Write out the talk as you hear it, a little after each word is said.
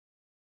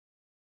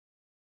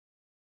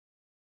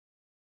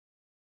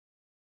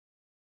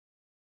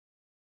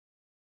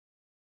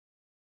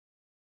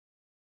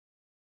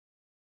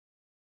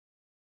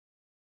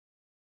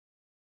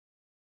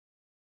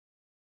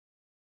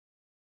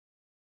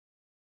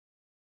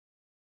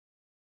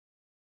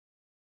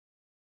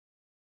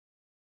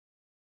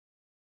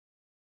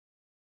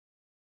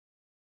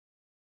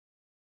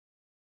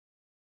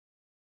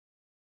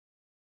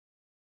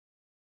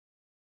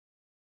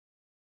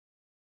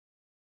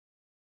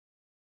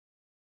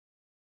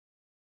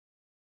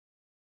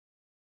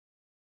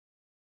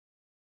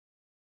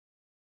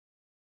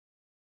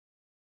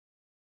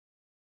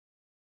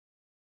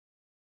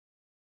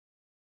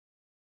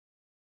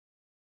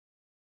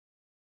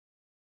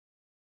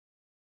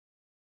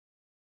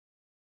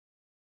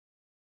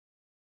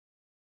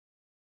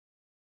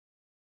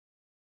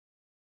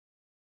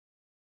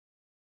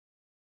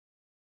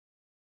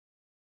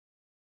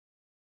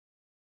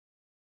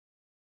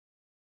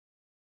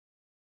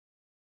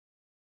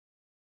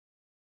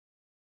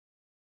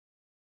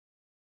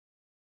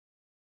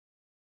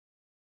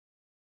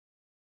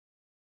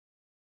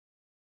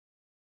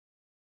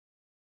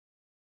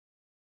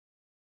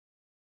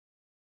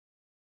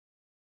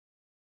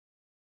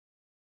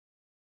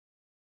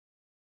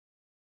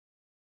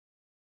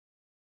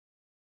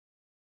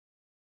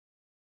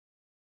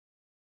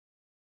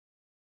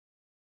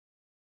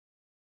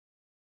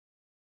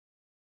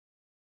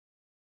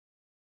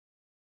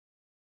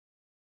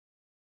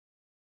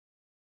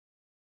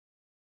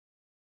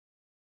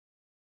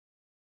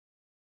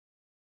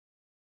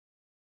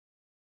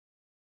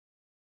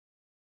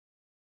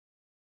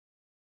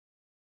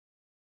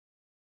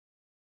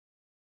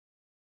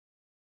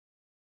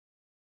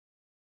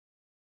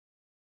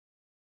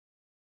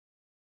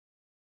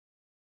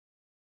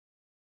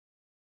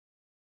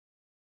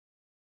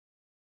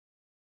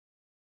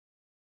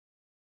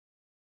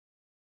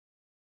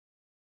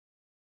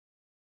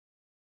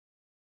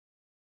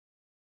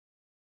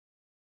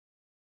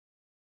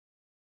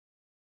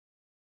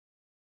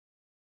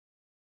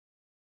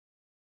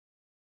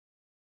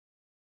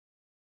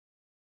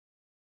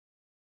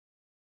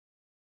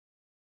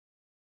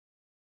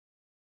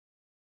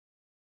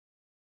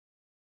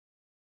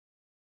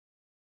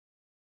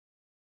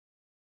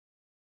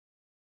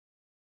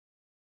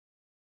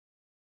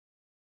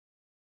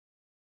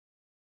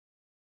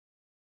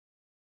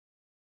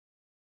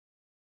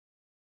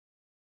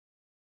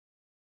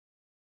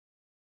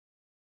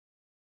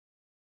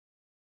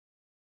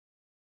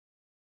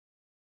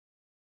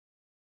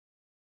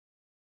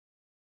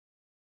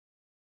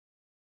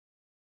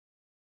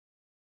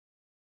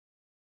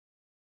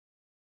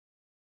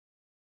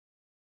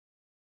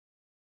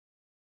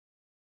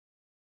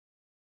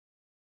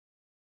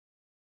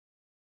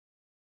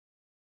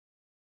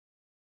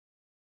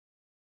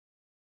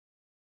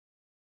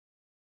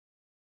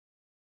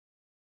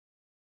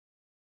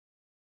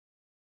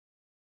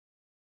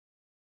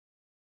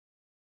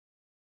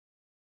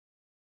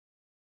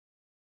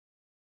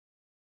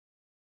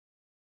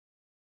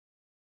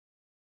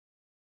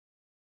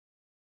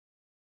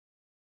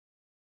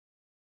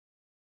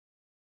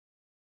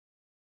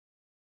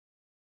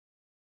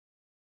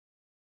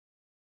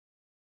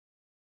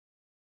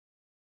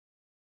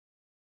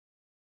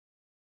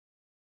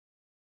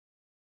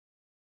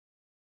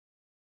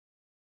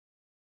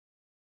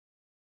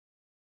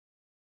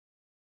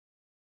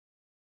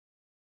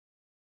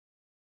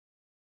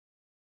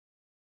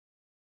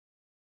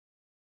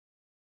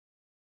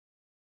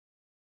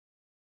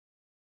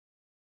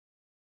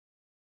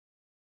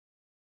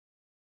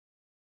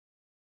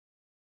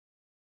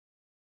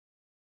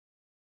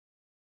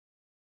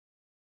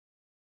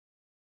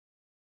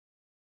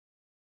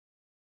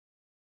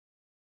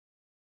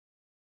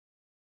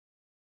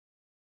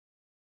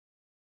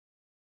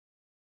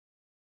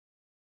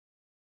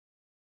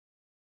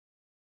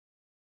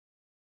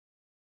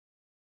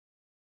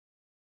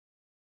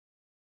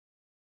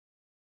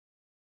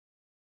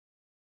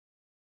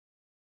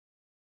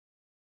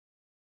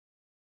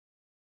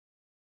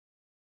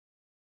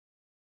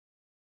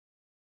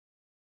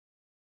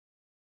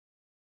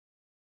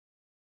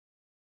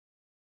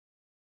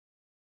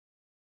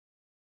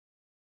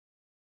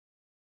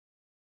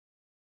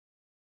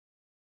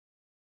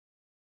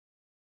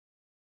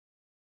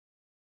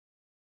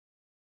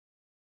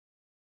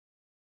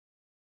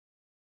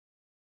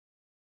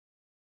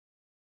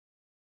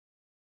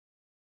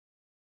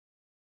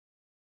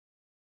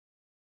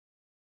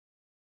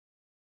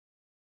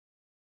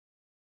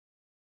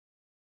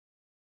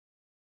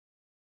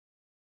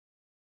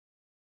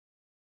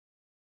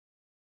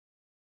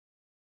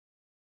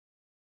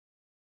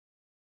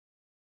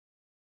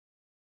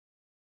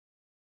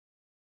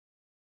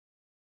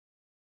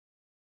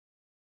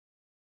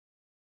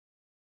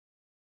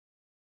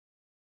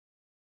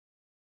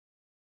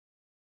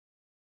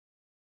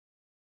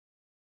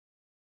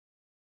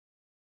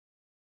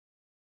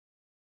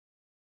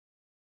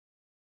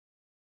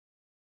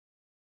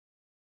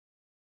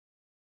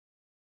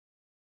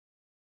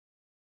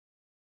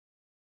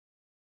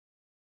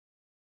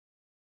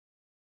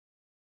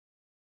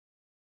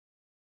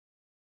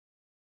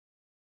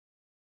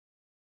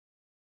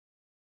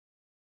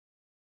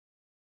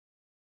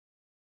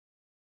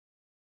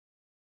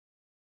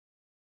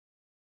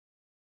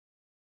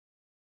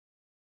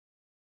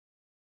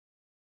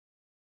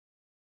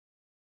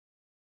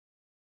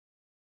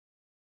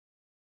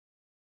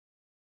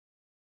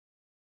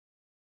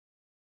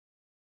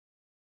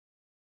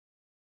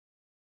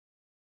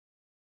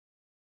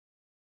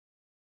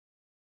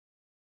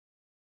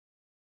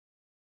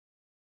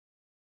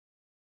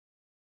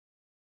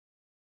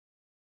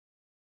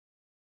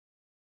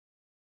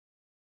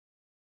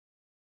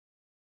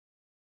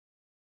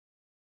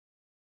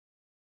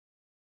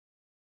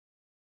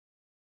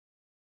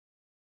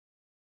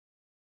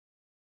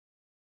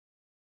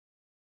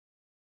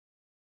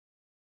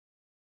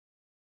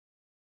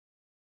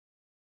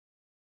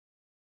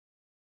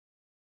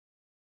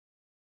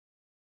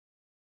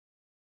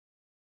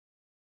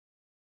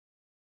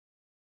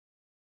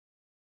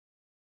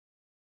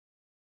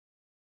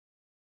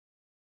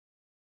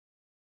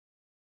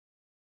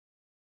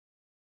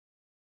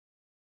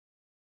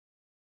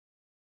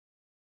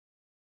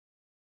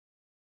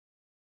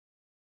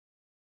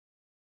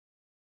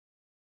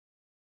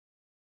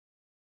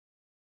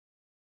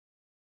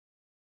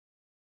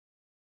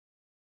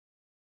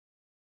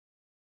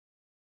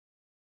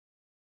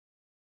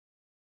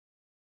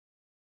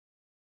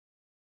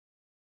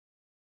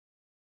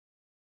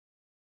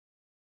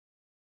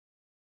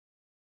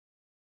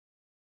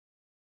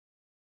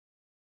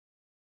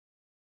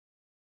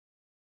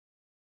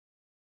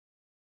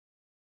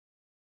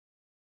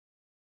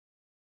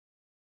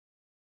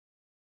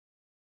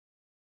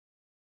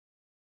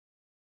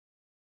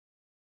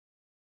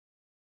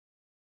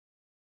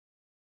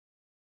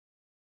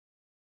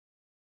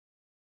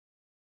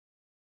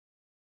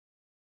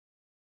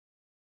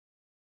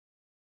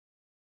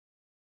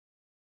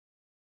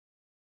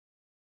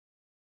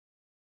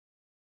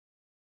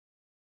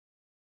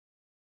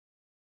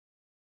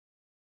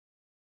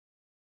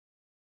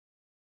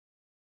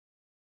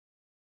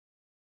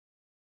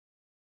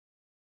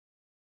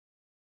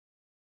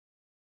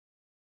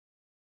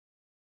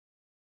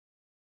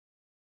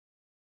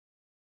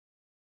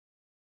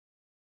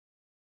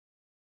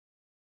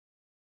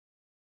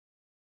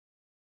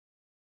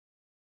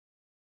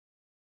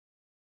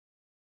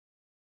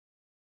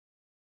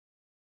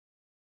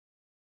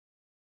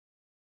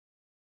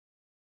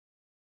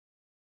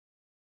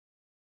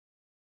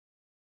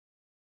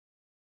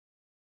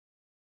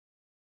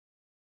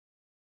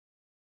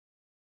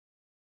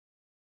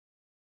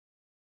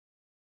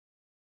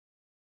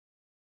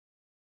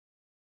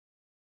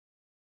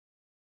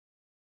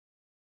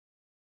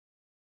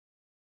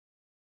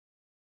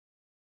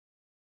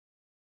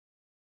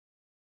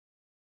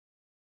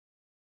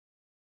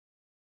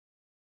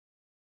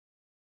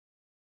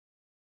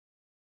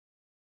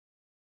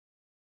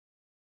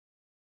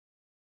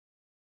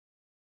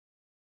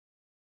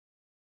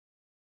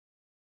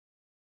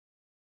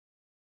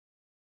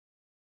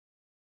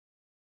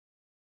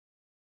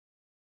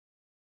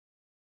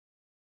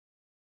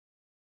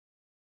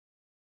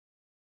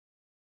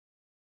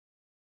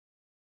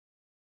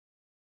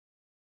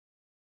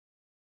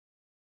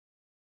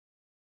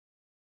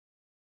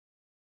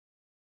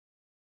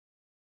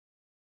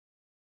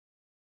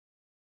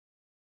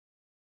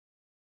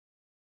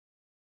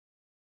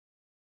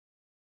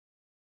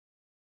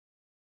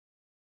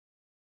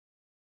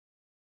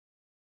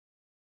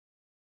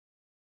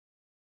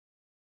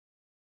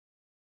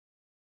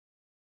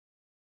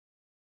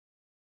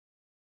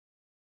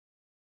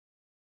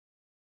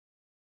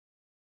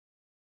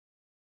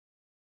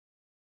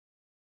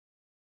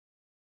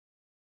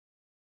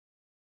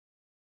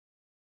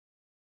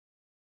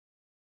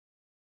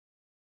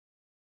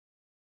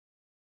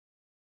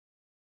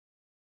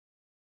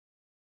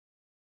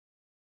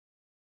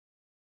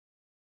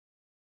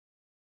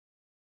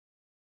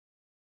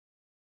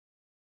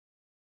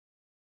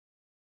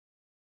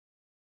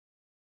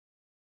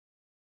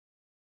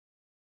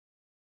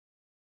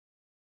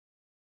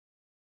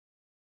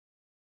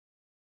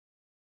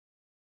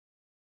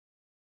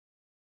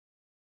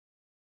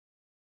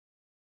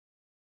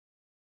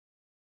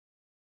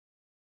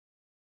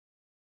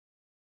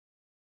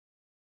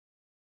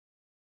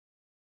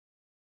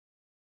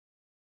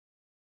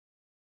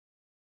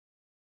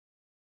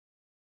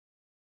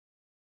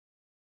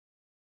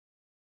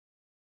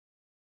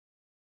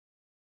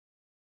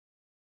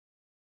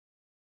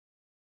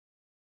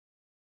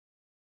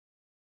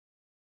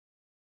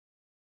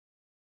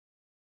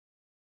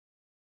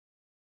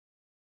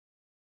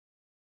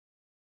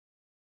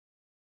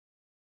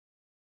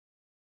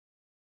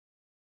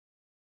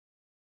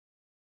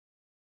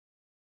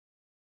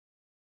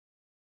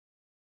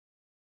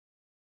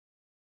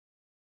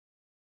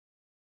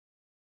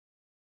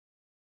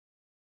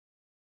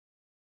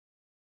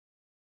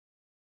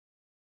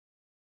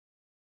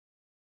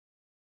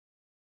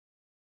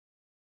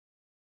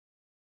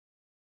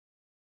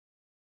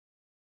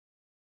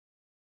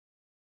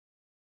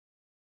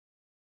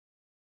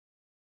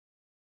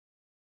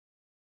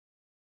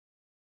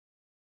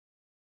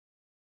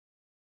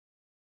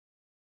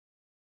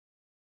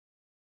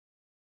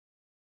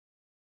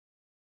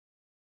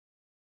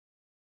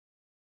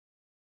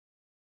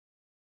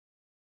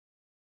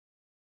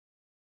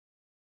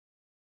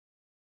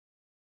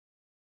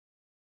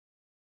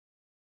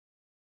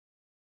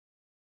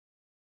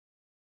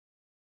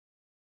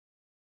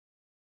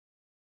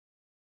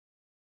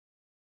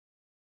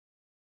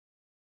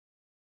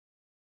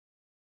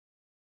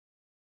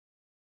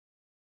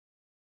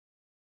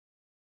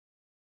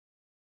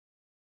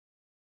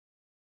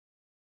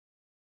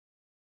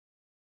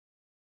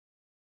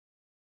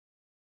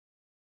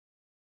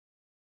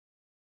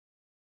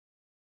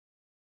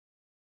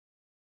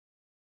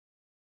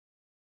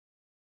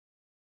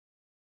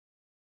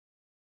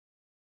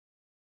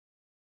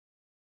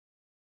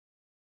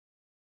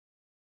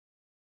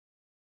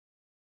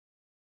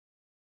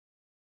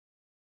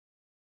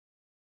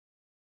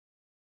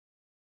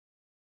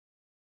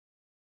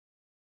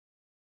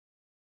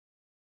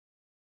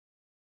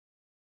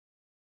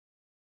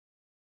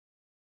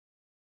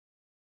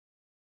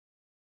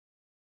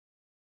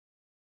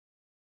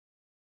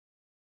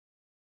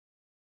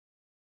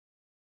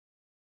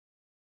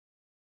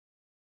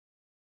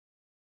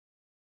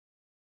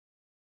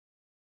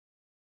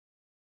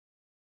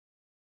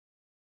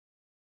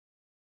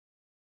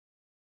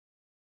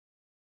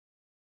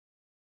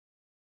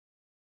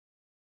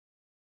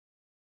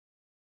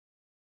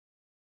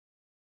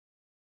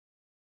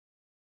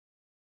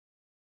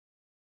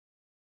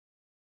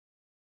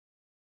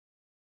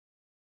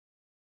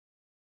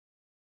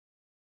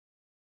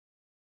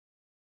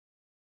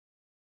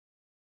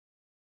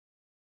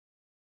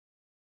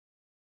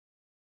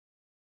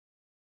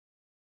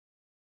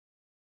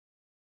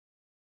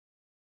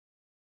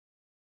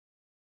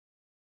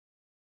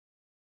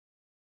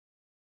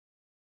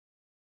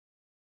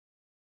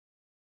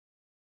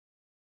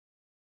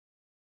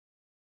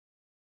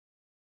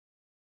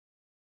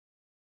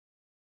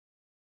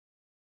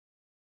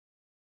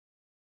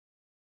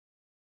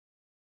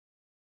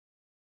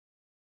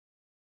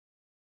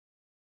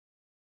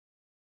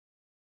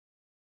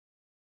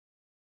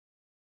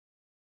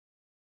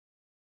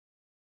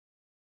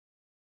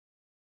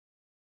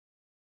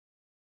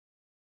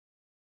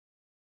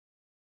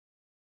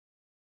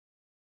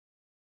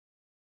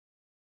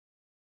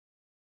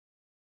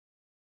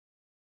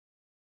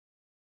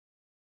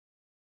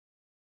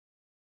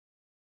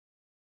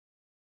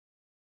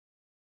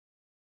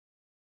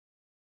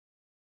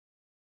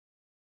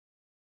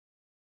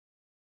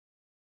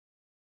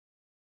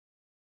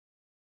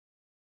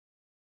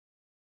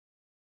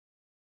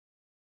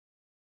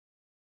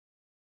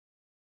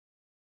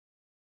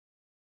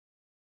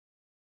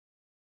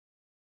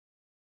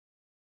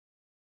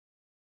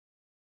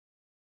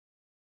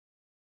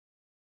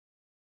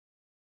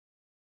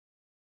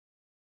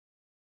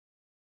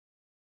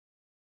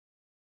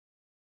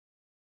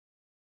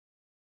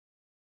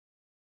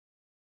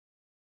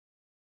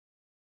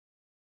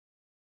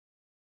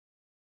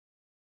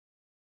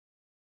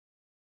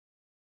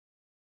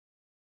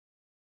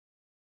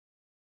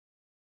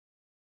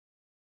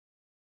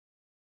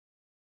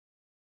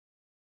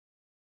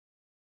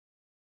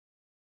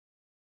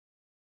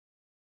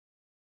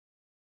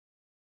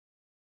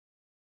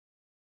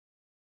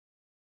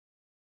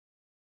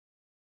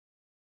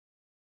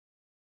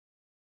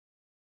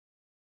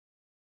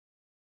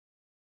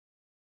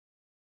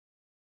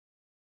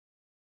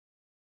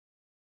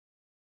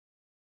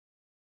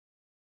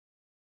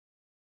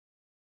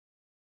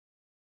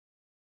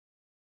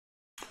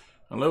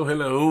Hello,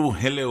 hello,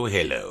 hello,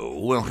 hello.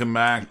 Welcome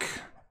back.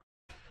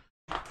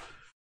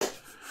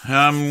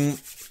 I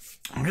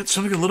got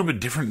something a little bit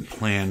different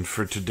planned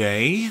for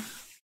today.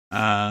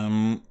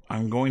 I'm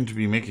going to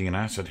be making an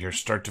asset here,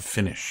 start to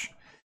finish.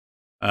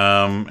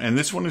 And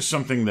this one is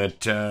something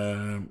that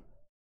I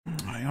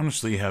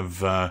honestly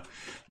have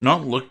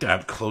not looked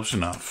at close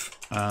enough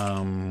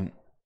to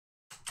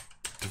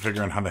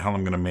figure out how the hell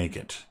I'm going to make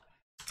it.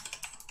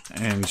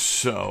 And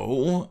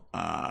so,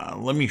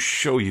 let me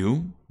show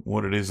you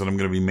what it is that I'm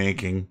going to be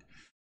making.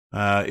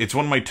 It's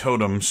one of my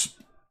totems,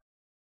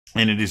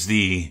 and it is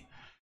the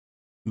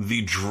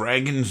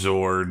Dragon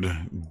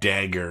Zord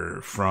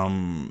dagger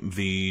from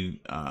the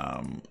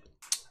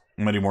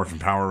Mighty Morphin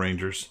Power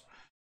Rangers.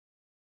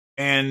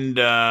 And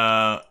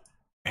the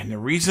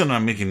reason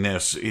I'm making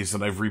this is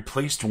that I've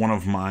replaced one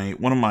of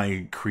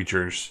my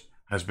creatures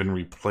has been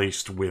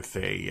replaced with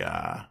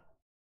a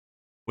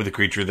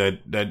creature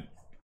that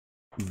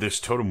this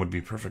totem would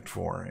be perfect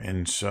for,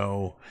 and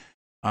so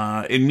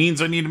it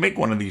means I need to make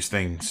one of these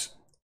things.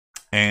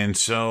 And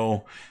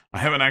so I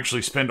haven't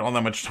actually spent all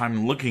that much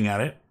time looking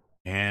at it,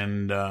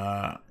 and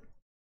I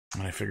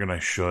figured I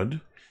should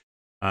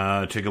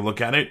take a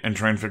look at it and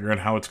try and figure out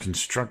how it's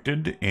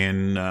constructed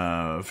and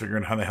figure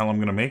out how the hell I'm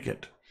going to make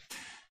it.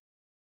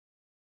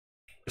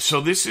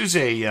 So this is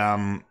a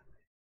da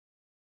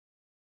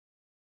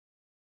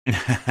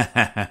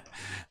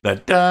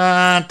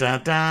da da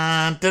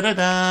da da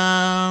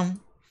da.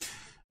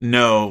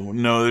 No,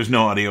 there's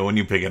no audio when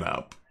you pick it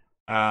up.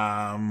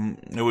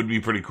 It would be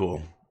pretty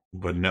cool,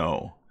 but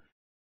no.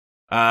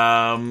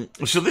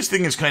 So this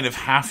thing is kind of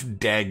half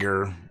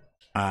dagger,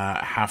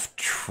 half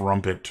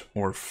trumpet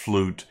or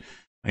flute.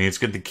 It's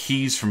got the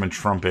keys from a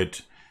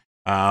trumpet.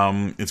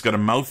 It's got a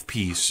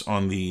mouthpiece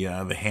on the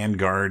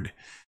handguard,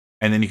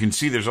 and then you can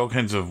see there's all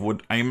kinds of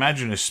what I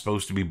imagine is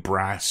supposed to be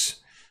brass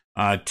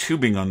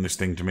tubing on this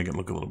thing to make it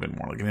look a little bit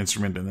more like an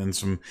instrument, and then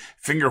some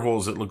finger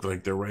holes that look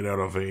like they're right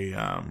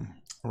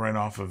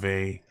off of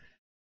a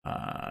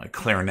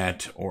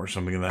clarinet or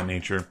something of that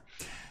nature.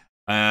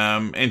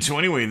 And so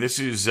anyway, this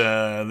is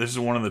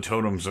one of the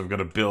totems I've got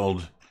to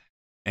build,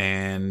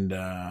 and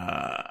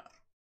I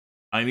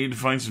need to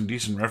find some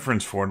decent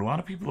reference for it. A lot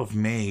of people have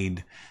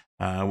made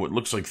what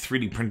looks like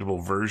 3D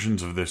printable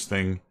versions of this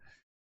thing.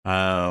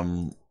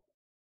 I'm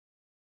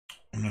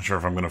not sure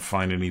if I'm going to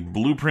find any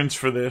blueprints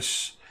for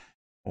this,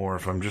 or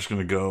if I'm just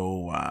going to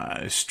go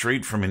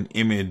straight from an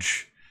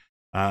image.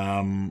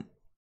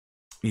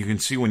 You can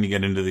see when you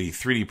get into the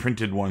 3D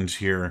printed ones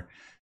here,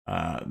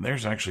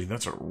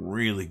 that's a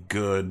really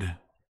good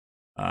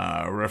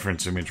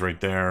reference image right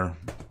there.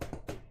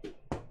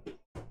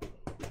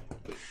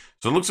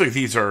 So it looks like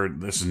this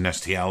is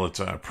Nestial. It's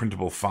a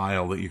printable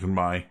file that you can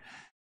buy,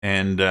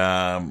 and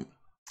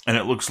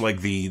it looks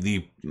like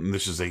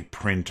this is a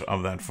print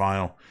of that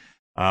file.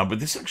 But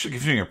this actually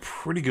gives me a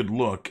pretty good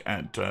look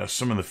at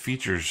some of the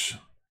features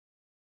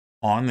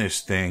on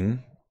this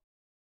thing.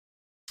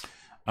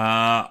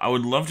 I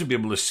would love to be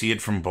able to see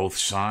it from both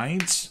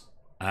sides.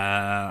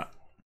 I'm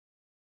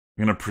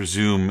going to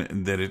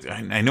presume that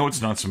I know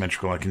it's not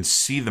symmetrical. I can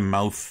see the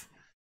mouth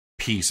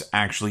piece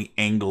actually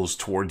angles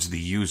towards the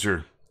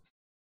user.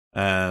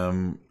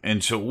 And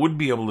so it would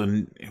be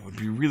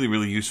really,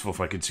 really useful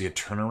if I could see a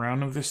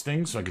turnaround of this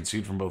thing so I could see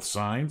it from both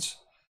sides.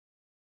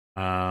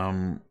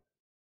 In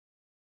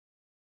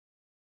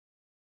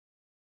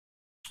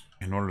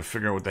order to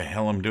figure out what the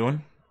hell I'm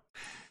doing.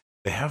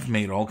 They have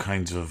made all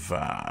kinds of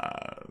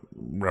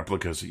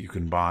replicas that you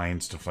can buy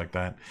and stuff like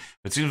that.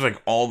 It seems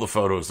like all the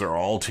photos, they're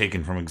all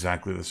taken from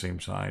exactly the same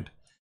side.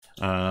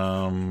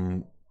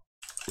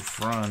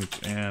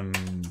 Front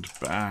and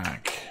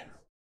back.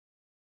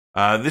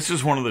 This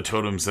is one of the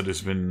totems that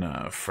has been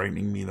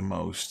frightening me the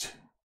most.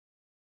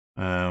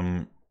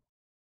 I've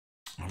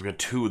got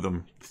two of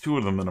them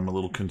that I'm a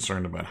little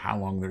concerned about how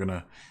long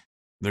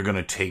they're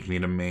gonna take me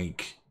to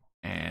make,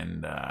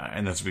 and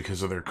that's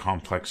because of their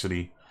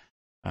complexity.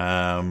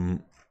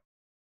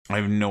 I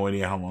have no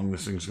idea how long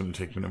this thing's going to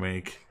take me to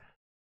make.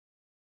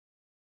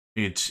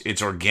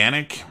 It's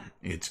organic,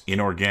 it's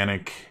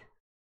inorganic,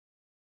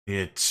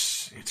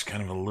 it's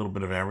kind of a little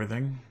bit of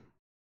everything.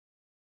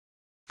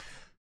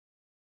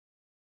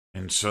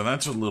 And so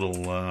that's a little,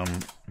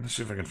 let's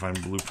see if I can find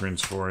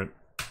blueprints for it.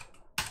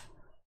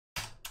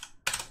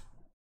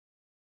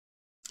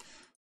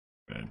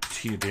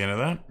 T at the end of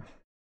that.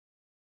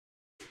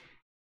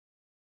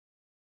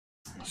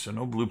 So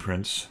no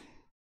blueprints,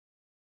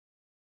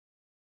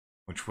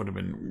 which would have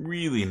been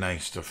really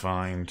nice to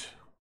find.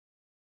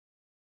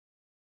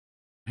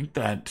 I think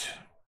that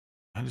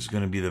is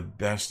going to be the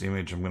best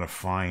image I'm going to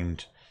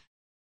find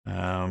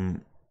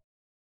in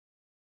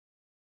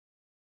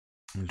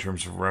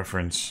terms of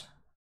reference.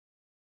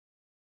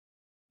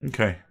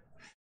 Okay,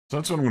 so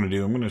that's what I'm going to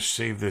do. I'm going to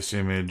save this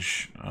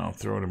image. I'll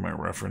throw it in my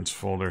reference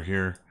folder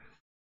here.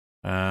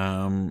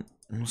 We'll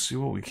see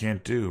what we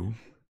can't do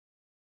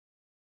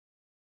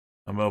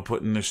about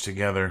putting this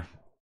together.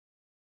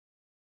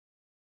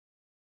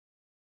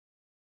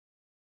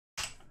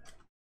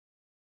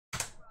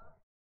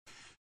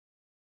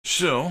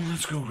 So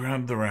let's go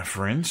grab the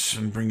reference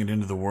and bring it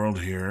into the world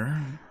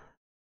here.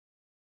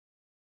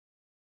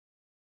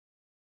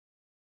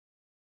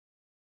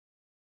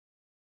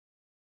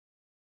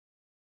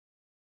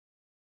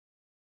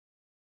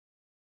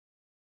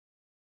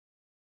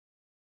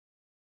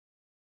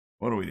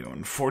 What are we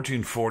doing?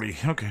 1440.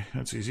 Okay,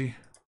 that's easy.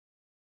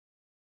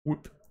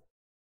 Whoop.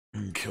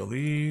 And kill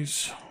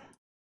these.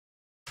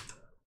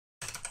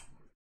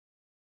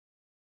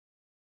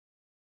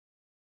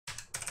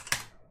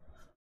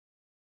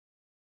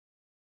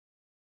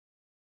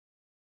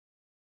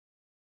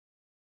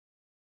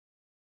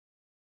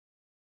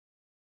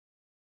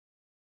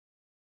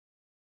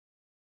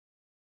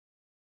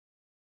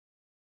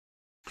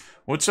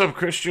 What's up,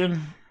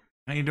 Christian?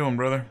 How you doing,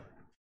 brother?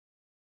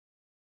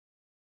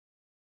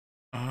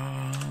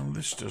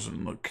 This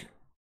doesn't look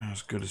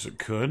as good as it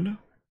could.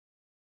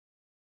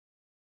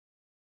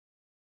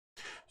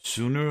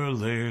 Sooner or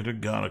later,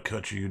 gotta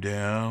cut you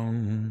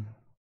down.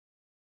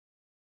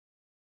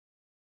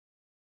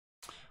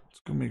 Let's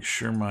go make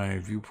sure my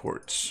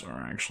viewports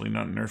are actually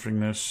not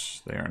nerfing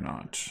this. They are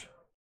not.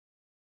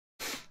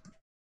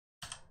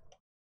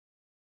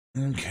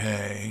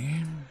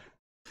 Okay.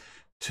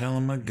 Tell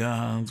him my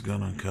God's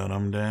gonna cut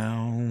him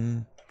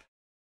down.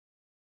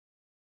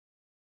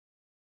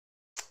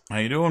 How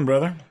you doing,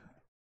 brother?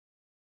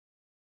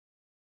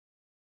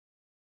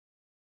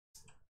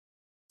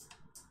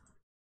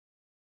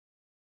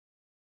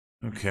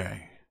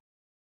 Okay.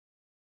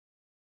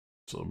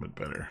 It's a little bit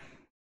better.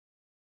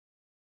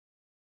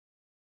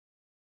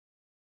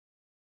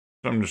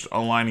 So I'm just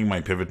aligning my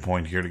pivot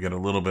point here to get a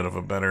little bit of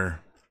a better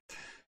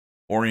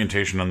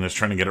orientation on this,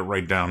 trying to get it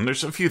right down.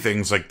 There's a few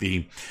things like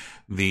the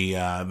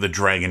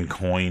dragon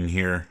coin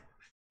here,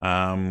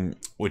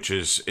 which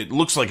is, it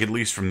looks like, at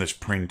least from this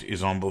print,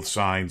 is on both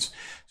sides.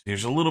 So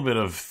there's a little bit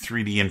of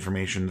 3D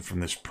information from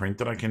this print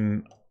that I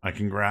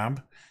can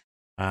grab,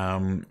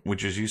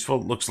 which is useful.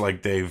 It looks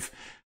like they've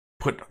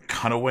put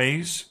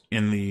cutaways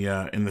in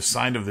the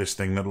side of this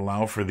thing that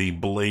allow for the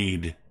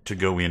blade to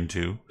go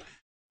into,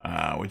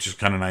 which is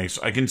kind of nice.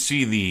 I can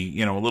see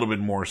a little bit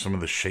more some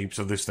of the shapes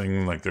of this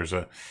thing. Like there's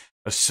a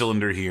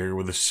cylinder here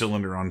with a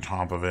cylinder on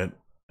top of it,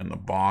 and the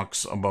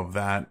box above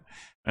that,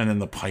 and then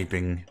the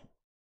piping.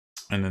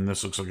 And then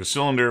this looks like a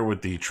cylinder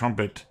with the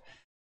trumpet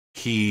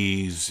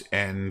keys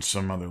and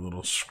some other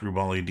little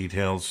screwball-y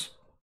details.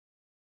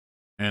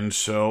 And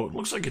so it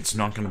looks like it's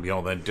not going to be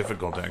all that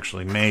difficult to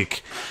actually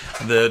make.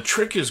 The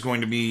trick is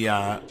going to be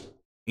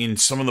in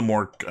some of the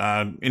more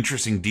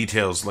interesting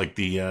details, like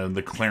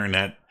the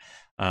clarinet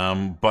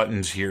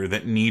buttons here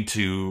that need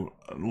to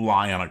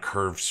lie on a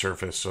curved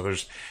surface. So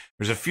there's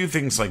a few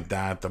things like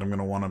that I'm going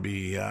to want to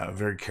be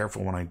very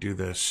careful when I do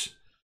this.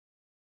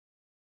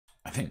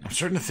 I'm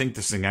starting to think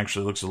this thing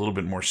actually looks a little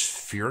bit more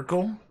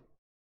spherical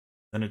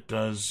than it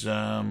does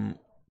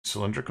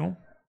cylindrical.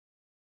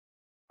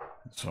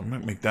 So I'm going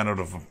to make that out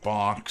of a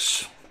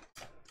box.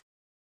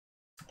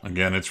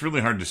 Again, it's really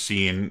hard to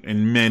see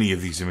in many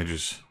of these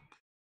images.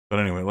 But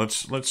anyway,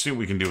 let's see what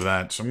we can do with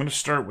that. So I'm going to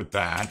start with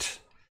that.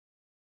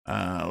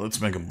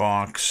 Let's make a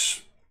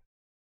box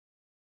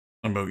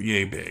about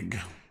yay big.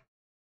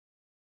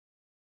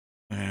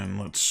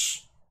 And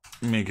let's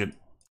make it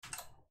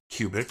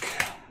cubic.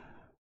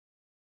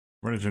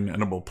 Run an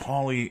edible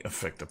poly,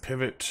 affect the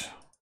pivot,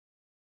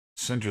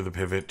 center the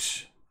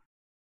pivot.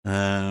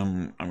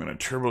 I'm going to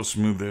turbo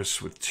smooth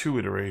this with 2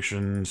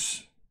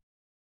 iterations,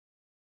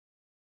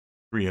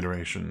 3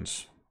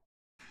 iterations.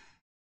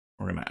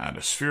 We're going to add a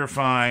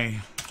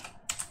spherify.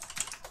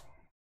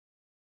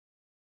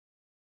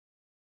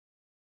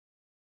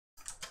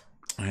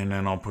 And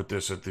then I'll put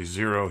this at the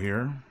 0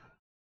 here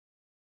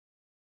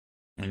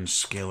and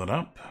scale it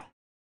up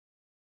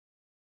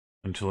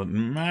until it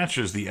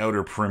matches the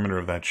outer perimeter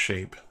of that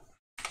shape.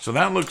 So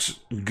that looks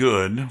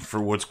good for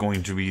what's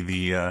going to be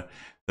the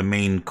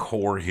main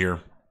core here.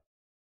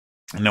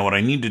 Now what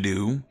I need to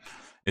do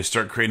is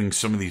start creating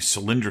some of these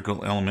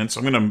cylindrical elements.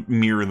 I'm going to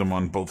mirror them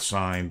on both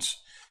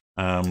sides,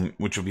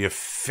 which will be a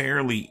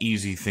fairly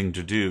easy thing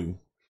to do.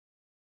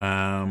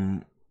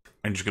 I'm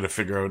just going to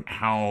figure out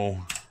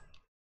how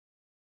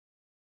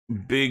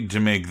big to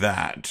make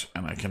that,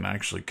 and I can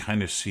actually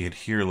kind of see it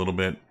here a little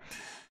bit.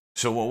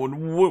 So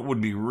what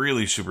would be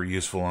really super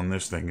useful on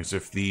this thing is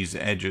if these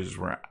edges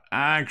were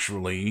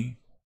actually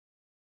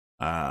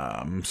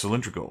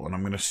cylindrical, and I'm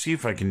going to see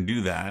if I can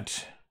do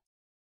that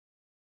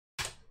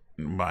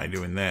by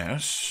doing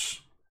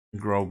this.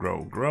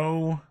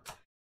 Grow,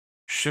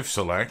 shift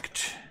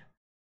select,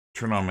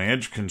 turn on my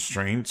edge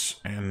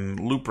constraints, and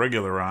loop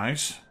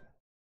regularize.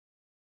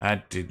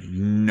 That did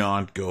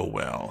not go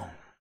well.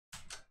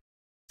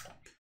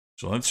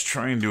 So let's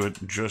try and do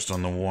it just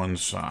on the one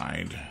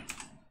side.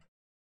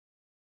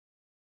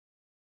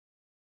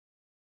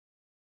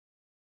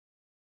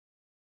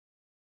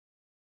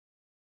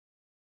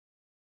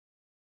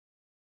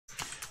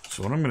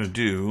 So what I'm going to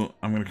do,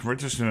 I'm going to convert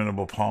this to an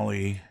editable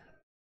poly,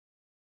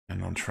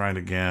 and I'll try it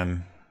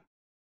again.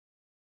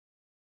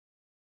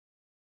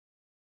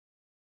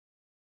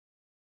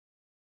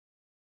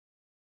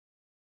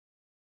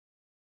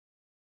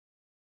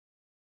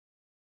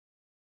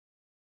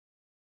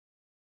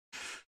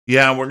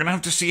 Yeah, we're gonna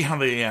have to see how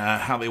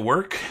they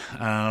work.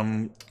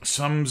 Some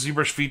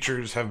ZBrush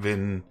features have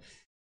been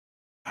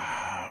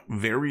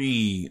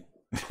very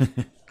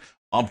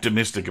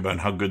optimistic about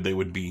how good they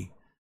would be,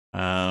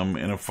 and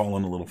have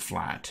fallen a little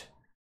flat.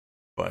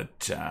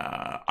 But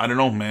I don't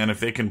know, man. If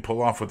they can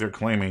pull off what they're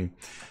claiming,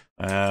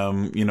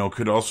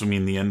 could also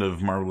mean the end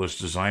of Marvelous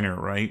Designer,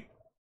 right?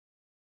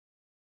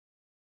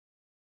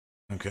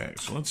 Okay,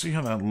 so let's see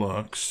how that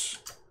looks.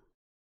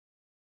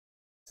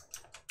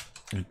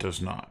 It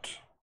does not.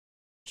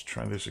 Let's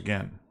try this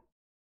again.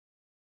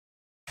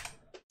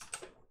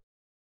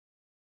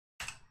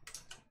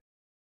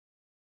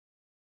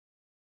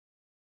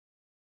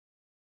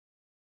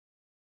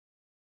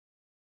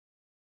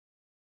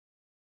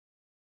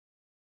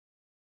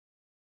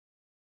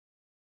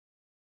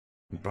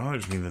 It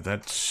bothers me that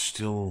that's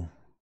still...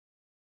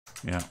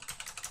 Yeah.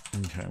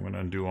 Okay, I'm going to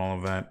undo all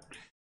of that.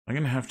 I'm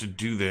going to have to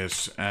do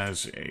this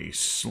as a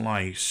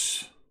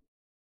slice,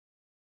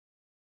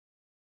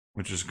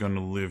 which is going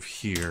to live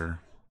here.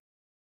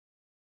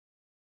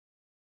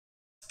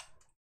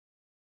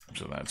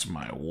 So that's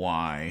my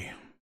Y.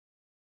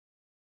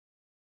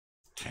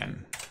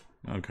 10.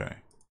 Okay.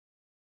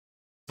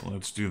 So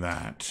let's do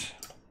that.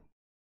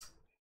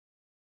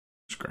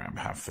 Let's grab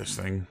half this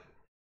thing.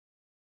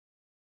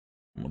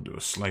 We'll do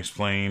a slice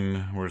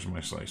plane. Where's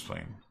my slice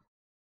plane?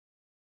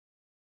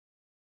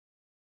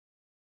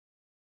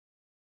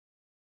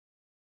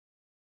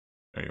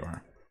 There you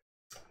are.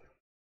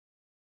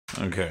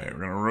 Okay, we're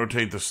going to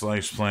rotate the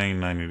slice plane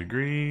 90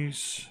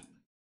 degrees.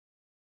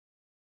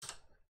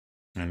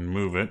 And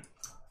move it.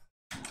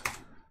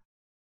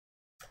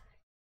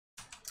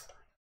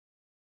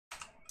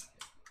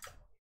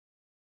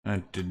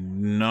 That did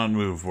not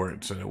move where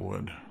it said it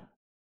would.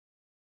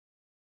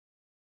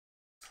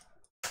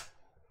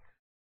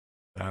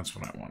 That's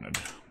what I wanted.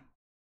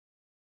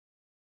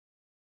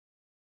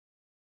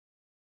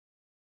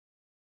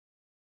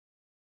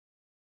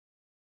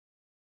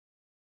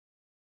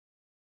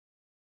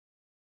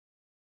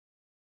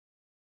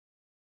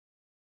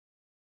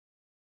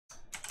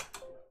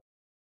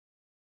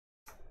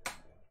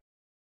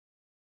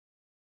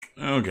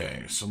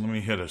 Okay, so let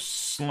me hit a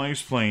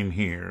slice plane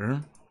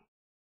here.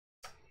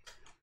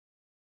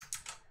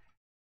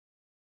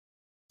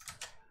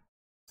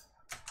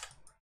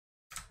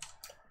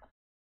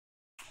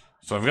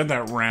 So I've got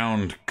that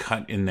round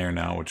cut in there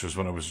now, which is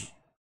what I was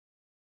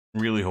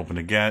really hoping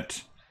to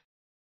get.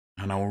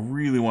 And I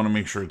really want to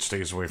make sure it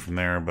stays away from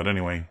there. But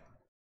anyway,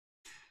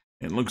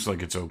 it looks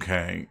like it's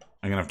okay.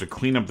 I'm going to have to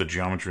clean up the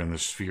geometry on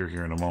this sphere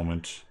here in a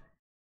moment.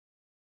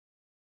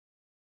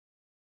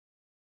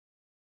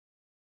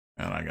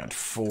 And I got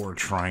 4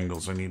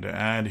 triangles I need to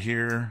add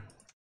here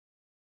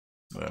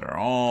that are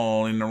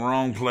all in the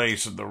wrong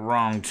place at the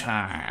wrong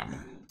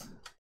time.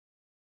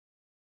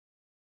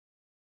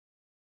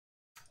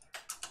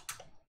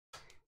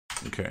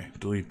 Okay,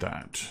 delete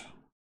that.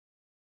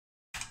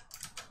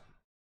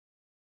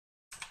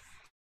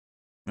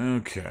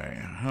 Okay,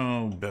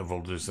 how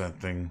beveled is that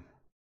thing?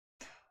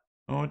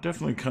 Oh, it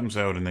definitely comes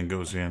out and then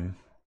goes in.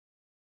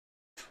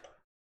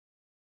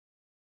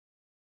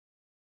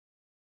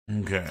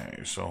 Okay,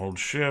 so hold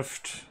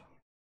shift.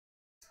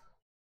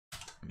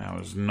 Now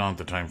is not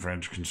the time for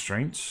edge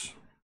constraints.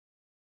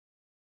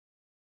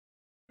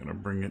 Gonna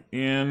bring it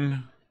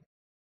in.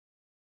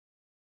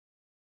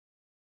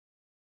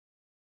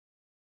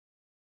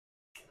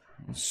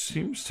 It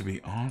seems to be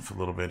off a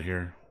little bit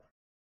here.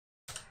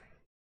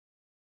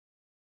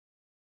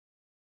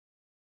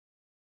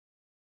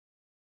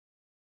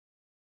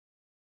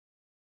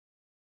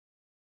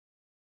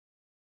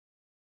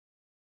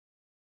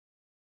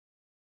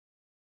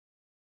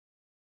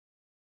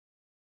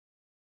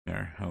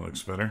 There, that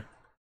looks better.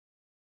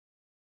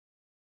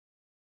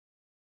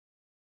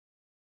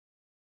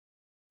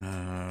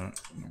 We'll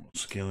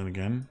scale it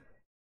again.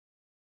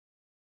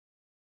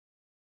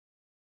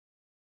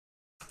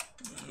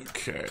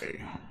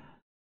 Okay.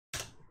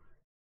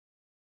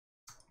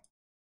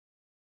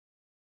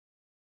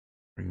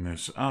 Bring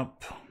this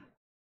up.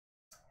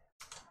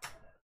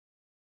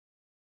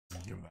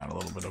 Give that a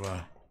little bit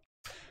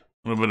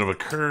of a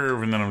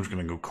curve, and then I'm just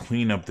gonna go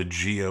clean up the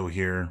geo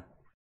here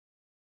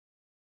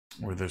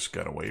where this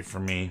got away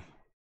from me.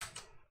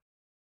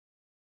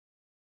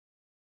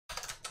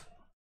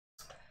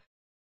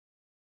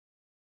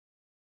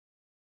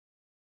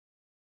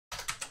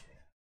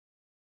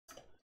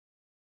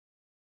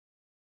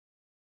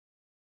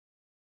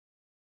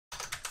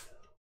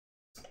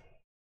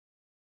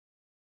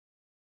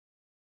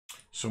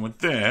 So with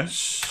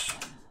this,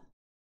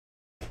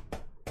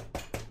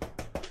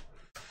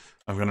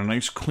 I've got a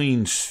nice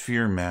clean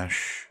sphere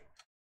mesh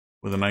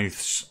with a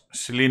nice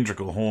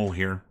cylindrical hole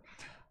here,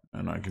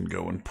 and I can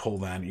go and pull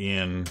that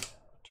in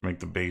to make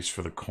the base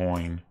for the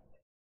coin.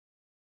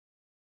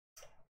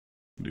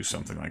 Do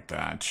something like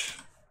that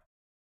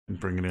and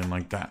bring it in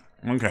like that.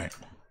 Okay.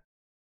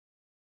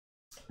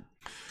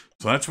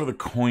 So that's where the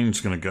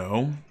coin's going to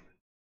go.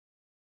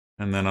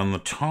 And then on the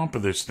top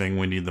of this thing,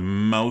 we need the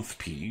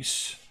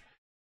mouthpiece,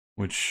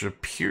 which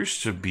appears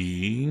to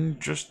be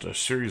just a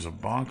series of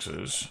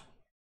boxes.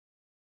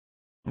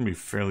 It'll be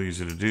fairly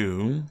easy to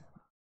do.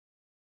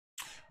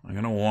 I'm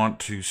going to want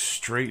to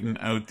straighten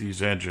out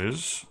these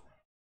edges.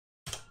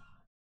 Let's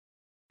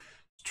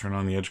turn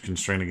on the edge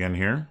constraint again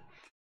here.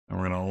 And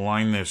we're going to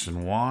align this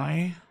in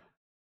Y.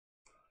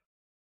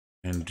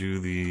 And do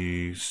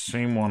the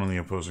same one on the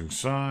opposing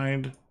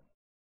side.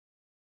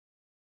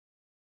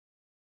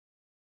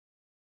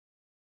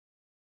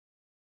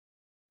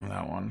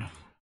 That one.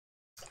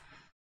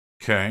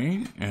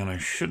 Okay, and I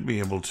should be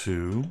able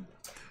to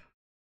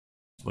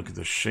look at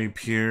the shape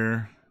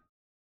here.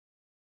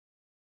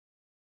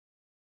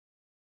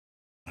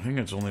 I think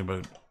it's only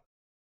about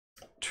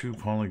 2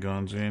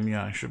 polygons in.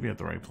 Yeah, I should be at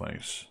the right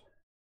place.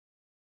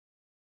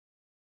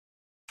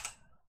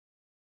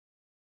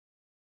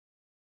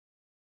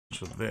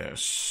 So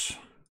this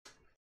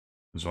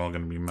is all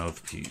going to be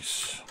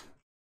mouthpiece.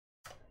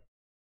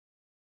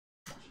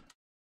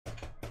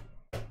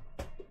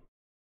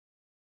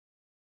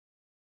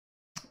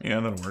 Yeah,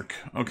 that'll work.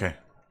 Okay.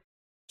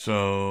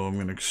 So I'm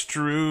going to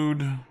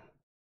extrude.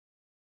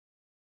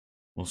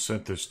 We'll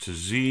set this to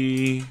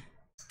Z.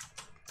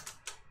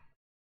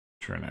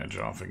 Turn edge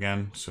off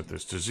again. Set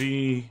this to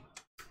Z.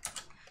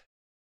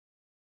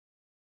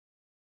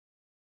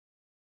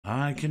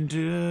 I can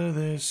do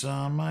this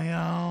on my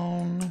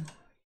own.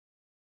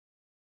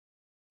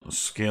 We'll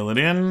scale it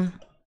in.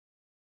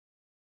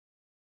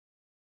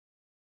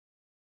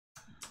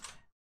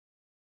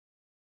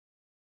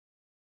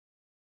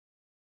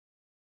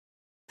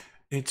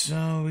 It's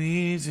so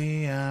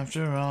easy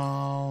after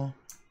all.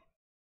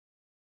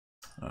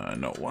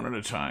 No, one at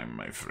a time,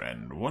 my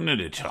friend. One at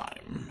a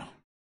time.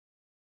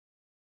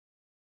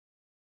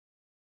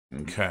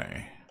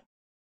 Okay.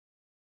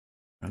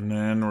 And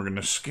then we're going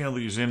to scale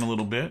these in a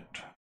little bit.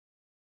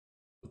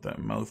 But that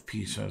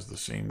mouthpiece has the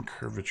same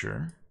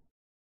curvature.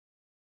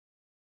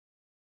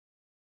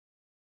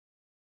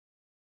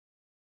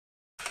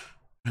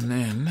 And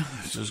then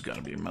this has got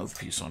to be a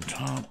mouthpiece on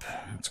top.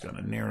 It's got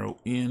to narrow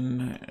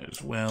in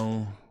as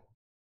well.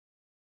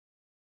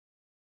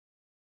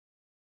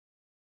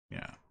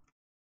 Yeah.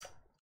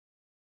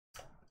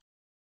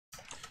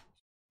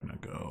 I'm going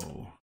to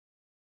go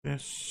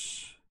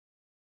this.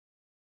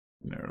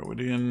 Narrow it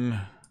in.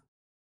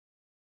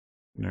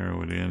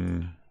 Narrow it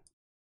in.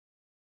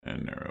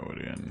 And narrow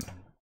it in.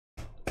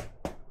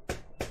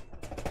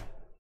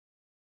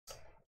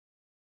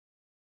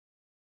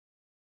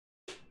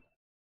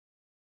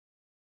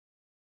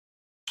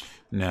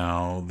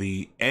 Now,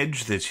 the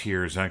edge that's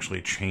here is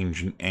actually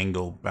changed an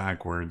angle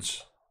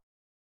backwards.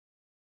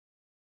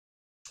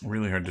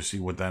 Really hard to see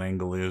what that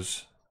angle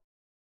is.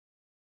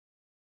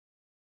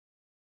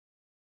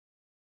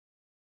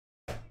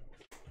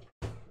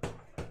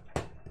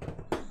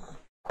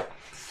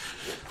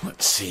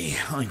 Let's see.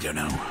 I don't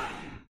know.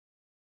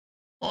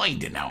 I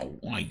don't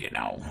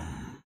know.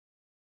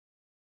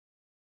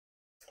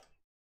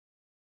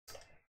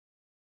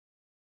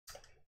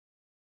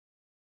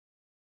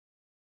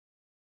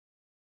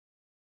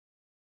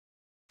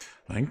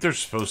 I think there's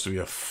supposed to be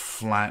a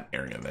flat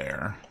area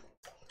there.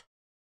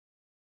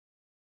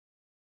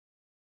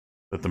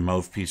 But the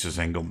mouthpiece is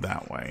angled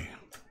that way.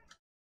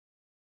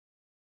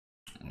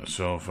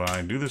 So if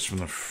I do this from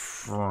the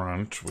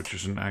front, which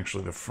isn't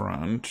actually the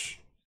front,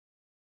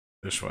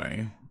 this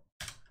way.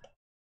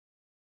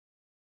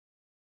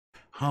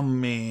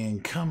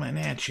 Humming, coming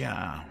at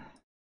ya.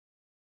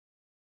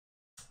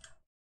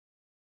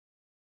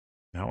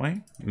 That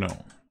way?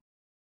 No.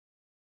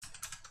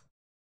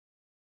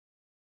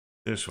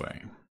 This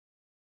way.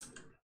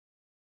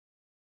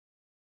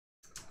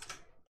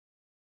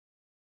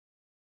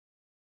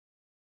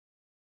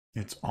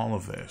 It's all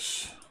of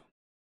this.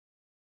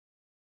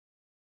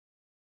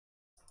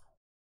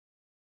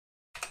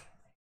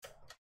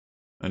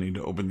 I need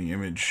to open the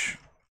image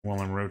while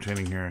I'm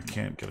rotating here. I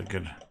can't get a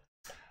good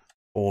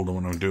hold of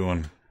what I'm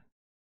doing.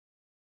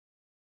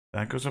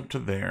 That goes up to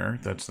there.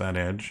 That's that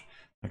edge.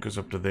 That goes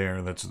up to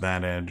there. That's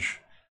that edge.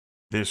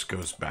 This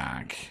goes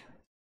back.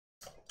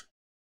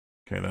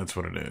 Okay, that's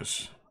what it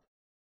is.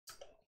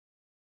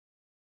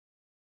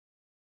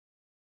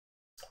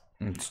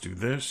 Let's do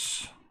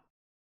this.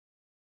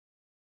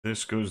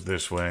 This goes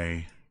this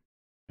way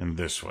and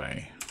this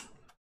way.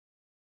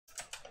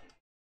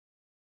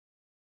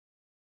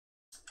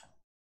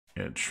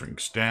 It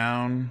shrinks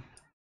down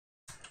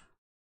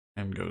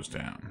and goes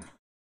down.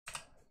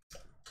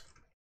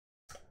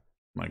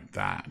 Like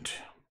that.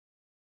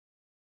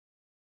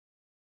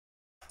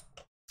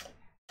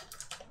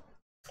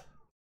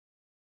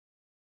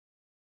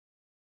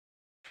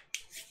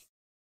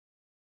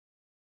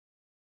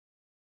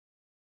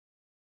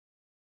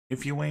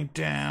 If you ain't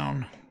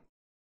down.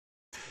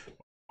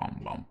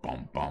 Bum, bum,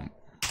 bum, bum.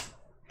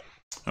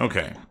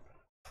 Okay.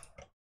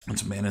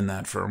 Let's abandon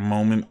that for a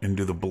moment and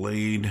do the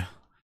blade.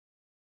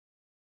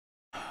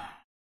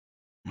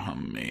 Oh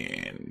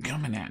man,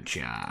 coming at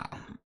ya.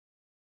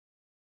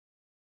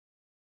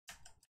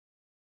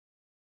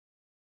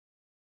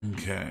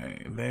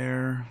 Okay,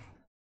 there.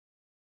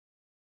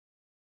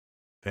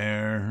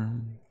 There.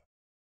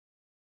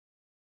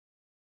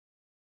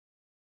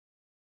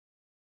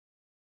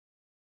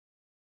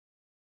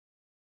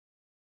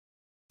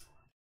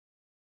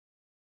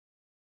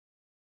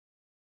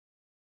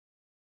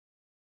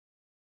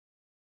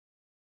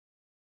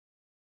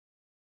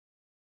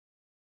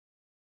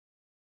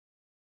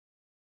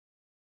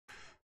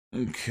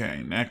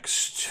 Okay,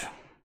 next.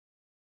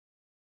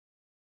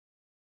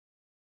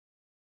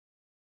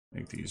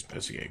 Make these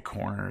Bezier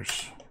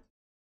corners.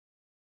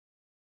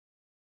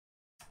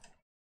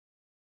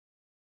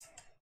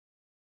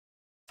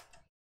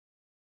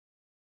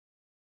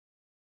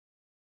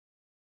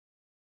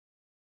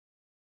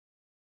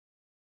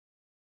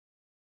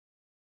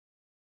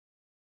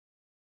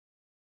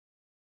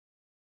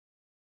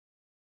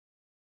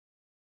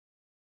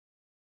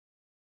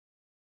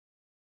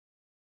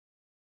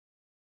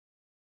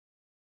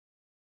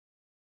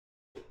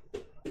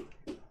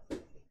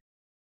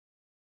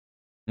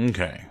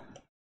 Okay.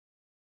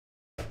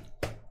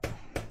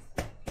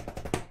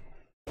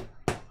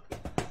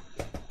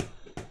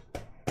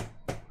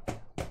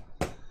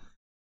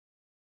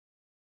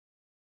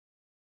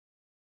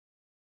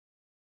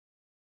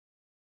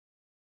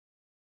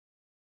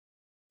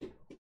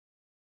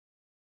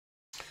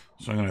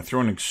 So I'm going to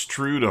throw an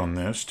extrude on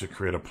this to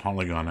create a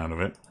polygon out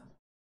of it.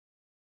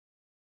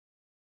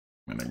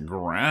 I'm going to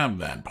grab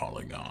that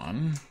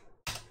polygon,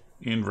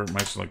 invert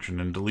my selection,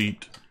 and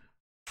delete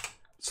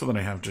so that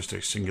I have just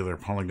a singular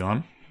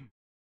polygon.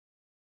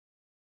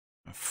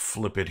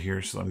 Flip it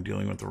here so I'm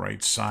dealing with the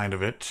right side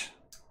of it.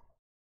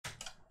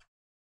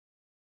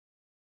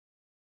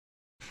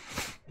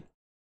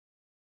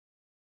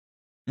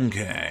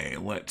 Okay,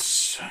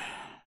 let's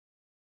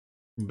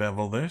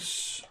bevel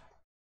this.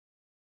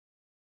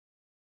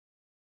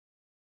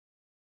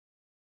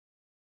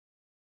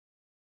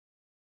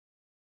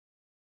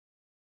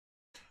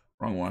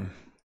 Wrong one.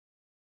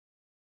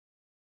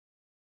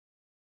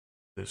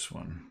 This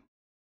one.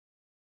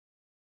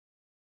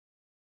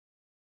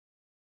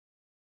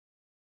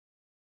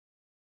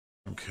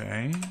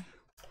 Okay.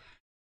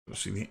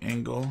 Let's see the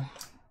angle.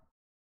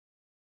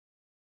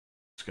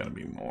 It's got to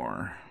be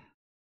more.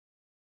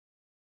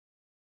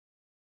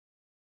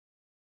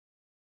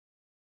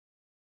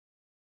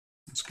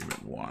 Let's give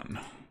it 1.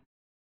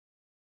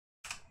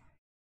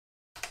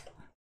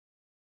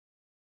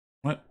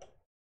 What?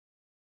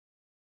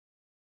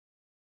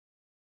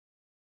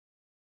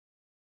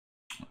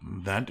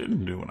 That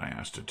didn't do what I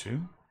asked it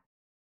to.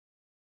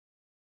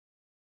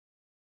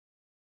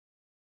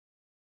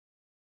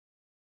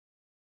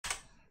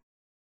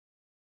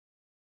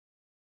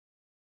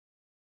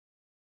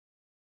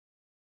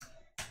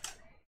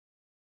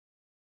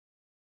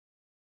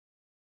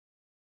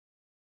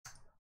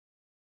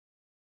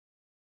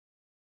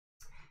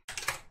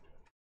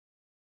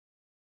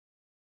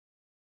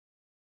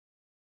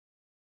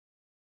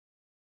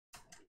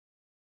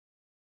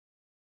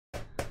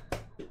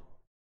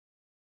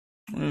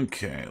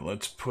 Okay,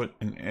 let's put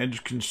an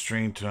edge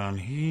constraint on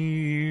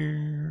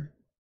here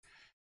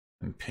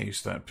and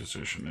paste that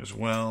position as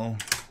well.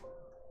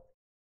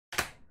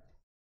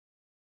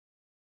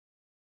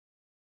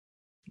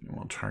 And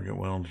we'll target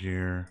weld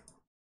here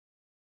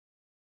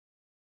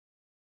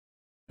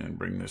and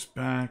bring this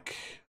back.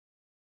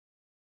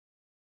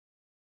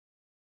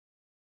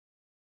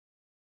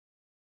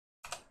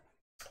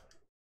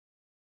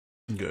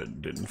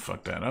 Good, didn't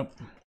fuck that up.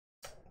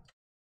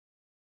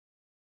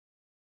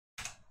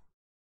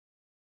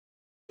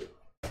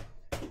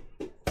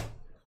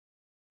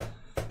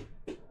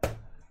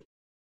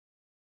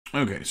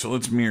 Okay, so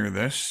let's mirror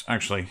this.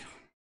 Actually,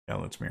 yeah,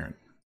 let's mirror it.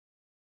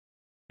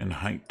 And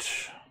height.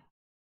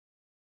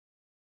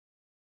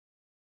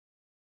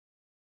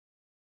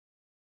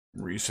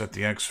 Reset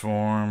the X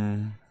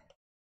form.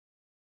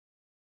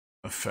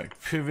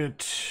 Affect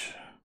pivot.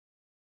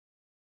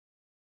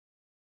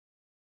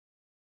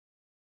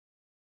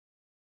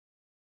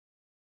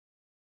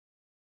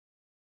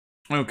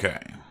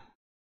 Okay.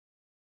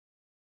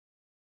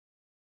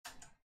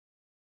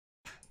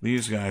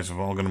 These guys are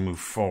all going to move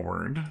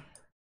forward.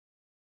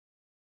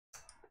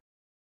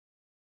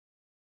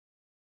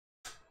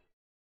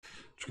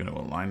 Just going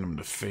to align them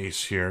to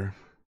face here.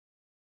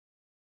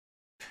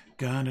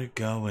 Got it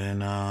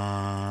going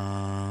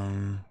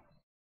on.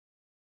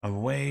 I've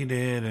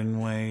waited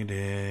and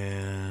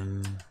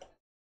waited.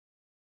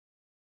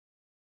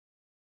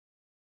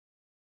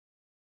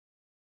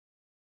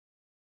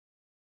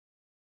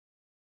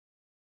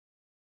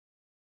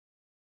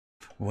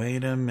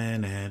 Wait a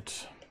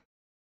minute.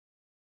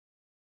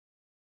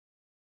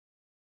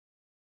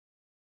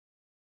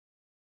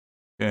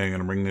 Okay, I'm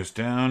gonna bring this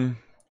down.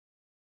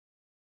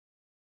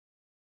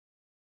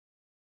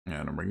 I'm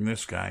gonna bring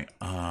this guy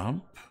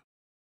up.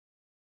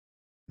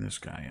 This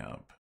guy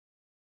up.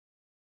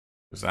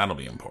 Because that'll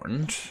be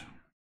important.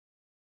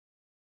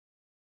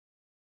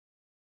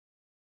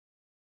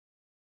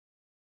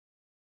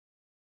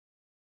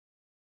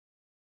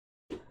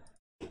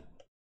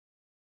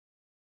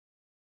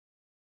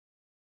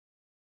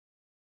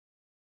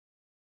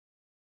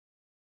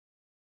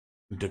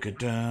 Da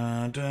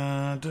da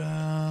da da.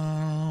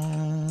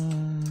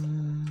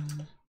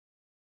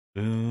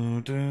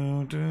 Do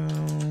do do.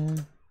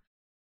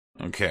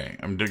 Okay,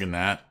 I'm digging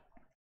that.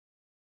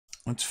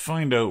 Let's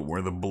find out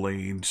where the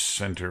blade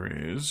center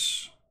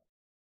is.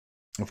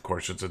 Of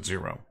course, it's at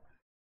 0.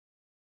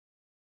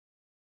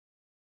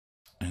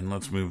 And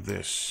let's move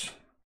this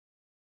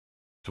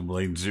to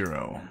blade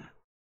 0.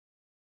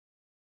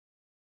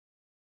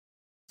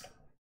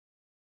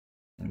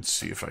 Let's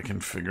see if I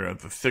can figure out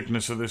the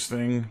thickness of this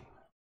thing.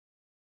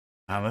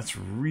 Ah, that's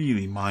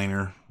really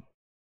minor.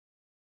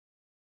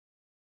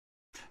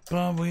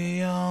 But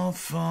we all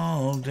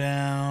fall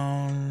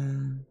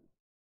down.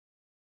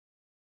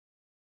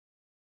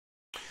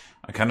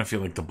 I kind of feel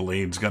like the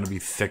blade's got to be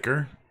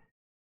thicker.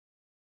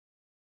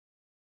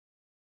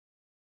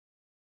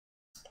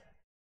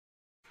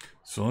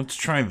 So let's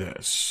try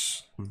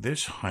this.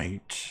 This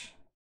height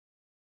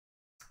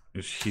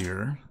is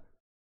here.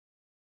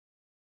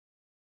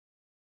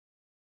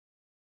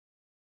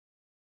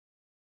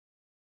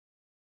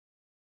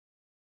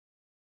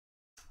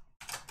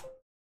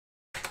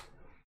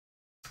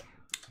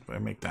 If I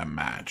make that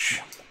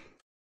match.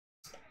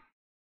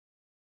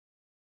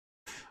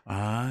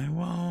 I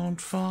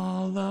won't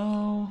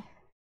follow.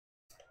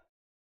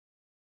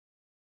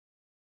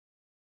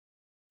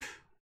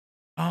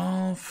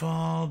 I'll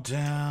fall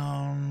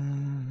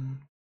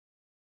down.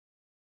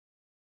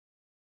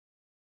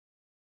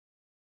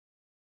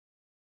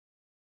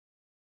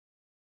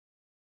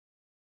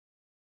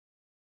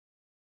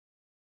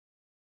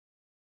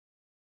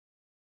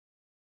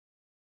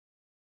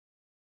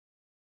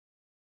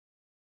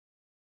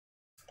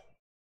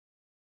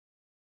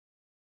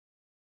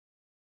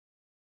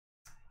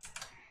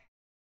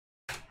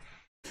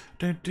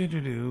 Do do do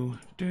do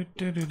do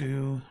do do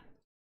do.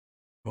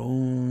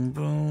 Boom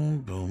boom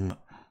boom.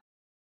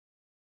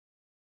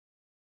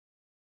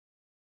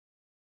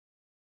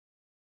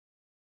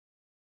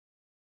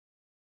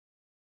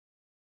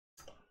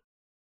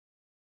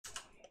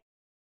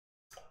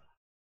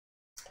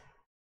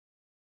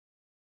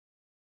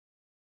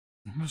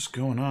 What's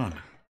going on?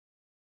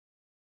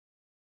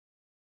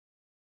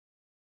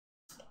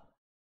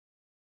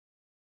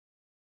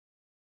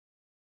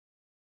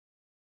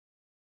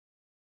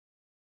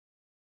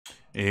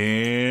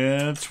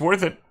 It's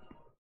worth it.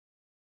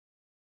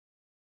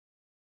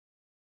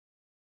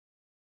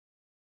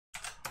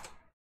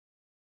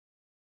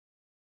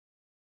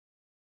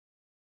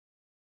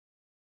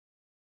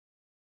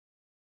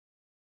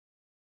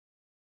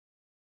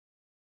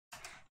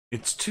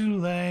 It's too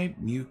late.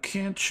 You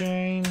can't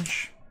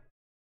change.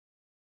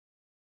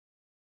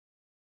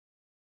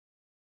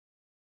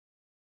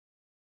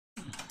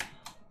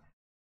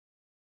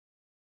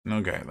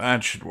 Okay,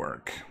 that should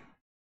work.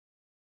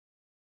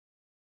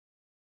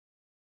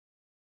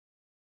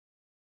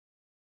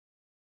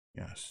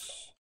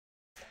 Yes.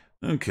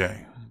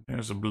 Okay,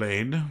 there's a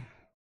blade. I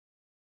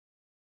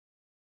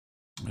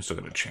still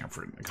got to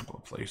chamfer it in a couple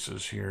of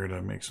places here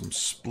to make some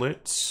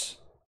splits.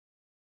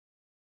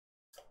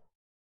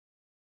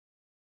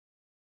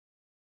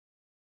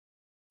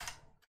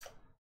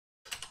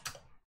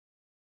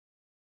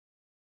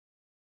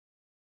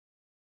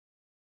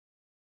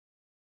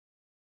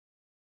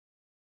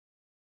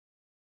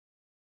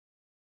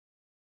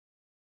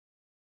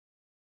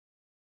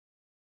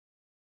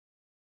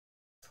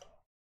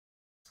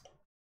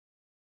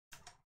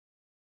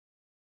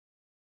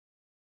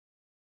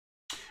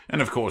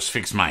 And of course,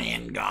 fix my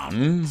end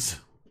guns.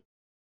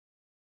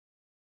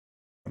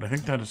 But I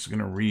think that is going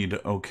to read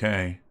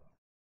okay.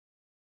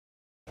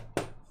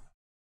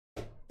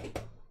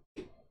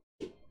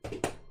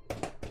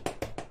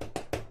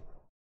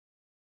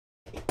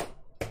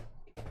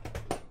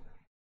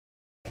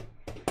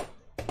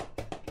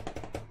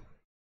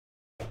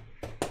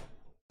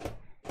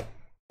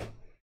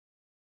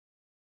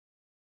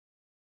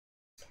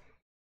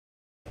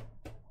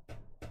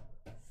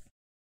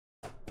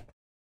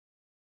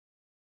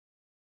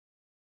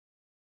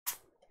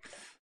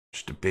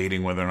 Just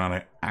debating whether or not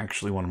I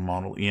actually want to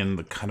model in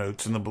the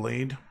cutouts in the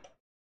blade.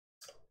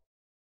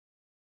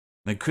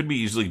 They could be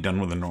easily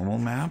done with a normal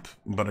map,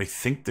 but I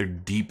think they're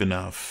deep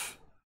enough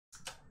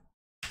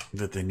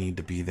that they need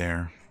to be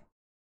there.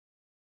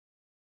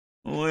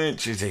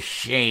 Which is a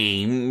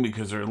shame,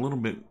 because they're a little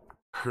bit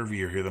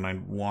curvier here than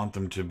I'd want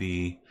them to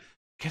be.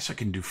 I guess I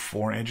can do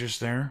 4 edges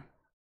there.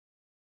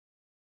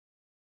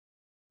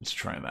 Let's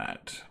try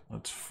that.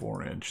 Let's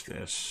 4-edge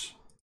this.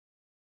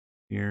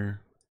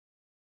 Here,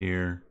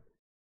 here,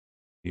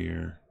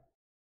 here,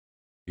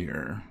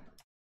 here.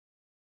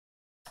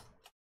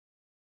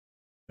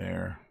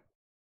 There.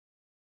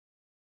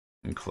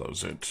 And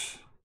close it.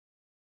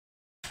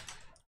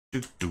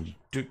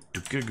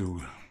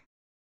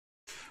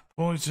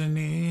 Poison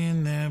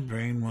in their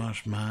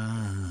brainwashed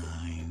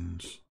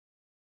minds.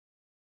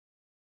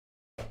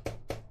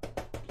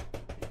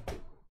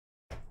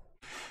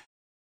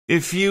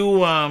 If you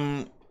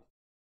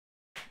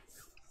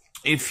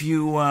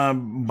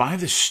buy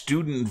the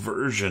student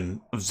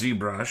version of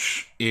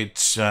ZBrush,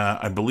 it's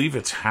I believe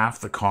it's half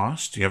the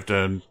cost. You have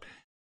to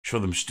show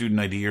them student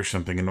ID or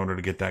something in order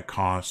to get that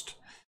cost.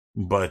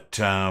 But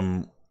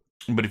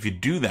if you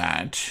do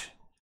that,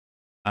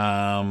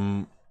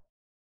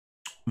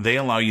 they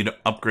allow you to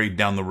upgrade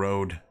down the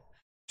road,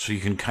 so you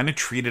can kind of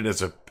treat it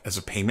as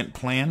a payment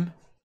plan.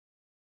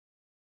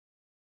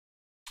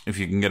 If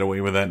you can get away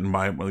with that and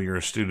buy it while you're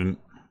a student.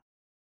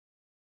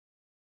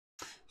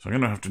 So I'm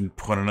going to have to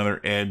put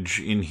another edge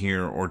in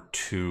here or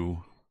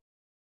 2.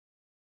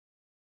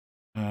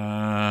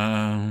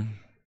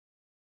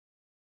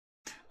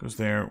 Goes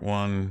there.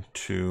 1,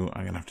 2.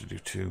 I'm going to have to do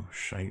 2.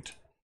 Shite.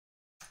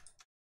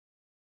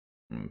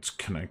 Let's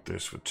connect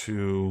this with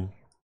 2.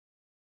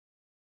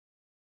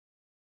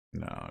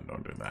 No,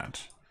 don't do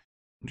that.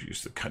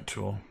 Use the cut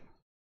tool.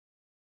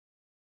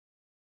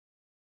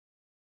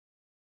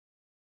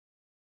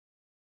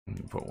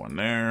 Put 1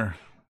 there.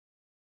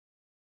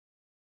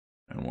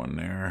 And 1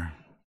 there.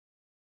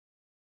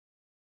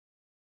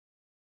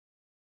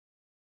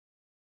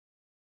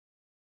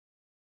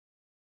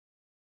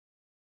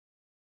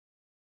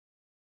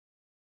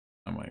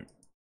 I might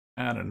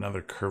add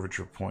another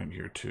curvature point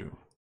here too.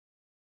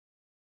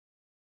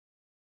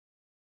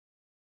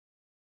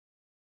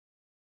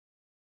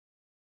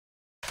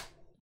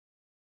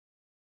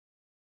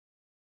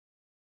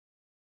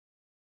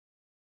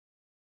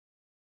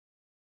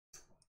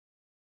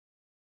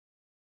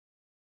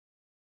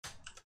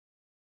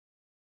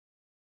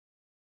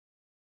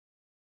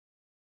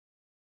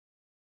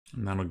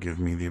 And that'll give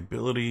me the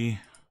ability.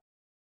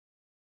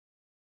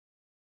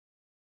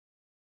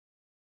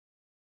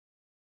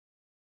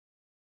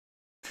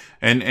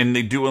 And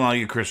they do allow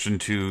you, Christian,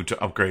 to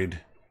upgrade.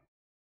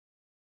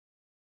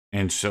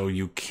 And so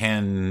you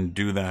can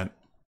do that.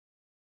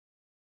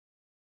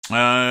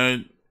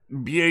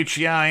 BH,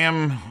 yeah,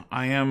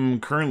 I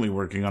am currently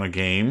working on a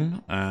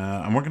game.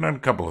 I'm working on a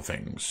couple of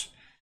things.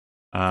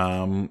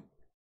 First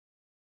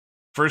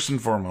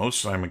and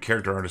foremost, I'm a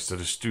character artist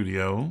at a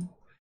studio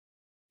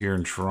here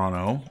in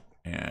Toronto,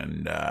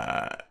 and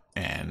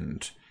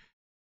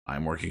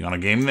I'm working on a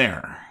game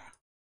there.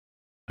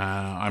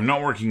 I'm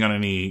not working on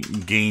any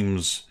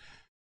games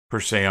per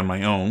se on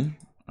my own.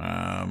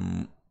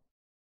 Not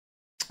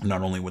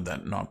only would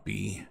that not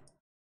be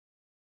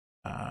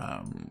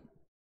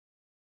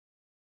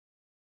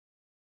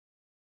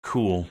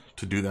cool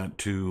to do that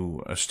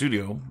to a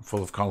studio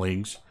full of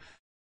colleagues,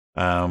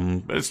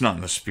 but it's not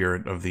in the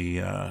spirit of the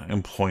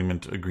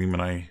employment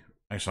agreement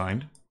I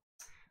signed,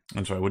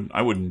 and so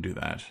I wouldn't do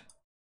that.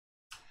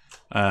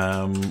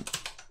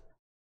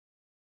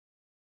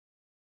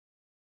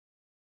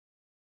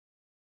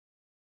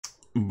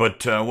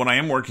 But what I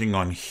am working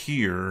on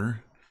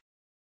here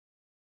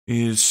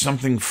is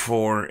something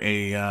for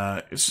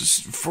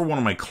it's for one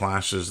of my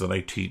classes that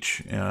I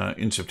teach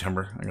in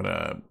September. I got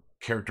a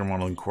character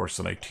modeling course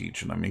that I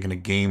teach, and I'm making a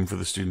game for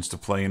the students to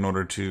play in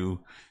order to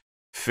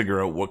figure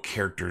out what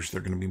characters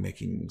they're going to be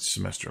making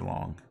semester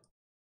long.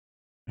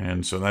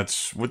 And so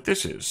that's what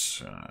this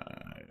is.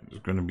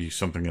 It's going to be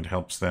something that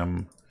helps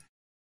them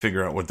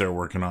figure out what they're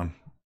working on.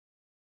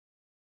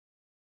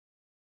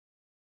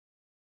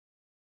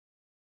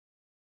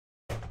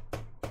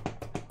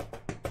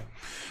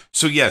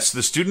 So yes,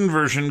 the student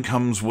version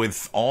comes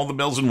with all the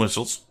bells and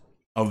whistles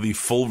of the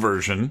full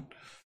version.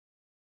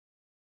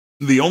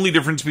 The only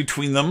difference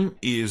between them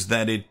is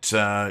that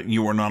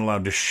you are not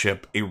allowed to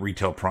ship a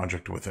retail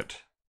project with it.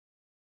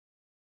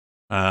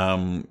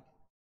 And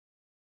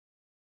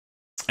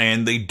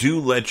they do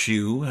let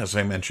you, as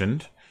I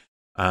mentioned,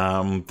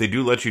 they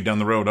do let you down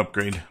the road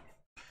upgrade.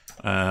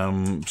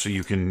 So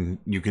you can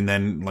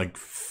then like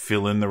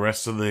fill in the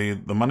rest of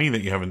the money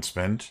that you haven't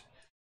spent.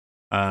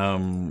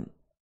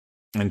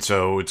 And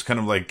so it's kind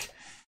of like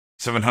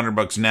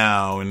 $700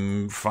 now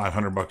and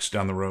 $500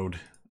 down the road,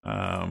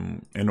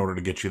 in order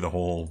to get you the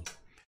whole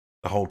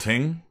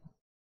thing.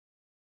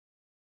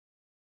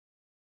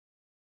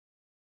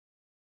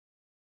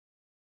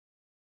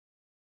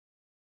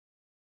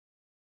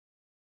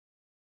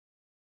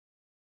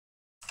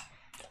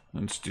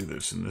 Let's do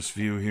this in this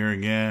view here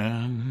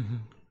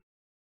again.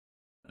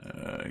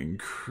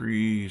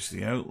 Increase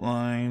the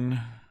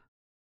outline.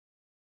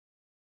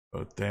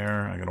 About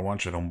there. I gotta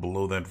watch I don't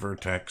blow that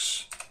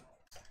vertex.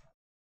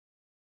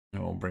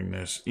 And we'll bring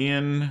this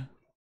in.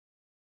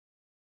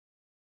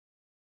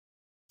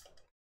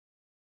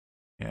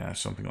 Yeah,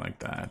 something like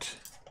that.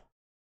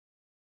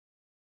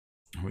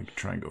 We can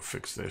try and go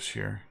fix this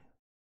here.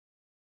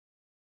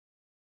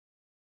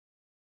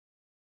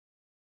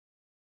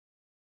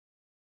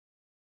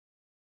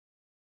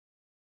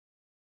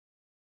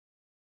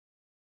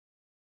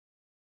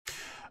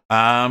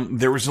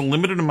 There was a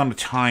limited amount of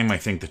time, I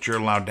think, that you're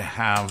allowed to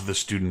have the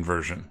student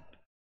version.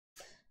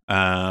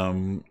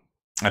 I'd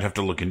have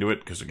to look into it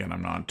because, again,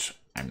 I'm not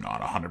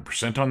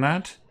 100% on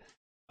that.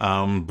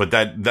 But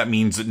that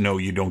means that no,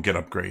 you don't get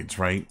upgrades,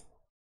 right?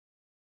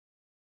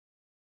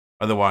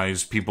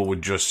 Otherwise, people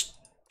would just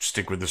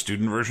stick with the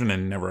student version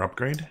and never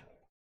upgrade.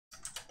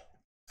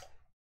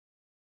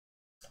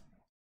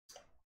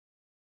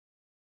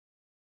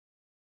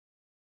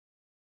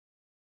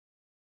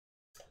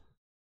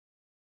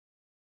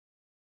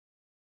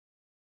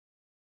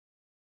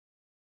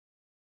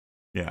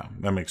 Yeah,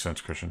 that makes sense,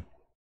 Christian.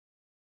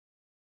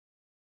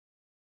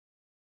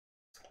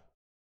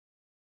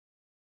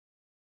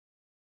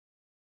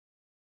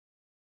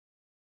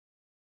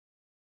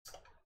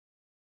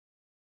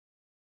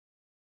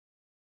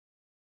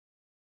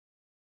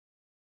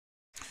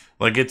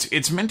 Like,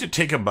 it's meant to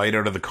take a bite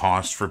out of the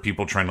cost for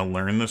people trying to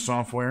learn the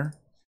software.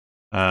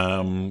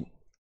 And,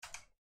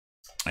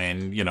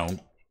 you know,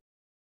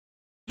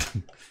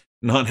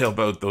 not help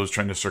out those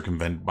trying to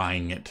circumvent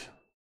buying it.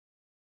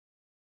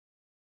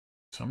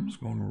 Something's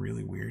going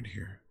really weird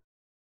here.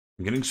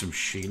 I'm getting some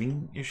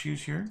shading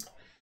issues here,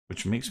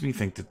 which makes me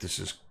think that this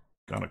has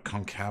got a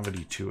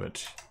concavity to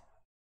it,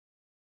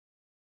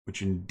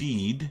 which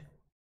indeed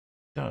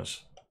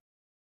does.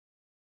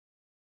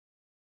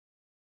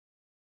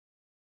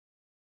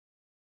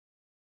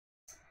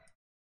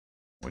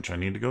 Which I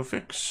need to go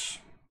fix.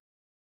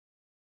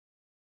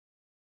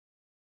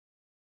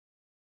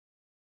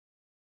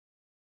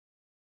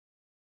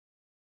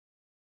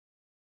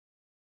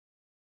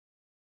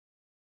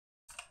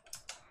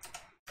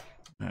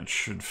 That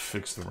should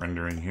fix the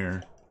rendering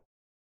here.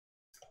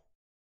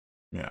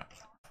 Yeah.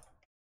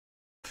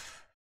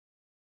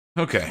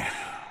 Okay.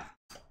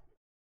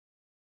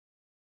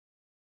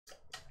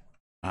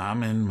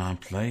 I'm in my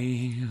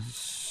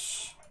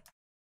place.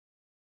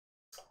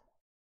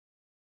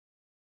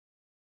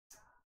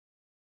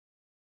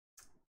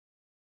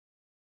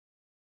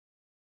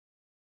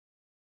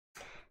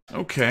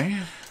 Okay.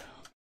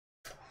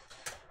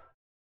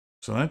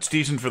 So that's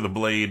decent for the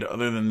blade,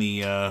 other than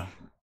the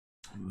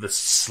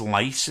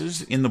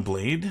slices in the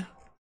blade.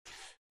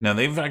 Now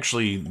they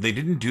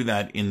didn't do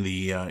that in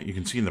the, you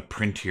can see in the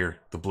print here,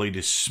 the blade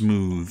is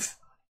smooth.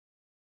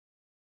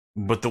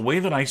 But the way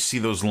that I see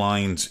those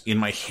lines, in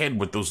my head,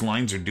 what those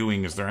lines are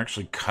doing is they're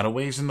actually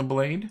cutaways in the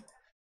blade.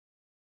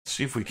 Let's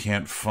see if we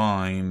can't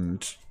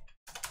find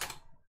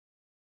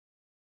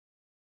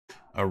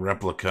a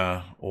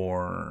replica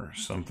or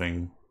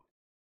something.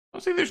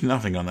 I'll say there's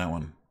nothing on that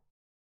one.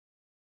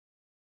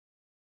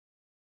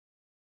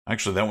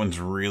 Actually, that one's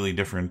really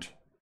different.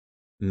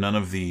 None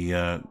of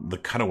the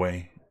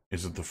cutaway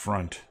is at the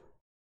front.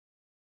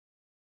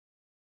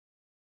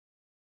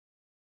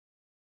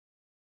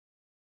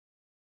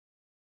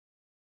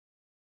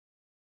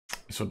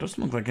 So it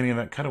doesn't look like any of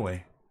that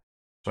cutaway.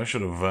 So I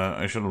should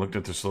have looked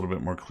at this a little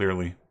bit more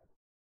clearly,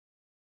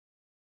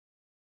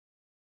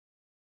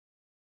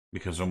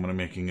 because what I'm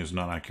making is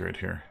not accurate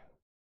here.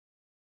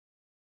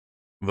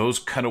 Those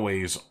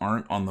cutaways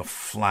aren't on the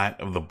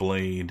flat of the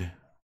blade.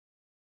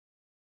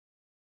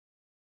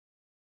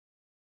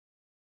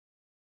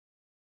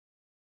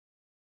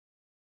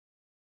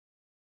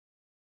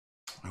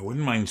 I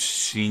wouldn't mind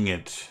seeing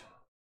it.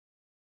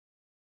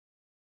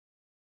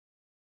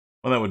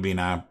 Well, that would be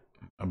a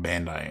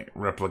Bandai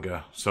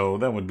replica, so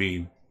that would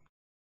be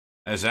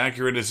as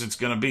accurate as it's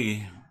gonna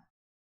be.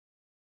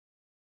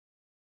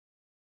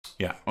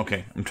 Yeah,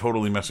 okay, I'm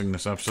totally messing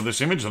this up. So this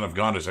image that I've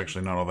got is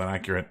actually not all that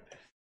accurate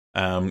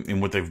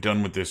in what they've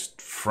done with this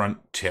front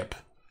tip,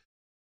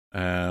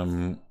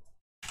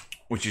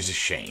 which is a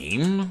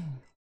shame.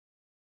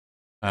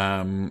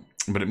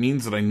 But it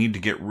means that I need to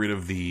get rid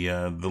of the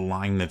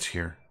line that's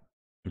here.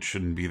 It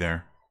shouldn't be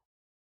there.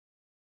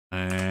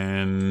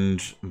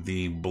 And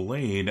the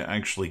blade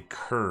actually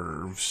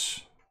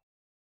curves.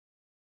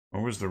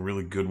 Where was the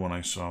really good one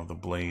I saw of the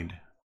blade?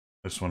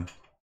 This one.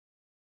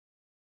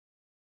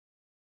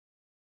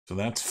 So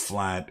that's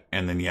flat,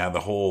 and then yeah, the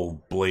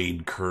whole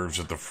blade curves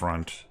at the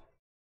front.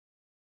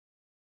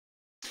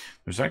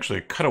 There's actually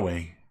a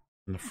cutaway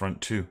in the front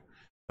too.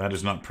 That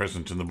is not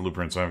present in the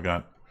blueprints I've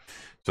got.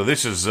 So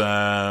this is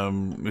a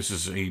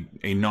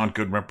not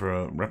good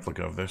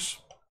replica of this.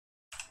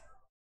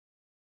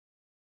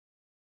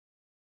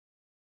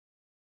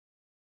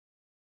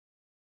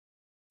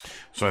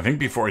 So I think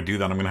before I do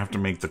that, I'm going to have to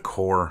make the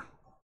core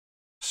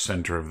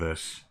center of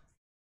this.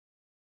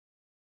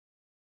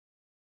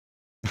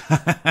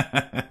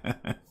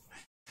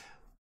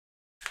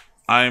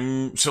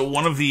 So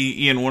one of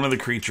the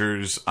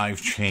creatures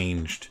I've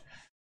changed.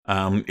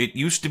 It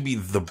used to be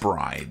the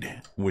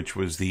bride, which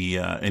was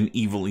an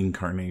evil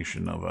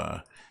incarnation of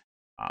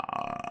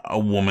a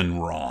woman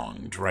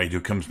wronged, right? Who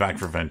comes back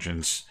for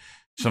vengeance,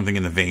 something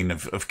in the vein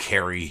of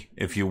Carrie,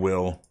 if you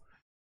will.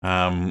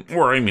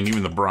 Or I mean,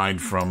 even the bride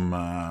from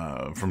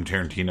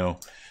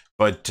Tarantino,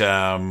 but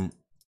a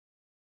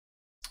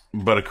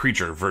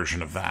creature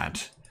version of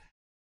that.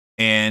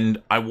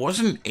 And I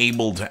wasn't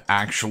able to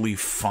actually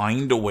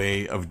find a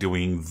way of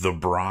doing the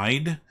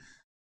bride,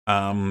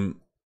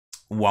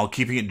 while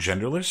keeping it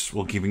genderless,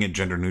 while keeping it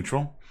gender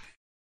neutral.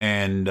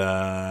 And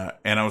I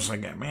was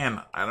like,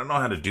 man, I don't know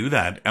how to do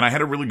that. And I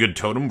had a really good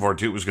totem for it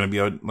too. It was going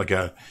to be like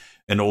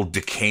an old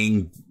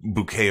decaying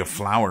bouquet of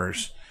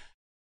flowers.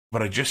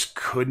 But I just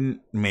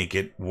couldn't make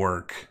it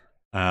work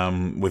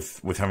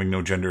with having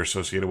no gender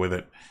associated with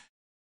it.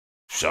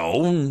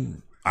 So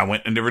I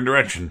went in a different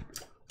direction.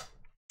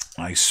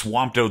 I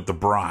swapped out the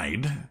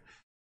bride,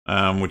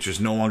 which is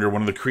no longer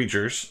one of the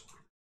creatures,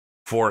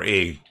 for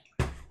a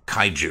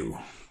kaiju.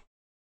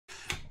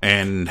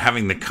 And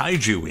having the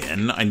kaiju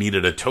in, I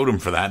needed a totem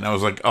for that. And I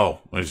was like, oh,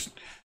 it's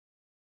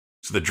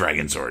the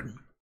dragon sword.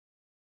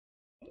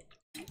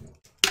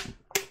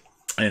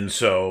 And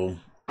so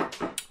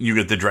you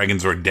get the dragon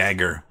sword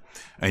dagger,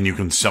 and you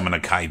can summon a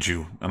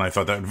kaiju. And I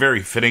thought that was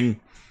very fitting.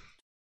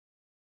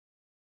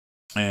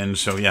 And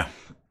so, yeah.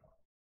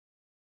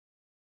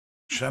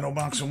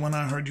 Shadowboxer, when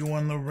I heard you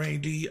on the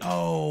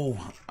radio,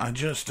 I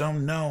just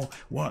don't know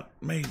what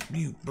made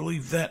you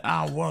believe that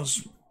I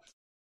was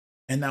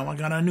And now I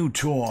got a new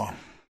tour.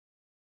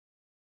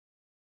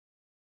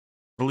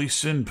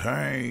 Release in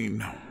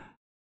pain.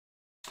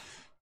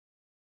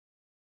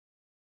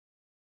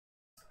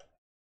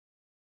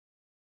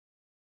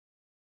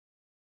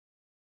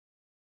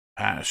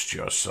 Past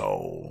your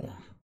soul.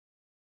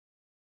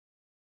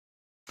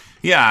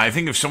 Yeah, I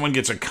think if someone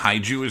gets a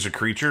kaiju as a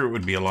creature, it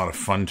would be a lot of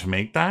fun to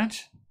make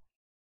that.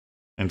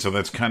 And so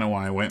that's kind of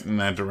why I went in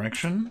that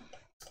direction.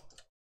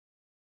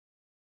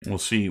 We'll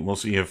see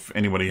if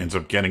anybody ends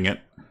up getting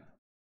it.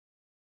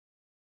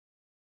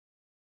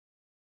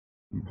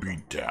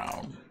 Beat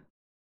down.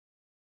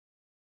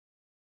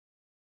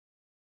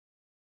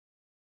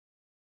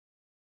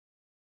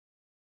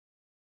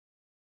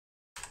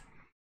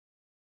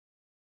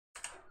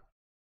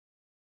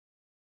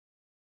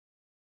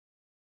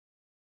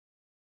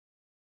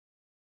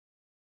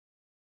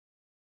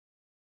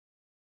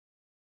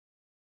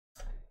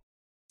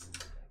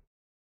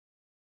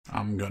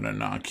 I'm gonna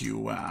knock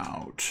you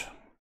out.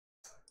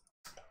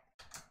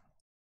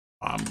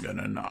 I'm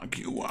gonna knock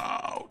you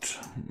out.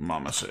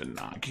 Mama said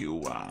knock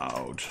you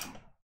out.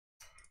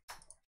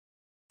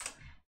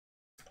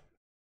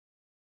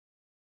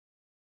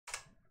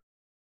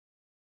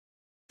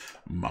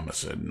 Mama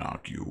said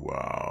knock you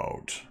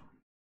out.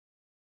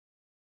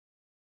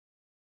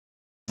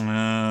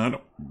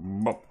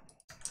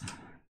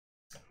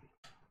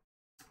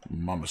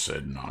 Mama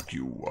said knock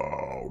you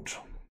out.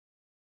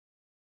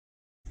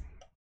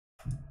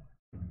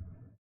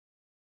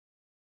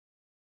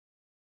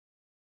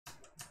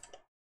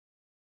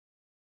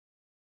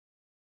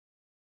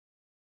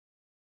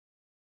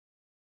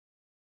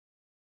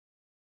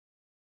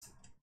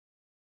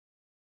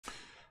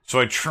 So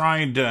I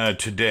tried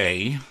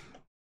today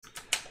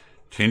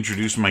to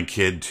introduce my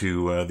kid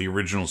to the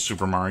original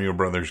Super Mario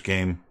Brothers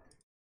game.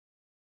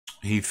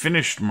 He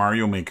finished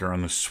Mario Maker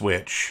on the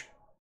Switch,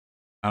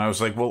 and I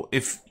was like, well,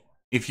 if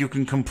you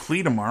can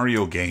complete a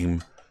Mario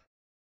game,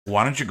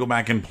 why don't you go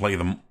back and play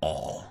them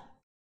all?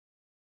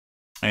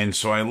 And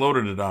so I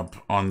loaded it up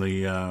on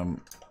the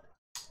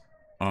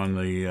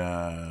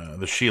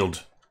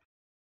Shield,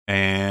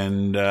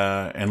 and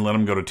let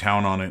him go to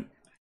town on it.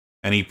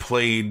 And he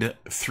played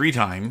 3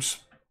 times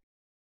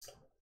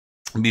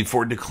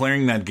before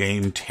declaring that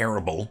game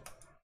terrible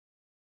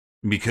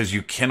because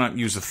you cannot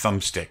use a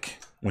thumbstick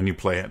when you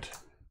play it.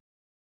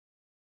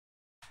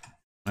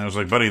 I was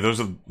like, buddy, those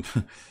are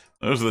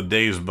the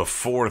days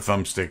before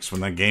thumbsticks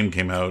when that game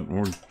came out.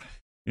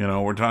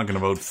 We're talking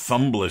about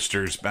thumb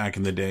blisters back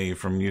in the day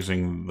from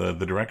using the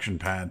direction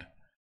pad.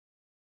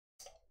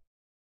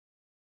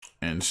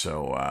 And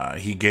so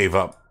he gave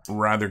up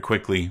rather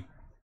quickly.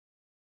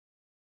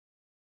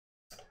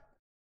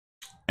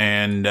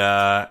 And,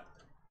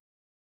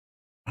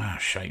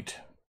 shite.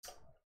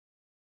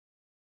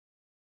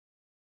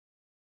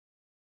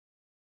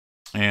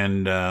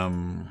 And,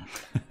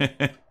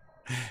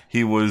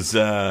 he was,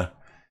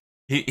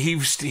 he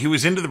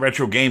was into the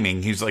retro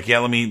gaming. He's like, yeah,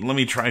 let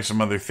me try some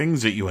other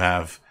things that you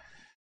have.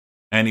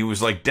 And he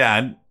was like,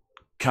 Dad,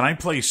 can I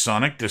play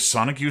Sonic? Does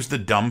Sonic use the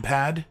dumb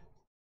pad?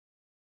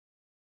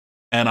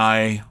 And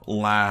I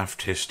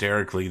laughed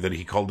hysterically that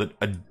he called it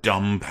a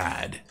dumb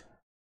pad.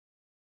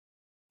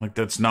 Like,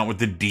 that's not what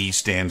the D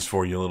stands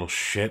for, you little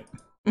shit.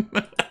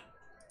 I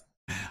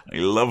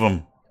love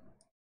them.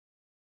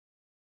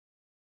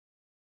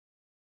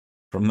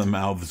 From the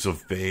mouths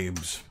of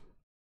babes.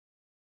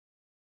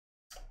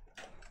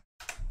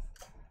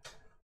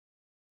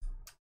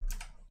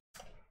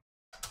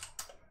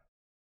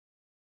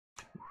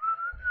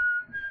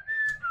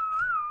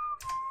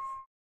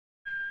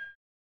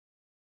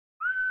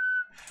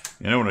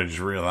 You know what I just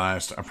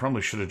realized? I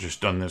probably should have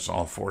just done this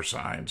all 4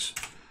 sides.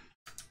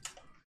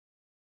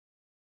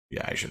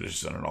 Yeah, I should have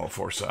just done it all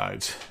 4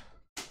 sides.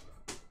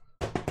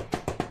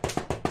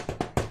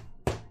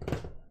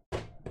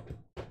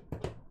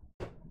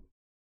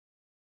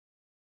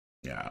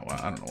 Yeah, well,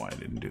 I don't know why I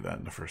didn't do that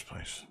in the first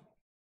place.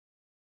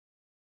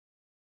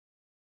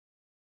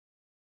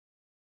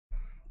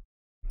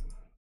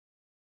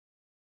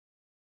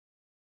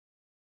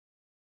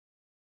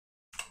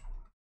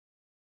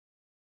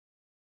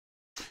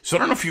 So I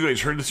don't know if you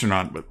guys heard this or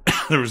not, but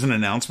there was an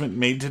announcement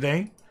made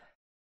today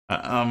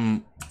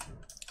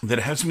that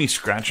has me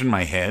scratching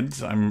my head.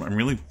 I'm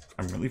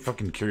really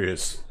fucking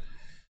curious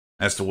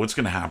as to what's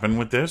going to happen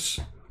with this.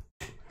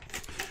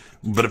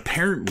 But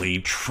apparently,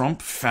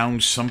 Trump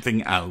found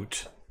something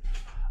out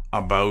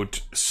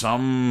about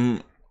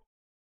some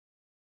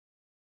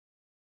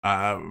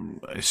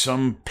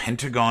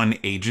Pentagon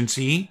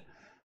agency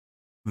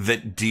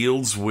that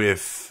deals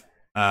with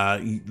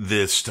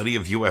the study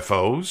of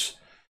UFOs.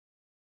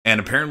 And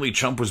apparently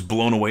Trump was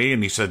blown away,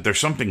 and he said, there's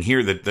something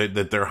here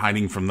that they're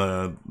hiding from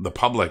the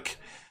public.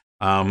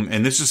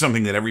 And this is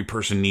something that every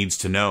person needs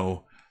to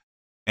know.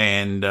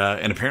 And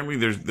apparently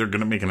they're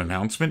going to make an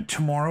announcement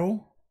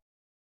tomorrow.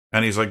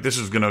 And he's like, this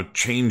is going to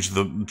change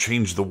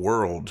the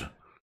world.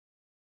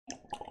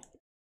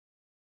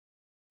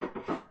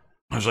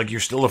 I was like, you're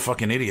still a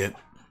fucking idiot.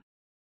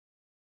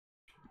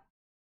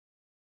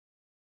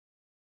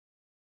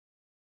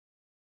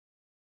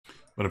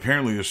 But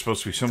apparently there's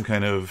supposed to be some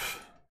kind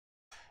of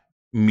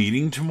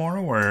meeting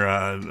tomorrow or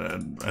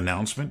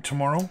announcement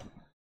tomorrow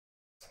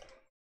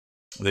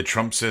that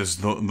Trump says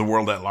the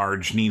world at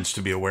large needs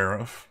to be aware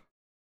of.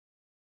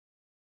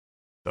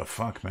 The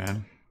fuck,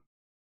 man?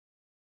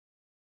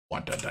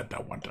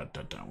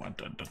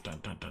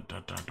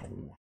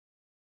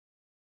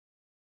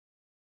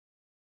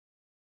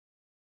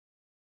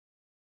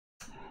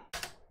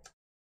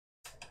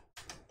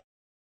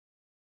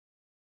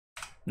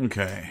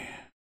 Okay.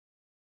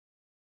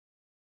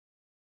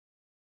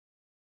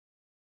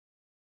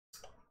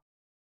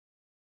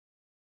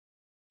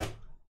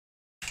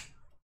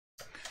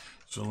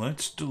 So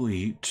let's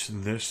delete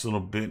this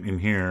little bit in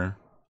here.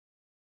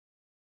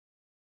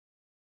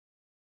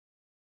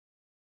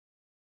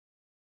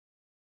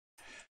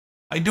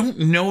 I don't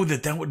know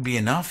that that would be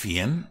enough,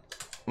 Ian.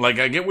 Like,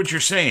 I get what you're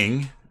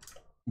saying,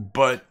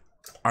 but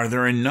are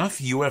there enough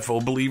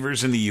UFO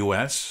believers in the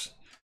U.S.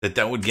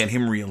 that would get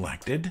him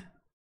reelected?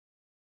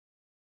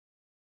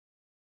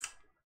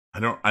 I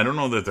don't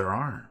know that there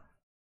are.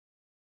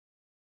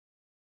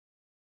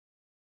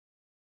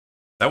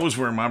 That was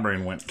where my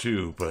brain went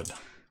too, but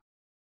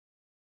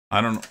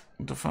I don't know.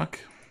 What the fuck?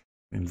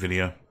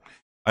 NVIDIA.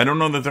 I don't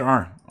know that there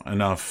are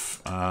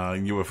enough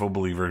UFO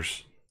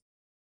believers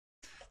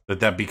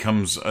that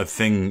becomes a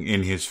thing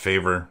in his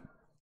favor.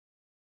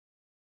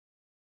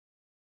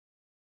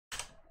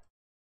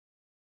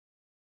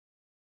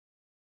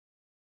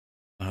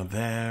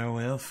 There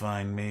will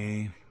find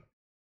me.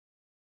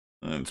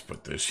 Let's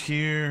put this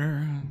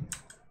here.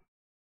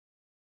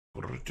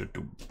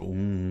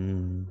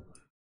 Boom.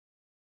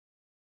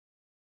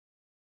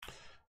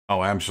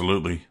 Oh,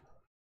 absolutely.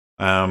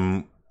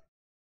 I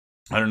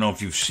don't know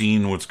if you've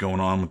seen what's going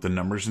on with the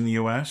numbers in the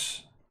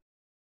US,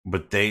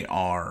 but they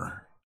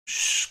are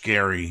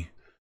scary.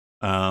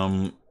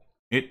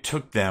 It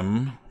took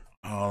them,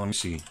 let me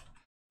see.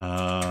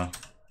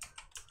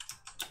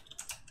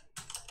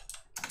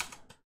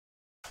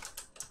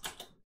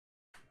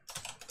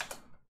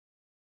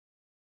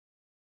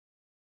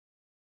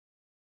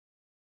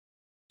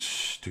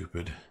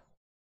 Stupid.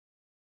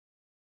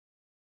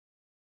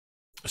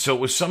 So it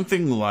was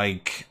something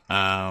like,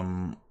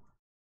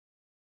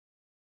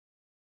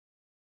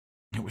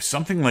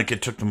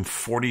 it took them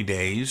 40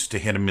 days to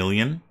hit 1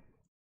 million.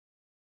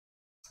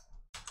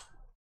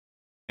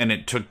 And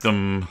it took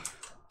them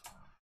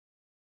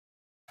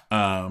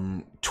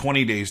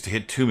 20 days to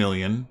hit 2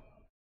 million.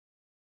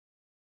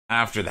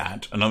 After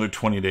that, another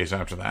 20 days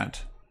after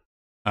that,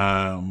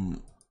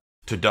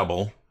 to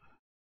double.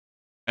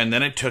 And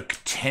then it took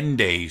 10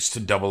 days to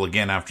double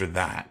again after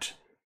that.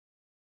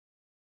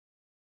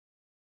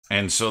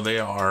 And so they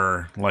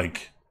are,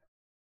 like,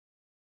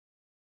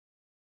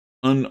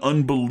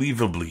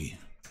 unbelievably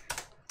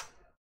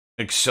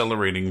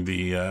accelerating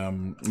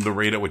the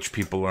rate at which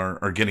people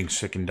are getting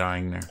sick and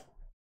dying there.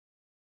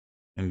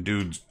 And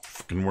dude's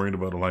fucking worried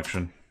about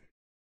election.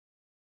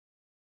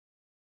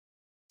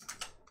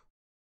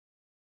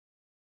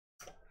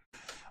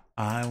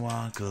 I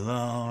walk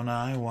alone,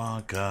 I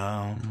walk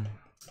on.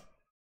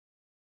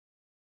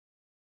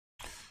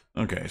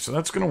 Okay, so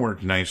that's going to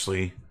work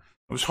nicely.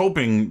 I was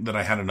hoping that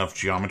I had enough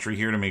geometry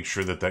here to make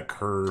sure that that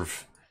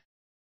curve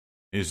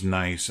is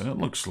nice, and it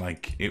looks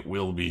like it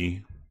will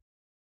be.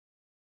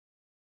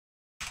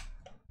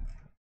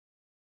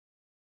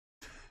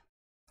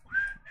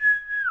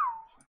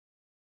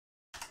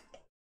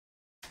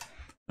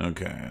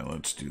 Okay,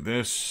 let's do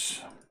this.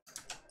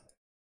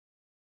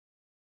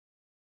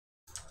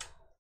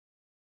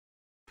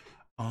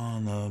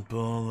 On the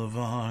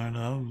boulevard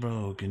of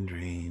broken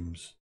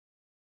dreams.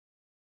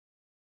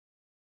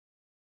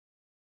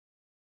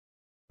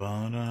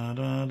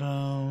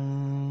 Ba-da-da-da.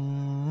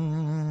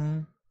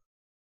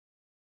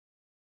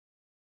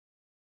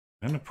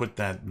 I'm going to put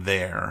that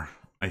there,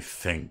 I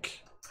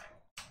think.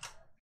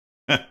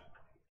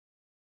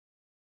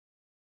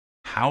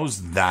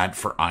 How's that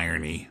for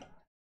irony?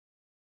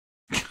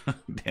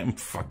 Damn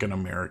fucking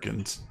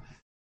Americans.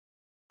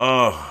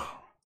 Ugh.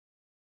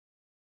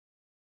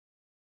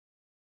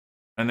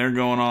 And they're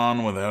going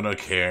on without a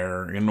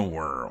care in the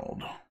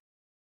world.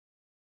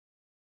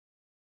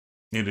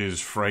 It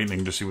is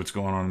frightening to see what's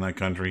going on in that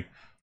country.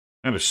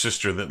 I have a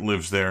sister that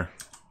lives there.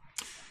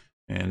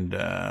 And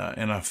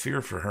I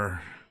fear for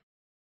her.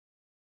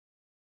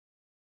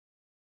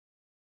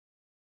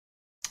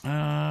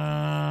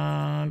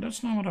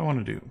 That's not what I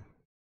want to do.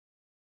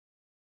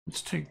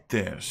 Let's take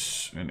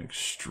this and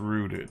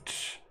extrude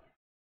it.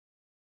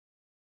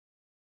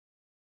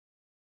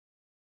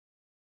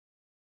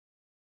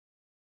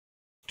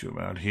 To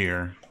about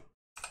here.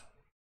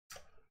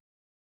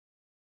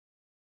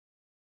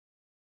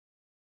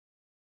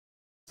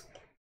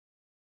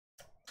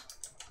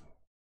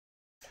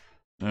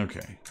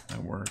 Okay,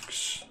 that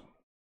works.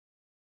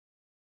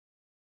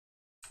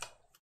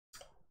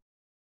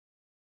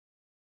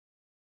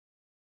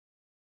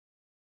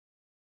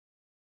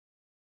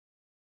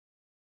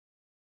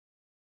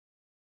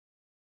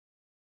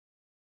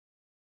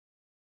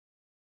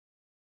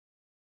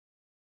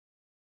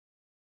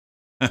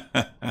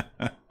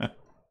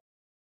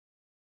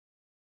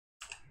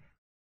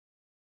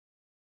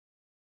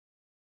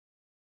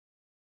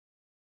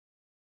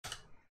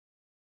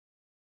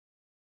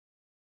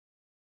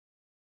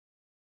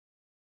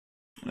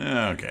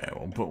 Okay,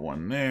 we'll put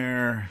one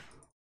there.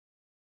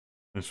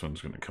 This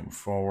one's going to come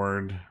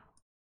forward.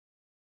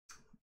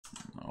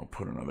 I'll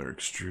put another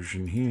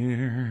extrusion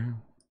here.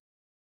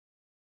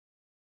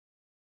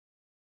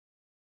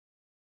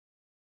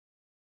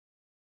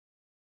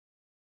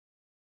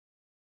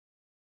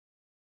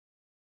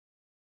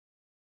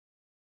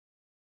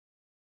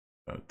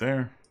 Out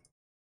there.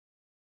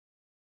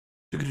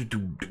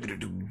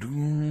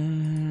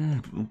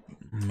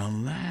 My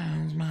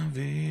life's my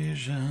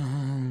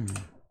vision.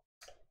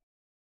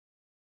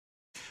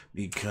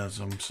 Because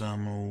I'm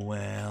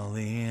somewhere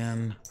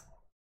in.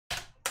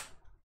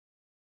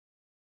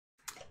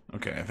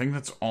 Okay, I think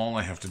that's all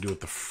I have to do at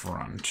the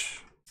front.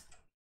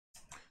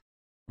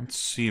 Let's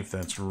see if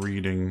that's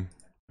reading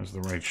as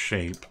the right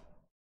shape.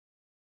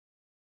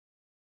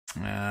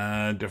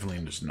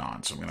 Definitely just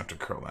not, so I'm gonna have to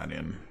curl that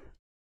in.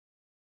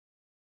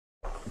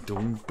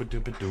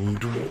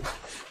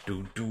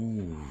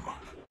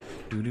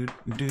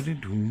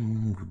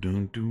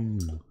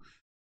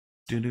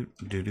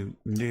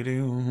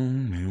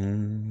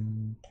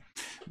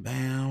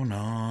 Down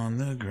on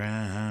the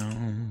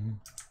ground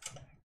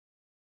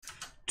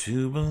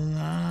to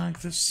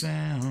block the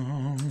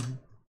sound.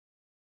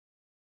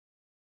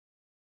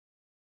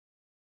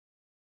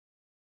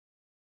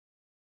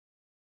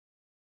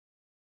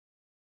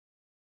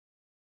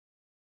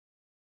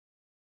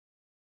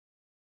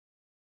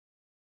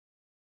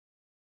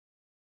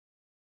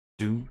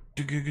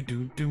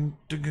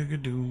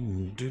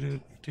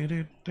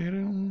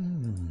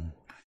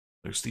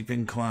 There's steep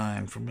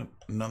incline from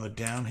another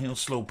downhill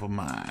slope of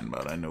mine,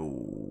 but I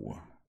know.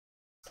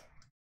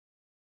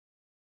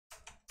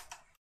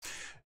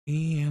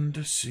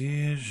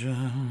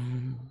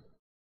 Indecision.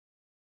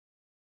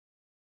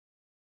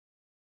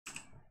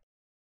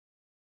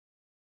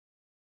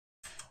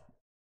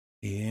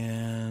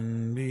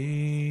 In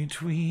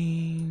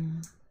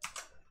between.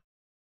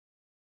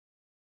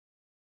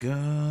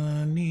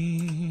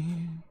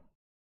 Gunny.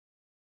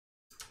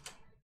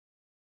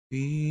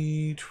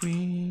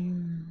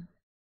 Between.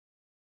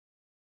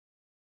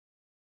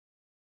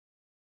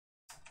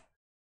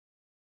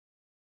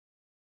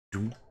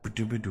 I'm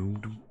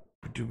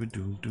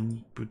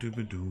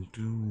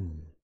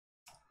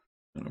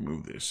gonna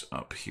move this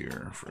up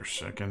here for a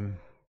second.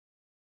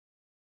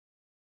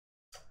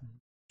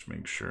 Just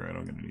make sure I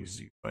don't get any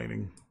Z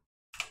fighting.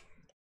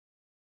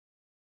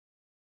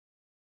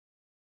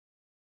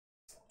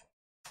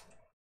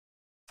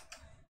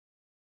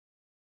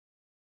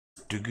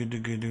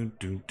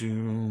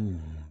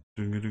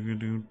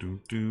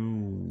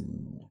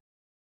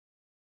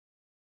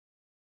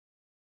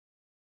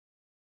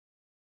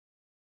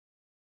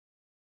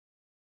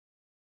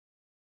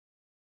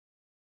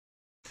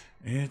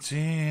 It's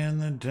in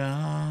the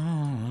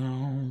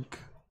dark.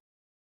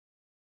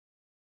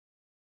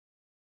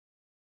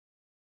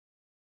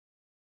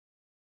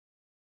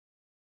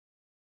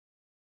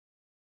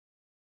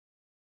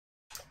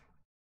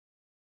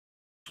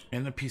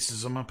 And the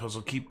pieces of my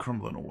puzzle keep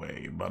crumbling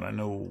away, but I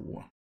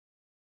know.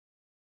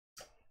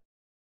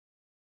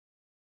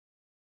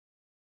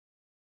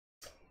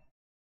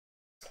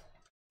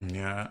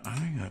 Yeah, I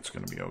think that's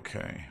going to be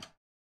okay.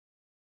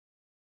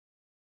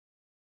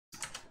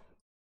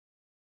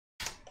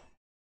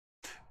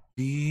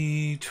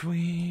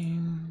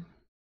 Between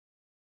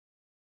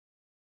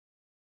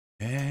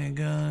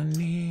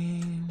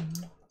agony.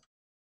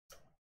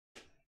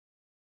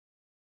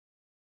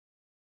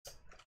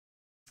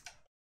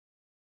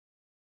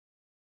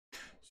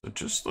 So it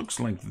just looks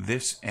like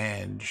this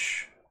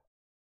edge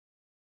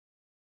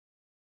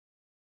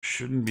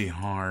shouldn't be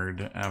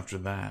hard after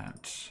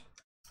that.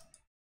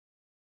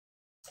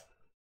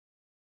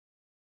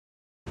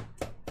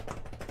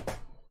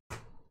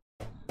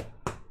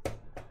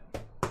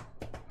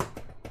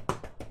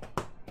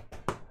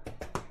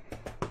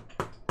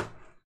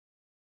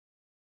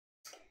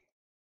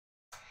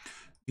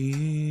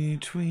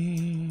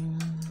 Between.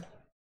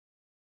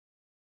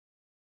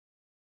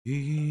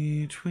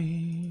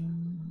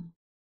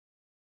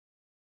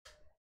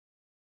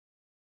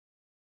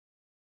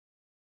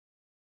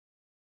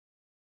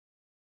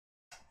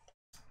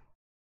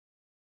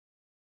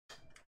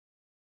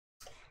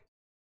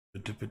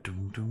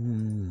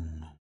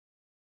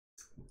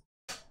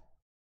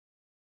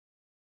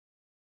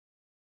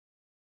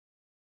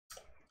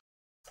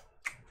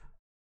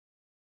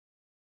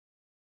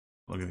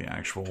 Look at the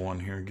actual one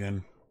here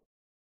again.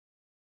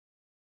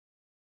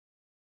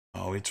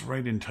 Oh, it's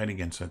right in tight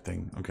against that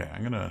thing. Okay,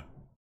 I'm gonna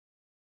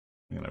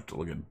have to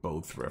look at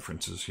both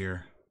references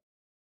here,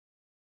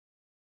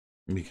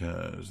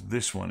 because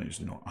this one is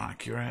not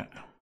accurate.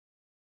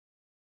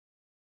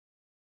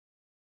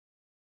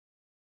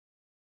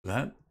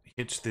 That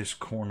hits this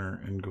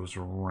corner and goes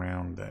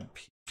around that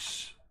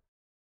piece.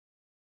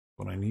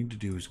 What I need to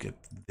do is get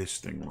this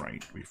thing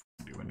right before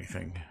I do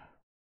anything.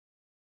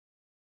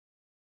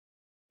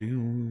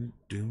 Doom,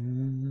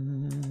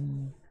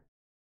 doom,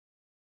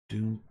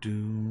 doom,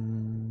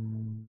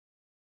 doom.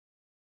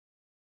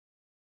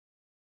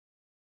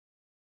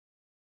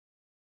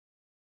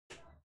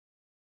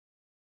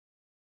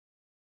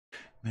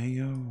 May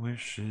your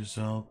wishes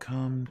all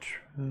come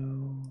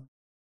true.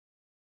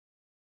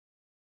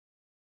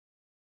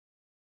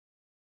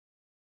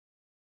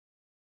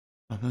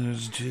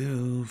 Others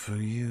do for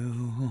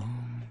you.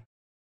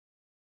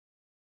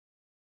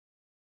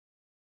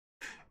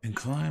 And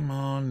climb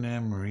on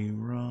memory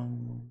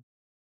rung.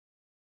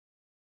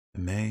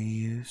 And may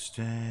you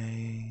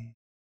stay.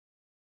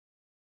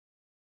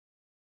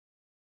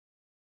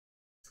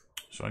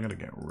 So I gotta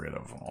get rid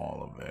of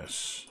all of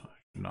this. I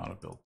should not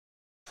have built.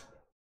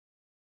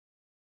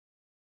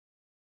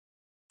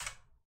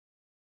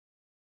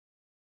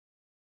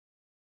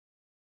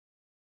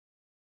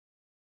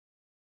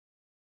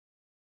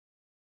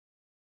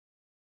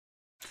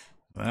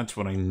 That's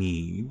what I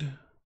need.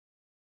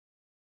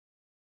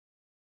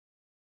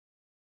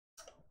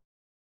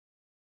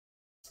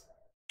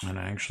 And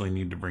I actually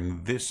need to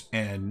bring this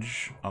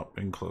edge up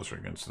and closer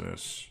against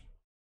this.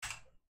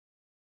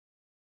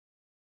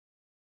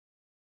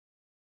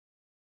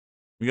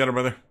 You got it,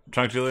 brother.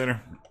 Talk to you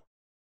later.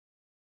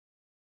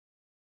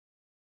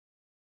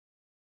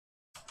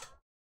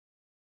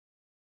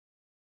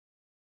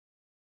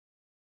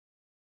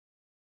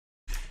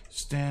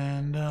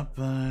 Stand up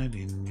light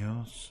in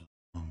your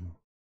song,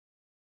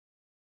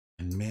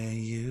 and may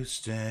you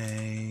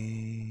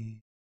stay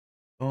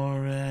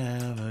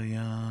forever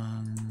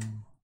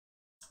young.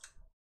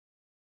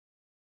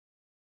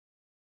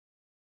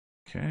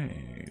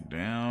 Okay,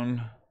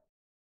 down,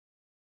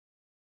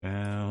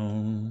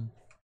 down.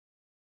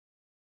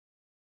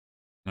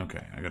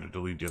 Okay, I gotta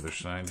delete the other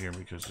side here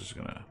because it's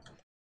gonna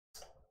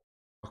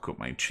fuck up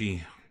my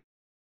chi.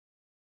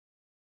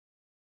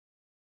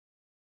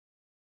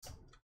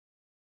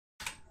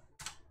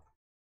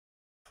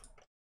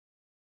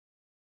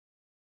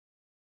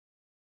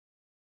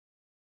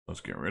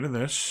 Let's get rid of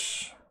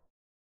this.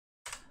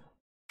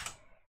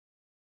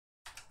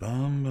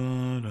 Bum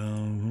ba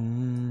dum.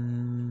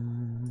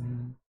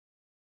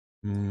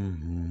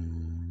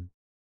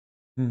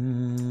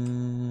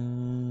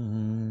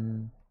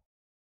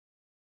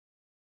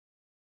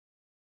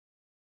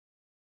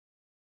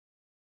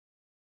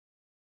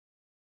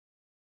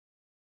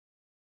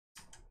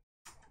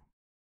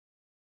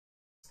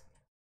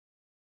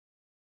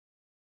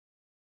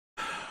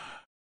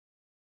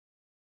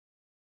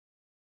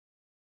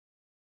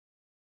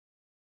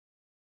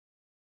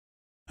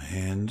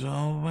 Hands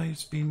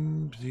always be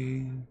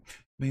empty.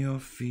 May your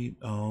feet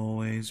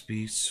always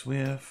be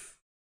swift.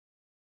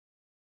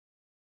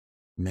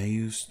 May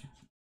you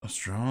a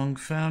strong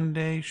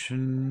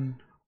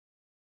foundation.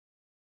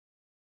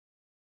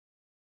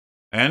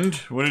 And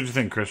what did you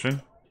think,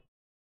 Christian?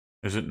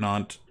 Is it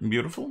not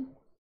beautiful?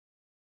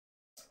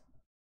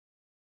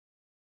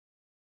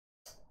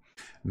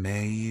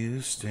 May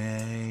you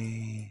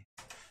stay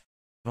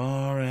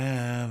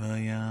forever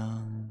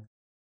young.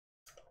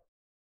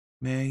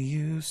 May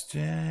you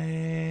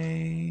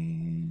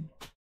stay.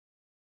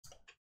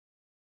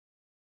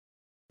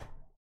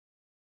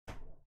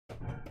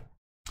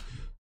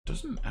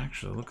 Doesn't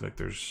actually look like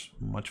there's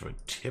much of a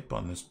tip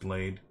on this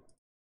blade.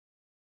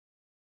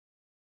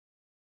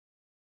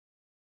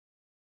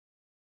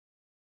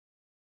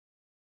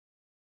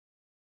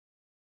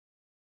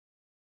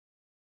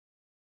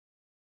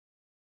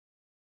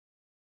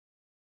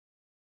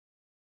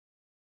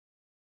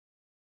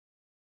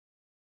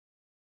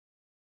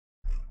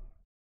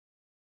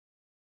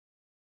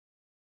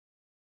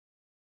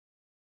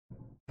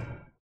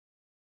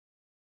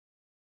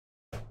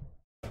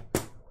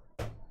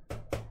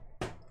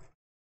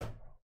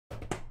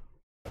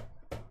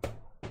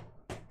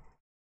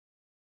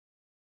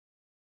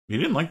 You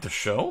didn't like the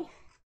show?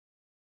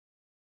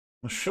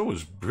 The show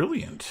was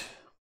brilliant.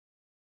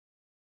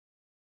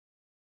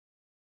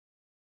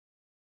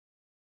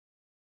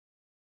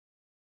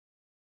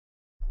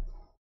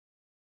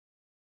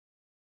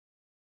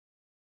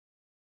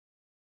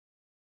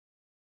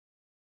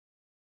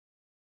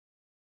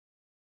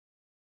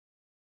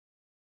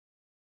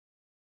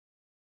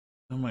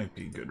 That might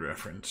be a good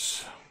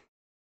reference.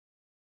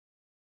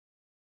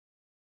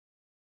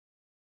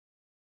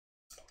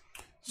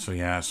 So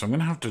yeah, so I'm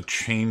gonna have to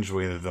change the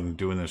way that I'm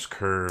doing this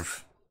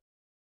curve.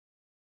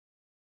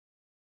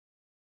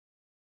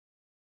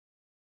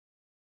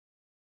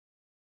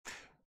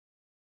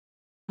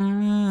 I'll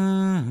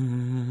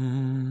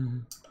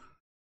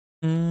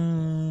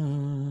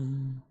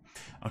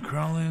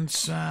crawl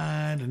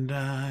inside and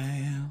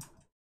die.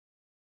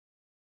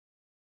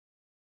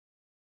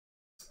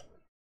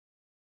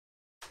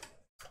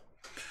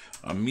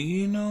 I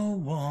mean no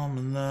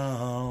woman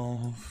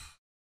love.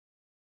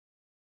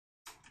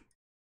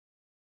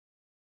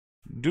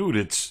 Dude,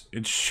 it's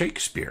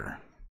Shakespeare.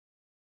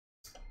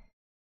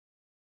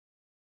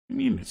 I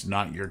mean, it's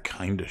not your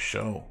kind of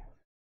show.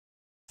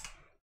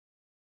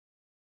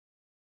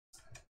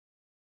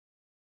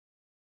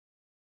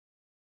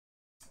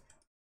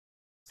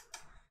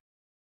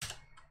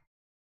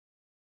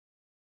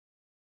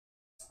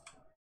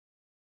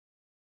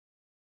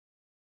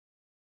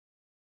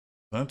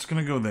 That's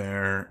gonna go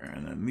there,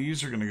 and then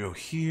these are gonna go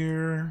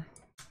here.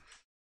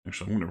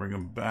 Actually, I'm gonna bring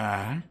them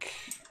back.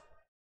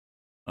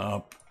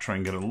 up. Try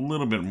and get a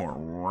little bit more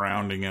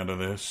rounding out of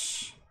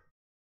this.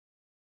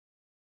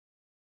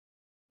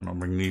 And I'll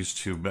bring these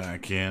two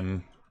back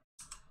in.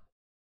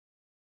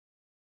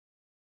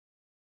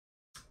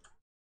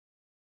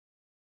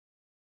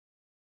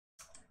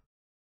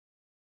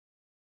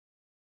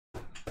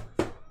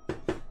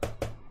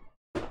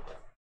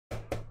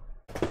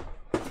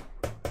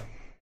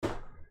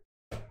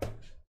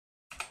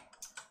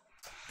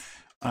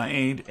 I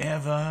ain't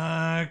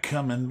ever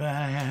coming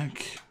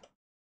back.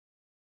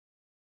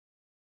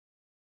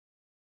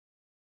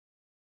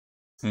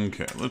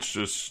 Okay, let's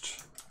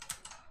just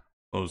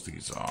close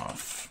these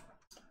off.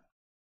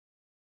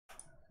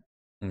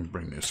 And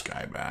bring this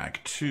guy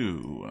back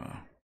too.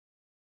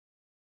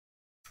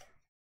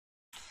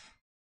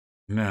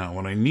 Now,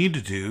 what I need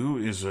to do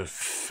is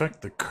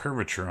affect the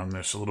curvature on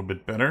this a little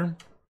bit better.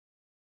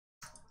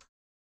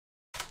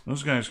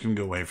 Those guys can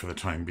go away for the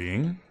time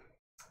being.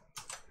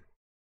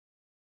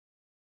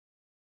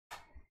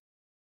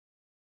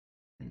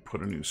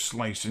 Put a new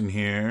slice in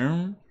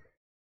here.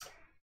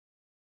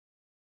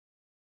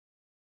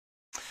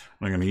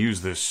 I'm going to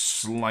use this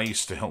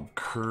slice to help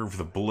curve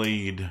the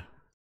blade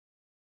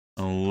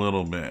a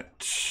little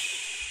bit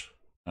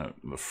out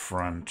the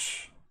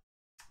front.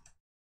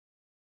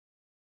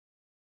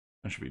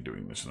 I should be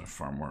doing this in a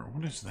far more...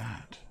 What is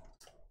that?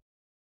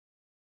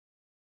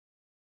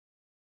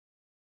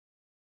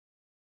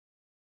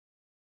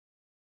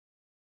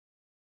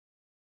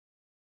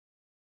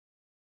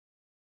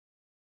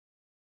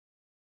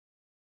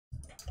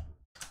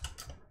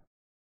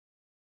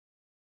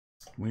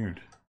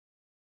 Weird.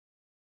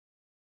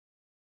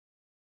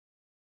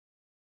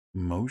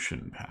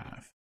 Motion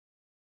path.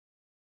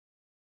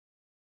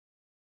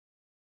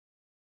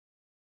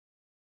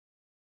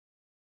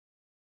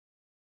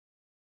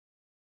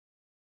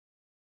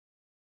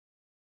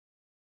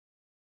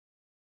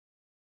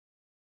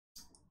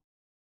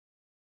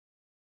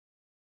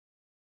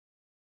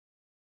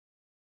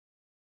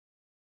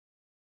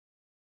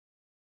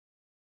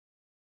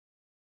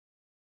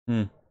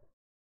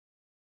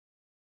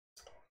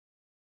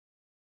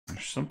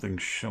 There's something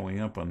showing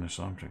up on this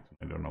object.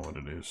 I don't know what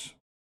it is.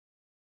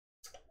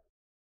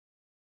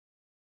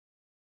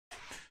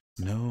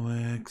 No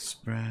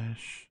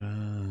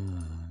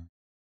expression.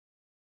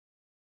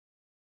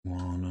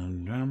 Wanna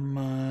drown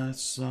my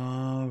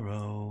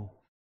sorrow.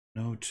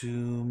 No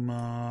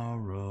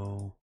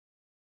tomorrow.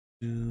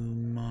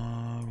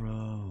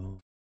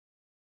 Tomorrow.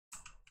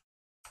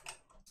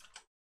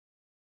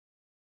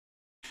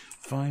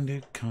 Find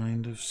it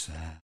kind of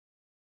sad.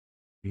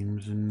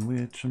 Dreams in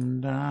which I'm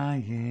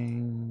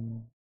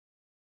dying.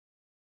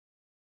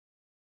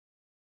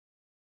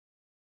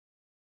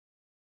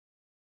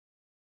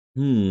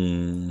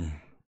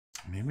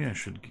 Maybe I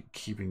should keep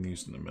keeping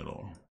these in the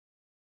middle.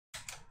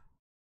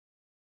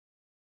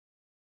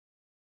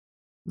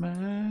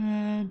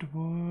 Mad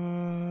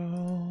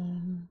world.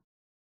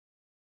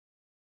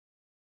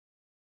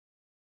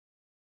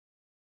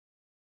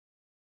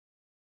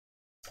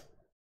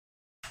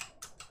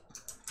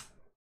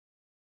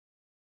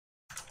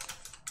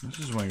 This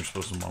is why you're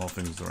supposed to model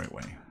things the right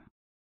way.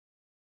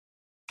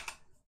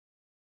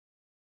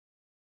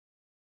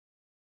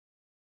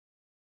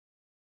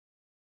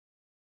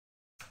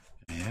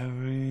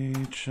 Every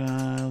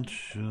child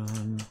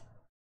should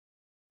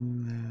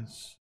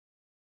this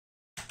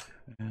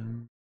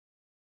and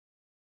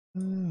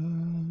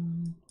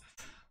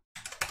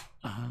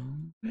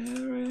I'm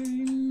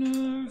very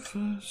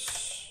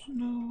nervous.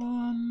 No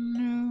one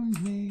knew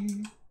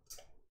me.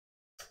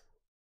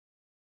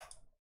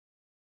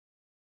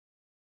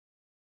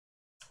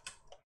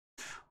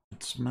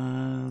 It's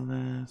my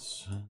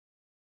lesson.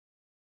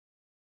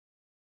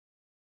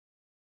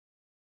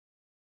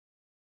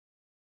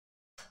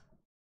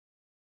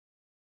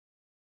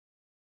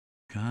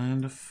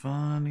 Kind of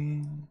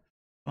funny,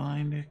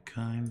 find it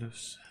kind of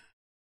sad.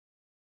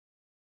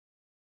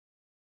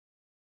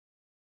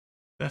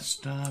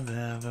 Best I've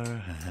ever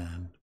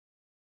had.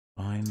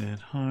 Find it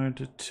hard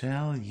to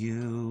tell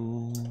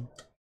you.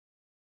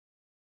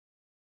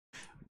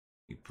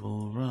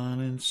 People run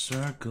in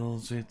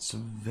circles, it's a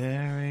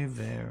very,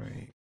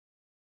 very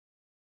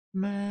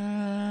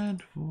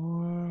mad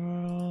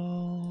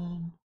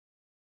world.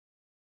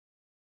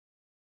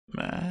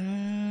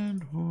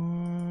 Mad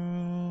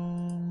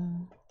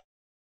world.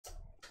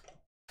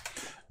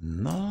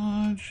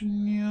 Large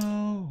in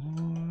your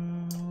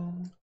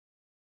world.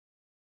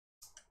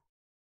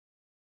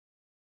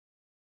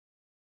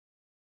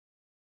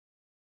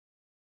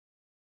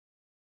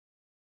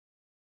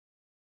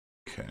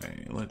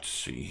 Okay, let's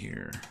see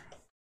here.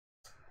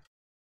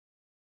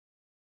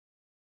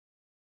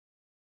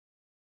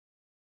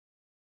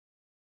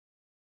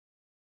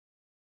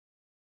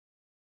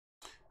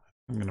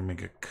 I'm going to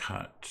make a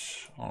cut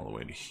all the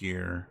way to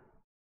here.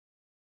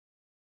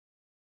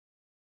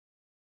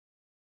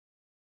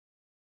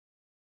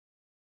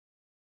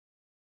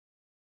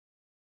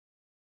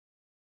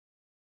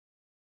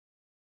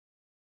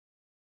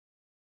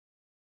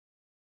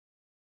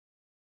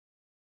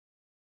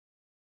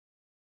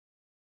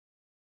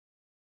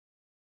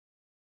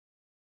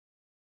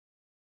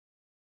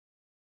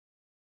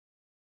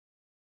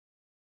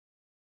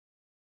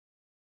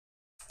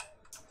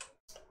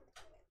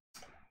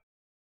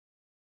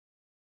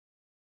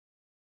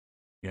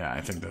 Yeah,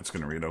 I think that's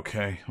going to read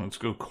okay. Let's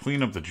go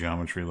clean up the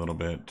geometry a little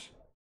bit.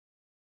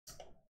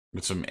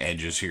 With some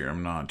edges here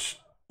I'm not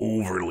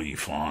overly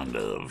fond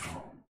of.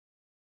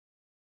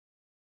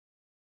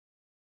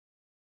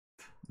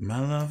 My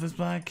love is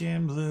black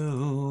and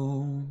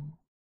blue.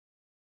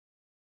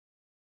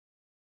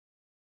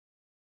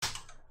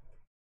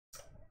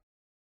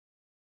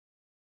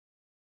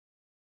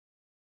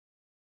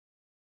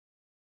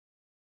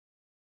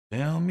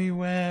 Tell me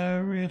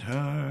where it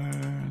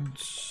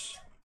hurts.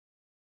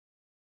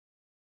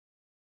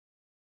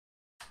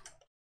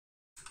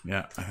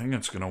 Yeah, I think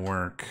it's gonna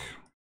work.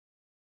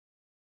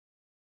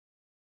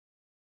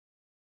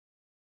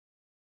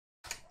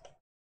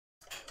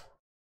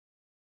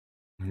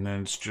 And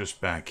then it's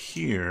just back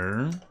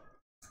here.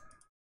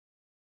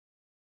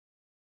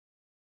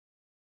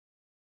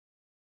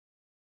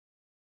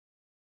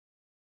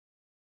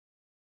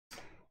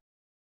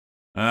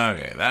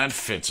 Okay, that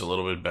fits a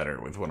little bit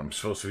better with what I'm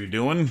supposed to be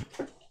doing.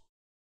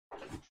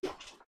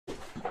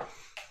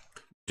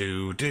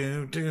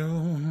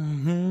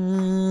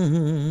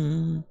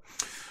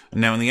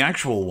 Now in the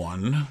actual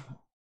one,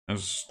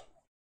 as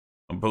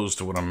opposed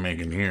to what I'm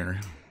making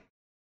here,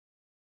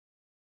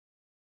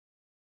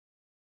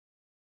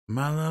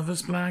 my love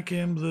is black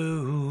and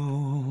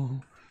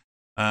blue.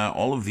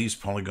 All of these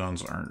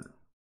polygons are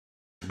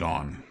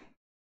gone.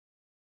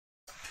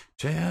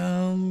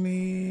 Tell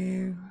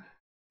me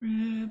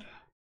red.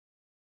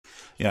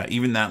 Yeah,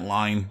 even that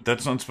line,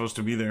 that's not supposed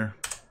to be there.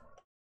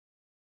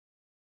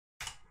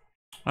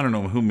 I don't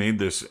know who made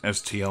this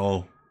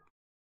STL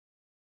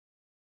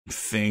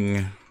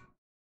thing.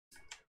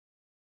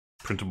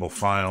 Printable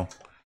file.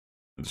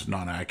 It's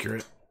not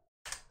accurate.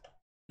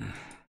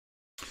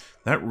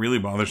 That really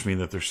bothers me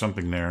that there's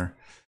something there.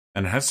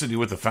 And it has to do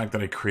with the fact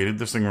that I created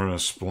this thing on a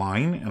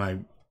spline, and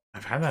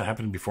I've had that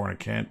happen before, and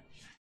I can't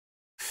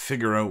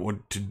figure out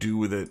what to do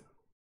with it.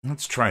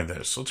 Let's try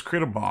this. Let's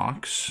create a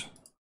box.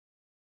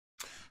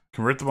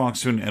 Convert the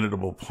box to an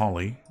editable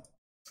poly.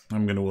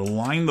 I'm going to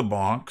align the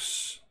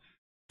box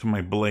to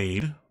my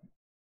blade.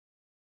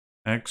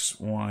 X,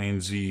 Y,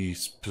 and Z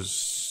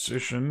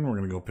position. We're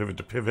going to go pivot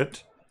to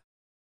pivot.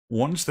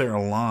 Once they're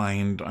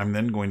aligned, I'm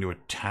then going to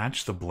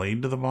attach the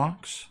blade to the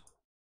box,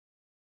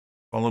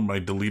 followed by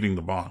deleting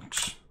the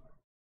box.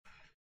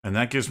 And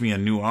that gives me a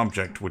new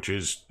object, which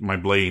is my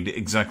blade,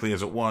 exactly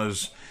as it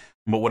was.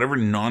 But whatever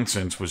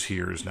nonsense was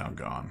here is now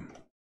gone.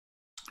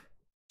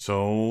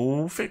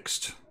 So,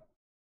 fixed.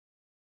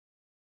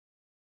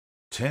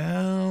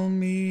 Tell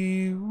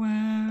me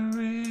where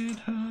it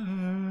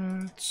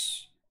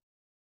hurts.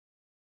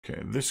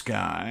 Okay, this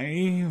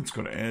guy, let's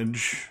go to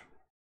edge.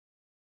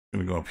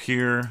 I'm gonna go up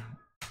here.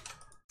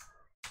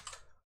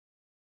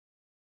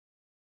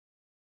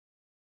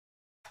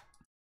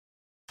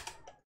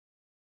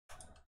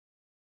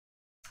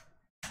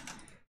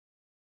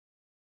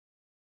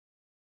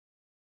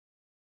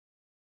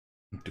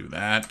 Do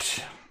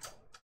that.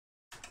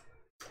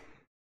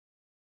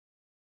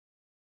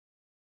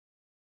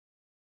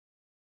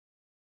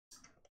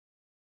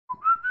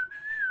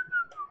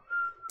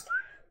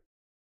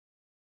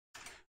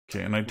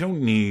 Okay, and I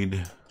don't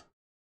need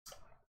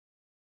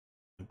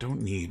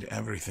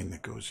everything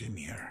that goes in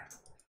here.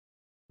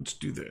 Let's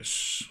do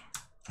this.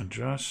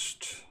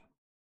 Adjust.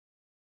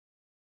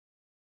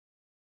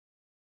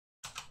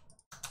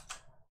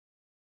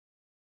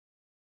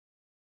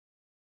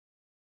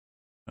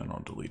 And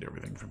I'll delete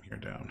everything from here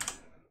down.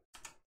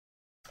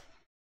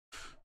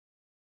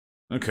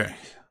 Okay.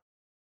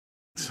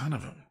 Son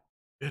of a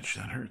bitch,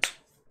 that hurts.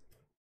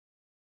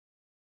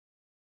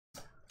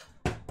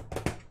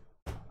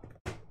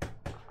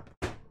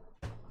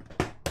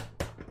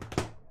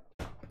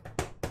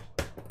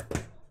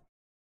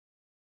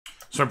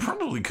 So I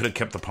probably could have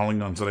kept the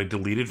polygons that I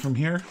deleted from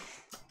here.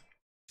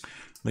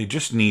 They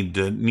just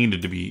needed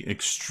to be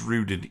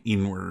extruded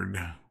inward.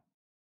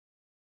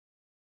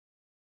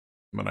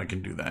 But I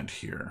can do that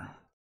here.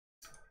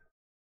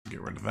 Get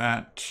rid of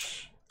that.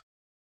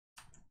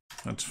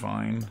 That's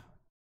fine.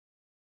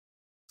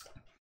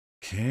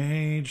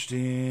 Caged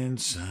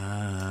inside.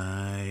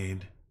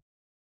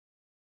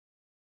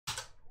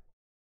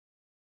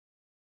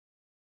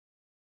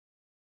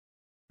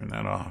 Turn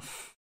that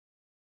off.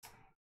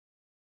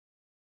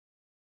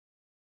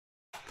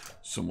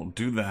 So we'll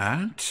do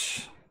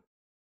that.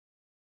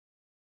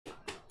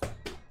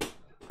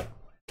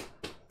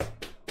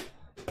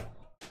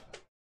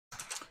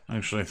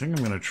 Actually, I think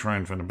I'm going to try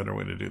and find a better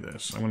way to do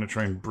this. I'm going to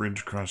try and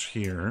bridge across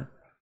here.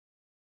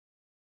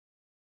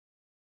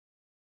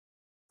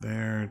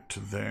 There to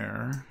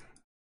there.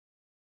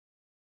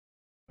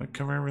 Does that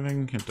cover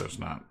everything? It does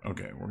not.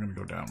 Okay, we're going to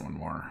go down one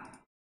more.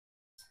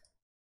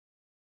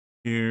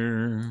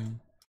 Here.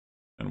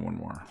 And one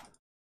more.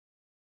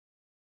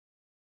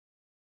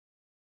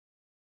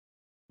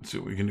 Let's see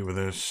what we can do with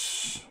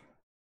this.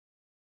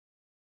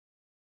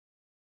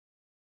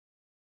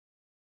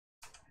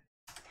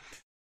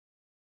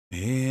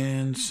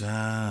 Inside.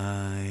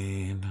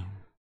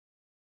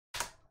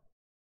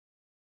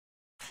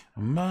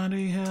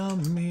 Somebody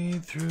help me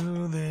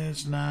through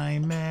this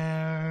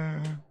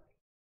nightmare.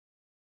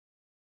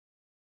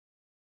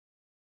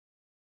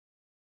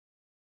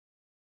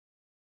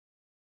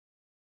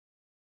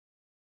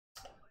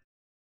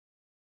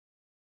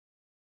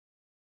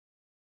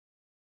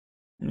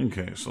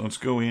 Okay, so let's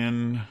go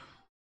in.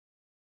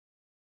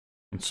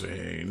 Let's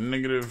say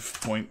negative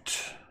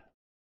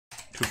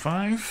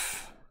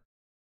 0.25.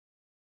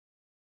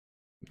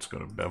 Let's go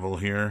to bevel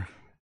here.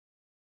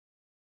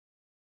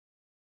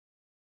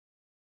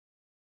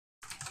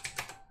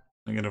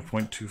 Negative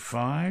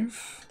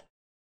 0.25.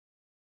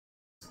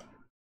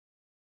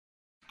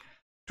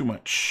 Too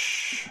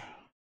much.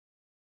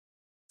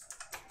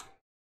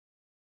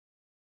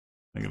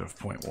 Negative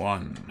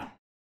 0.1.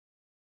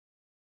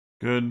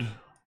 Good.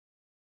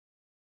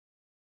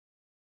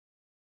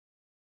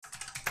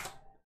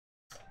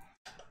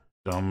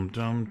 Dum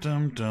dum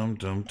dum dum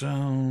dum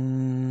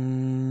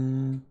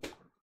dum.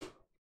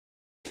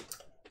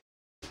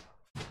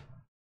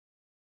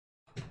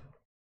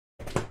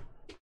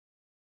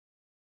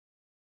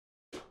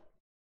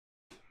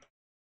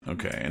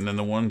 Okay, and then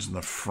the ones in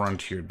the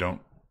front here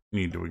don't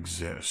need to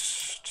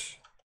exist.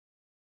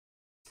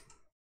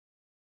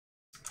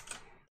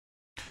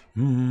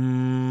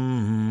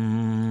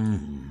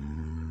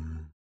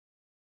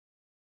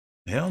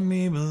 Help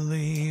me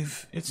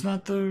believe it's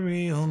not the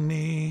real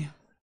me.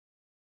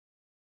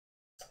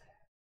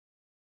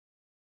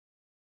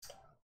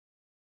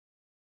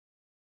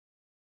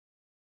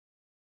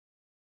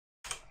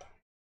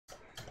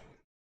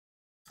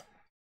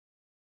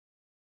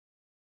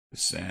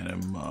 This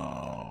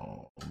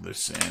animal,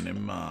 this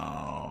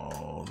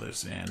animal,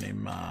 this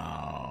animal.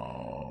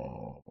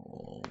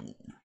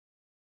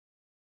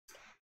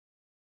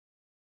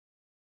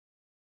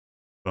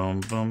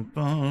 Bum, bum,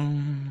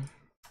 bum.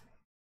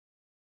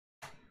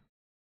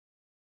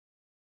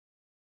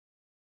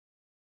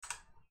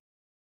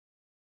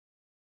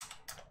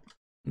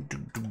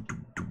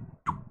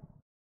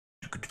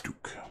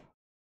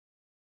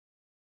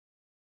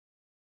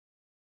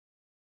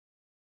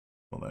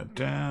 Pull that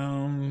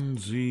down,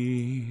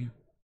 Z.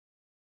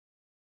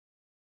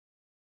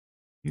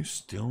 You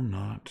still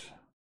not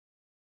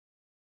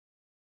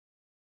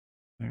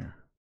there.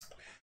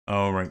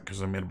 Oh, right,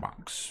 because I made a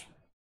box.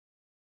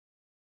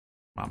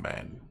 My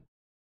bad.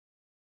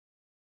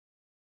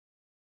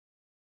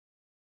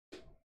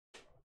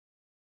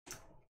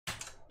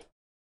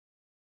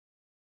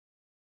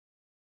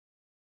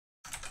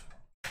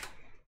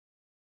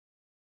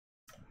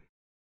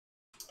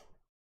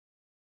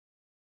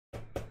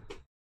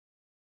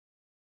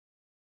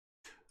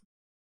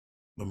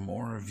 The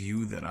more of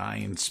you that I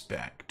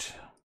inspect.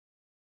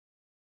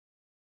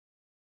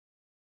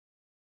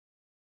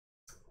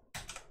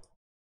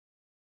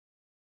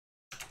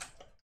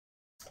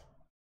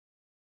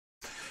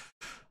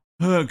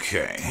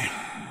 Okay.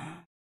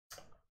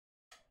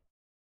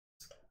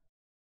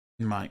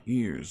 My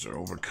ears are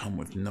overcome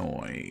with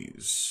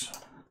noise.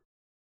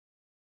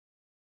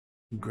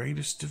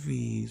 Greatest of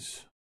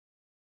ease.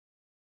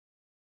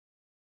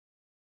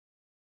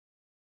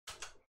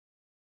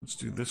 Let's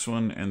do this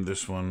one and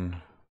this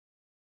one.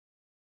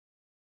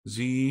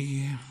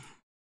 Z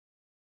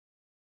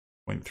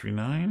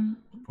 0.39,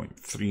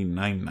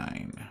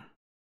 0.399.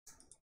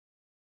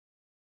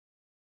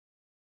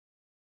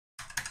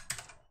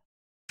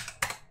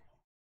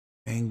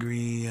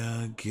 Angry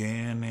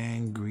again,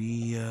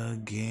 angry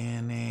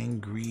again,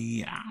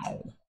 angry.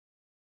 Ow.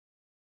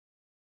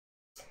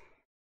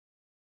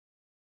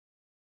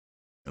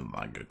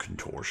 Like a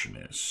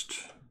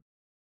contortionist.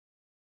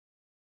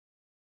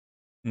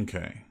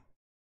 Okay.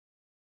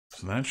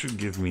 So that should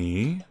give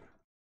me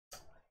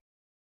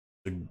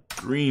the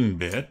green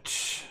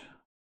bit.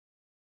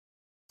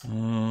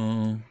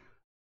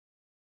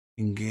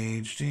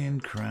 Engaged in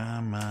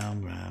crime, my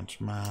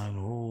rights, my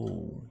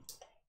whole.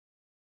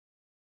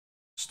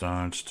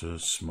 Starts to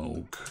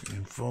smoke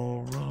and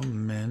for a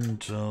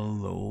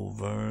mental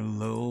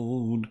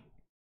overload.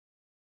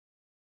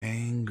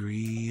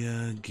 Angry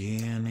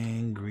again,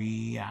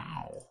 angry,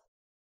 ow.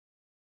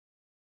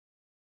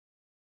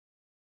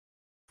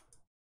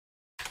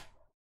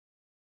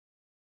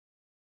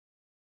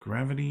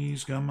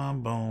 Gravity's got my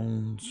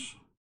bones.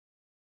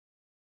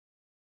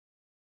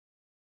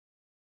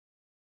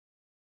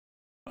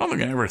 I don't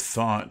think I ever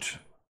thought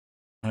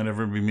I'd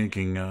ever be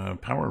making a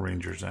Power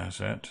Rangers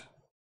asset.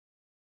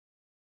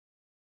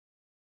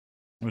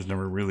 I was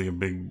never really a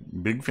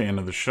big fan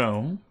of the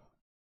show.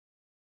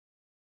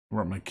 I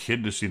brought my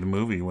kid to see the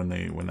movie when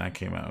that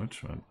came out,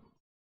 but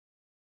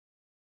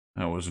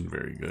that wasn't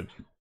very good.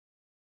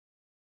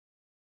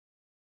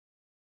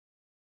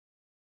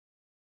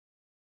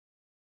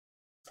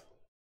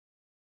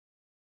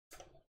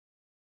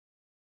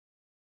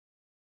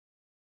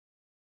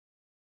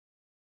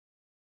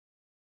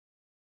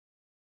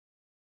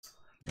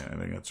 Yeah, I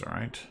think that's all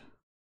right.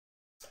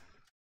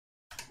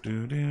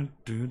 Do do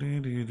do do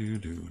do do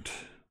do.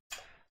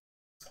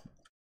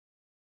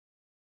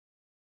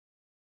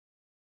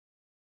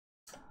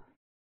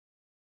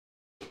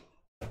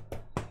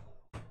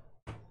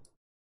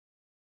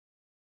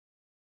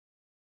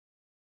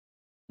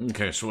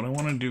 Okay, so what I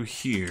want to do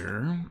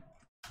here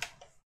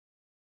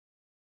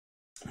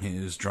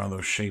is draw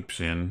those shapes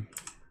in.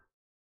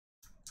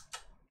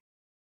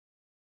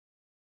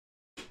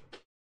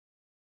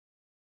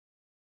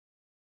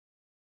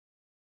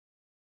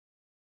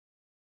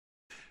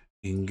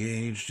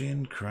 Engaged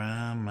in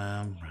crime,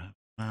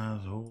 my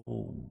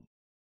soul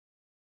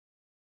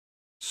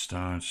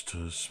starts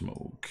to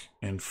smoke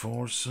and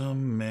for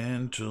some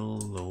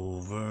mental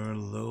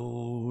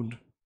overload.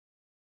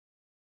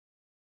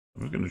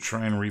 I'm going to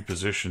try and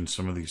reposition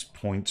some of these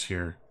points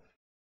here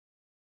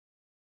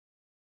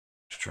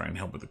to try and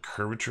help with the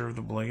curvature of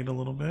the blade a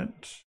little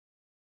bit.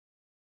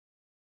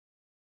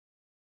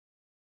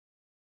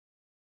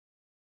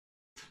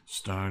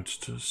 Starts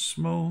to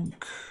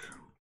smoke.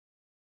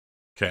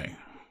 Okay.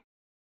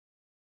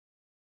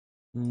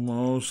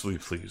 Mostly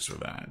pleased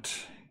with that.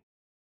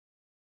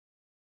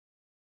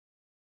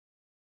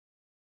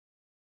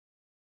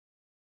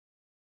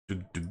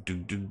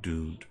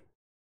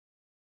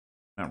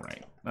 All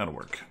right, that'll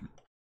work.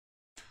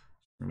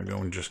 I'm gonna go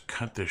and just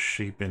cut this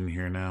shape in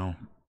here now.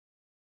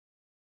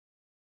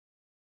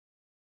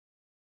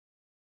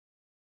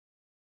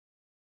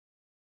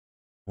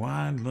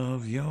 Why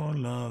love your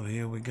love?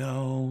 Here we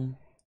go.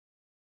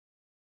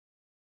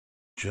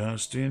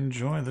 Just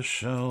enjoy the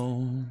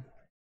show.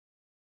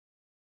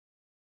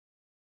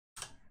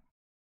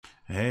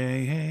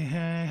 Hey, hey,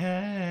 hey,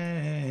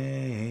 hey,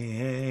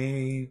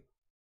 hey.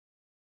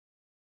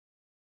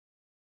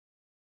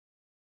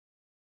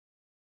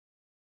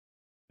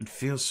 It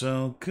feels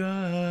so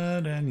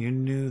good, and you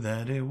knew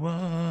that it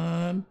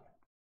would.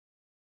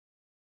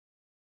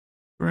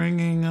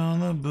 Bringing on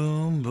the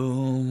boom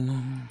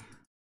boom.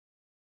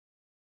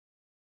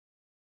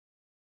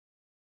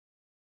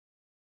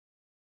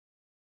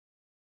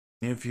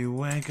 If you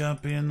wake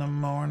up in the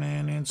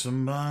morning in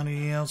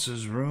somebody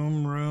else's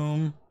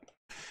room,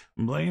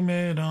 blame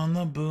it on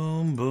the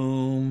boom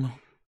boom.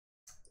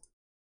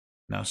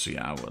 Now see,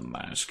 I wouldn't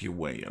ask you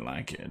where you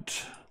like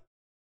it,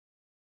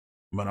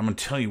 but I'm gonna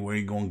tell you where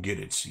you're gonna get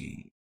it,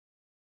 see.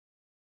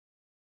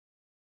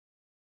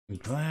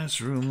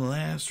 Classroom,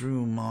 last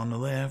room on the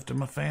left of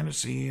my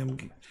fantasy.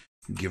 I'm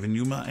giving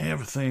you my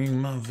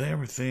everything, no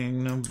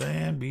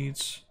bad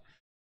beats.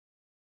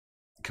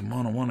 Come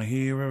on, I wanna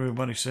hear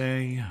everybody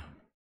say.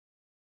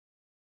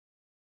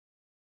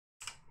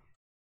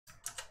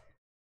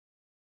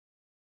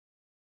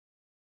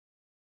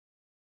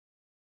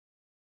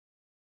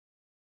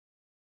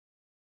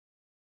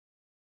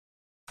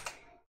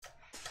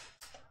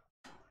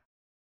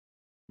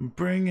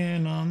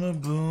 Bringing on the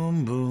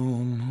boom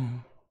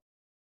boom.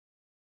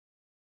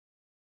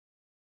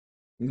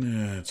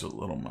 Yeah, it's a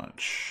little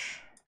much.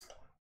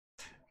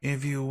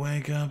 If you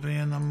wake up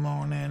in the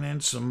morning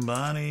in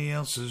somebody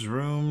else's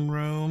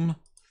room,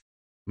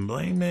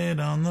 blame it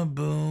on the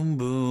boom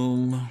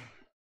boom.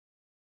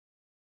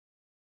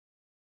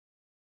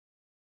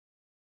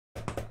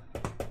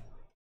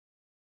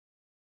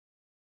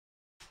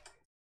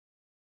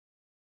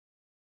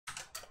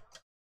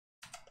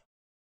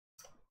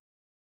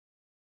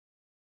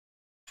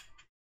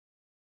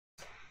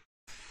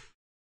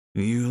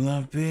 You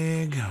love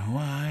big,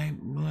 white,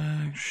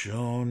 black,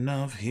 sure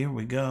enough, here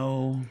we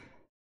go.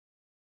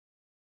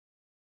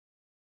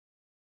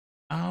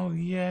 Oh,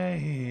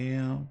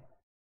 yeah.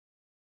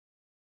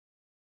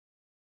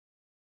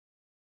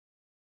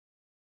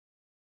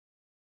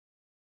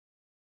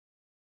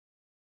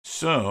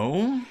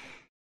 So,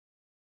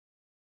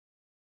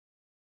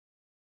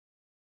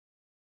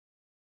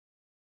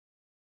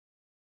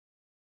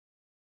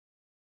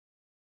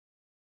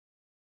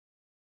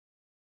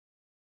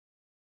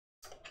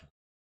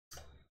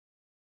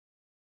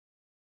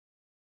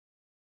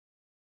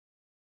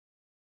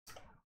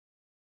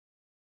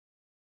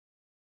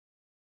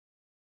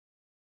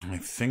 I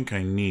think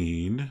I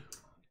need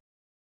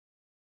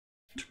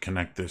to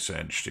connect this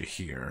edge to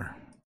here.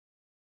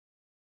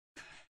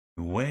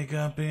 Wake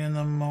up in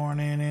the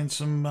morning in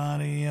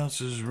somebody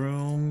else's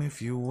room.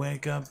 If you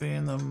wake up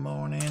in the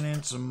morning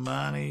in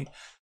somebody...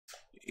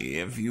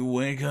 If you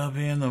wake up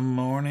in the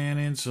morning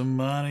in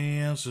somebody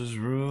else's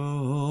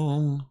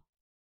room...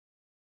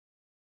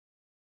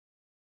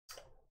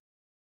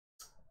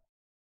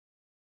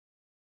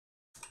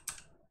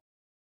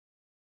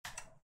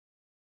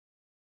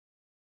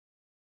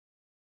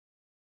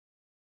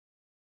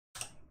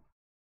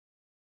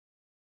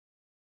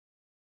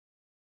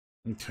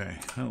 Okay,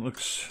 that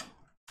looks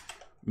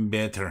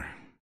better.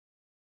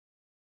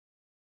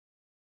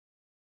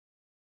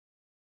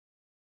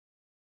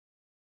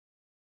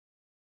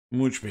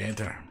 Much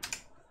better.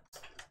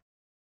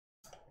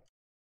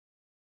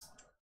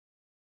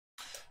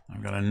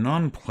 I've got a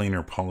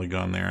non-planar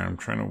polygon there. I'm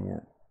trying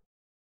to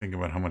think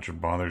about how much it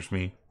bothers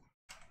me.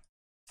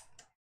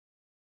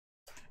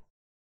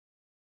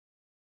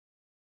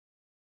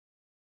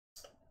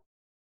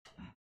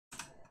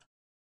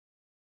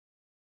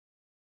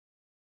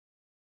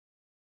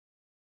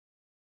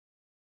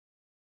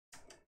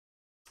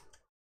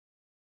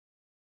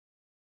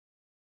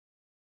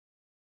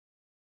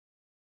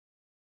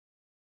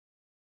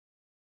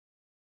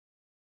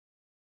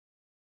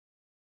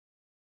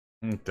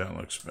 I think that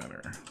looks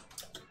better.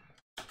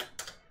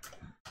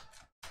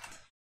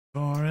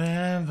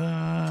 Forever.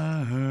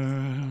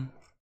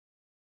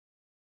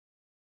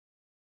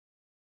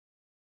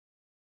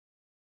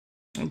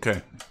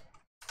 Okay.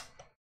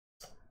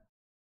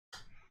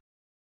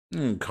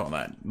 Call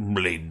that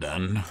blade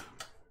done.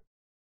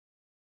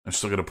 I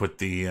still got to put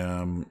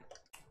the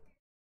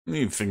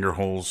need finger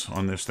holes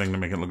on this thing to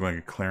make it look like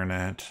a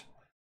clarinet.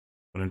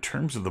 But in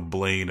terms of the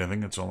blade, I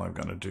think that's all I've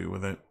got to do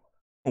with it.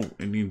 Oh,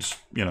 it needs,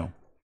 you know,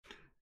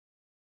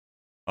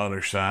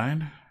 other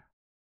side.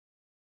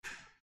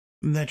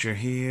 That you're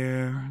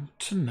here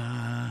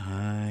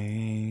tonight.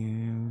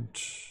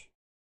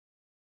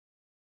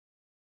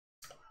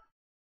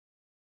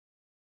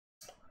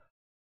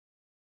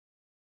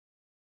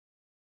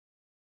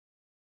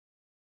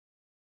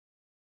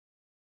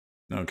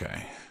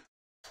 Okay.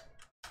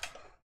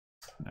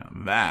 Now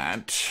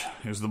that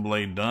is the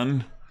blade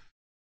done.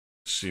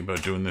 Let's see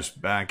about doing this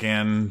back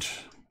end.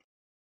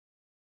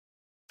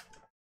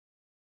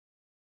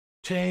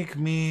 Take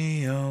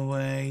me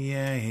away,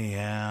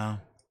 yeah.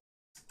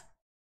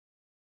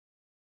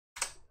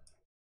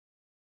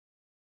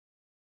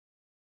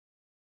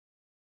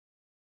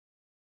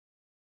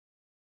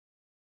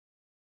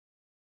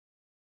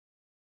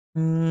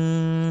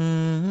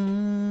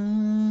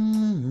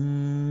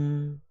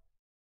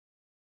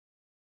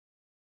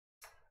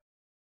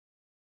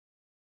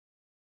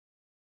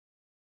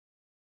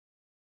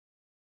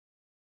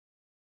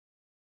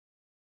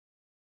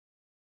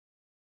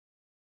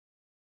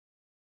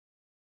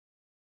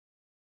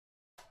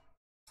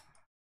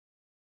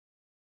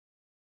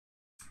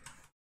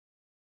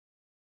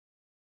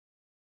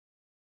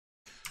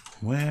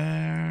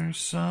 Where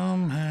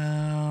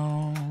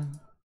somehow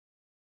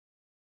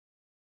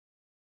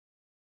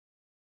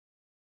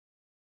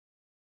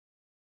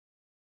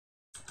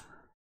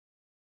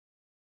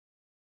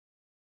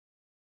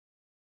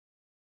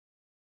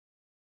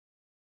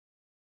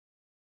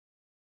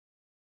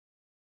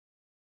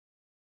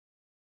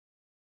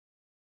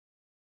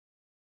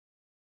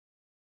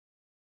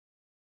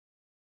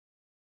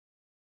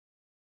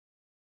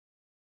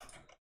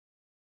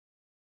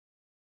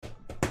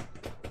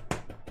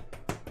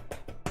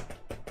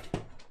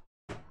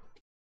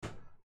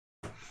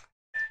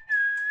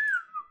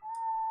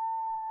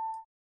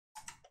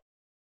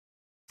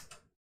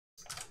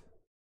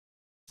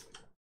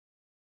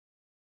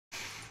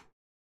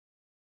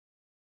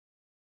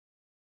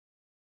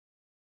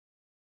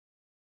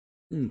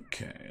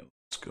okay,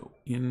 let's go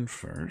in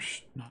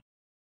first.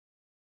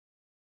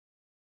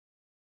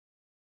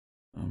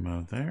 I'm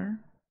about there.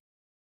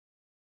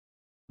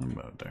 I'm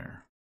about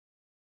there.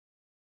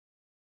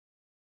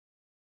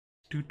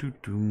 Do do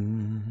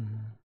do.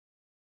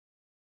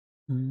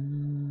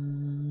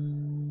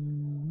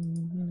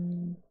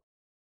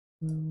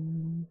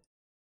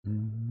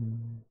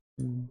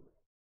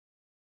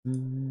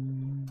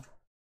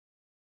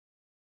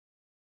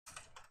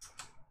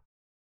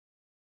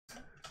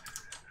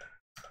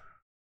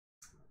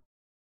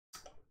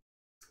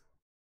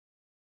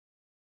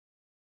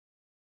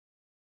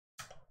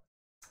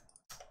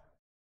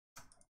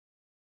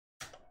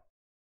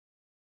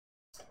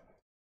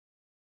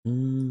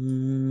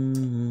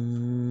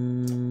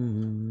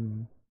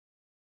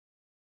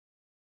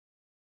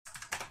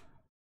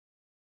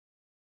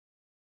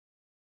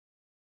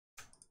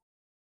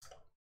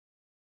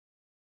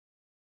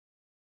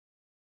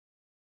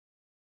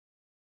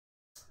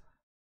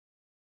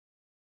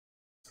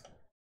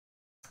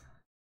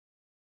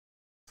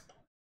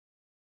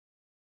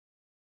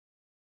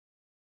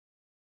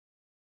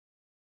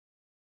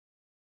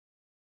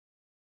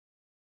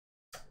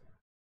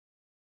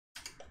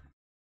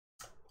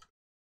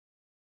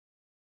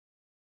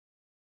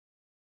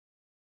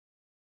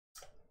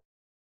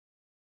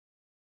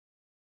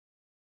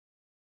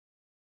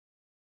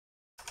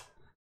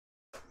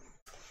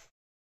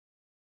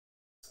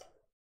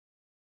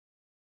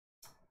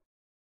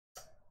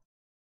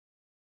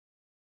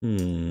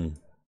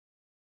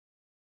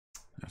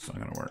 That's not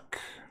gonna work.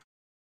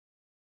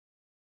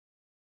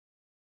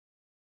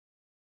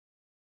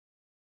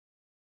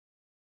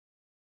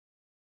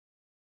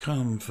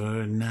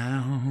 Comfort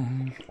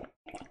now.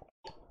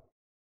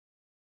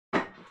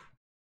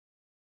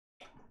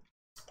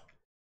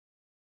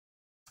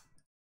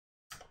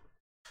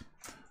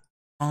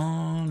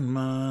 On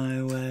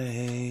my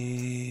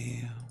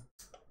way.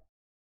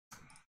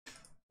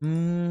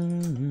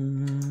 On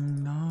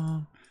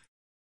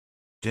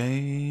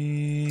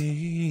day.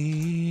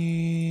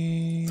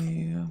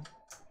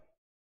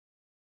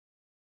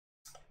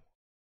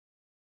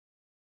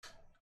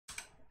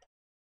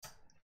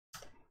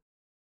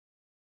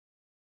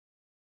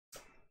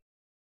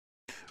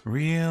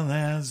 Real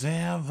as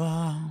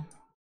ever.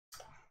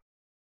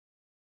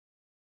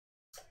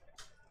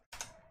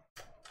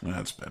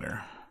 That's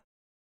better.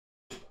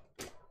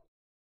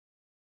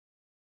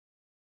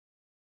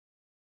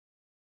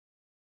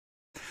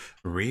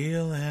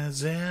 Real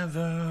as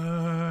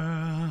ever.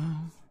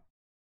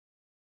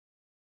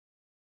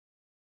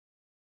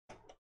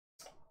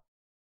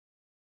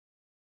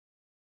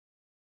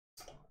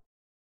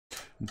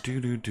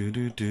 Do do do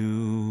do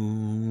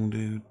do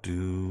do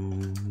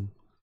do.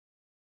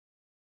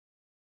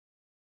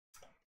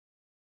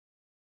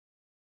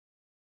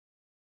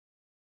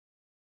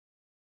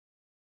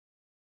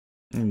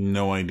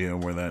 No idea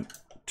where that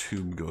that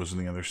tube goes on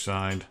the other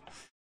side.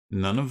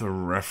 None of the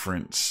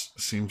reference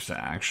seems to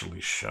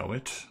actually show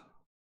it.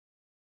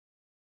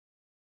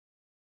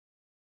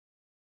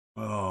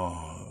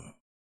 Oh.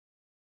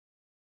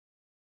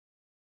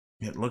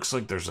 It looks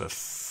like there's a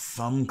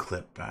thumb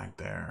clip back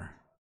there.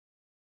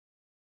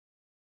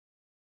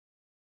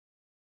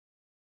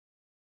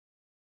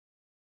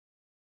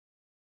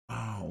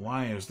 Oh,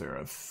 why is there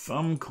a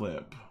thumb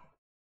clip?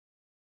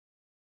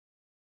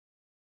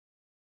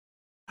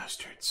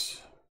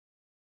 Bastards.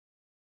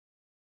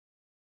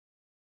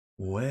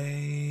 Well.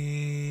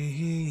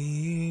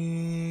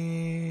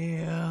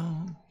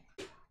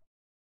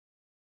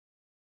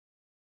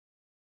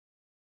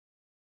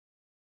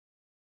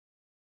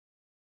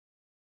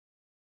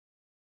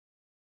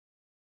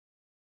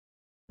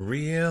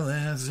 Real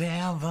as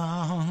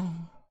ever.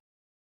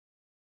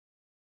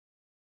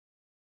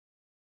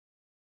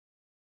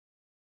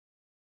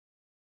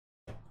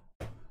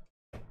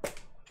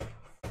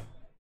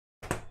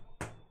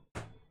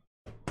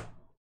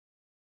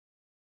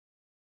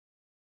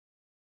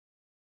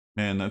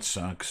 Man, that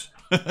sucks.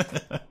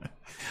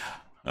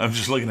 I'm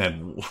just looking at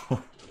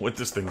what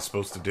this thing's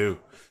supposed to do.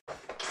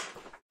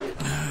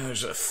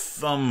 There's a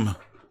thumb.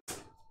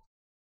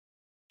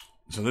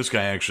 So this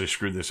guy actually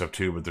screwed this up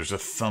too, but there's a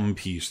thumb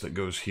piece that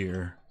goes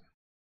here.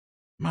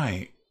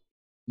 My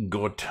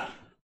God.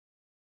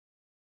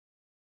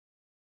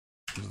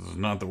 This is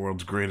not the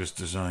world's greatest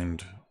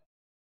designed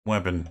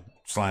weapon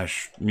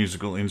 /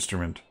 musical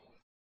instrument.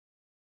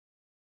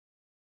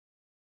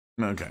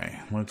 Okay,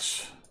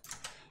 let's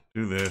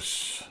do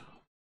this.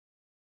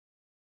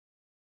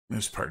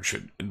 This part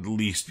should at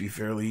least be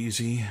fairly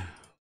easy.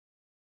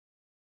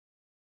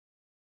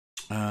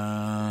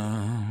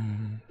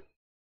 Gotta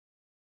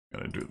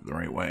do it the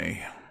right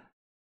way.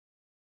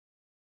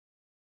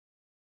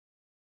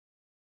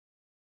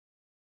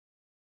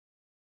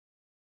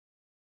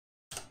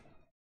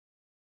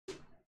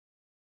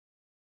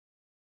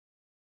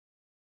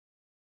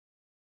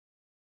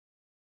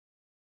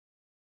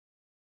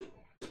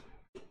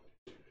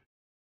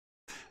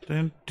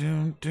 Dun,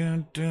 dun,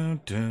 dun, dun,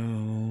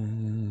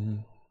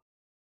 dun.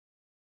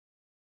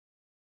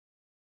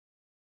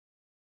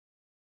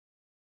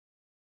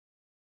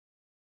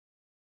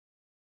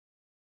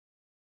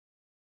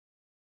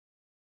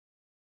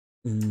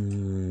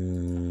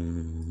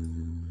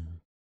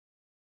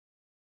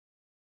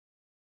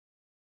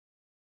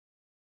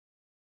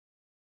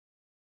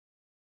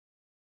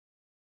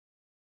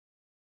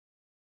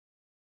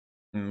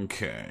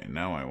 Okay,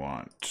 now I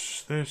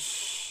want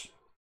this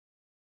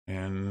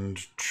and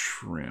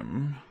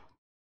trim.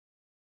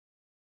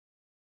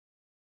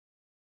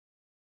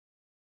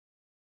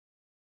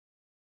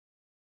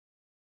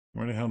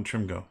 Where the hell did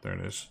trim go? There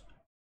it is.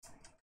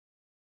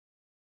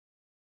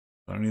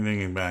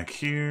 Anything back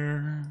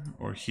here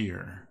or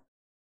here?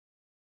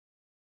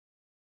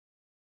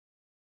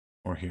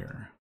 Or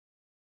here?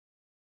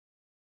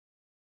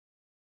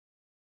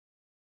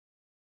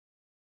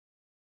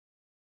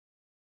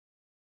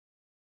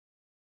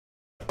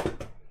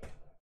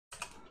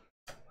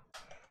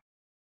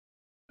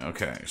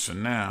 Okay, so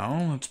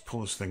now let's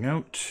pull this thing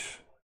out.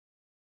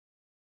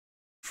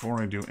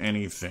 Before I do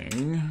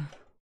anything,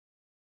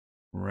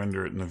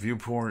 render it in the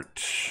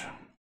viewport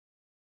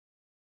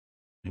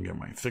and get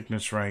my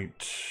thickness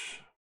right.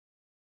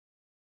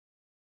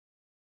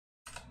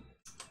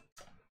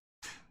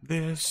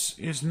 This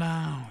is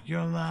now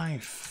your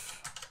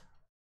life.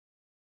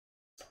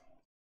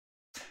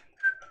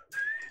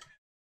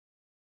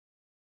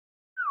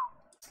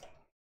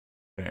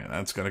 Okay,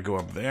 that's got to go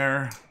up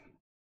there.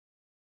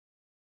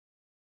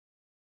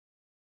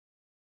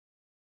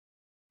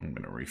 I'm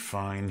going to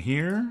refine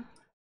here.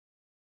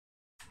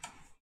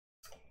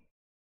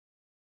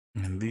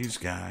 And these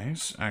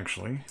guys,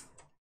 actually,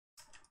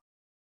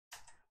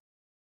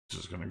 this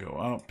is going to go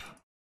up.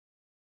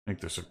 Make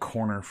this a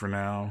corner for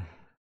now.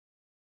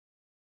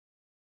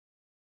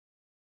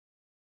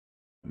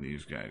 And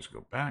these guys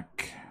go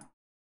back.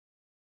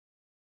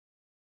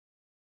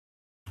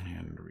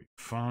 And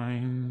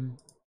refine.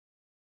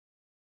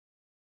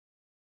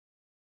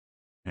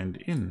 And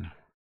in.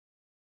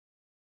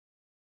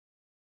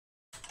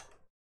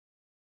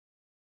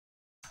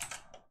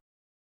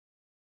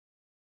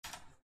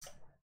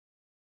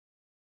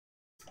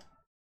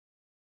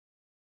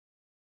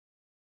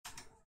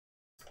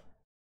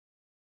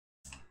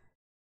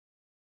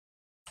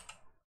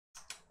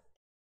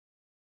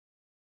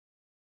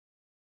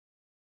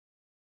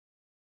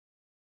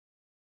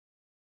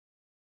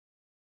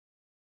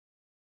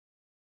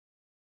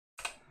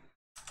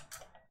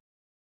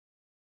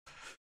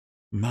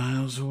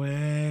 Miles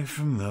away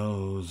from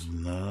those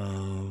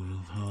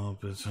love,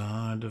 hope is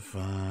hard to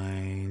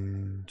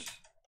find.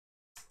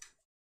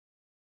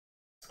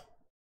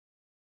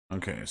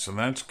 Okay, so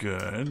that's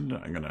good.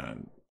 I'm gonna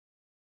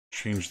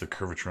change the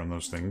curvature on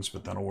those things,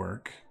 but that'll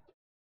work.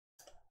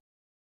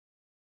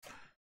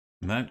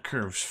 And that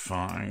curve's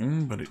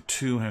fine, but it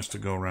too has to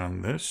go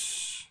around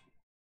this.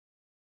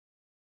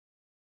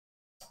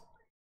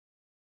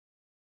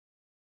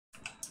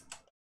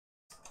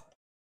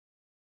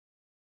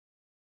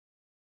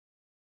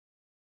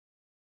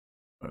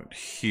 Out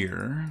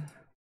here.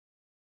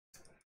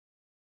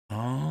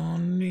 I'll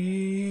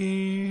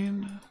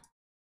need...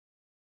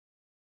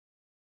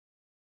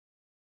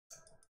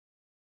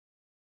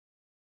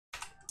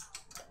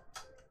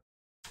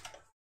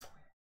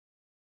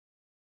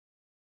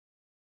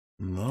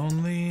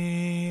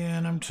 Lonely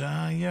and I'm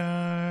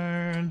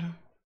tired.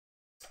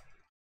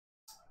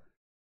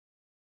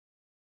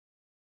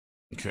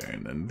 Okay,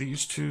 and then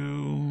these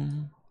two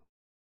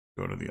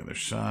go to the other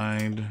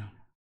side.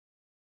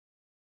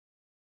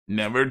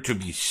 Never to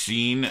be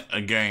seen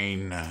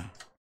again.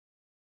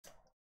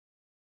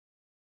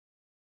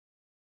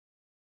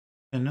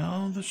 And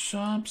all the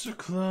shops are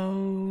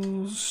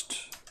closed.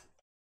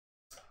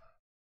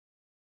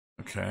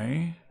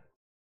 Okay.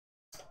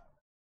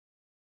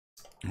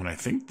 And I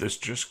think this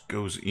just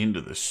goes into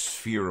the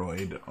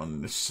spheroid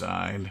on this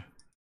side.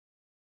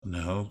 And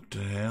hope to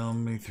help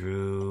me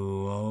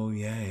through, oh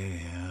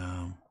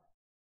yeah.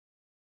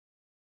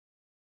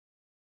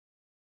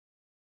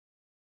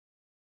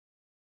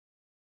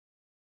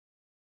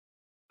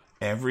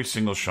 Every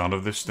single shot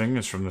of this thing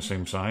is from the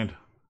same side.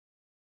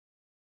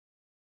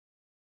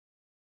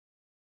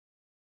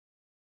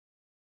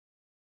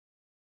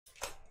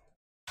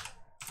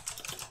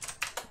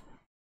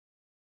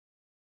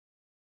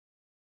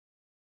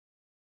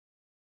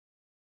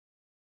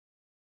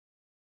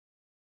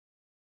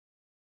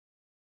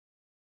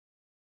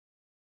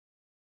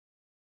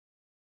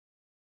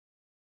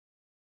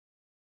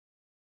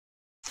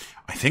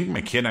 I think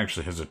my kid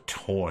actually has a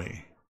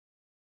toy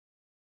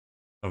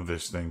of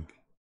this thing.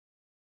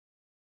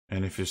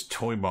 And if his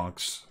toy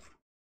box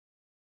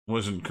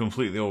wasn't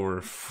completely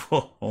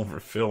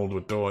overfilled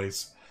with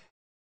toys,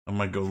 I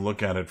might go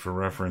look at it for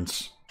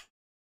reference.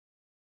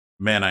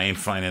 Man, I ain't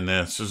finding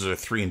this. This is a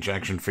 3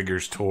 injection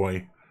figures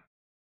toy.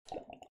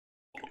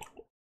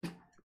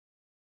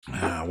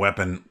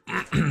 Weapon.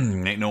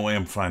 Ain't no way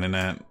I'm finding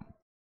that.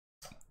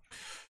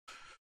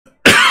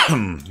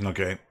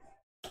 Okay.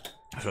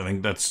 So I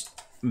think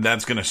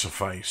that's gonna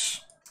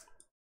suffice.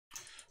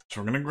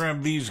 So we're gonna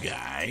grab these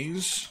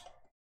guys.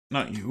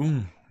 Not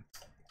you.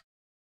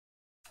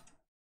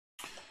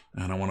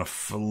 And I want to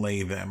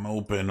fillet them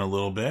open a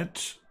little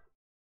bit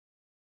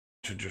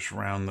to just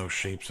round those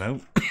shapes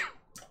out.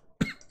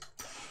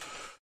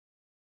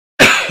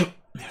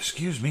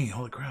 Excuse me,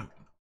 holy crap.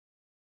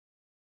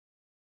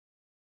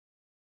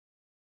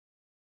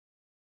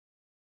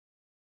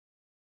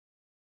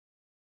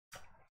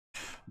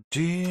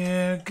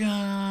 Dear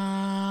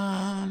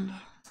God.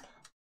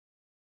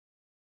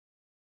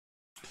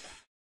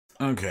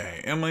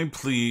 Okay, am I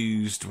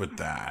pleased with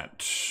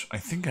that? I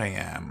think I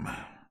am.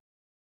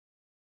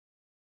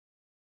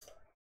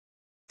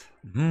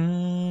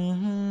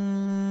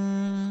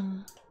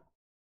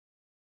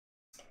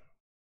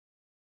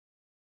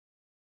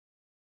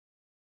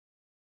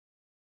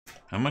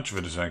 How much of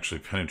it is actually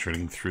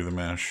penetrating through the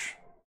mesh?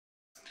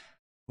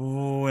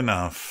 Oh,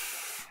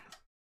 enough.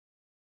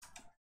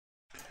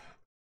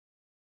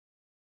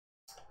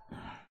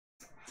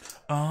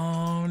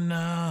 Oh,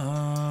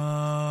 no.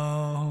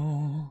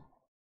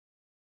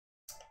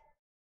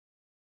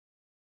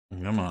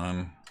 Come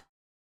on.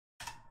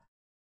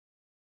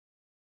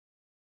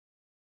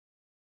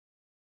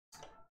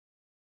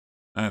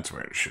 That's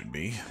where it should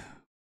be.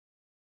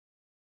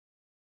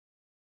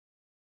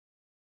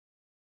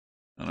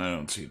 And I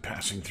don't see it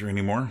passing through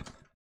anymore.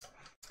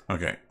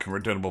 Okay,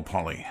 convert to editable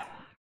poly.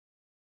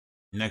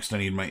 Next, I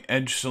need my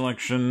edge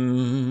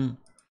selection.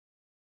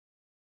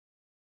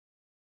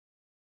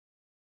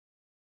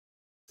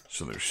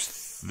 So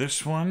there's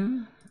this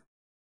one,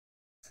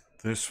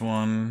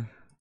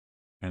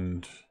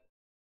 and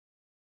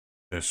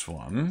this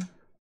one.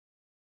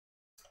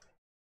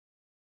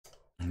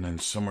 And then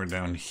somewhere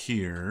down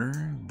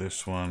here,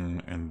 this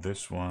one and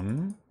this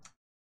one.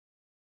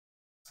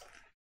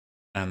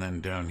 And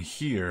then down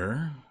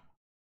here,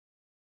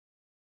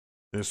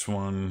 this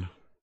one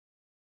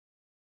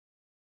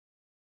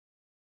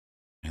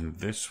and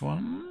this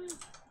one.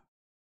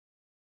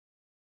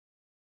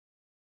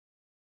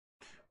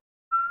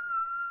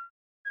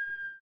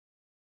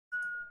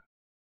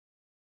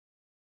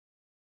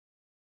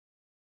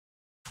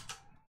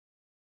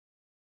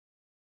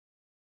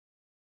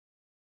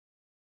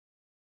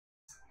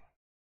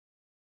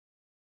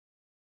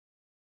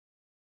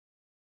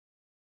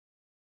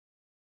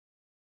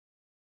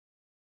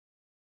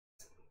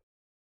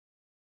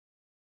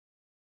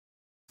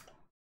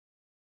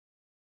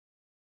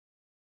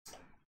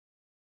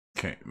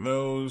 Okay,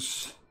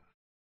 those.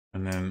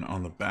 And then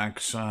on the back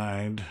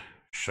side,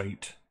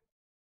 shite.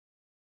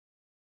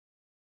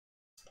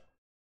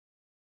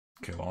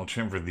 Okay, well, I'll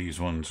chamfer these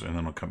ones, and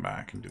then I'll come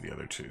back and do the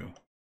other two.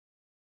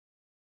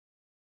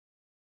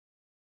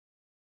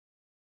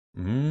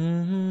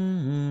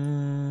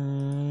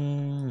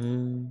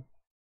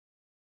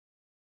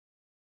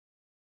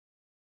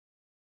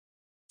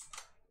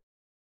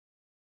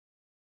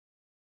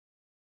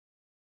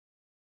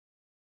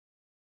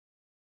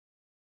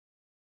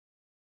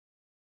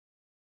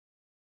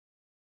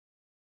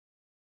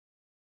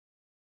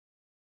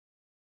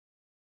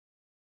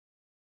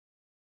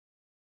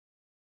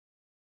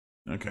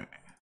 Okay.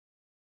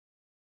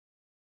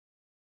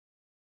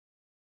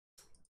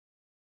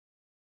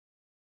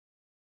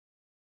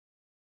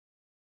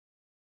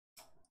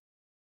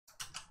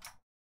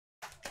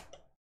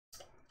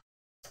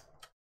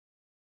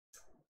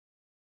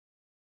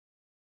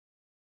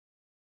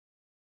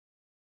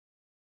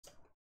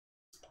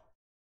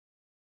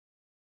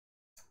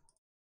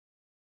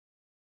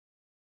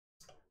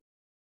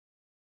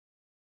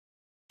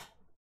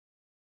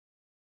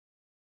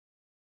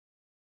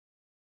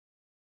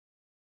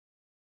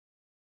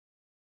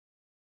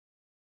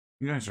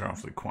 You guys are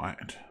awfully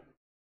quiet.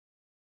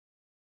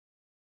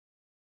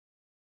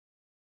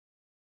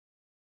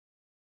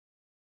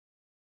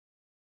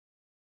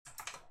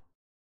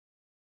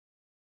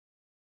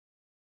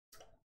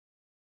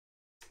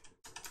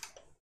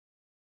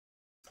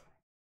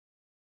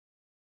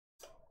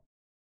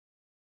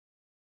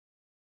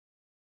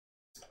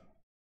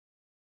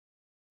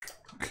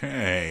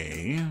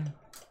 Okay.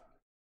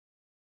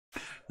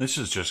 This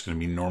is just going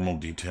to be normal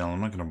detail. I'm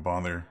not going to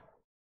bother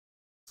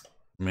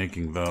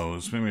making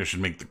those. Maybe I should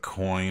make the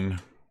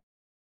coin.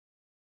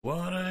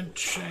 Wouldn't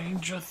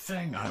change a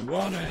thing. I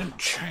wouldn't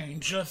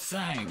change a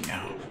thing.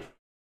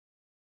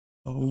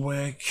 A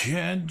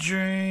wicked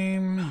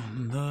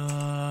dream.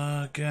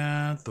 Look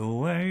at the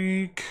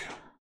wake.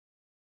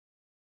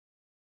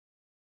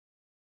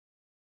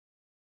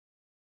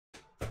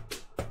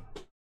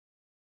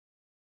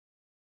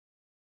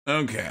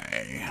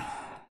 Okay.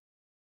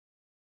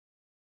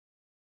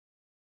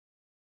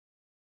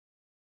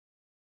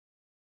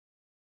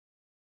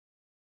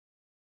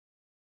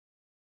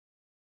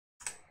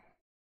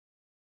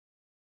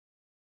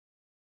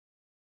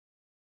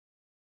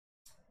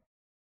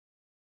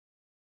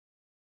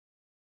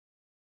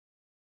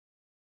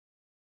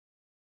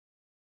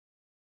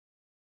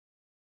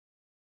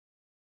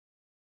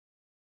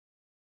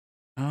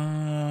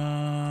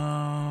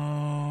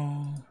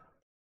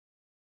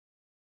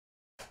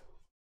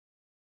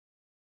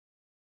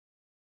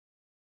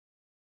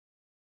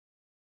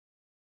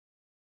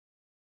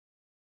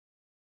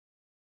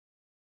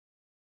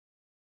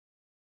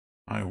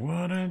 I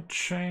wouldn't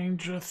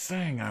change a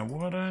thing. I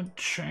wouldn't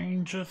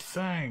change a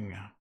thing.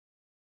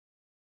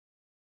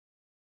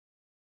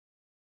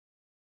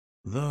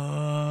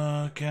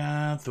 Look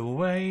at the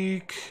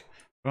wake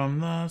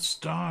from the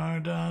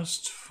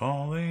stardust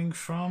falling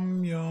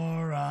from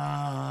your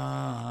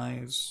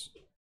eyes.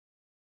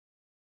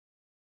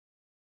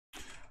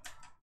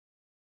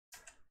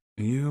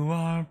 You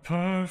are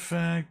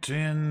perfect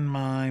in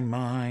my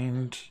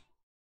mind.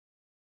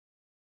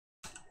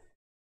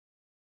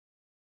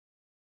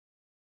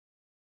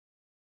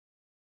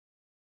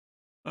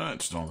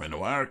 That's not going to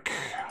work.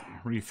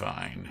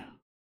 Refine.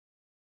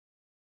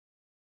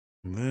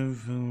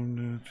 Live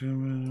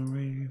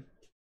to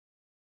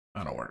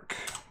that'll work.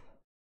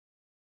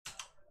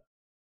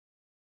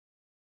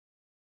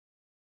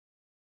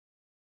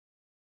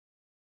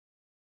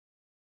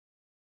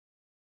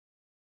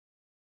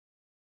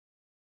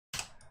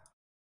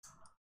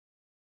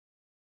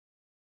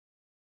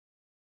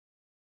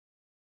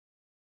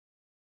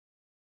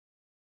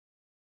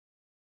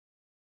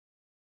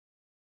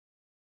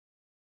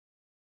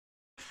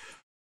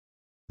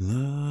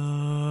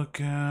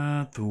 Look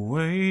at the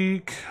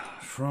wake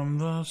from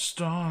the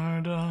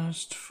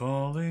stardust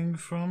falling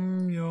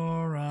from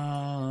your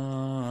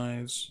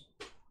eyes.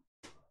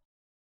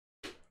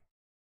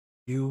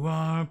 You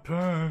are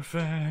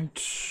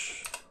perfect.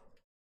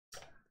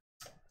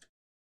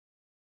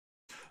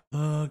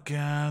 Look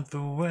at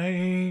the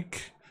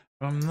wake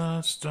from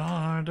the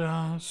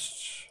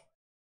stardust.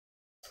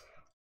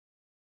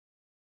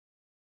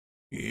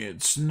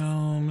 It's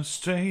no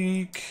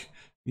mistake.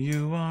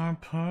 You are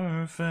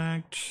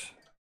perfect.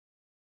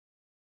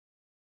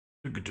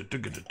 You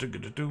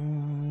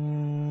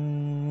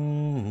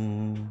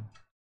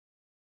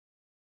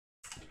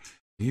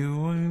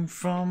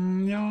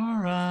from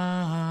your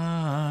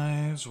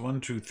eyes.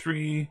 1, 2,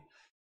 3.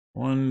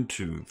 1,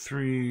 2,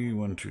 3.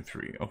 1, 2,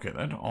 3. Okay,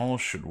 that all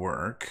should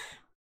work.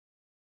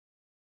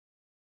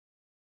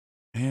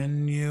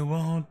 And you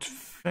won't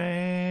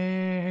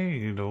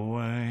fade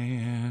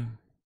away.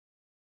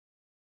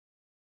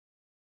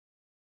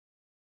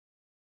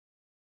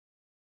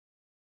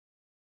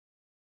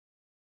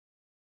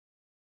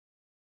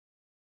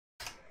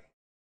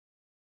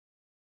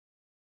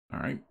 All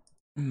right,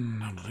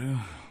 that'll do.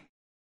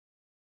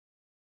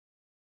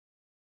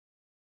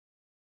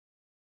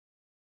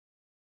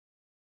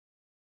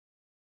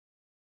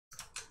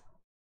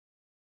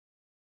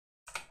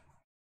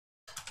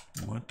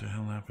 What the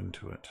hell happened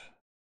to it?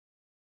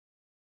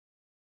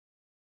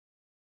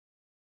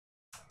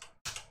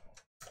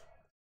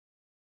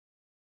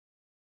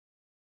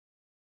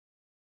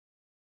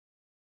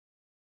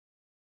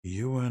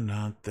 You were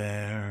not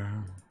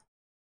there.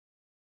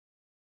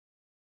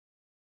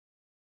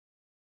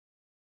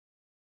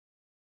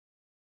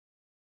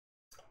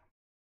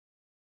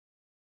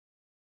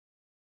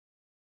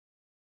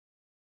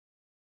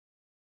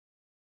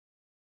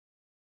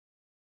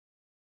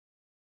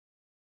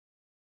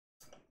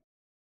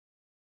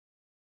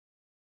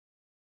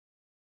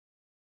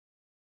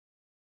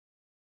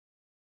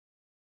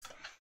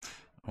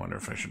 I wonder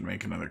if I should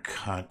make another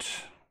cut.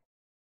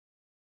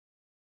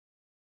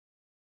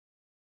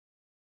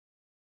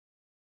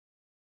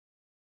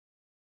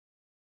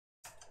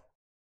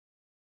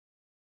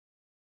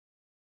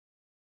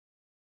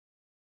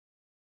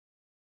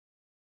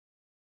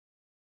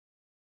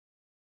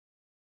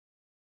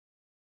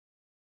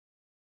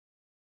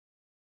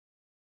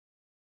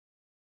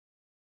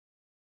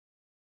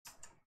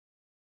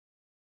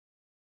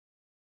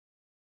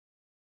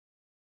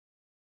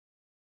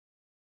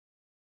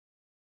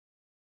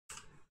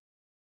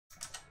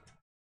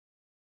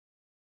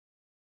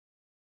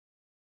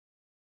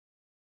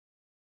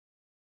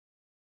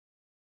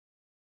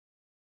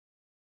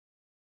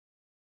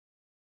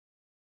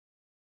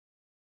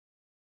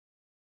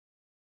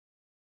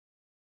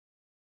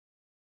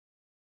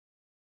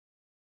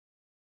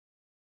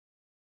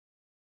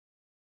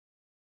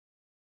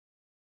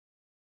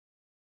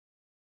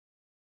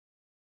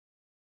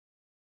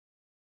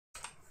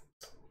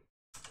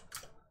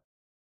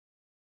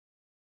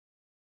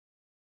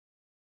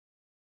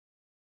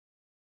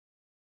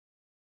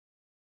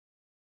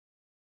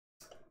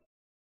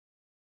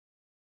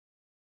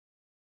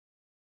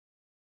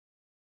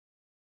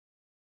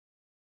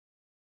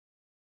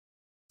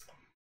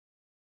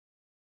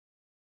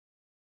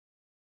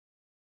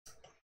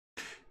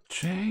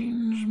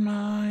 Change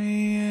my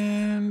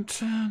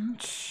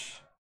intent.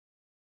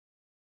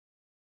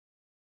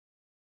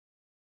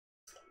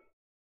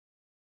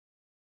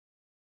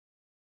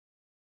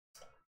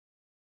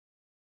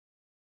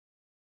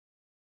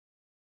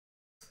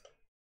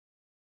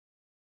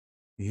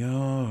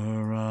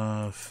 Your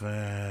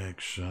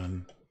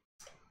affection.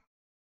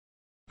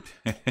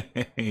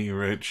 Hey,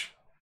 Rich.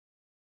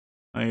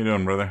 How you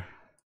doing, brother?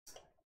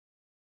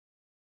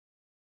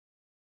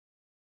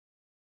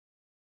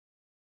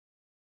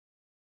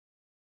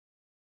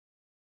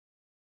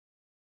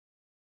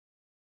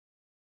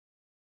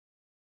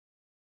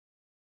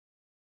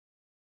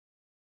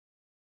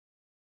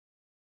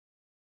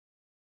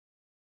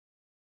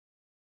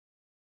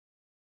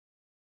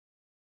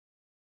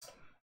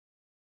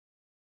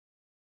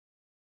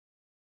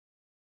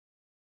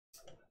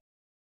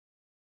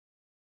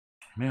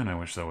 Man, I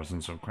wish that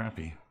wasn't so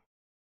crappy.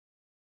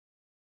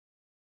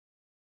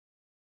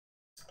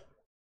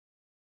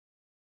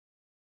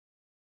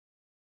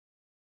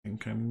 I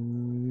think I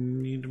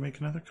need to make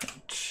another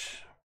cut.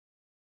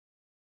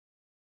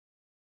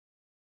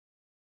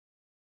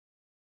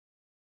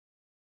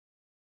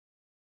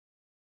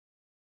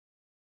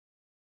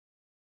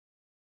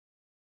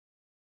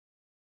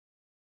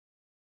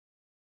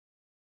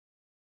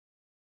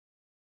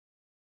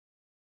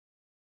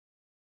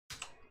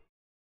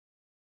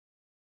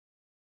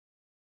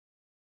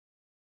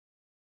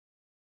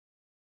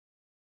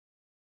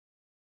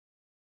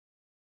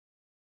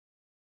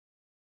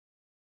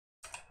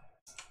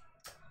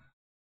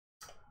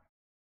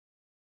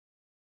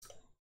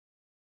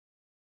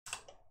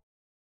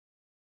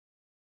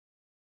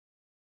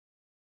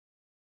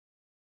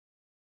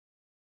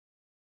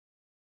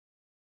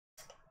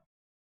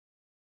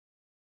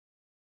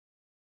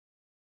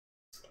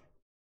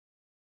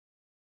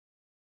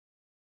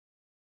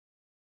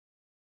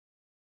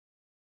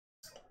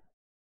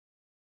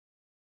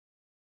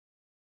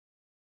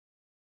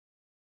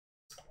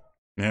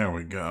 There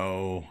we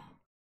go.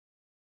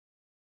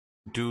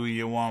 Do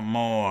you want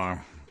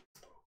more?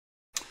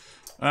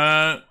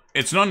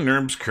 It's not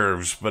NURBS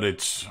curves, but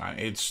it's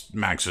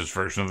Max's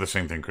version of the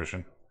same thing,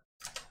 Christian.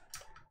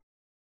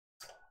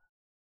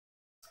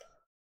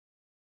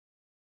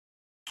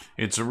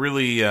 It's a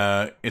really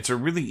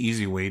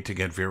easy way to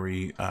get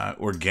very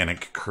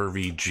organic,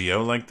 curvy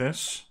geo like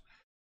this,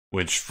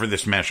 which for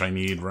this mesh I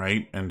need,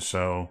 right? And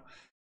so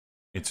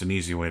it's an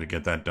easy way to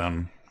get that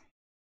done.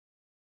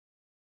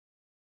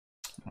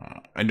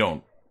 I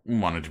don't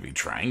want it to be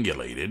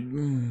triangulated.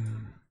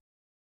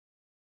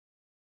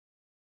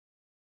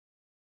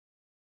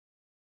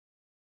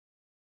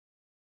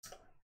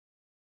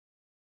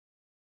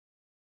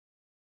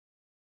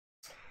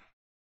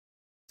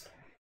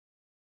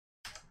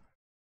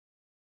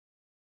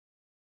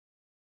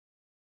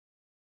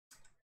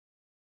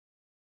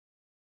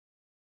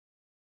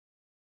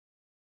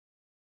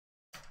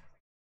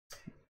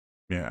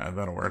 Yeah,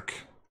 that'll work.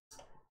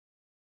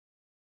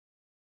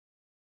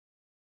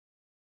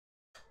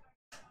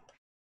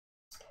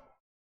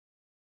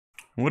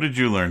 What did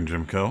you learn,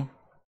 Jimco?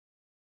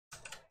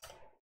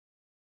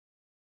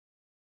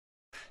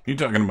 You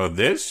talking about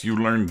this? You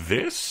learned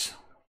this?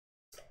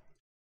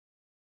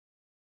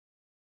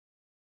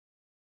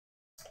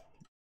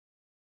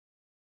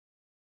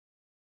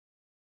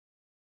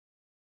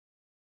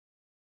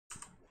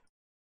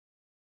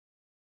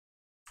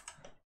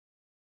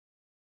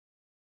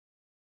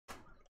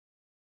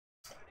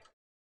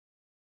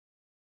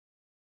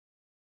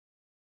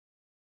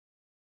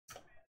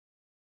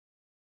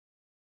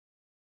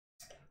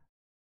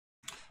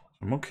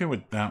 I'm okay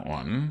with that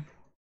one.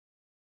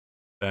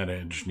 That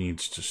edge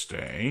needs to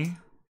stay.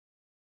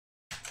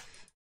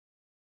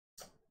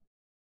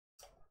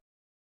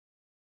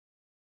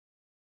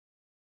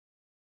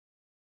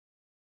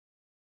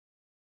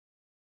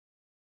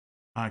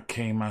 I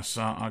came, I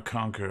saw, I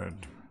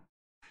conquered.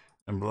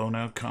 And blown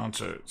out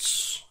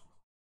concerts.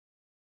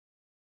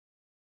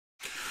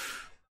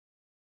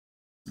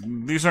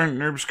 These aren't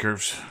NURBS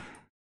curves.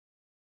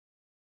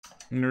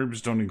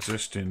 NURBS don't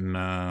exist in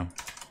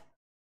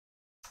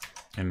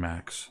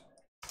Max.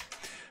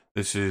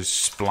 This is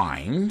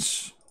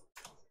splines,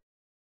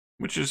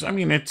 which is, I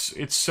mean, it's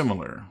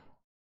similar.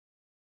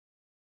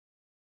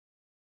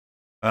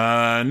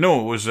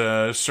 No, it was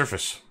a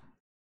surface.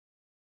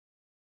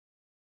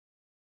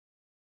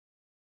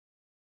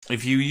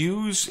 If you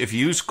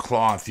use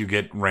cloth, you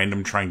get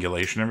random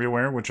triangulation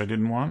everywhere, which I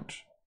didn't want.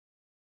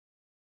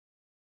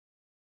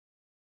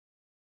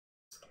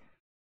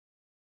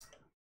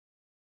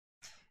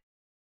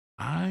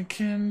 I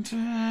can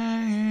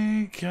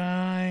take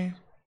I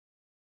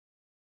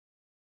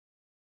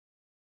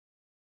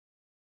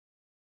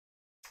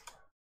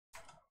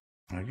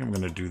think I'm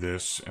gonna do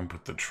this and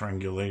put the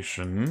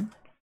triangulation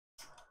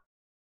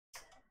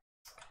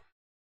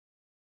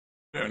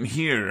down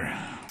here.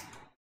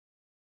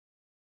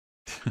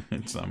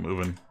 It's not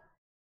moving.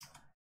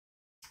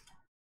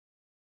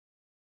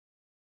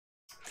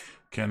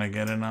 Can I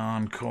get an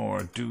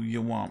encore? Do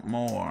you want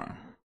more?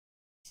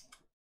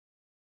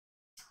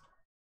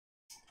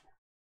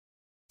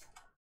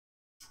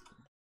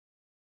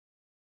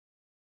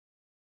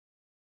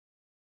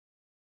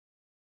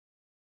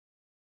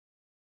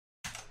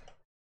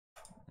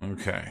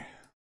 Okay.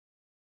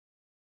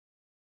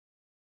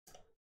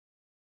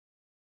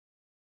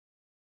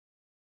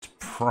 It's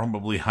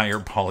probably higher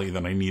poly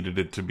than I needed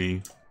it to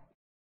be.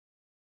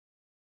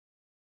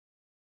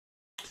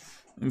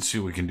 Let's see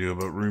what we can do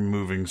about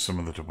removing some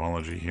of the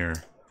topology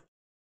here.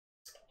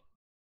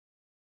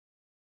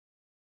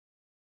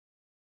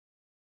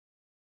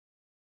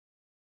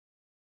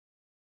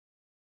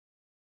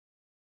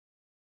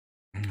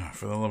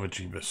 For the love of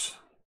Jeebus.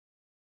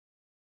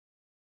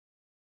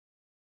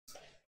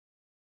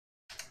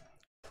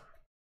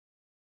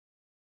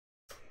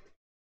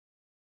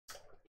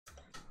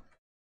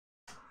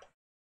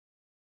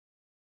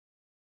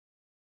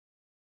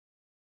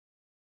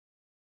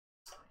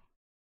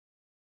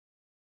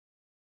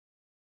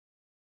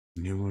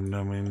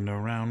 Noodling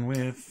around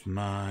with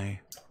my...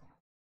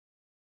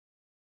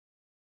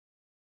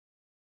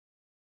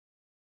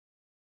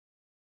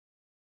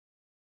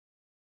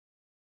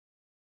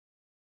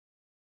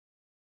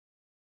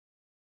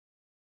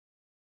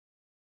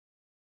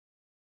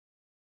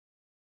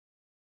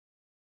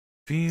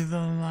 Feel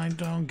I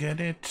don't get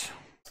it.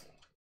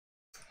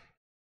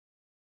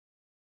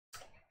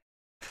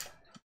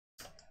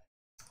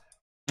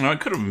 I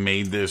could have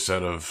made this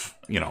out of,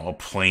 you know, a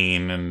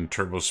plane and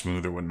turbo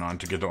smooth or whatnot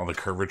to get all the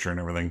curvature and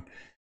everything.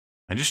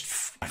 I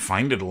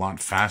find it a lot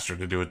faster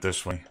to do it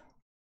this way.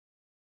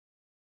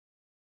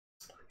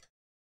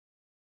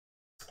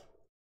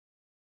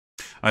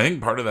 I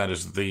think part of that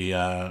is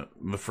the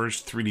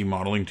first 3D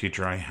modeling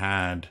teacher I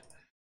had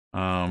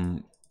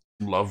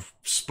loved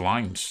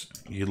splines.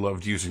 He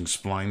loved using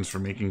splines for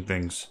making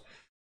things,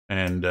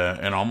 and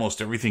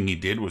almost everything he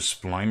did was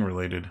spline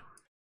related.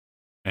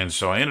 And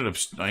so I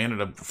ended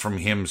up from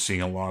him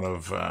seeing a lot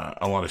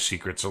of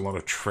secrets, a lot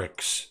of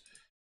tricks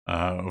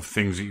of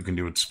things that you can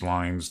do with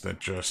splines that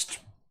just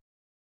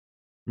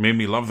made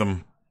me love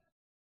them.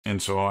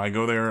 And so I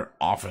go there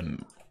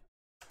often.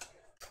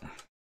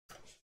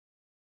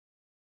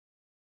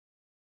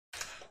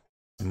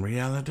 In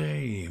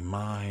reality,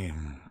 I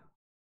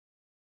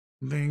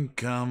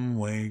think I'm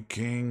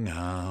waking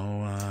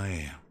how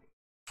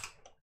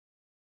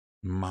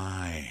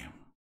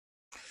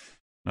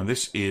Now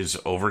this is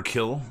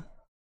overkill.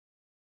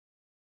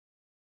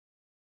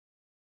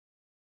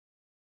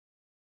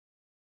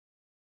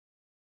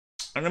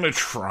 I'm gonna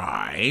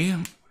try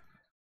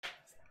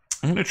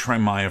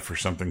Maya for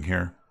something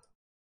here.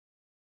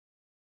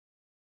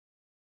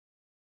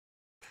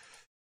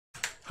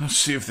 Let's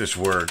see if this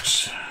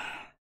works.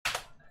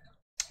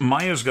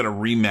 Maya's got a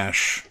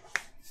remesh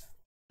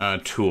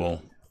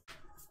tool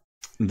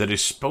that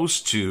is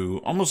supposed to,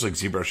 almost like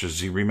ZBrush's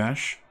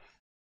Z-Remesh,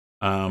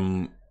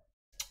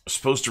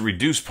 supposed to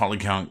reduce poly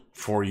count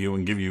for you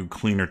and give you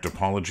cleaner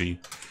topology.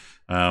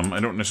 I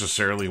don't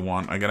necessarily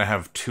want, I gotta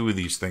have 2 of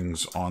these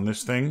things on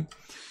this thing,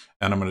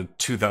 and I'm gonna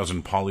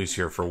 2,000 polys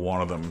here for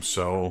one of them,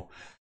 so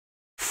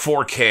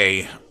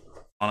 4K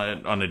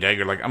on a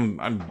dagger. Like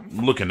I'm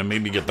looking to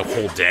maybe get the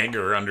whole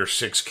dagger under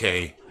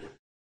 6K,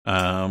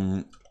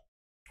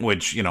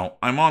 which, you know,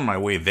 I'm on my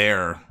way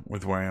there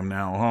with where I am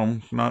now.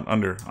 Not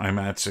under, I'm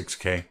at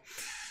 6K.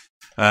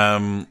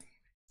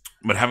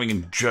 But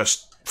having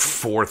just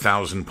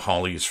 4,000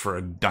 polys for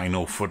a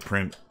dino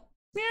footprint,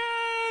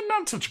 yeah,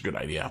 not such a good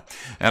idea.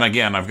 And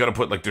again, I've got to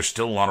put, like, there's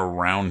still a lot of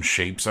round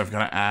shapes I've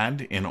got to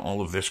add in all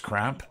of this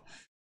crap.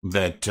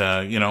 That,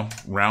 you know,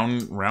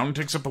 round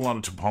takes up a lot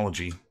of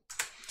topology.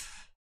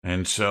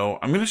 And so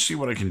I'm going to see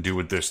what I can do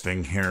with this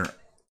thing here.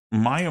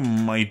 Maya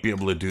might be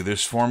able to do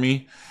this for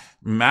me.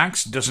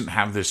 Max doesn't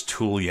have this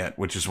tool yet,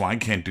 which is why I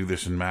can't do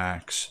this in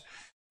Max.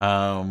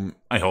 I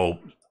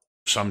hope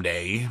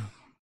someday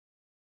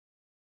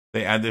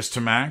they add this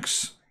to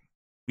Max.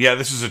 Yeah,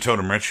 this is a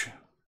totem, Rich.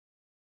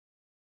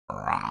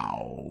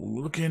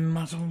 Look in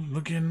my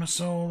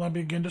soul, I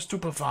begin to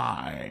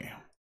stupefy.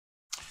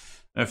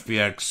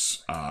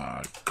 FBX,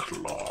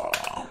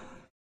 claw.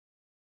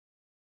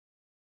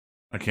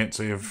 I can't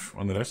save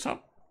on the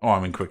desktop? Oh,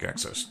 I'm in quick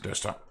access,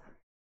 desktop.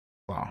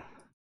 Wow.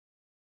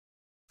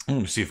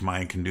 Let me see if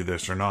mine can do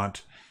this or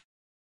not.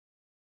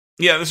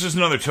 Yeah, this is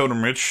another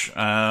totem, Rich.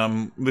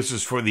 This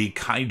is for the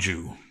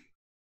kaiju.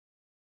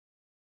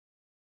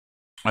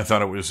 I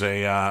thought it was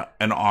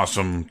an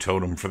awesome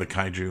totem for the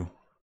kaiju.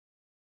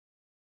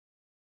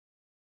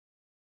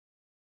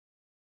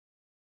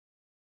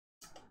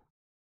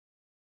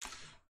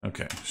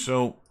 Okay,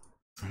 so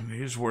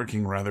it is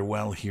working rather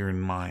well here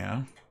in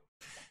Maya.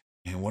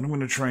 And what I'm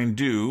going to try and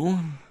do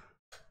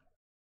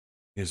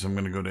is I'm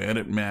going to go to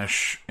Edit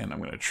Mesh, and I'm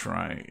going to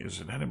try...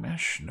 Is it Edit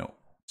Mesh? No,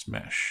 it's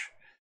Mesh.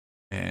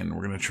 And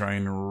we're going to try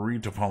and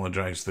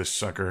retopologize this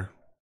sucker.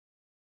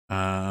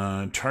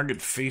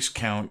 Target face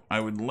count. I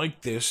would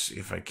like this,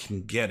 if I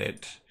can get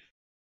it,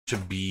 to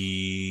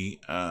be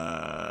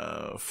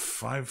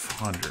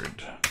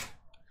 500.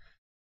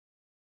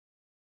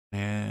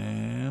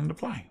 And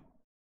apply.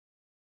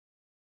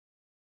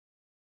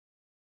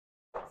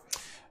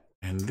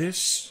 And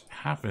this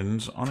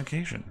happens on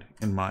occasion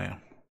in Maya.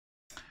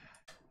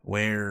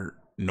 Where,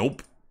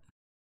 nope.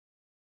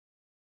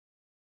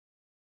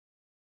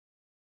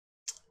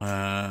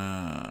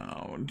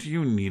 Do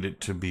you need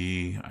it to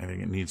be? I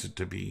think it needs it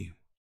to be.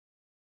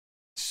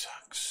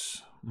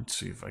 Sucks. Let's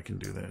see if I can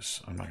do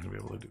this. I'm not going to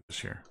be able to do this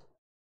here.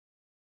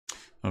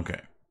 Okay.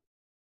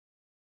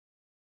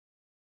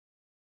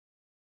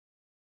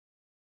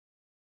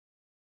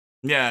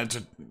 Yeah, it's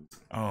a...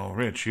 Oh,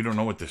 Rich, you don't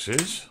know what this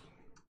is?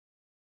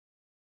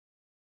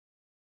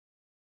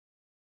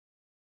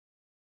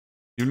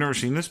 You've never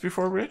seen this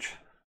before, Rich?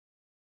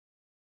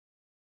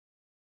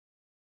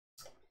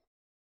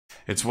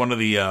 It's one of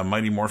the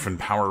Mighty Morphin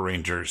Power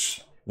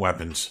Rangers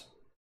weapons.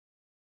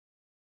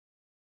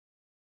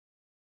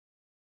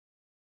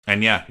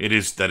 And yeah, it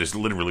is. That is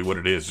literally what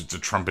it is. It's a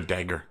trumpet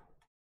dagger.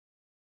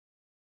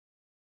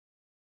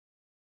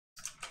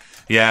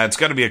 Yeah, it's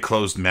got to be a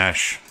closed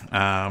mesh.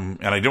 And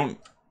I don't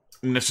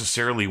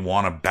necessarily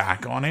want a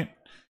back on it.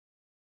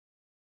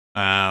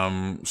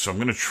 So I'm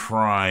going to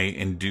try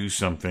and do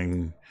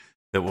something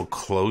that will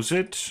close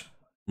it,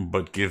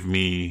 but give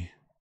me...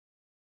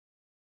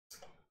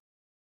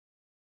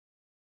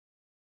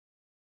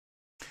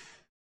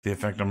 the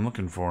effect I'm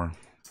looking for.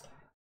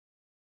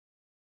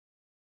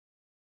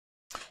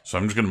 So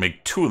I'm just going to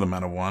make 2 of them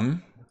out of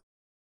 1.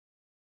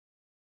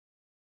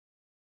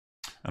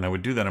 And I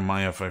would do that in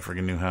Maya if I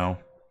friggin' knew how.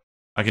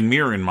 I can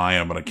mirror in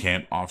Maya, but I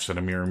can't offset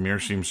a mirror.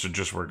 Mirror seems to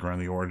just work around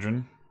the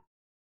origin.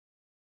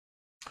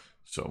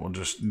 So we'll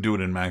just do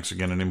it in Max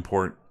again and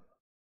import.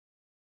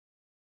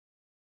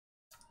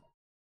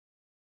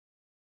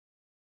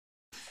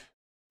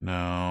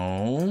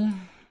 Now...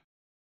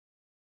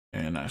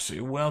 and I say,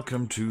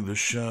 welcome to the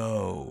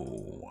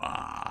show.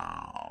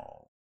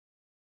 Wow.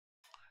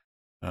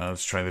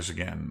 Let's try this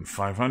again.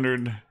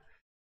 500.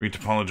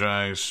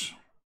 Retopologize.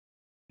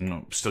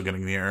 No, still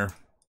getting the error.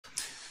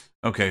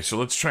 Okay, so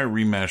let's try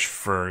remesh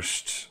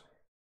first.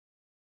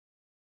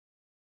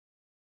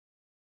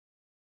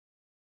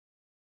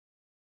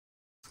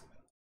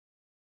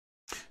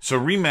 So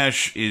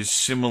remesh is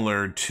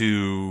similar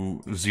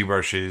to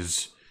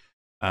ZBrush's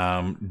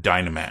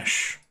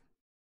Dynamesh.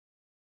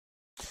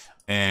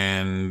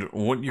 And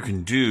what you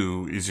can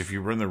do is if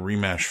you run the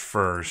remesh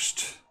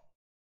first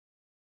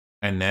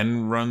and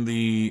then run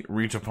the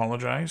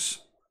retopologize,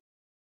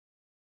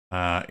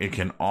 it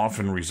can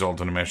often result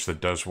in a mesh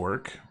that does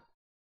work.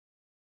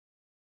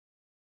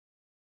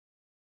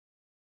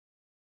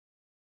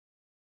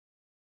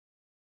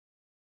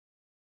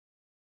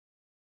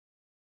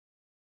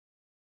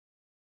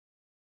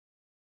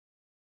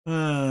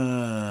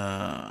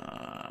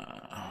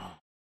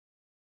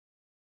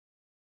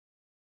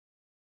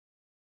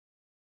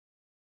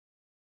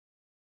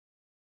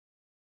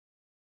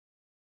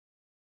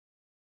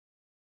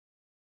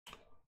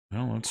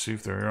 Well, let's see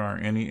if there are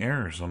any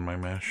errors on my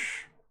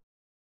mesh.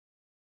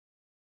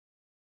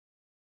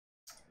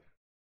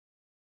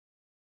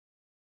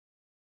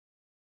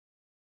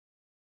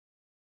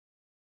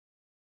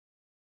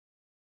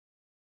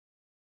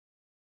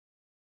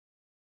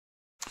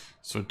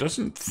 So it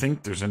doesn't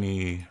think there's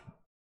any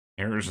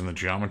errors in the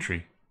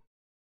geometry.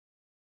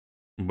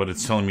 But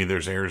it's telling me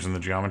there's errors in the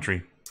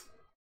geometry.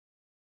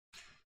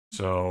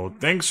 So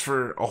thanks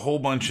for a whole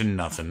bunch of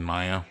nothing,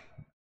 Maya.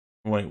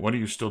 Wait, what are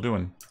you still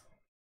doing?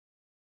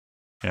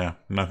 Yeah,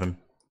 nothing.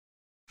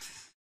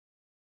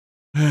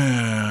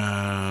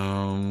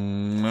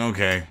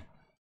 Okay.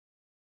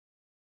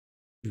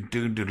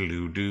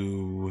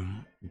 Do.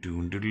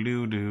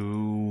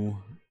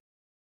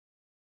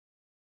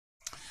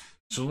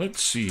 So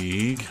let's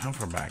see, how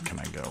far back can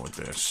I go with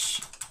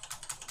this?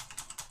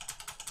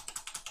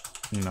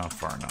 Not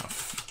far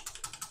enough.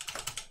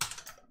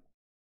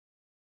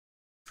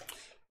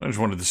 I just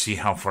wanted to see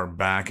how far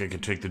back I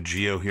could take the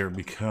geo here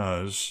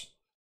because...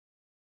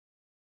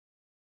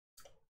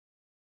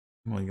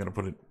 well, you gotta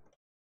put it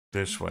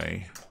this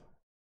way.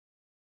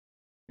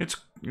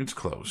 It's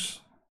close.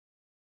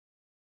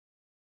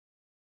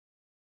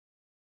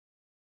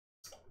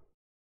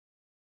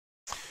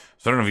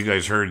 So I don't know if you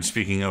guys heard,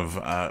 speaking of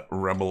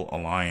Rebel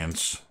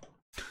Alliance,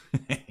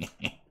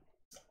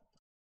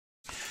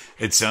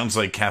 it sounds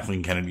like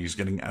Kathleen Kennedy is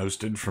getting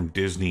ousted from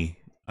Disney,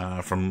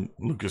 from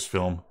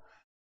Lucasfilm.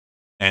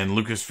 And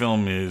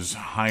Lucasfilm is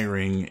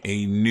hiring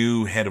a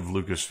new head of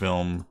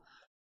Lucasfilm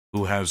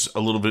who has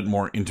a little bit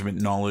more intimate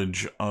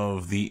knowledge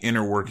of the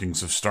inner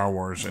workings of Star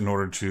Wars in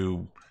order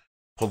to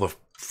pull the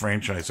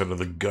franchise out of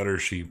the gutter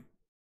she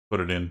put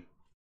it in.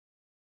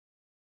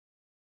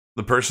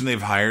 The person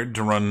they've hired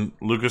to run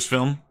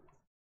Lucasfilm,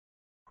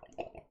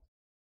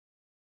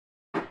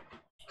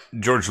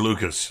 George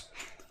Lucas.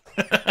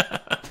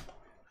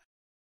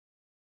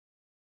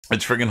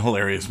 It's friggin'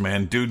 hilarious,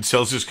 man. Dude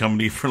sells his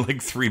company for like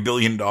 $3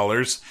 billion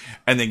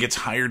and then gets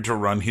hired to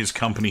run his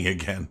company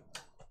again.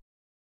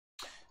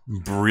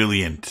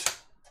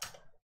 Brilliant.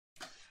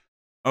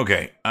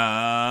 Okay.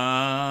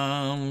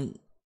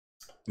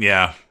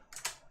 Yeah.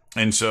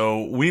 And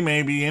so we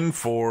may be in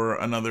for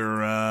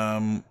another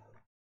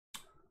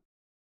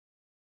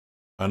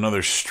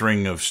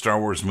string of Star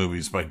Wars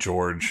movies by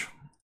George.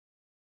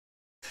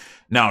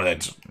 Now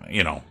that's,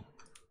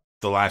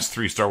 the last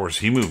 3 Star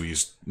Wars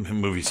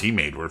movies he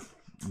made were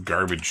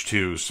garbage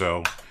too,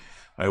 so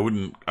I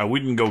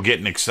wouldn't go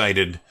getting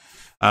excited.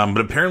 But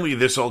apparently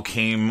this all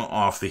came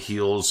off the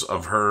heels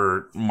of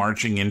her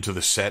marching into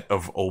the set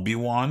of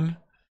Obi-Wan,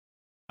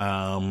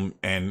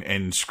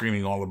 and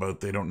screaming all about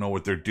they don't know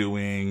what they're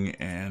doing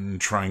and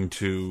trying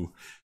to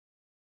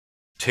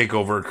take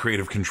over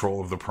creative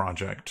control of the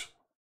project.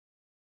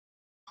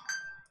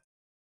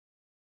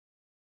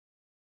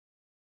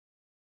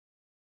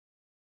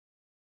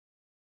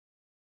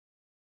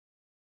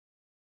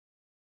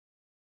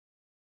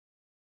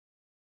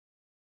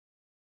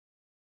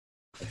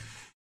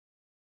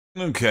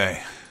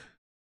 Okay.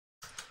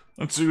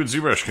 Let's see what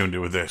ZBrush can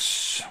do with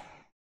this.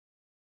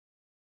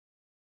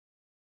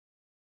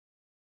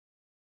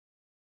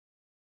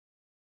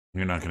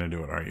 You're not going to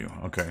do it, are you?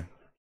 Okay.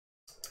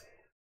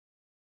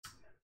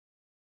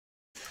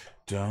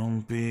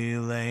 Don't be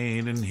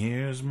late, and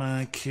here's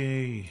my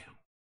key.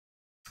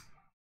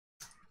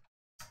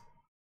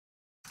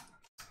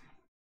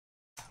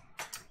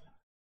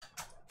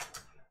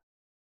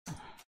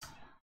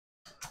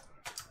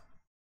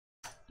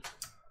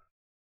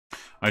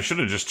 I should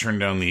have just turned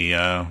down the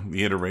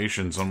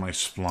iterations on my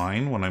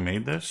spline when I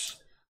made this.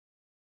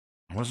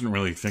 I wasn't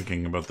really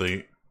thinking about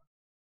the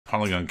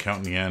polygon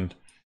count in the end.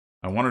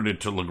 I wanted it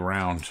to look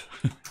round.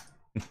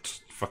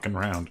 It's fucking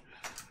round.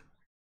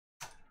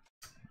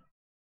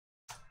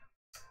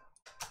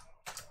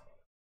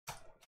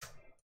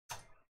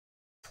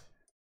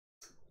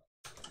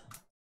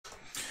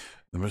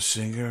 There were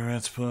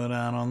cigarettes put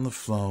out on the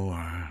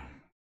floor.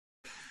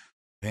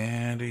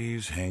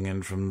 Panties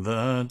hanging from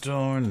the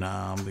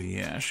doorknob.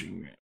 Yeah, she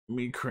made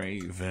me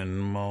craving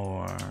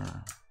more.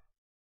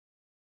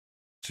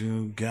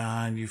 To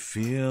God, you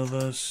feel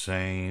the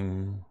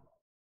same.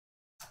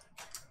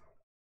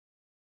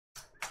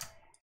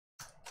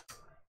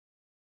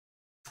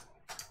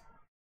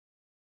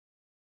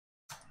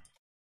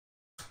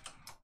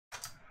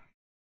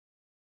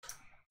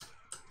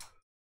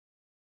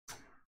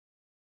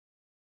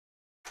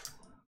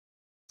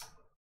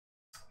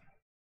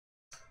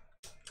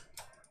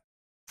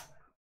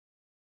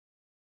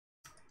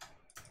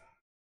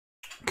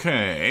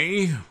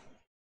 Okay.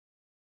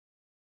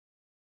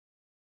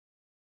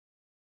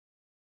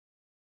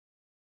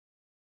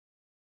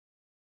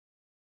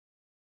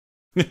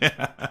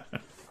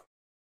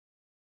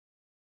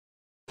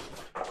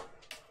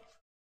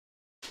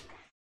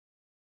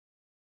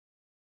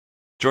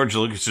 George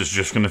Lucas is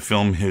just going to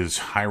film his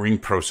hiring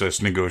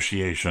process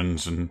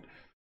negotiations and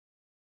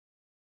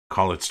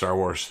call it Star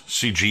Wars.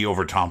 CG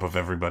over top of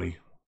everybody.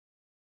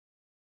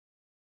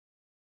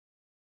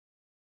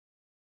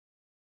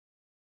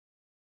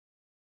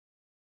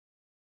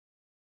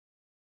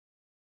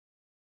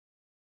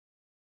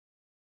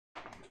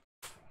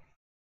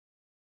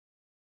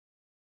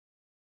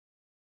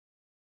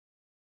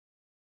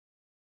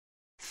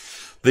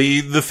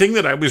 The thing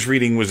that I was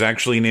reading was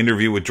actually an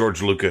interview with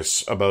George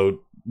Lucas about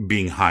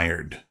being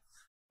hired,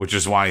 which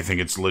is why I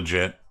think it's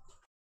legit.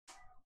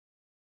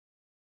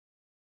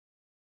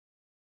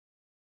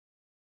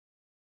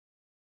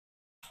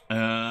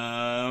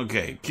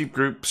 Okay, keep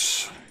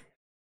groups.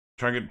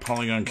 Target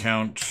polygon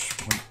count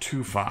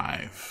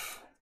 0.25.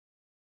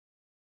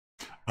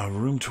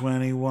 Room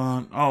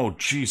 21. Oh,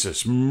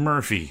 Jesus,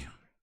 Murphy.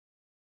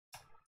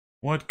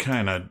 What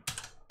kind of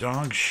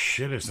dog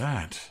shit is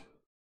that?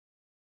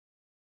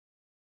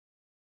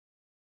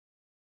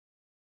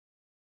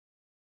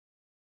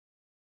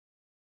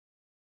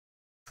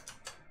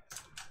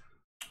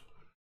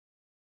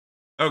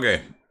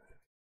 Okay.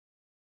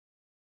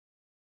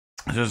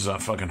 This is a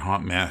fucking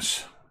hot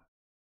mess.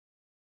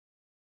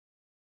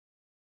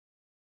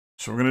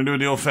 So we're going to do it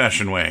the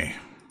old-fashioned way.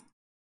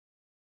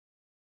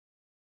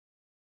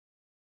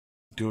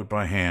 Do it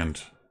by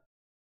hand.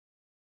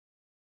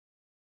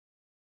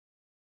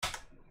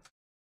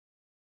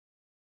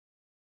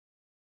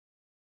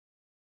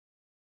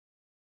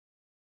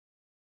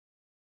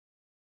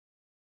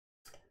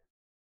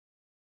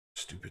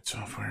 Stupid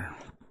software.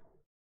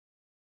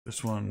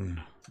 This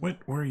one... What?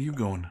 Where are you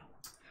going?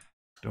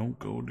 Don't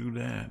go do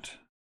that.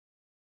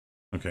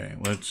 Okay,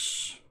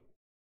 let's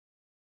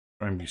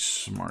try and be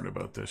smart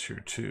about this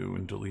here too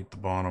and delete the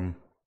bottom.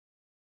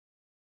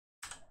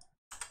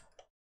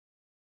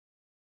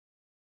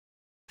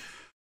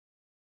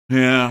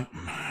 Yeah.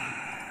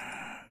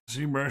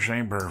 ZBrush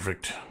ain't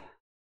perfect.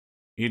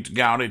 It's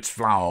got its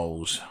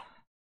flaws.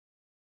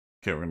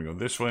 Okay, we're gonna go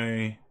this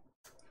way.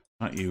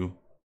 Not you.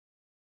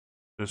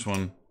 This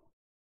one.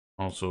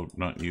 Also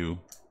not you.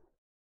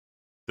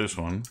 This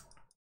one.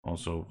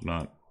 Also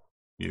not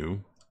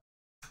you.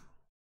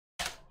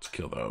 Let's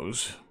kill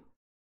those.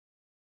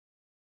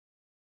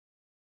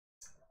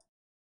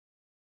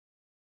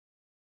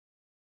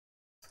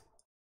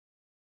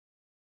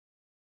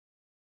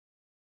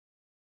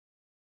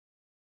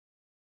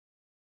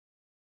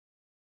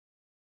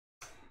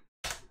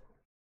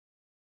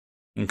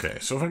 Okay,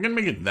 so if I can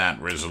make it that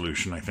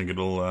resolution, I think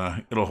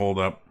it'll hold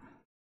up.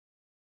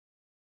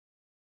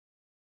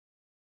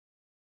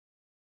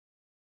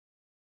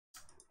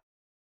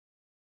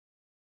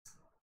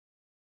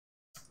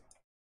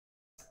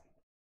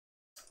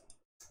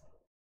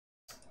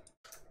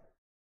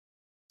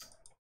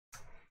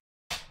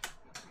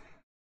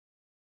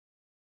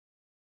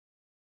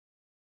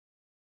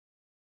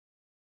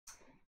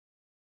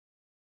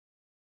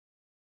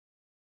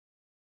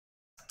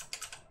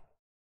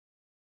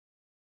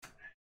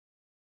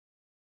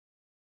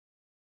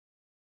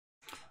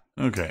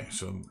 Okay,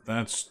 so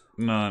that's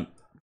not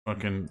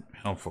fucking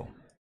helpful.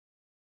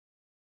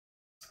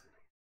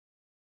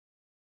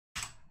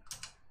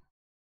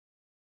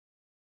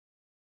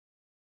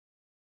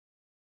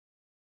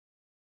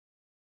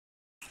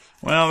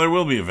 Well, there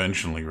will be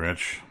eventually,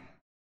 Rich.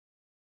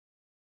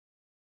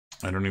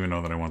 I don't even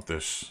know that I want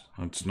this.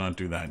 Let's not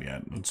do that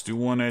yet. Let's do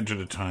one edge at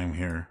a time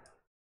here.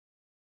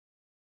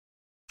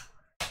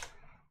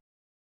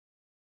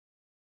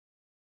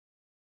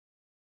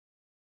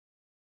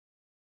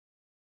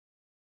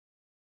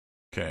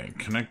 Okay,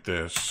 connect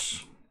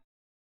this.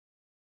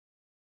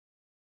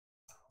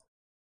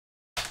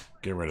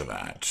 Get rid of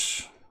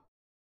that.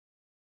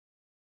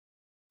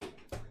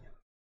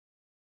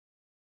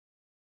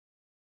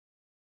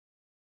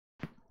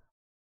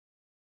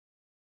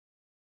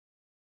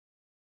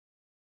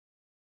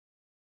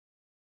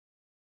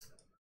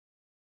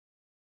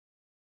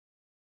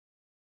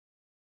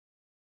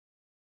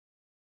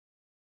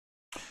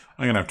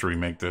 I'm gonna have to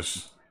remake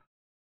this.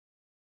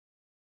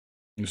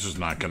 This is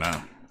not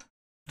gonna...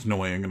 There's no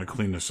way I'm gonna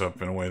clean this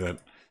up in a way that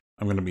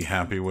I'm gonna be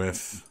happy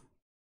with.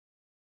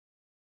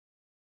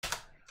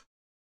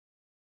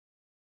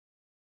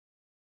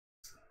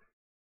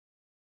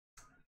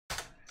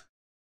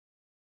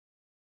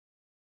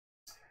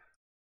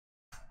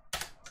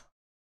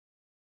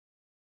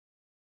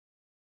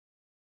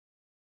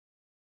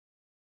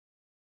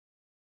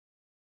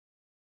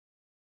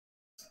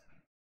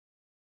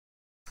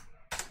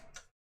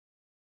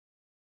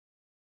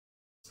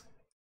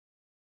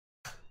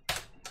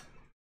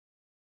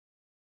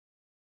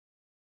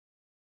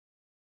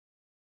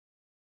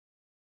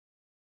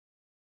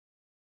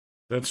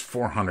 That's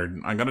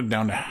 400. I got it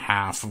down to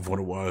half of what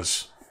it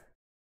was.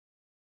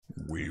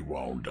 We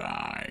won't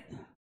die.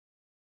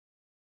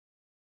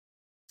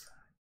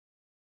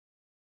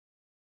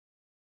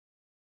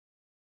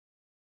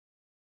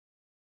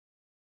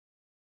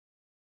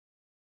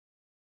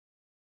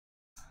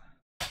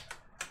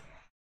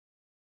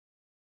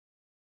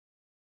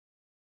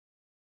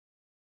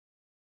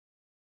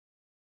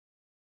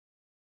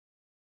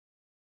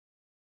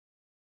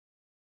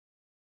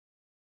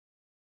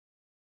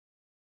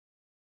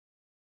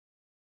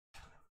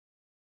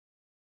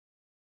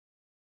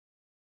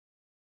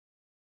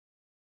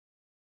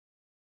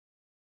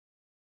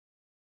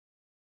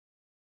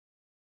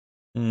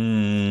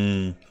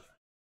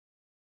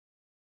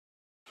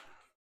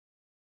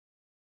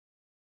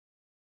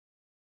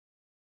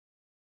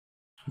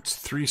 It's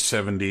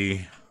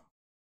 370.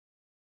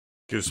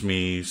 Gives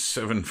me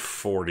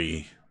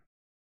 740.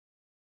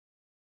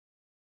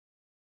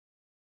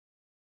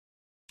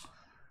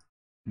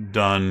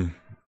 Done.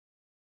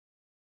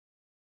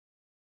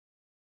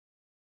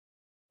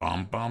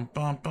 Bum, bum,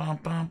 bum, bum,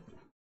 bum.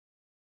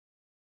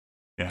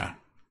 Yeah.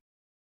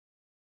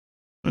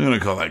 I'm gonna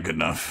call that good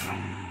enough.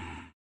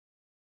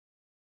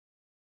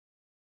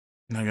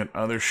 I got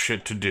other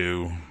shit to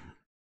do.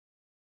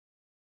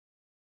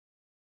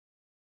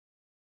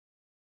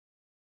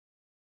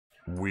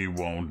 We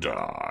won't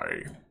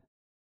die.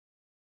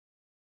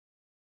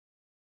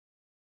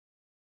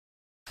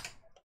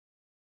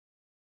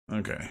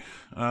 Okay.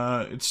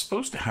 It's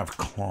supposed to have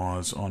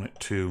claws on it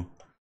too,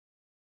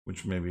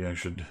 which maybe I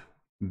should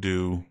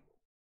do.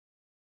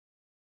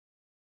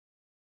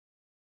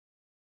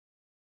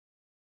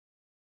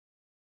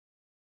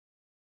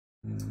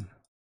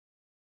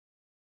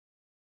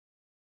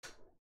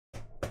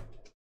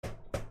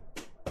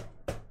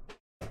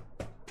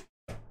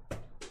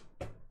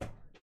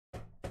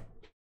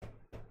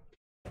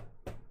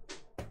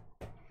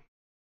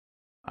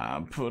 I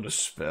put a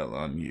spell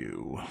on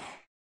you.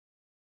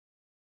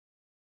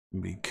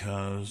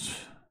 because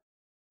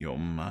you're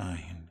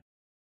mine.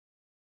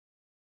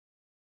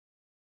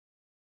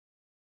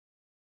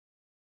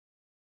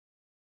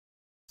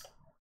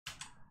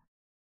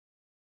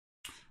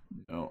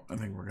 No, I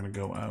think we're gonna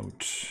go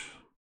out.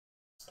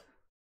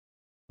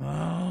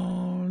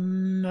 Oh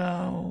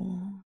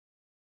no.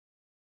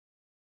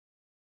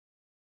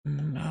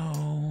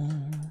 No.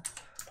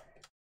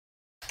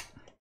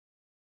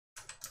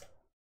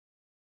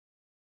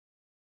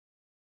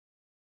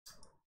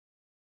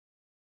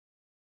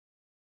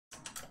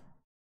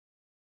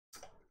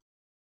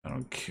 I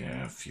don't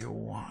care if you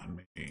want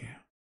me.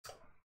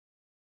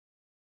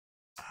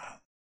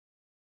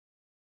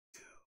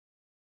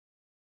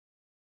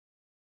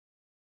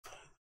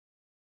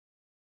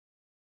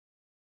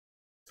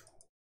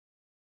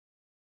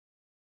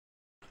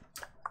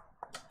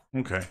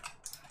 Okay.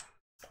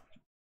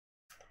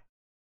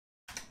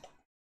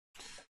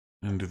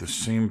 And do the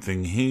same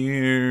thing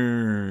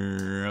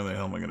here. How the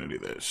hell am I going to do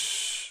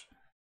this?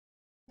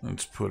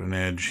 Let's put an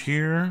edge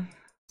here.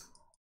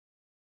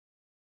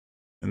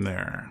 And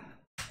there.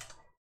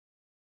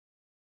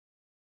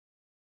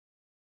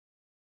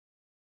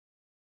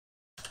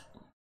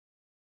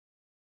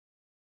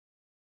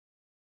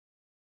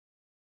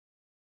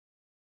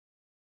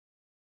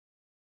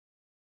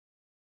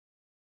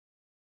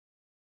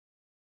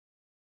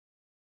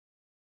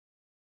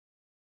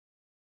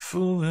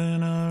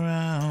 Fooling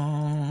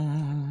around.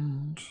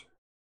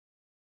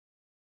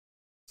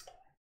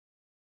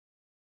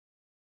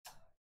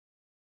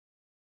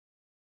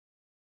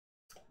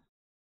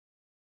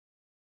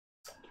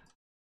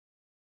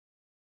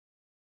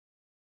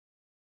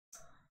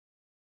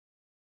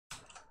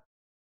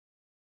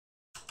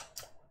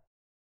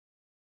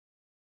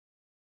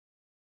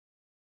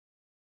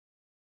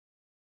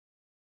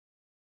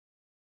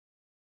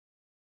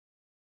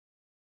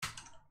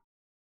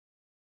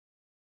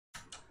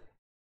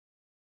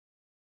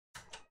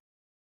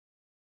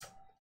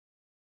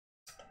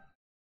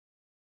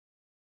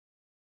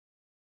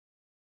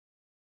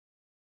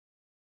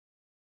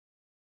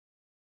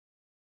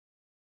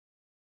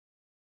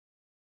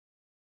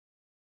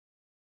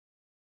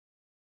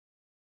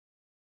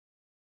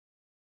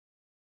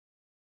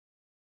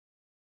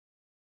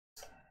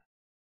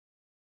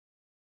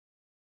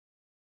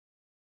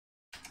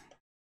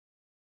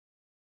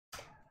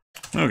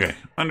 Okay,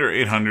 under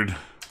 800.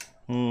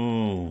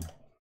 Oh.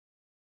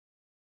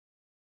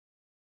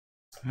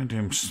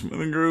 Goddamn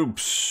smoothing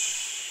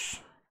groups.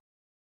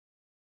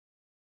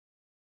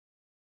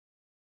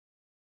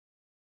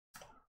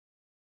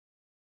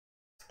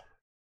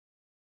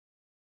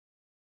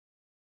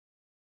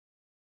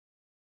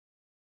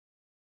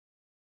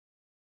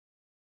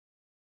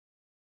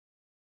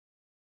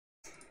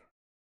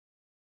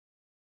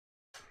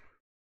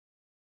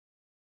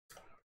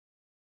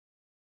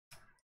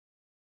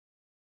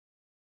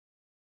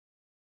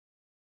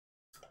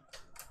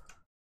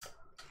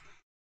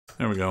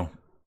 There we go.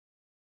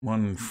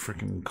 One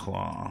freaking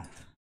claw.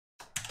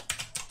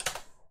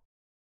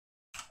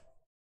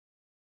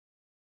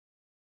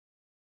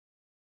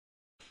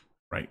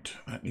 Right,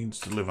 that needs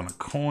to live on a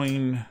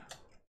coin,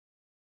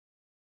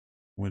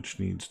 which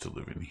needs to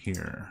live in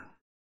here.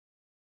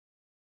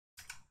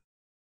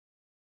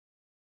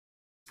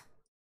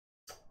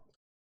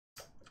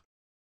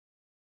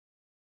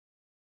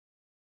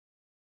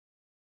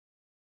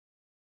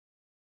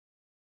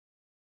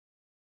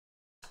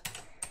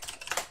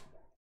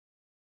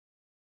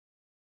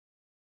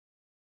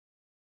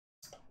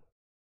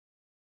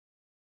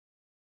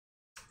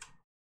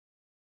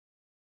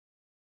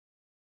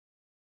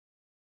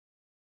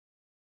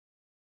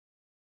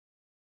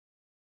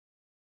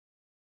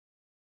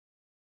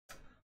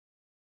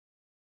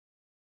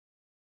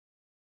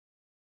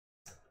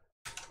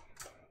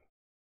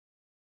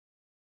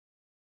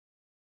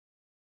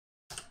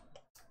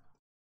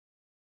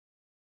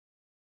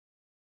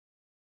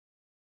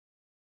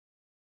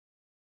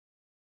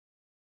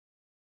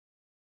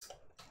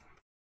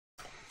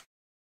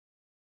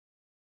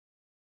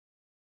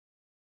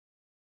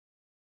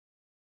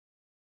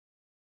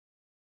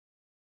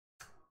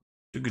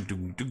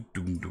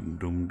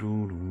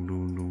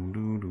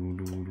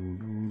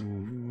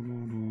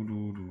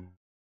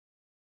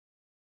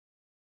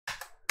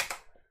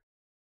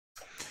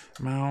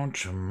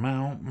 Mount.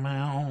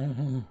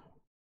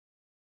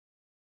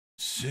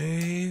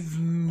 Save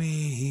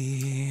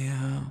me.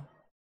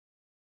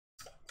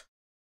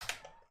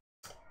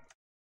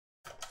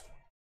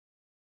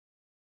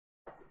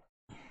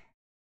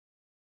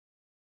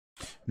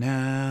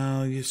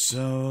 Now you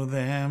saw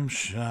them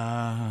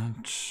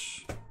shot.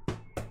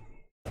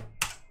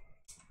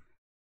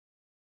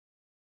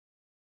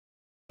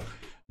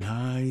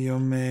 Now your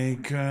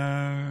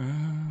maker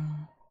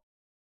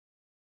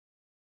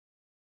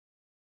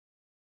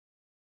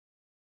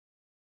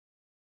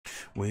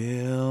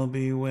will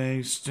be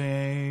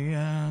wasting.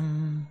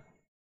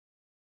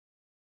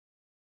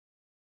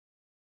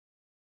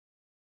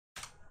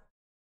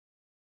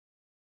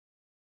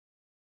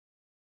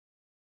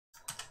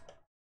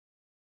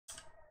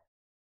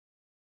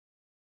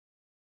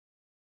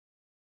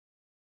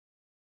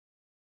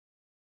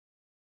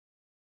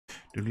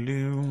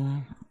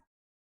 Doodaloo.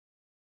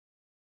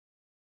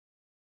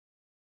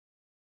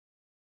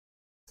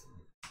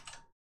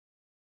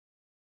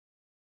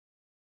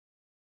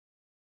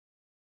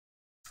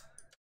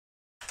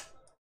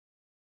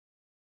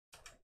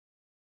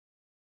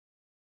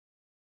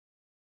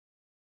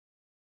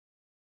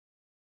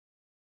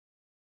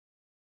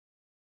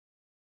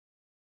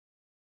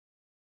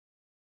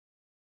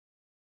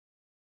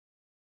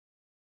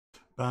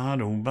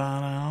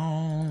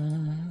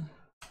 Ba-do-ba-do.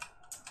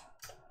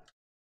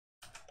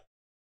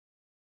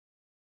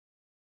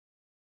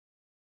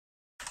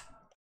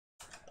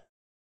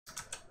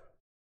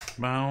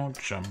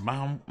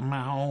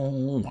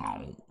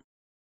 Bow-cha-bow-mow-wow.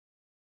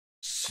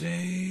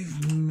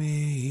 Save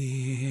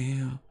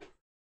me.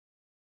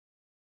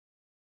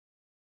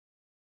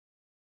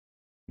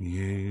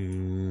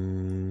 You.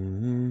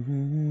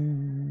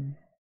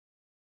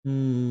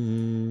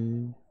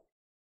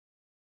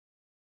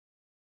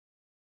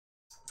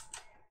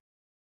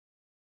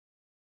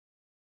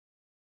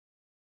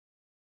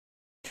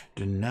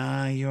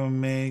 Deny your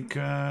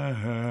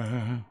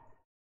maker.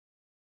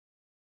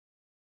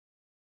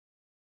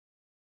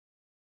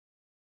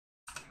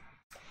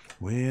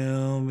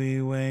 We'll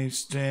be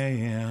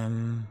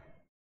wasting.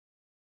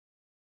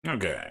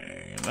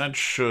 Okay, that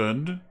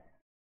should.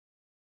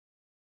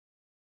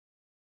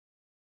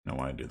 No,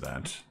 I do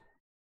that.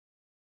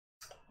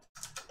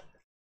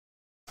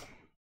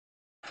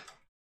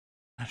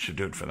 That should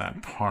do it for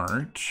that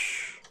part.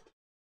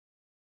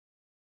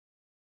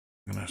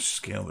 I'm going to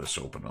scale this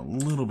open a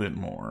little bit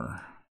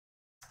more.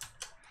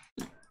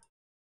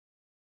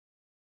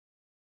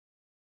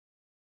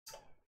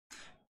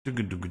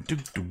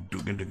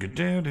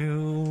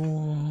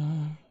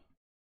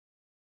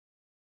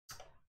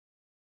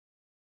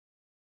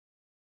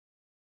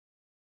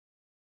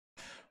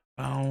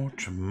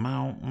 Ouch,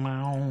 mow,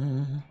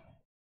 mow.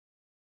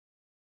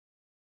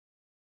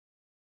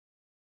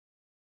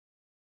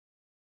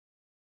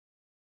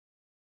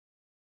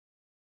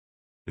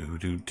 Do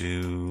do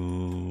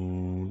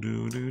do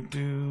do do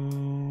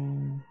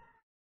do.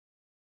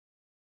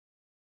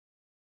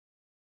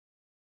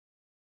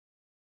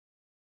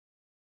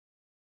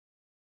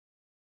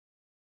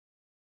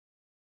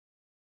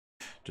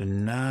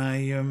 Deny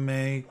your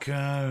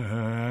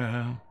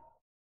maker.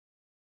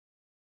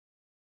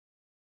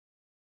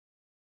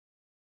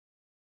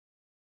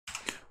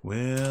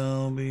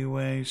 We'll be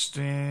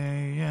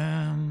wasting.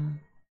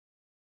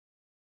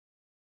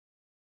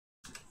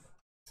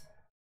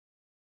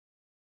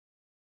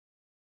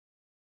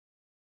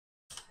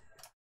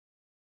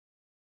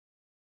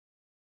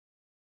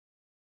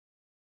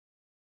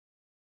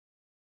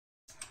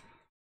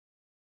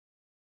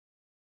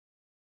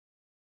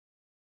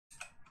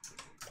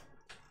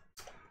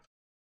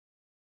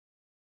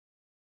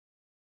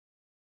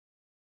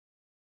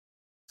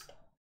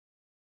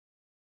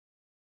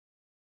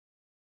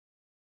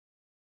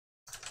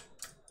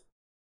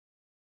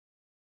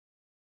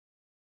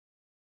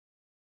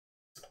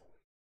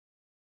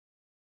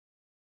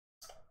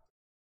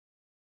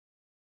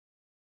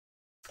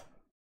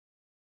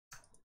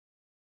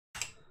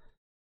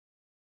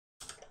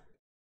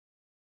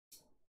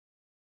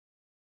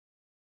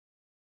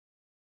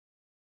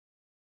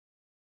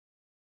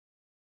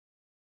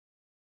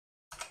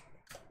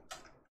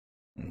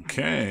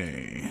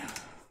 Okay.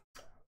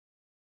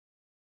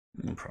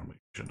 I probably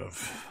should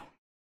have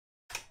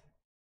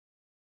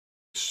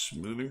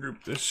smoothing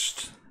group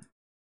this.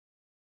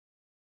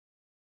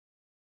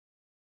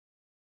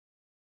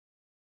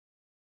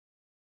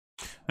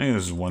 I think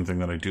this is one thing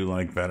that I do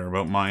like better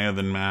about Maya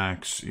than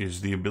Max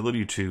is the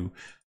ability to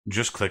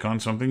just click on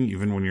something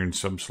even when you're in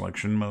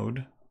sub-selection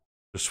mode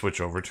to switch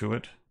over to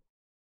it.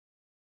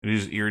 It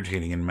is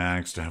irritating in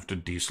Max to have to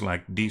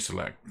deselect,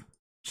 deselect,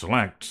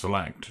 select,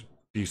 select,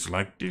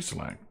 deselect,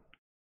 deselect.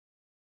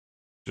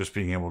 Just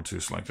being able to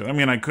select it. I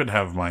mean, I could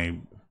have my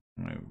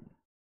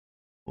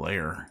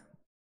layer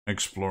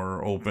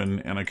explorer open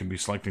and I could be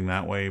selecting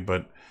that way,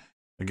 but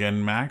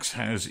again, Max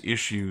has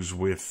issues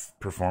with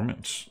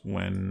performance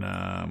when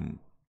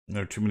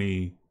there are too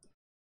many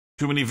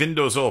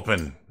windows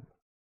open.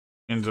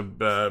 Ends up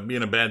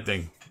being a bad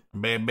thing.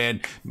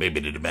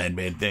 Maybe did a bad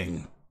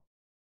thing.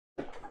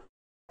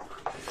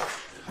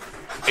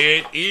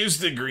 It is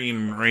the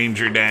Green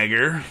Ranger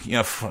dagger.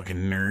 You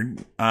fucking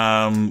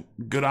nerd.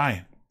 Good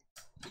eye.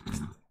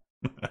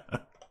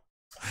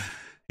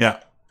 Yeah,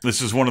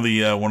 this is one of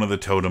the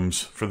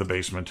totems for the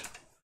basement.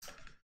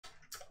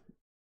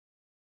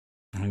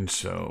 And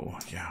so,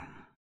 yeah.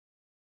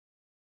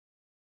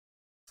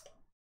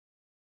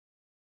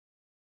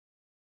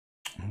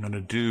 I'm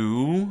gonna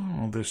do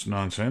all this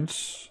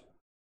nonsense.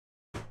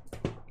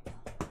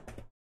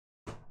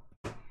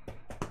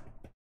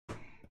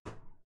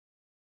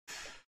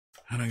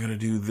 And I'm gonna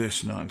do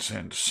this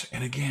nonsense.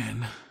 And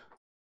again,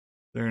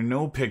 there are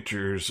no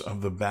pictures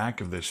of the back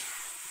of this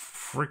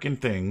freaking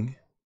thing.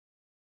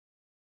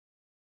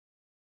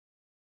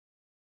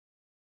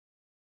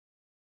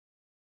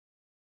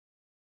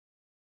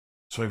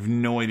 So I have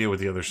no idea what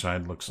the other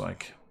side looks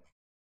like.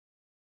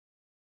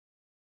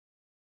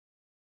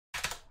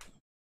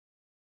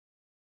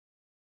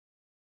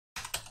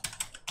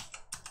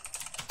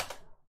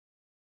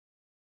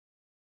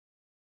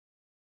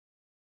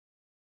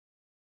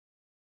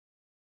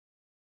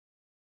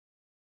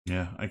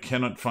 Yeah, I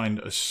cannot find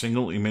a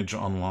single image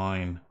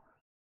online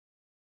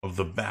of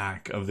the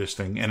back of this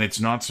thing, and it's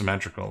not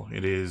symmetrical.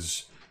 It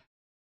is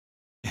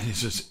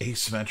as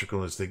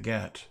asymmetrical as they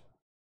get.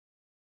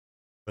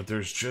 But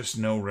there's just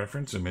no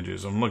reference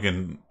images. I'm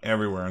looking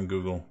everywhere on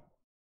Google.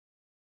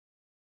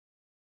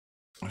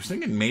 I was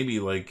thinking maybe,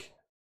 like,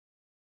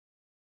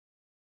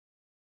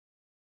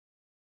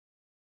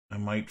 I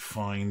might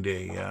find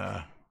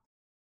a,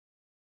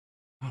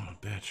 oh,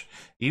 bitch.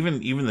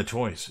 Even the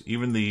toys.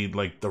 Even the,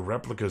 like, the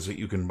replicas that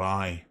you can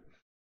buy.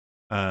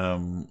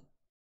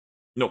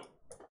 Nope.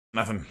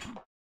 Nothing.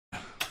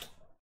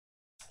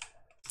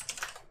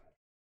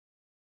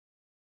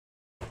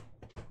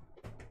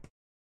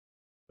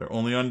 They're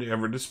only on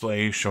ever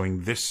display,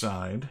 showing this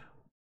side.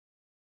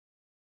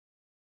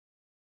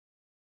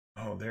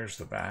 Oh, there's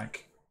the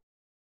back.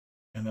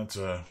 And that's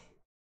a...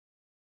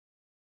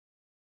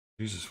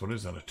 Jesus, what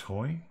is that, a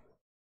toy?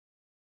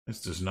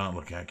 This does not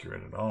look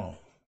accurate at all.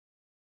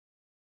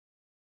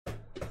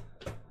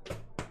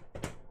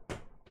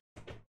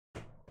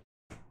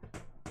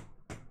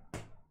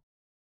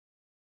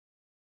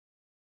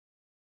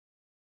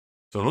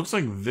 So it looks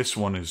like this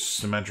one is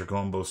symmetrical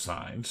on both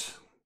sides.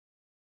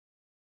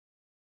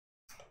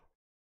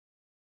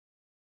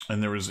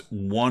 And there is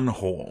one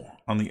hole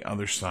on the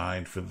other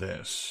side for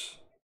this.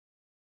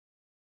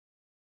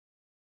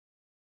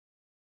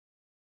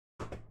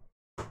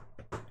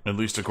 At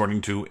least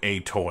according to a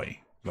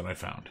toy that I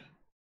found.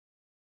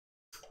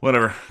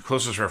 Whatever.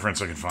 Closest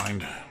reference I can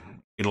find.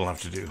 It'll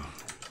have to do.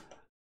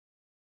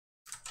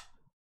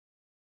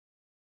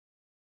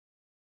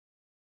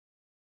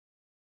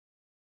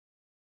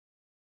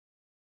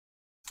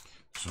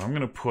 So I'm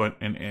going to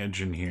put an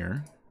edge in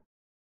here,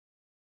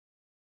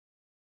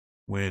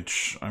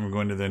 which I'm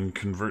going to then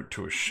convert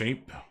to a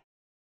shape.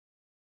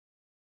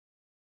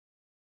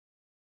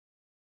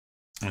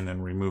 And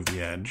then remove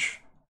the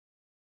edge.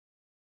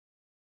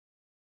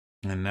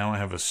 And now I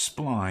have a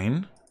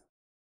spline.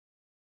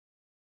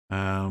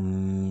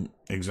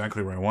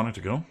 Exactly where I want it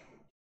to go.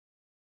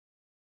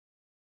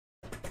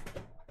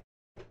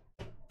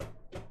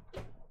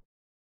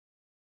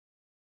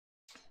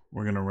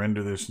 We're going to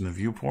render this in the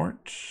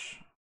viewport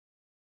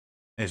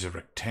as a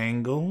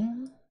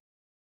rectangle.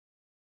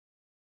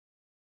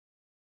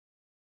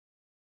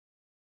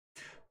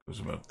 Goes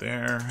about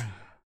there.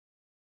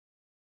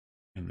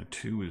 And the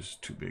 2 is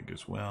too big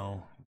as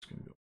well. It's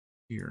going to go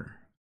here.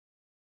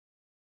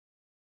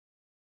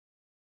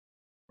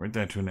 Write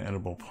that to an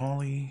editable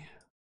poly.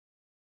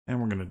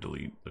 And we're going to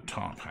delete the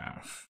top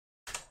half.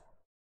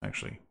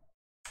 Actually,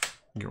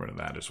 get rid of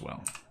that as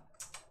well.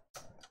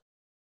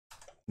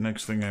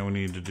 Next thing I will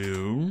need to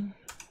do,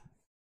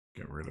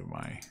 get rid of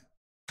my...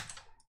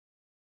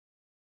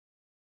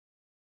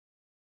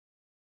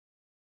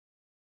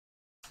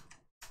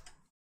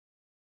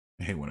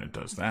 I hate when it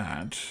does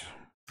that.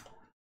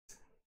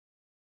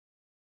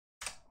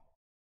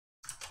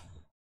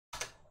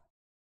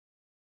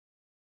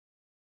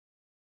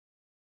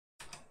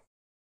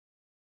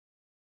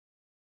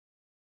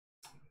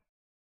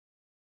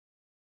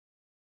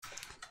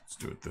 Let's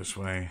do it this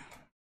way.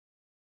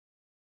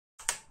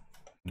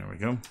 There we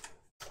go.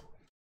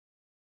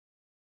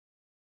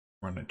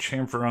 Run a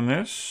chamfer on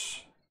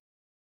this.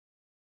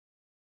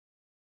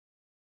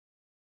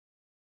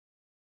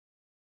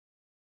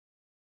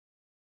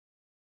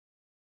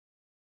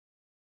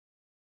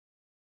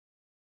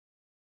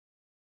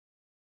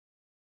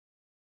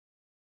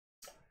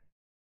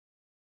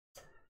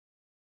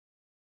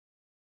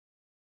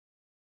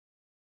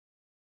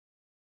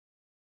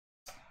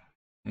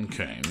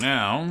 Okay,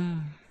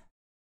 now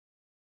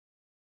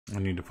I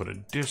need to put a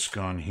disc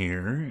on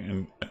here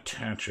and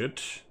attach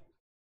it.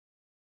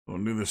 We'll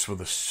do this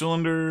with a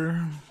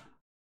cylinder.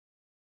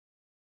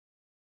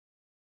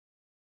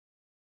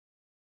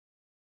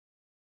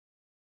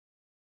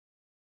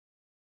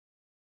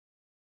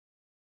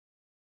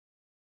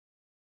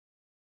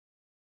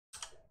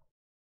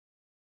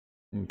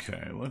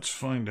 Okay, let's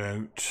find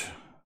out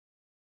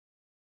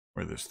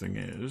where this thing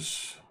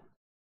is.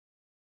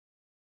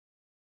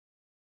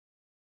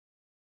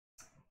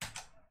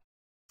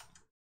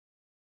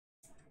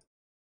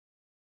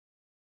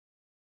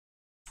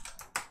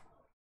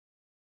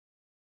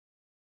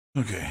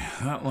 Okay,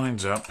 that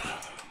lines up.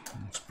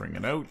 Let's bring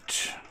it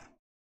out.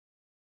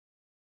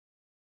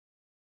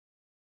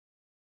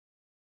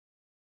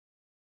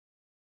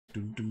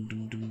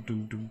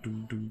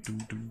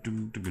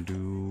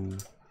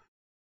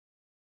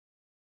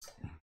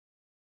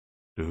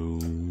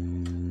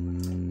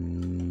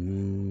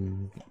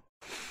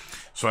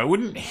 So I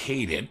wouldn't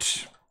hate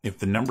it if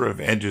the number of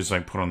edges I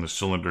put on the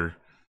cylinder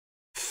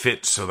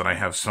fits so that I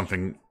have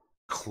something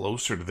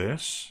closer to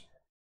this.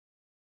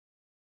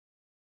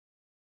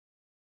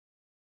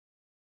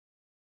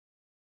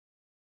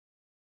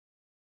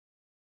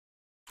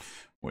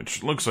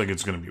 Which looks like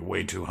it's going to be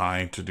way too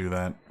high to do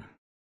that.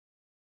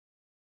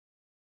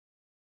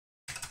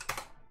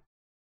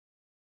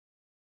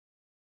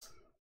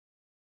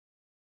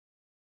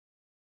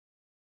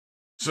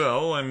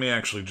 So I may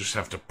actually just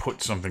have to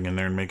put something in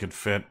there and make it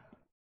fit.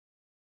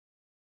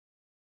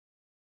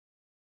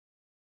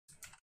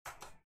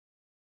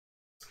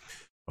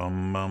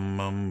 Bum, bum,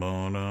 bum,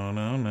 bum, no,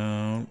 no,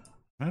 no.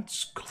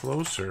 That's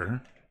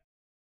closer.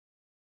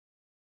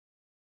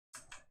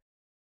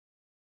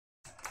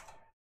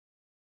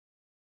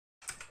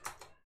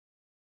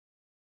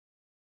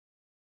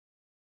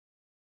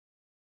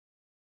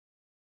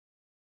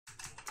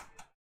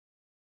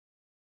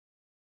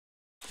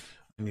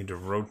 I need to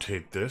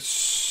rotate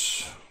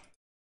this.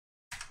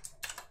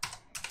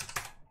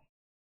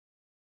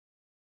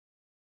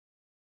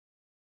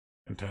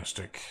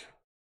 Fantastic.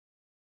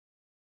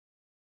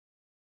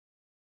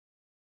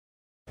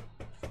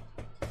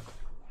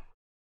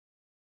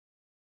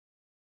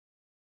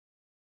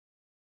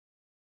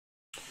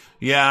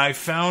 Yeah, I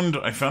found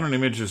an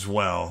image as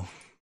well.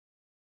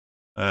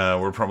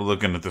 We're probably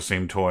looking at the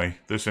same toy.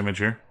 This image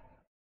here.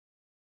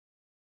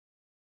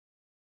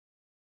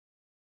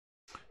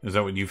 Is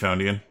that what you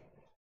found, Ian?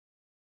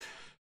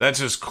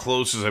 That's as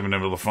close as I've been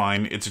able to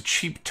find. It's a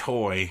cheap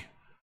toy.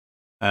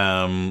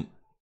 And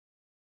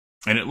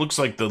it looks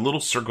like the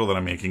little circle that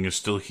I'm making is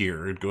still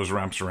here. It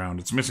wraps around.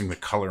 It's missing the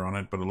color on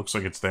it, but it looks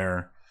like it's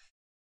there.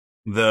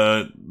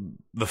 The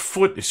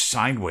foot is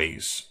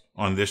sideways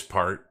on this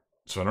part,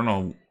 so I don't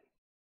know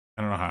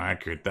how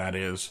accurate that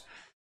is.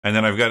 And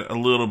then I've got a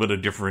little bit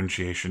of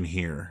differentiation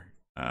here,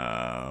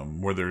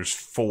 where there's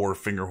 4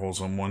 finger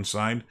holes on one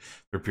side.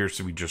 There appears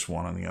to be just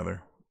 1 on the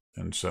other.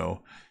 And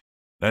so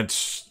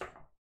that's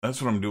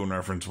what I'm doing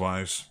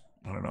reference-wise.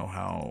 I don't know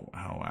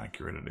how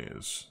accurate it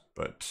is,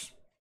 but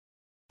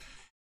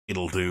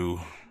it'll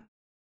do.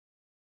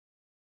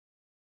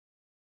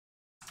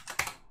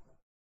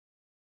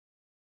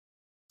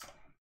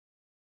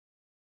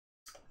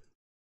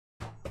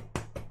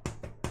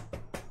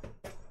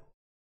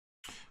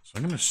 So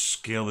I'm going to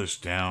scale this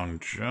down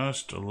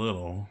just a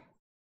little.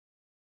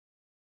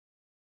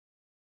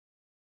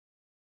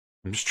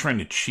 I'm just trying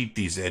to cheat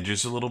these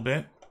edges a little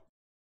bit.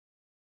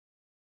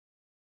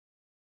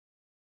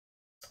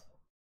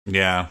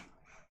 Yeah.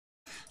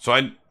 So I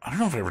don't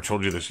know if I ever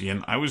told you this,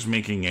 Ian. I was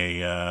making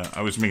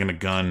a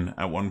gun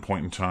at one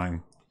point in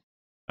time.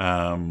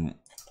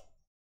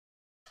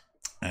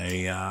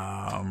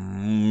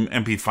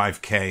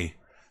 MP5K.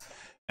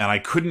 And I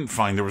couldn't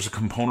find, there was a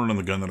component on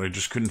the gun that I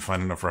just couldn't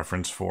find enough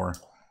reference for.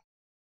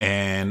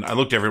 And I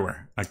looked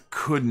everywhere. I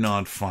could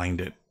not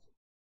find it.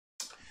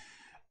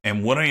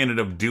 And what I ended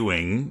up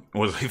doing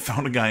was I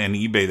found a guy on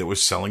eBay that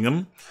was selling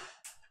them.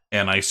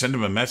 And I sent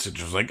him a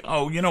message. I was like,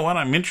 oh, you know what?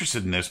 I'm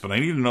interested in this, but I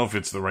need to know if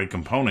it's the right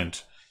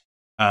component.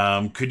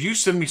 Could you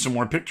send me some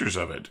more pictures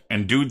of it?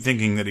 And dude,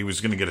 thinking that he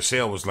was going to get a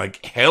sale, was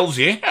like, hells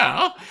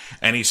yeah.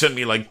 And he sent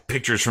me like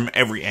pictures from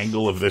every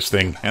angle of this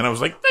thing. And I was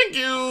like, thank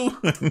you.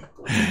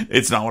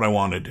 It's not what I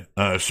wanted.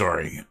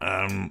 Sorry.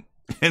 And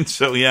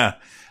so, yeah,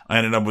 I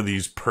ended up with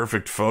these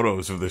perfect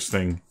photos of this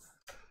thing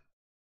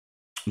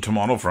to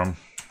model from.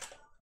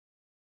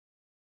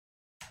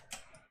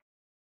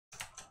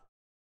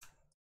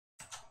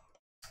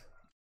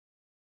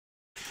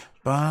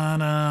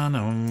 Banana.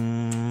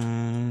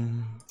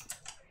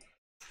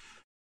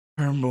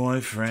 Her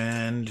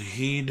boyfriend,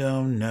 he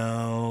don't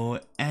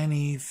know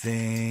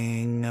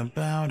anything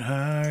about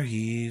her.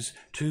 He's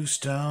too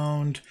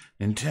stoned.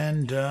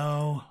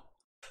 Nintendo,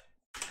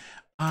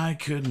 I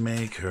could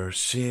make her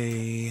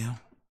see.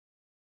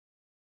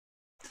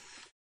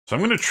 So I'm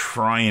going to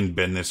try and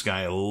bend this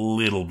guy a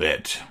little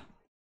bit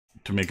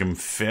to make him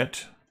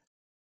fit.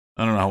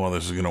 I don't know how well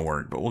this is going to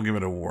work, but we'll give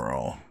it a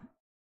whirl.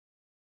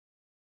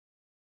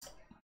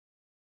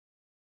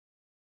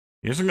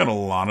 He hasn't got a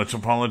lot of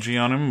topology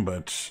on him,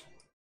 but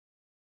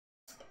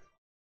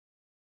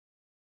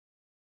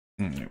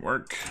it might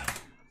work.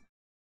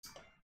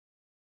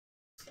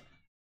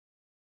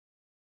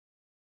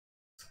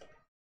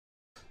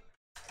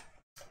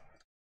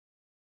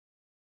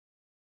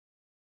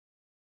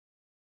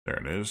 There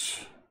it is.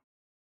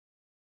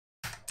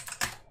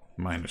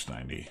 Minus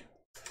 90.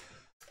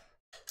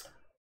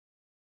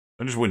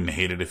 I just wouldn't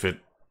hate it if it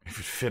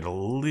fit a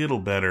little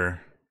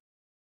better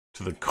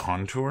to the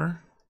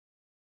contour.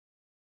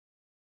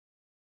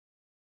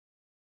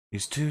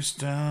 He's too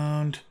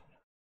stoned.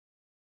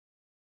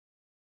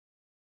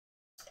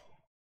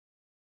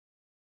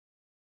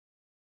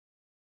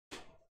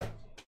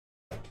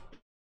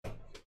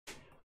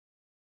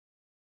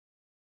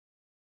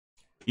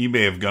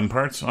 eBay of gun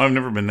parts? Oh, I've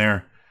never been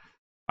there.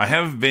 I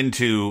have been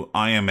to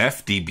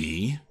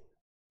IMFDB,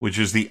 which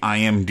is the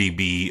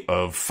IMDb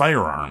of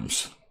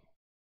firearms.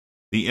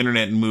 The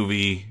Internet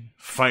Movie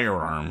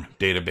Firearm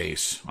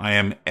Database,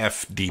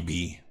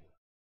 IMFDB.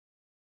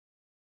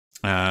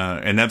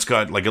 And that's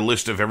got like a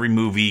list of every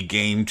movie,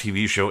 game,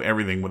 TV show,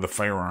 everything with a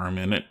firearm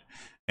in it.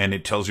 And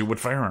it tells you what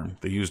firearm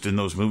they used in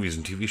those movies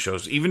and TV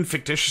shows, even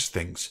fictitious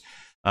things.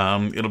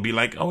 It'll be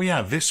like, oh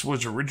yeah, this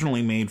was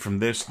originally made from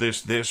this,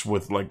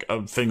 with like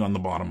a thing on the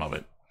bottom of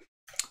it,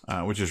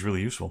 which is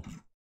really useful.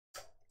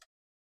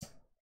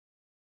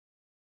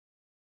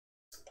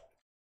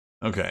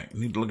 Okay,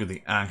 need to look at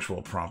the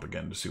actual prop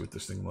again to see what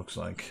this thing looks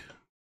like.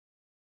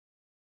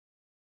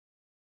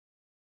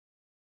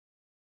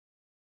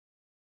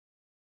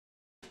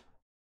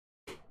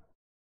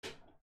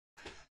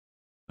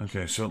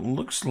 Okay, so it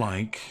looks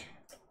like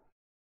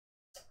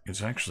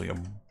it's actually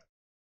a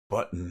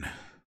button.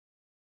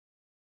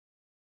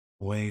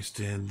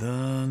 Wasted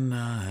the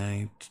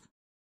night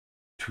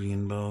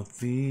between both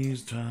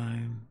these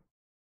time.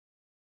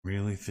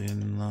 Really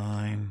thin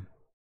line.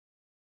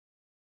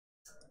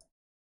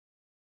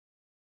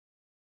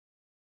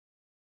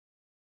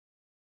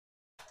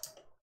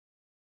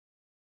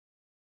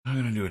 I'm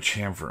gonna do a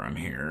chamfer on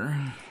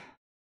here.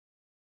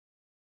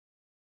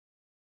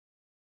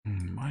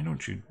 Why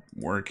don't you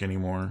work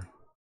anymore?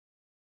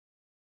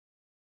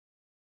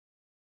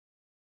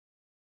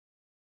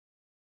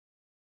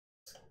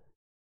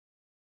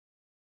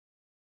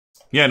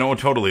 Yeah, no,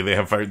 totally. They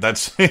have fire.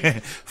 That's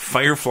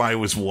Firefly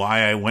was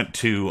why I went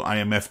to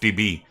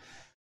IMFDB,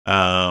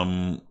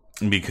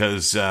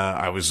 because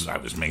I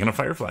was making a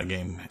Firefly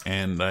game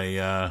and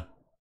I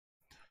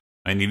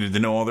needed to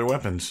know all their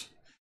weapons.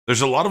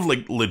 There's a lot of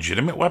like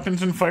legitimate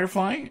weapons in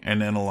Firefly,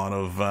 and then a lot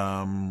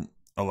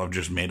of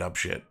just made up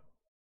shit.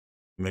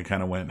 And they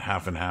kind of went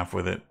half and half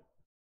with it.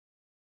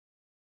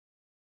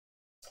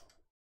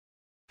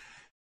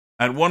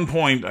 At one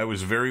point, I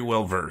was very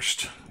well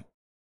versed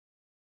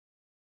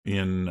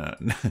in,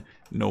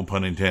 no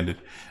pun intended,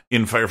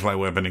 in Firefly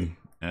weaponing.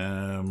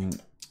 I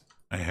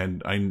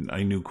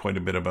knew quite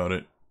a bit about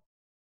it.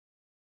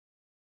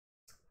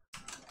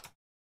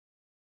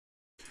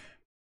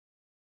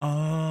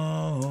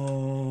 Oh,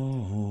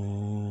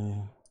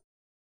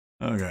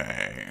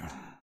 okay.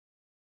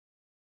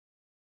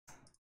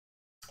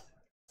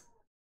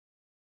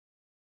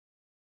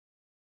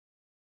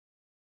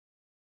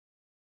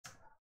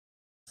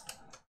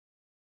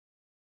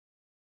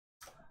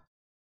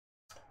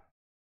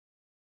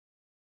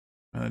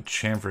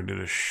 Chamfer did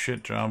a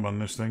shit job on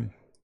this thing.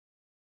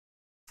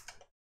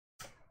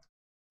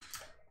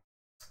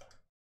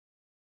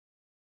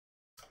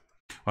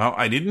 Well,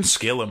 I didn't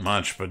scale it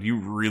much, but you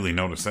really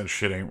notice that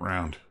shit ain't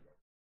round.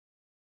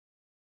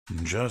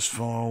 Just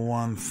for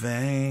one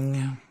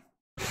thing.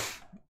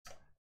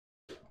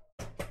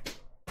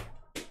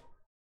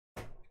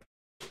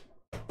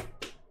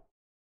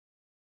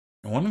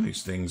 One of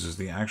these things is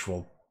the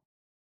actual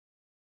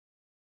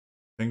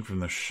thing from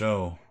the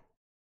show.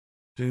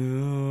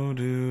 Do,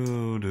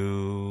 do,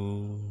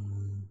 do.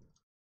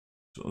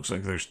 So it looks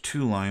like there's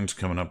two lines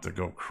coming up that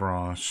go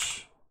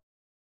across.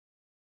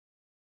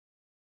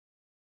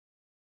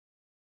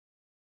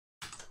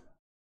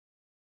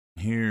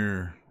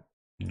 Here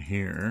and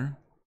here.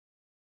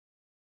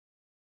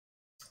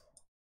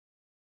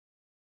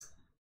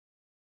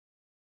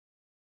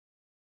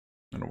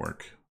 That'll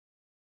work.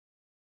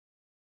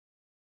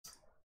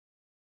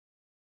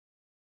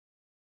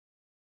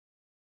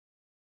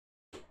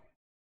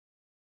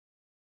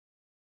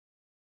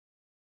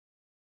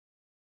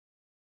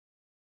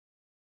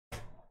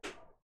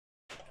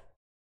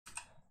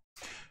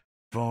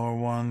 For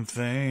one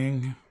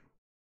thing,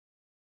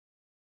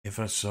 if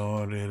I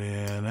sorted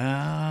it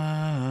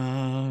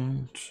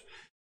out,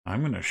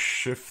 I'm going to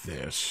shift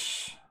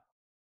this.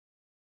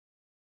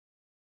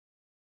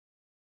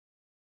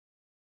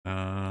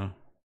 Get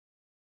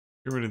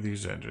rid of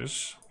these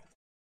edges.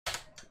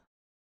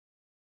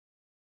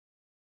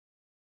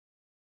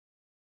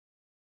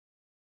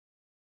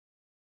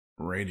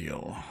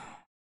 Radial.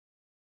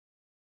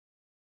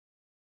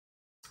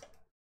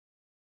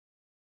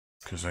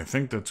 Because I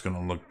think that's going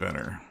to look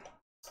better.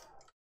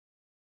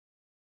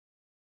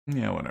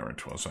 Yeah, whatever.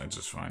 12 sides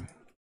is fine.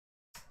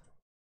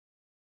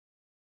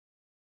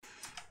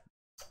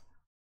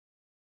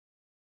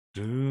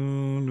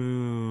 Do,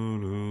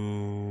 do, do.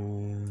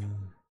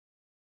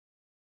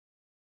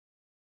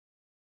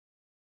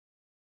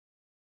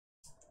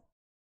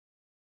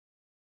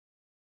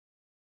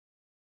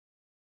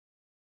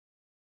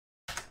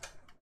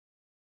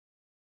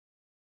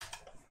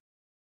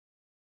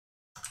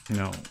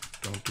 No,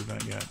 don't do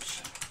that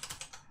yet.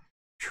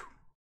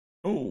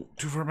 Oh,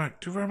 too far back,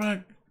 too far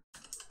back.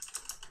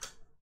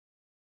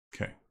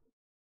 Okay.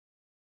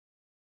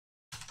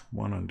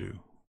 One undo.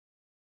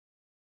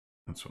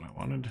 That's what I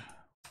wanted.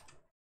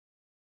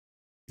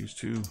 These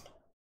two.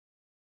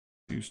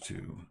 These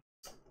two.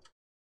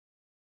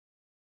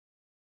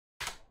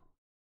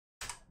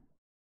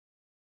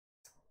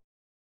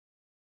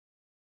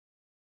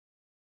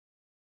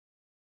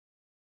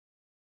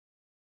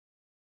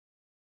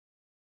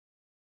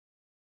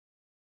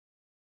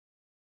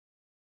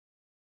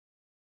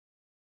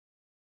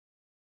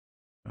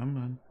 Come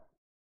on.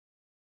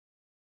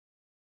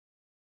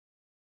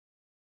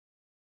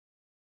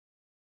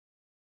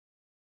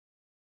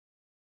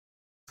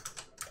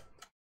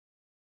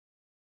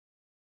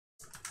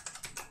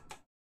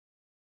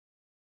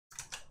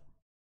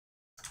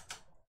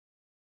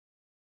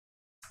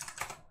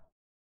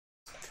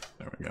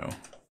 There we go.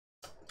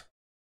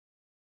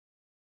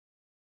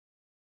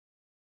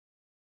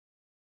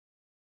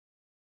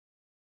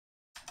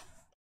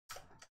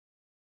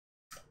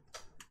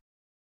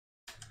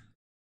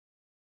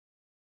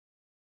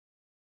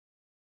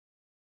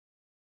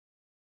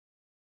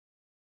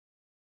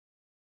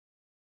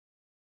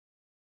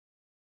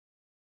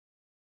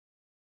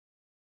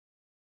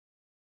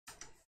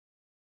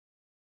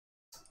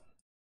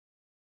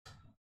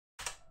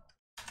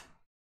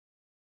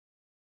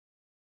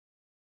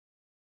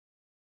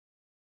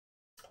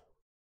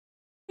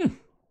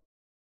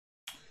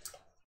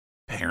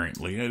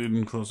 Apparently, I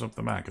didn't close up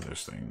the back of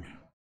this thing.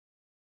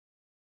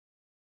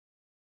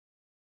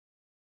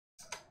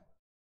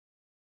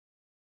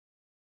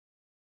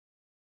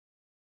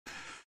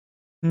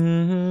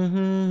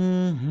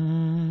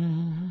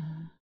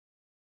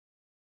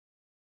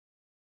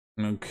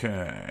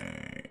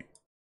 Okay.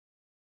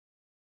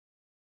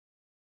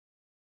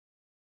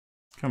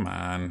 Come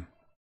on.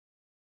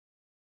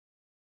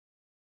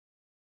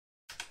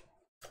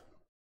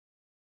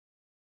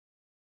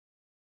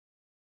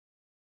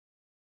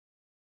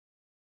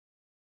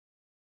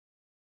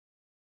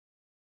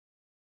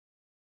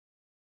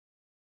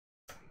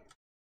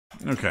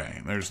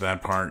 Okay, there's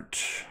that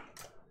part.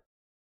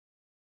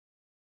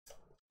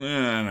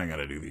 And I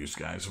gotta do these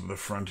guys over the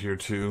front here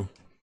too.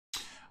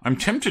 I'm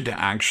tempted to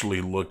actually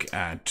look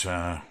at...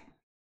 I'm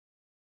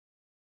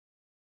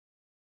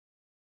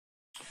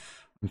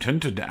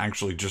tempted to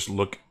actually just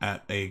look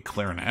at a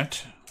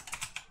clarinet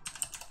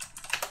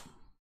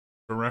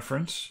for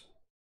reference,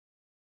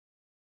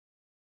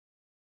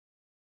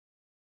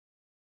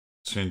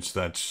 since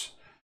that's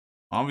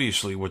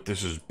obviously what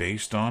this is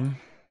based on.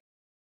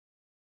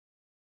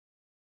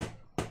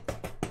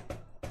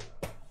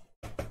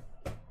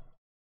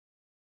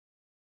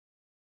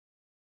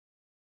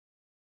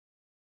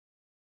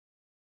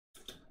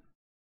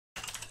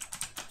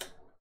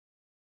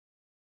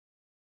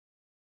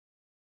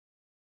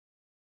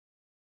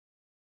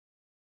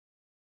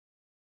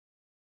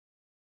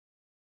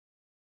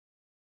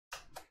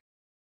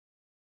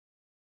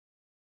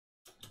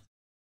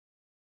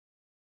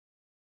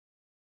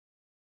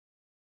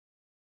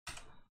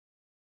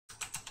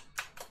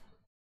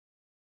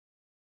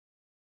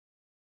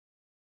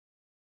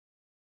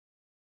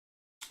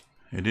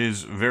 It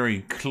is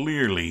very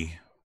clearly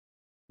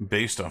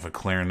based off a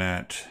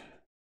clarinet.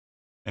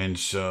 And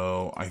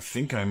so I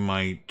think I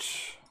might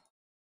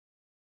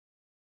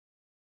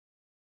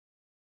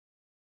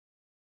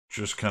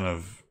just kind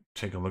of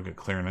take a look at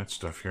clarinet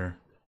stuff here.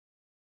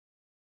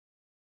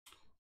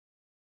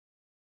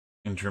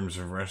 In terms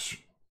of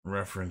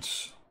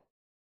reference.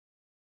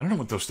 I don't know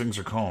what those things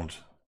are called.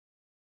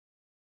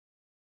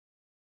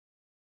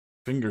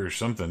 Finger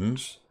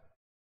somethings.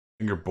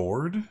 Finger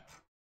board?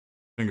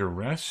 Finger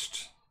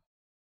rest?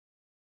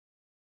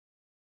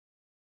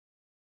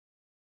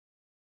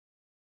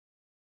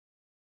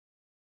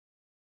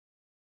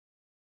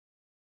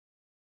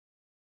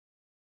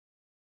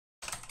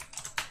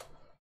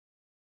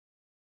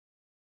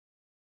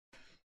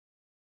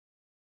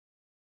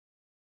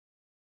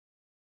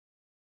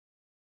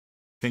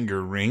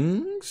 Finger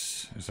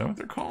rings? Is that what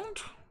they're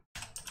called?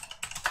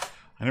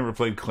 I never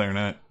played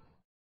clarinet.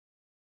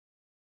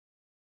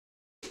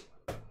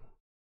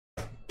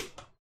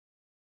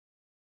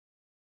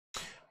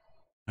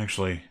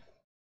 Actually,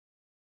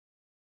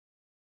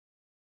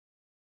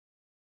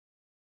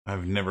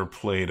 I've never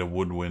played a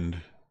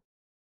woodwind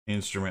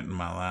instrument in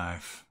my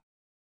life.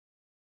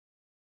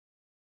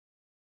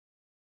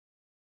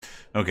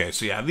 Okay,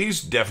 so yeah,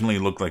 these definitely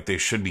look like they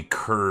should be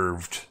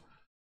curved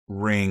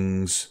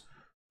rings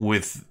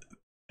with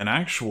an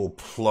actual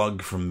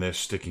plug from this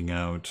sticking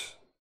out.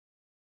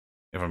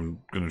 If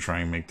I'm going to try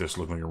and make this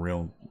look like a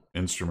real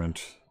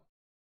instrument.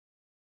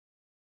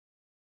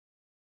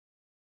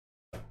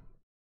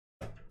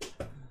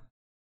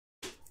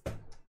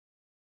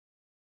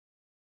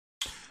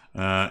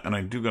 And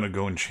I do gotta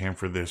go and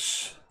chamfer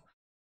this,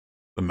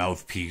 the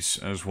mouthpiece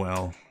as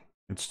well.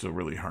 It's still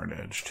really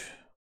hard-edged.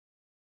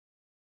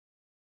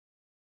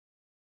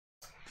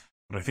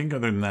 But I think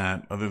other than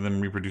that, other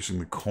than reproducing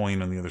the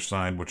coin on the other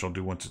side, which I'll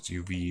do once it's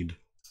UV'd,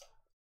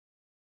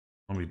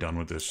 I'll be done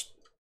with this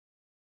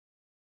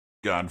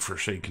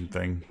godforsaken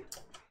thing.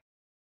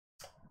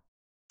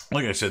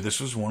 Like I said, this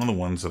was one of the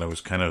ones that I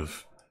was kind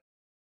of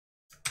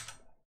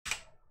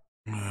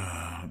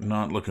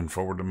not looking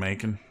forward to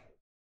making.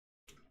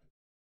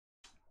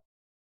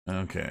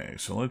 Okay,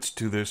 so let's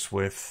do this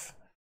with...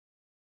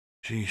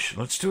 Sheesh,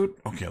 let's do it...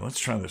 Okay, let's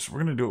try this. We're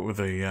going to do it with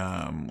a...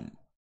 I'm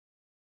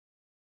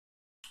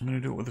going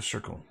to do it with a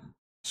circle.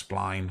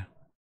 Spline.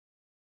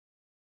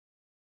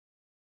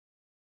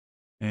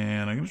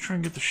 And I'm going to try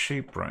and get the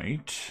shape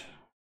right.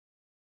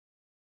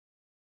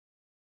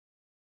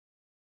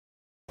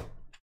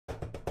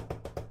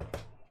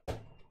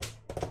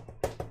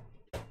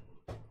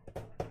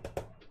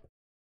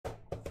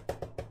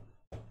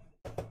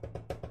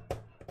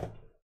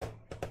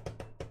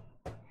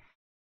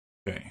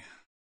 Okay.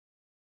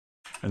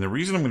 And the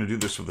reason I'm going to do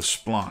this with a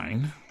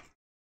spline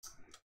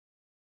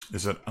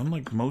is that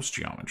unlike most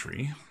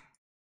geometry,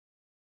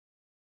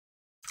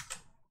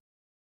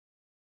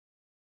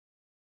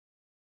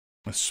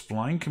 a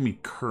spline can be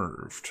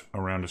curved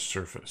around a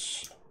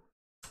surface.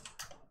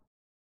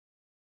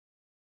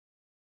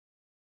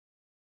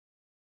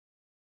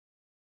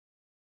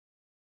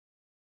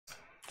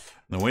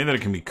 And the way that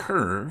it can be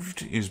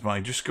curved is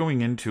by just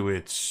going into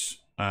its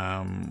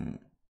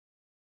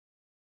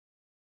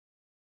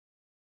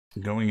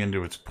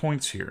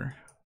points here,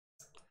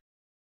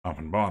 top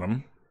and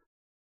bottom.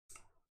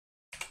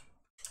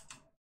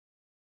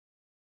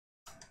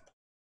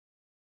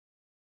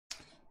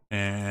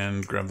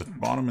 and grab the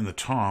bottom and the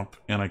top,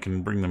 and I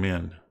can bring them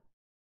in.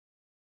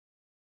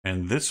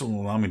 And this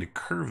will allow me to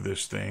curve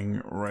this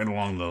thing right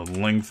along the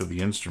length of the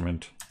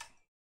instrument.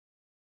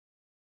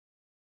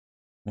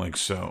 Like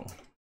so.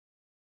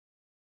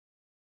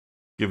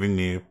 Giving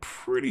me a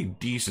pretty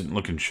decent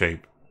looking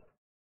shape.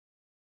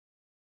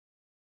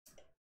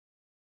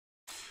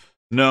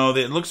 No,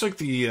 it looks like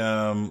the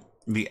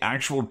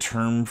actual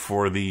term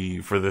for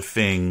the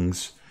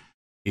things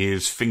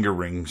is finger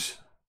rings.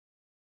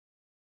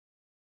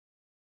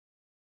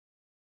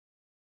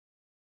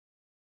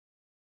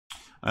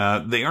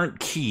 They aren't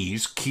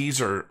keys.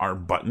 Keys are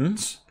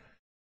buttons.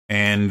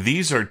 And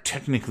these are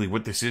technically,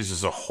 what this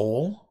is a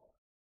hole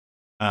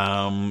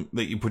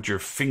that you put your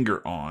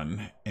finger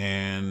on.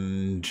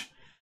 And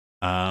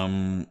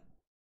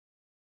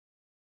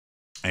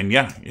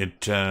yeah,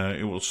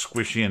 it will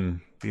squish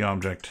in the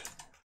object.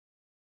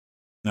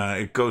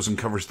 It goes and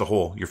covers the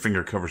hole. Your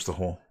finger covers the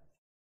hole.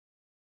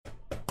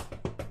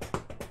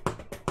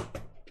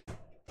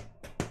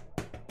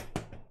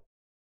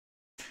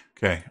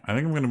 Okay, I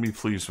think I'm going to be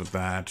pleased with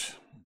that.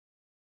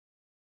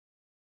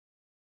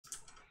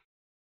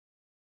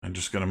 I'm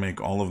just going to make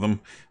all of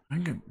them.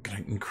 I'm going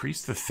to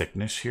increase the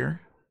thickness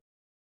here.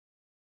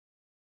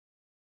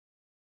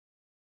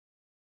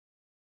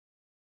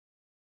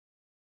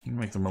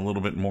 Make them a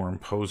little bit more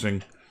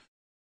imposing.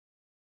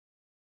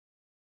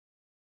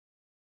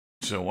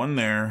 So one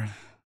there,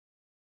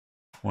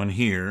 one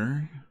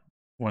here,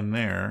 one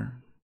there,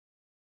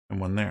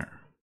 and one there.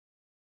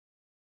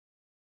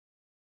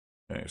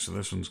 Okay, so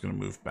this one's going to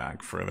move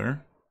back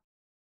further.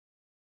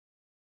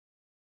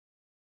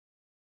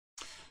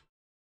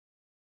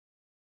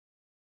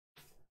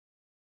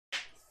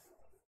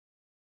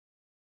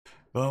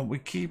 But we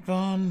keep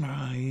on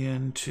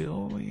riding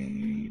till we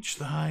reach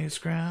the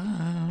highest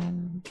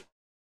ground.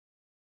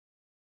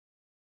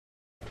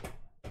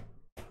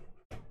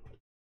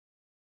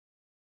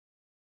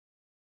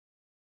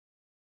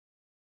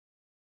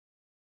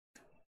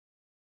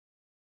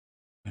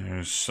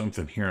 There's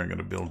something here I got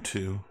to build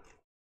too.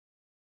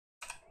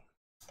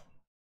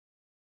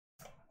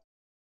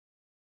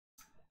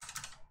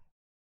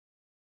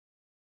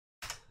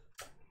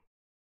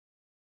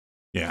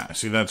 Yeah,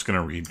 see, that's going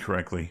to read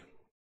correctly.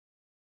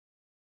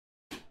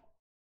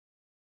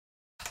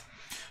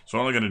 So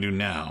all I got to do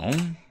now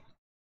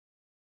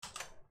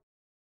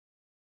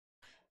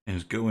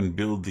is go and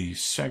build the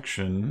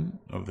section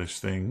of this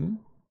thing.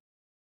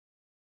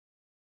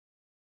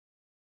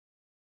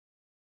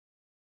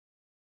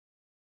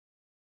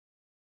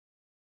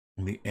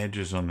 And the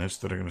edges on this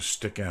that are going to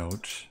stick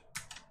out.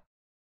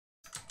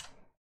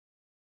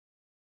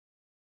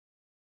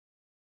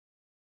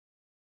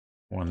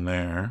 One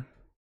there.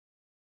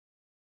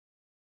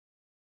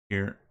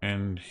 Here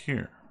and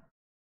here.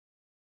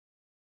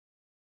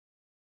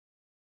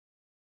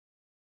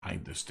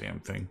 Hide this damn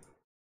thing.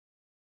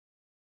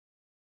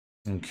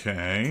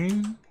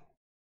 Okay.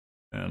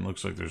 And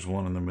looks like there's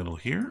one in the middle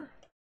here.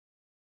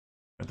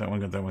 Got that one,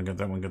 got that one, got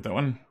that one, got that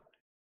one.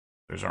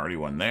 There's already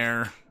one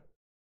there.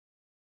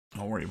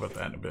 I'll worry about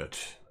that in a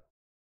bit.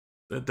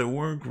 Let them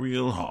work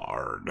real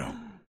hard.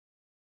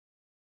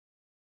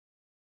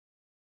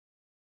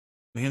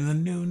 In the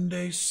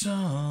noonday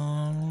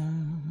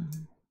sun.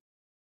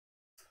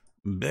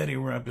 Betty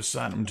right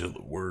beside him till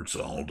the work's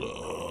all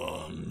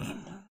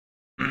done.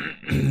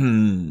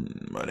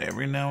 But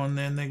every now and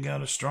then they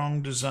got a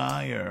strong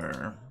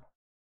desire.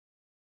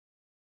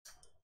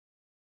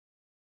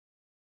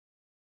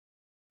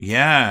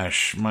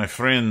 Yash, my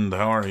friend,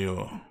 how are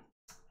you?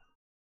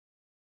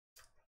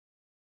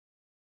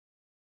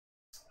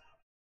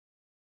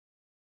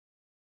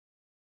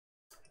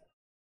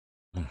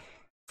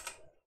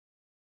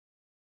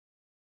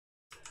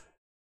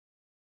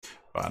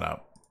 Bot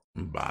up.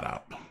 Bot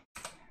up.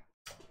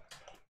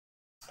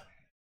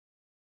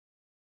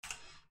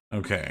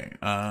 Okay,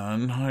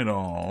 unhide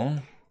all.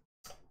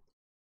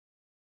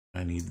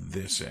 I need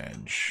this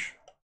edge.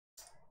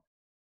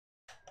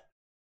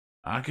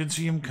 I could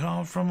see him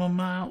call from a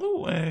mile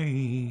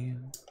away.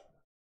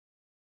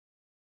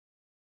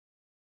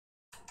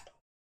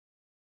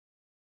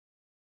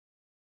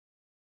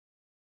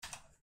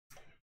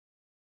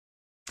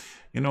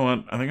 You know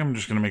what? I think I'm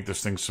just going to make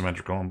this thing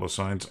symmetrical on both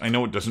sides. I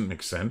know it doesn't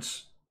make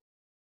sense.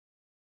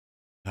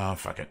 Oh,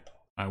 fuck it.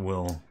 I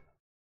will.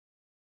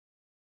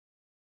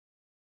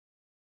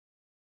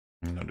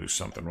 I'm going to do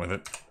something with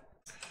it.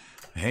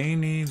 Hay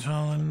needs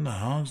hauling, the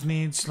hogs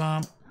need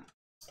slop.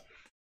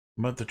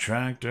 But the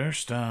tractor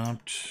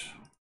stopped.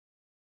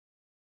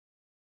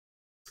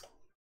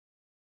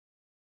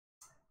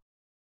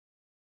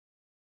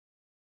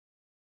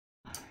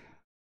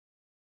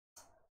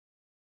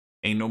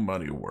 Ain't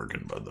nobody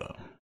working, brother.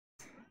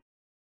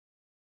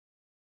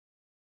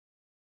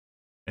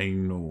 Ain't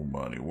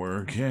nobody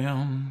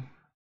working.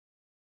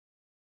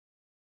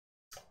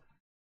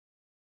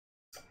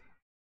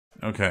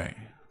 Okay.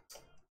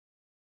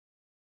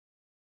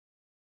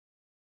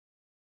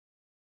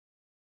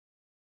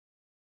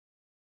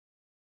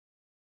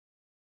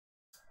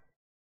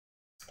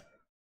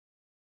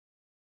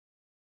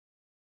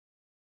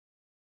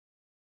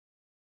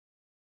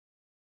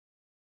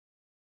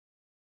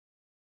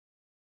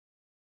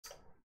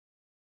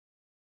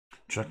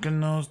 Chucking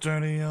those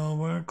dirty old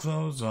work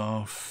clothes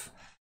off.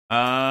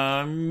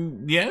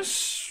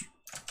 Yes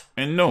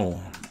and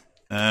no.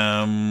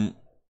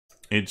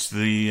 It's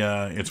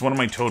one of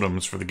my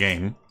totems for the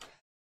game.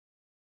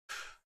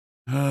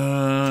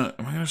 Am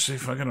I gonna say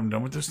fuck it, I'm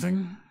done with this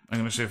thing? I'm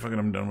gonna say fuck it,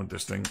 I'm done with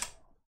this thing.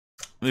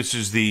 This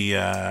is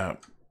the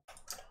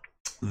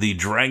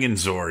Dragon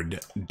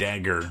Zord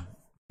dagger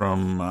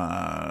from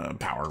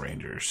Power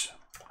Rangers.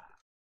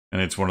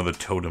 And it's one of the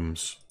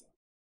totems.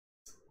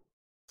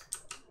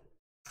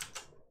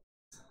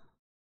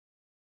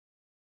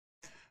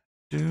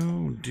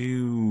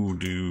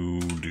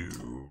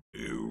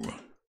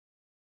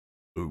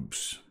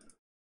 Oops.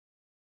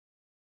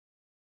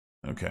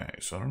 Okay,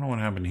 so I don't know what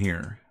happened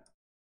here.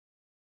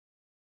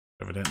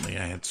 Evidently,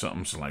 I had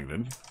something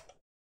selected.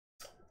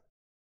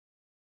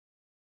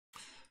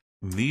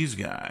 These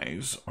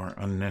guys are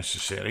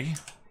unnecessary.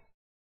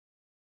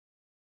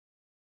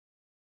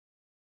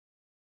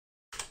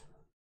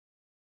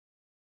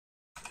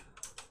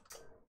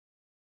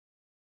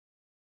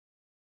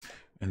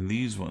 And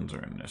these ones are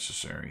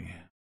unnecessary.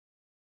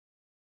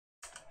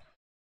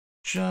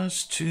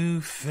 Just to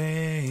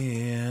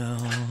fail.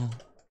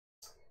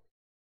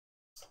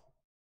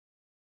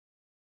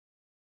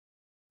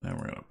 Then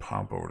we're going to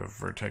pop over to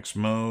vertex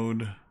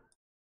mode.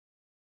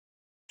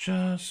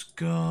 Just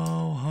go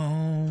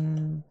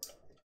home.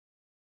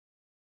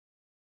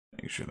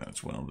 Make sure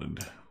that's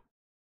welded.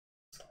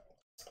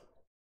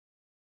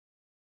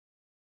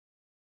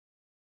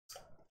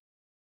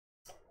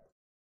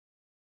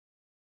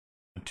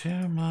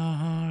 Tear my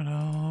heart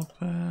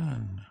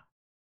open.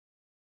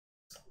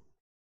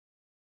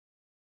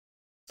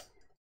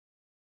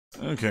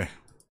 Okay.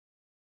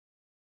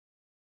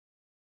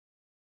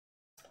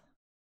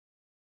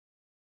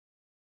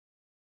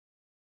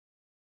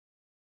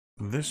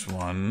 This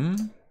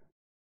one.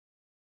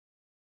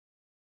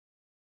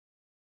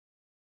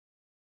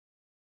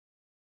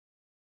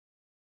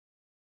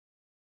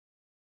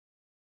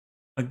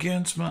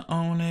 Against my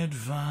own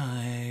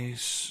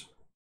advice.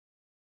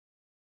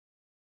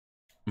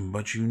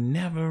 But you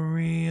never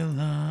realized.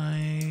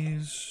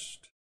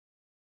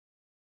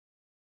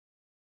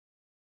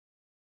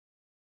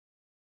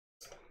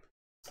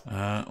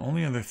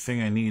 Only other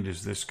thing I need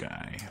is this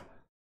guy.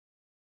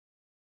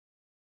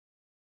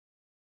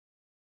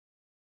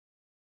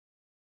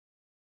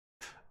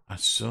 I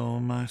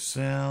sold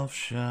myself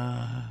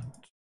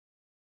short.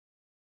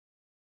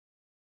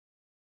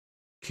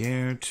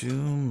 Care too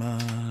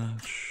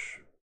much.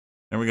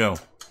 There we go.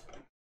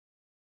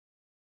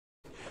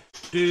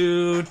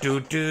 Do.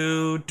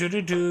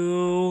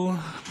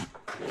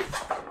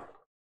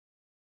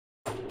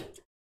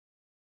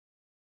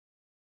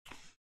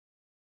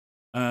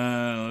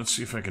 Let's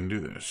see if I can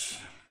do this.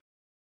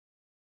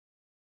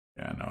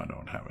 Yeah, no, I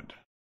don't have it.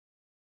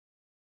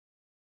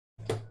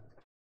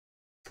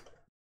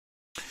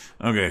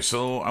 Okay,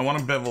 so I want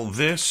to bevel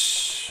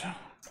this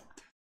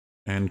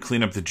and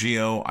clean up the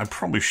geo. I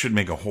probably should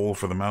make a hole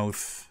for the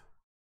mouth,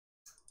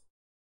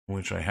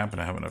 which I happen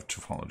to have enough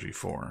topology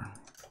for.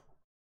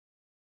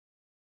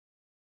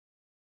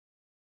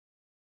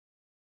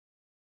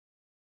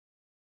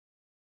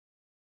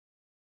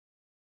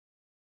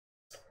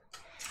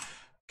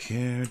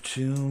 Care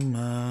too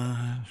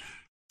much.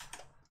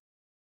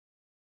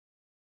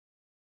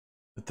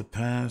 But the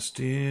past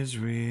is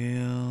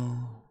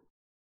real.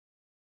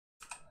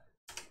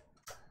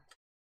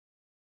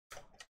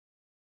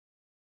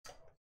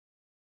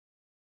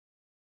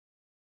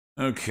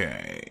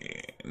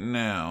 Okay,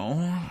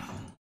 now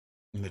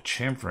the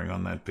chamfering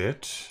on that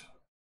bit.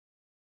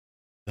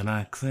 Then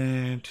I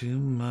clear too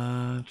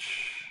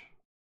much.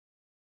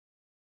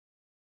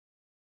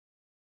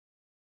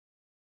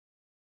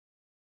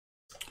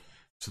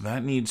 So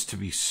that needs to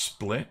be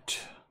split.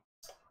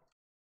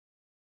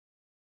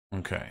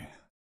 Okay.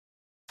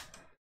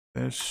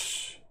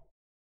 This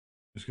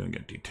is going to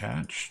get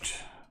detached.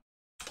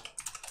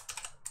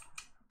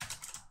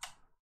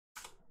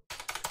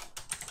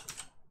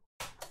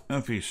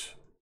 A piece.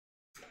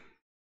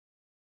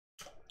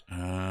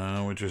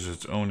 Which is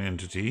its own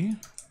entity.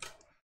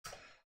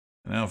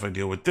 Now if I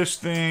deal with this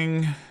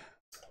thing,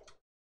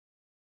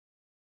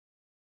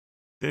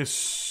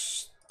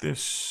 this,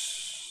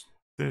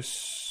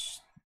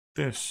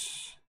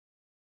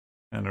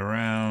 and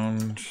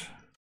around.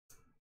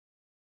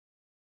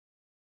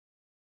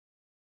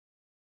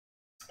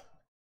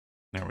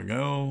 There we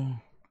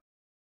go.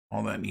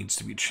 All that needs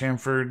to be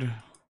chamfered.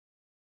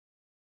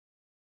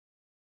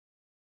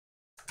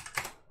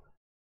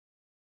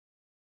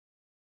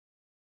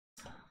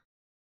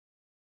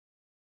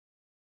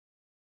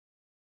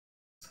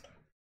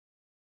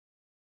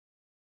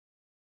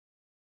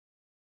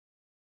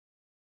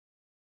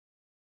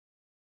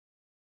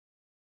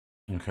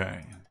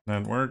 Okay,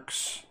 that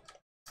works.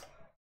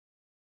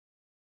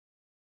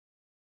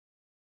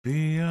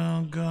 Be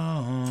all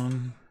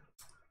gone.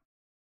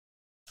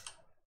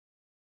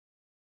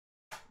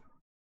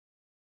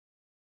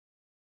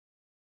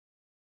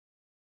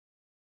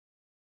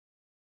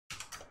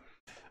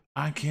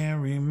 I can't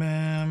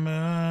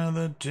remember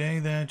the day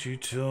that you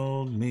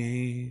told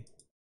me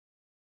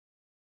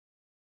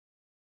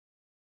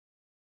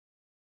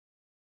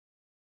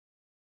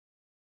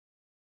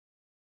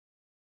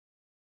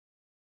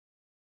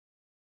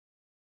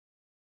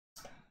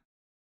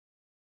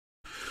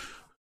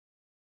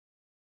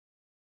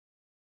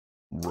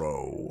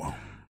row.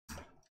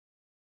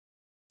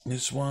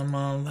 This one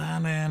more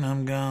line and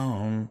I'm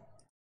gone.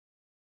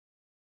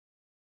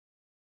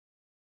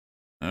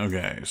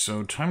 Okay,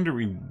 so time to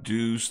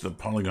reduce the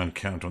polygon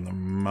count on the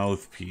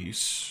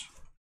mouthpiece.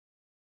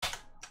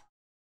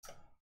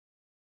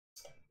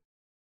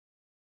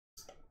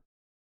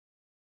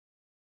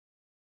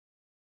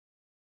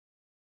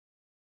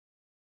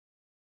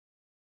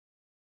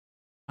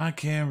 I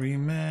can't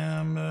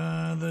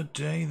remember the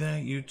day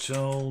that you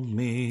told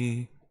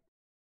me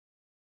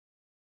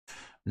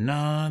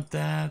not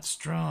that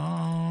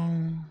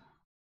strong.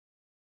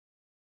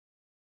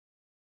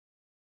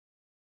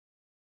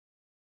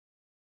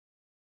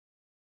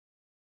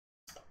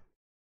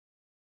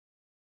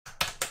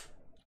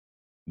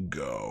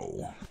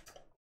 Go.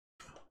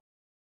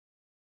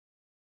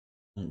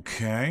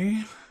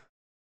 Okay.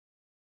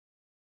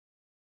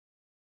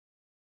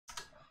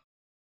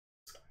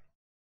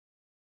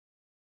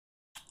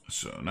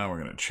 So now we're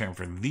going to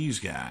chamfer these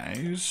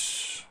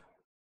guys.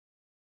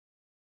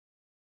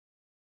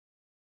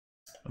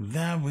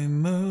 That we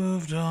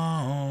moved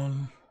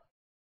on.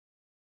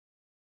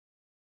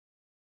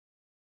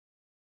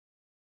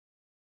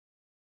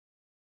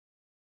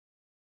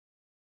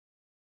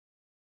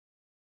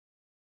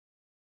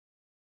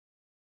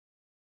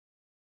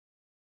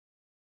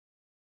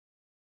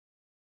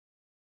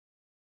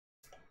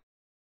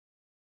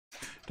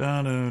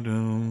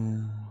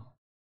 Da-da-do.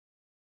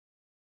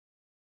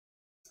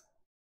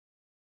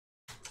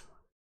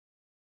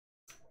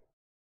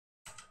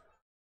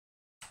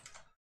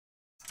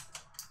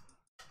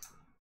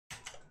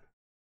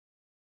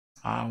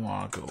 I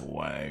walk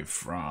away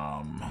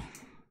from...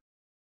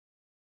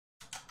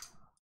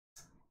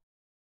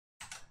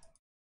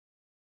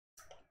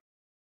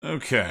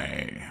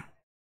 Okay.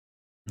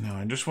 Now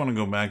I just want to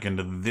go back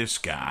into this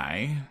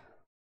guy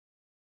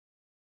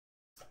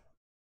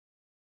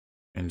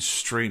and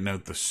straighten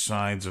out the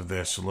sides of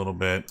this a little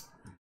bit.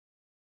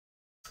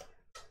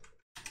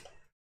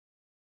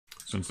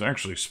 Since they're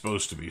actually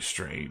supposed to be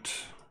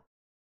straight.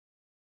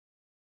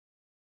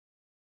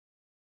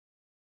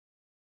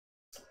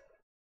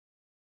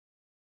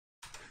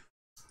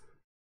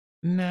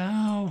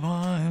 Now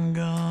I'm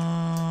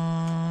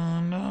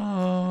gone.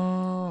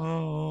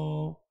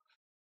 Oh,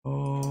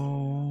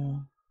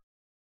 oh.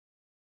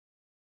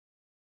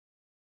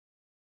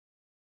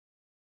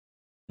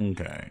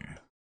 Okay.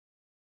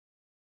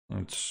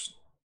 Let's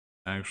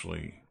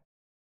actually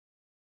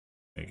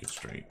make it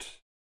straight.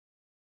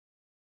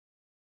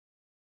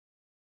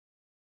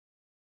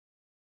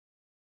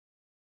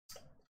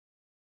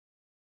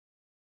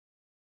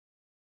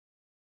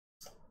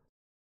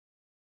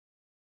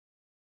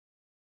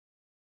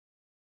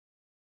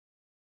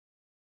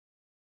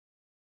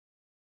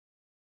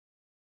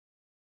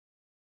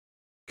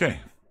 Okay.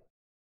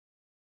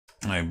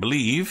 I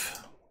believe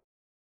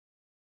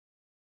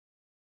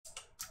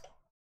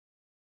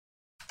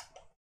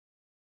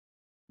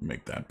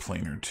make that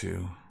planar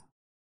too.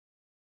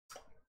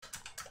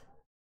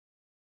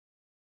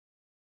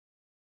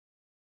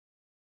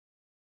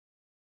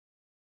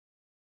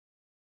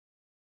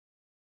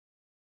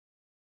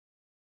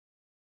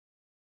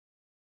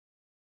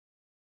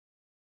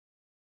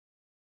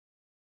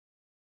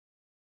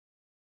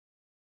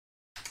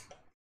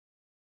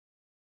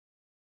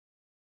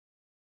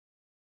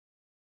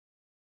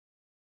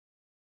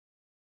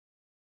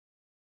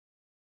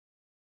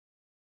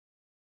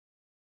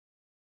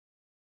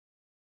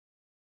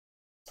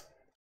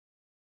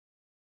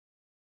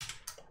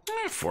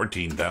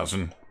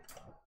 $14,000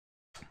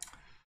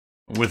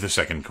 with a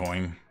second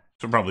coin,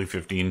 so probably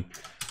 15,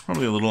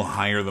 probably a little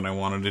higher than I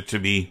wanted it to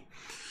be.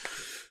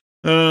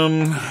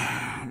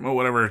 Well,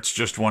 whatever. It's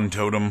just one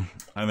totem.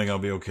 I think I'll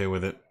be okay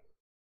with it.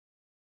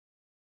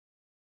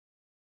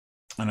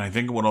 And I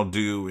think what I'll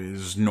do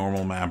is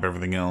normal map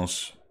everything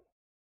else.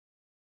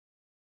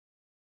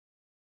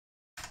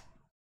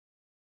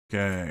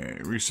 Okay,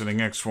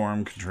 resetting X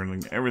form,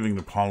 controlling everything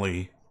to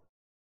poly.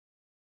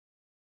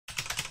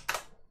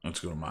 Let's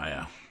go to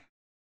Maya.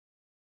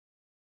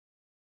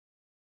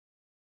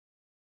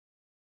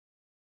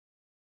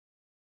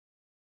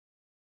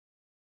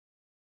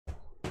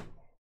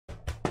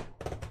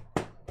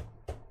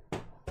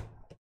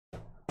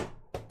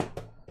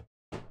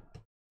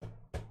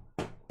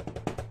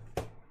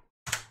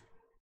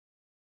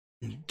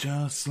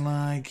 Just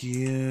like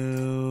you.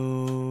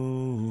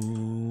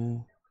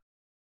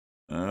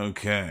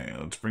 Okay,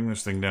 let's bring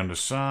this thing down to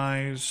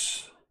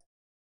size.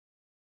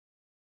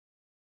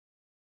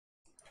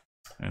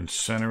 And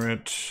center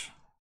it.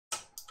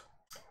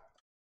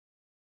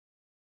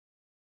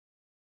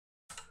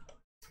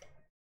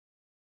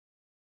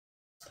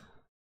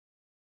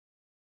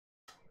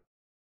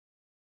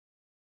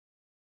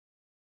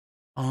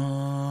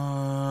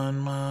 On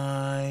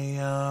my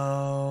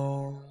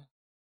own.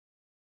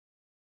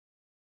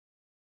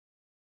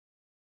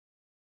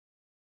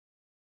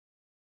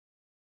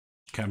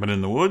 Cabin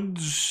in the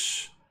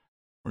Woods.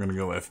 We're going to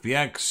go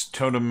FBX,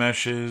 Totem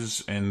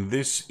Meshes, and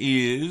this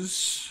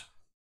is...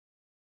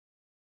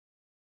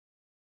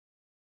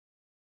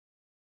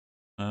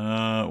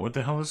 What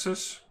the hell is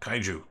this?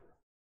 Kaiju.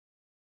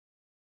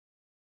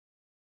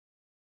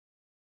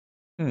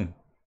 Hmm.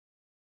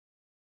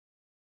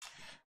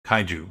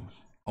 Kaiju,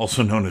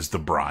 also known as the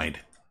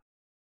Bride.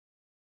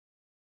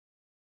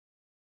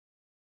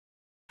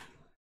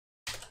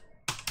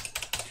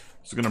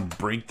 It's gonna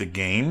break the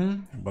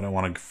game, but I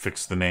want to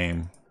fix the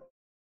name.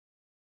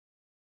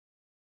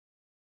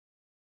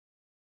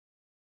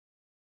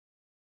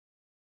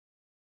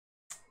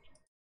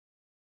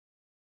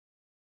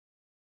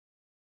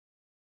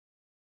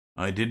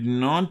 I did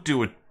not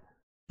do a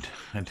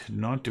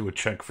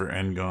check for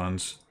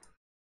Engons,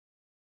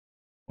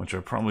 which I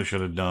probably should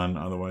have done.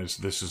 Otherwise,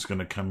 this is going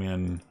to come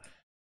in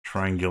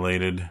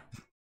triangulated.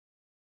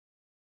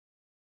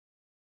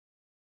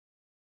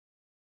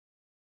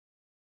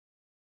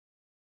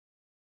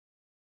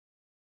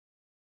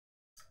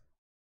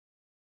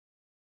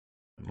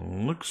 It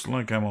looks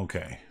like I'm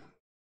okay.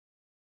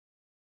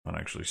 Not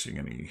actually seeing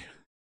any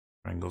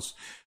triangles.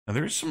 Now,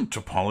 there is some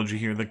topology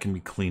here that can be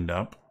cleaned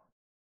up.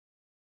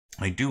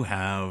 I do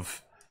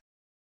have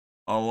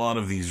a lot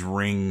of these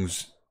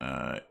rings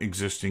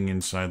existing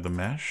inside the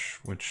mesh,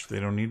 which they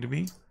don't need to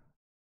be.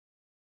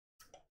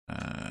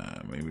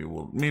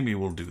 Maybe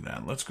we'll do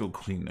that. Let's go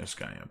clean this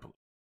guy up a little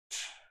bit.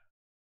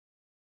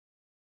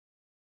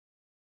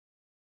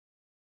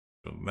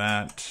 So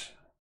that.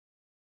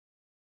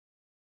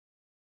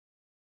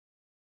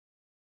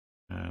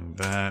 And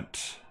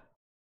that.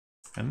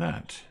 And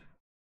that.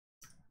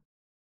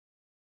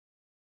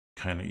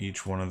 Kind of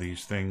each one of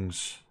these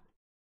things.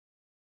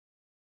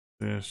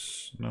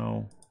 This,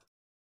 no.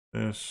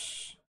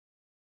 This.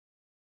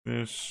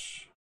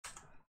 This.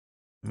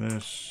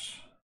 This.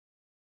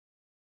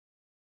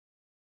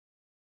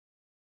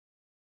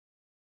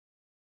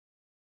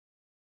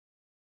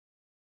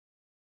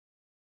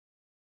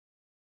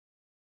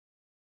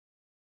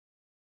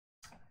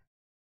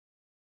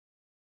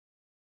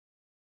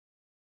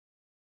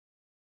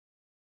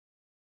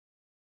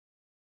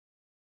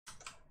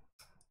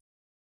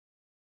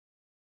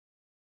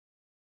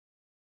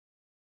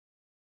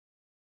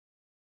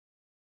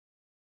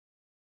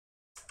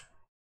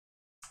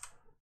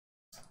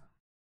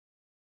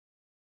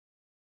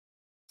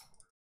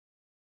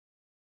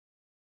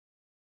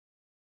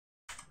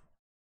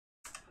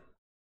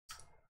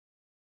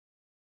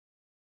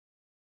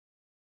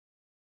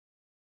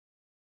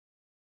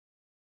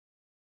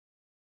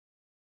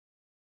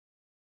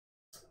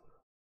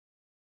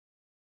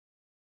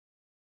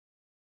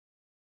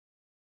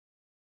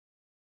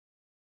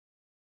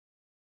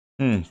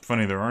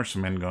 Funny, there are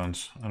some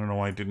Engons. I don't know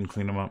why I didn't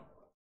clean them up.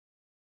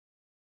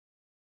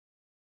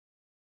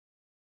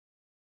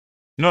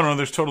 No,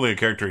 there's totally a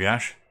character,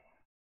 Yash.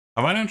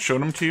 Have I not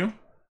shown him to you?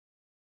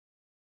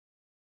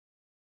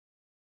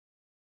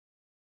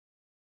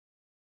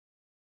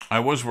 I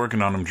was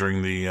working on him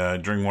during the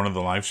during one of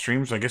the live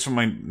streams. I guess it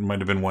might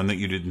have been one that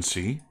you didn't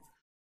see.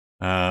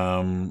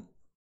 I'm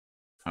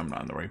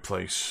not in the right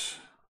place.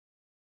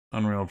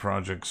 Unreal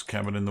Projects,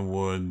 Cabin in the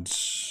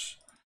Woods.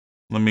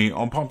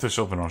 I'll pop this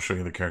open. I'll show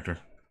you the character.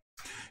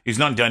 He's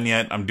not done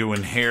yet. I'm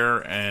doing hair,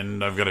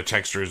 and I've got to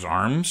texture his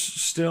arms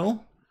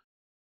still.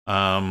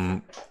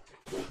 But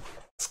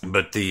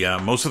the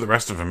most of the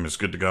rest of him is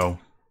good to go.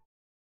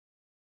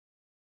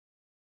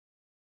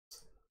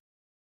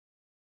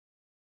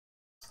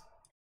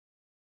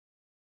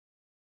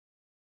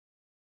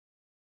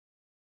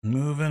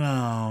 Moving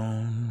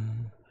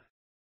on.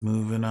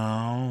 Moving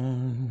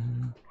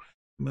on.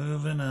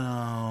 Moving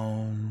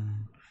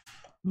on.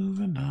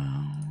 Moving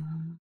on.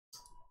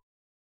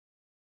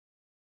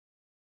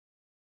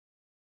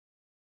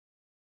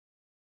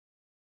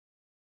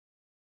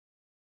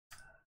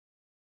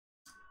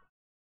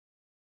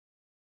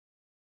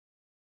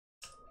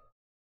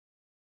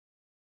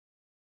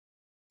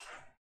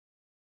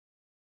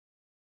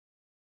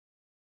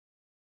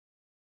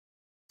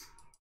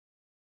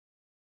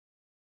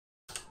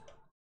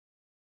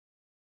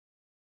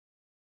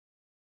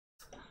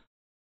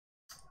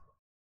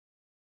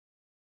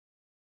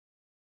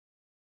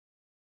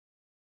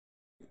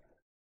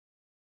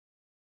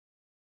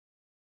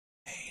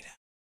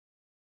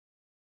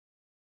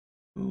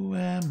 Who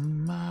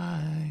am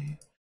I?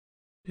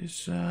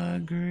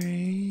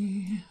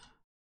 Disagree.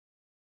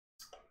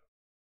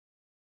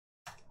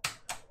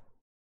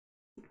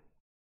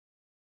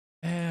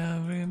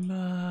 Everybody's.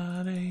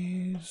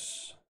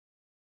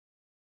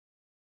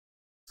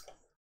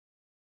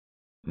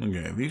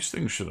 Okay, these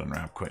things should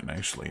unwrap quite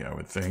nicely, I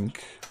would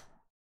think.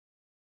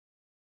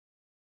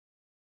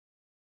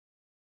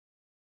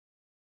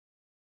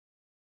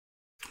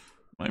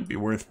 Might be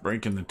worth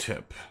breaking the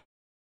tip.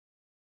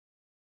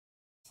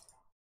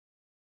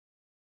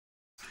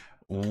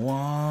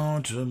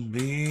 Want to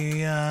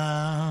be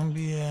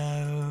abused.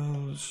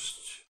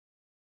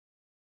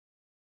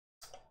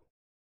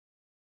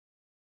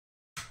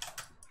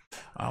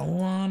 I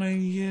wanna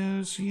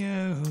use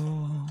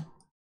you.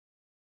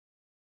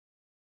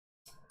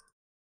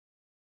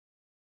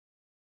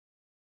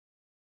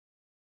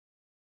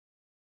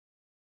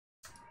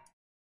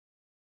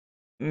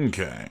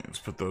 Okay, let's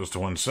put those to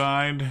one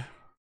side.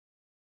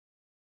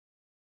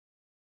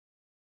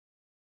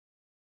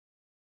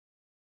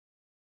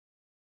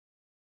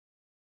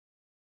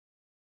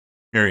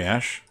 Harry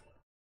Ash.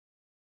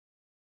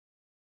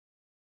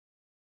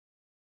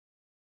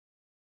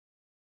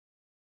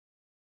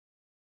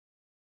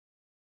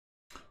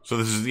 So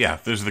this is, yeah,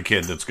 this is the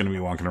kid that's going to be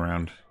walking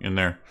around in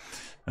there.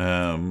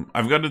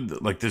 I've got to,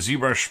 like, the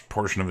ZBrush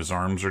portion of his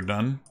arms are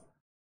done.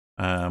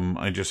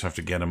 I just have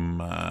to get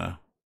him, I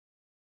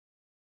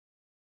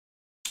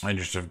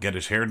just have to get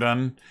his hair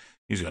done.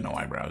 He's got no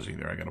eyebrows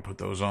either. I got to put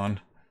those on.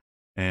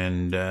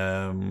 And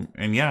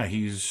yeah,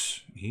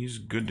 he's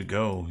good to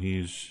go.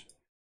 He's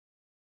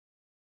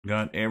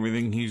got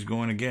everything he's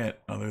going to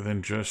get other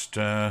than just,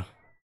 and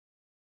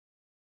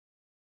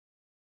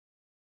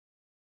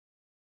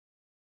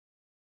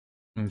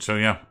so,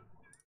 yeah.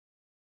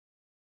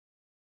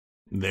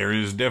 There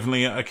is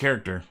definitely a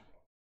character.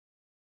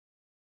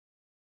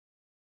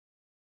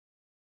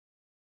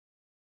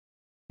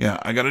 Yeah,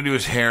 I got to do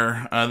his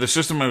hair. The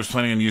system I was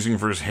planning on using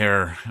for his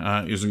hair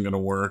isn't going to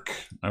work.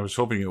 I was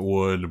hoping it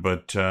would,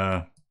 but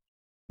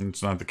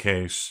it's not the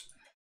case.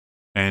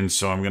 And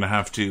so I'm gonna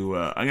have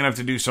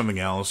to do something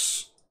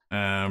else.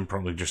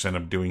 Probably just end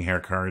up doing hair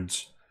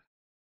cards.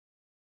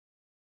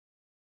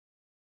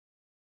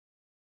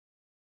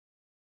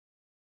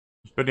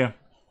 But yeah,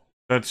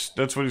 that's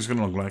what he's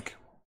gonna look like.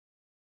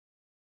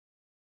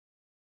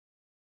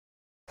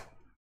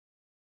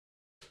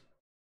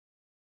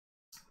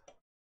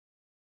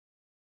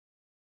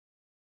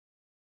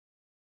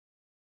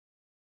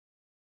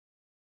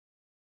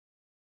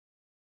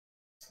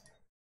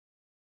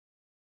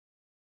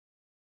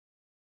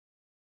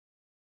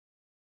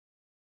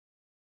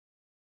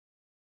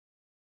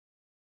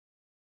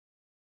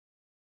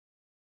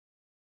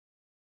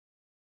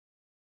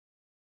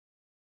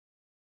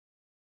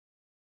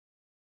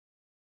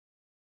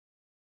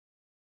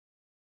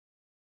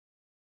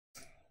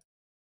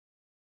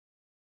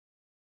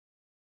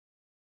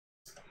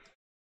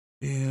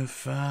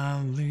 If I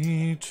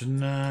leave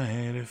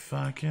tonight, if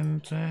I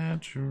can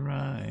touch you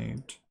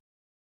right.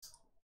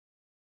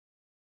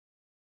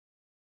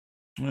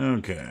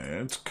 Okay,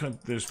 let's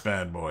cut this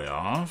bad boy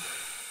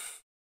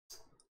off.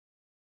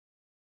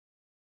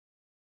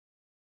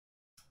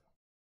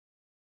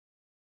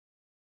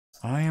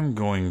 I am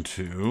going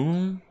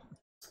to...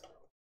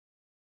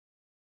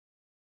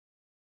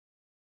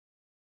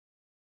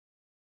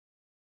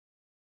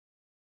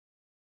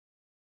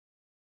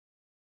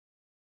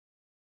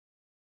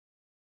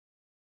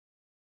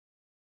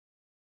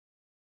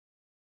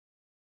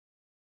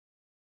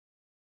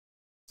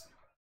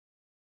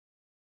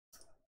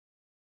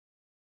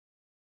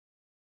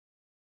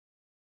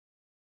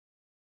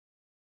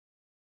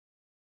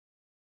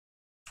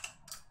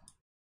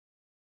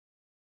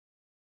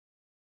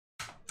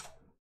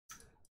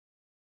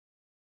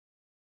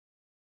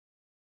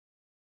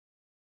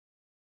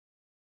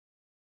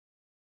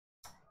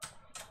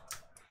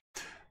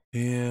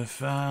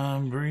 If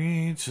I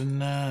breathe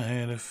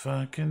tonight, if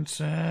I can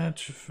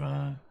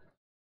satisfy...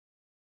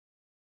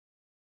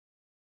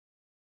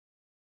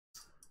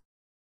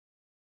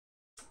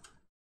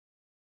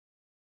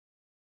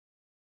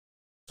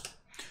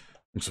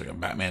 Looks like a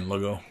Batman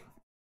logo.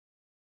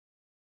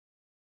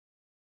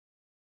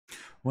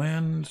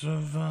 When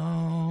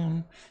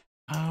survive,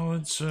 I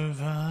would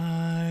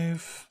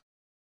survive.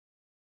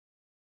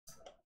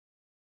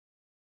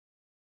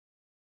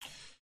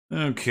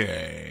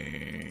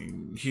 Okay,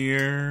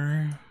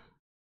 here.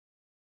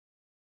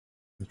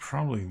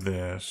 Probably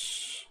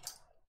this.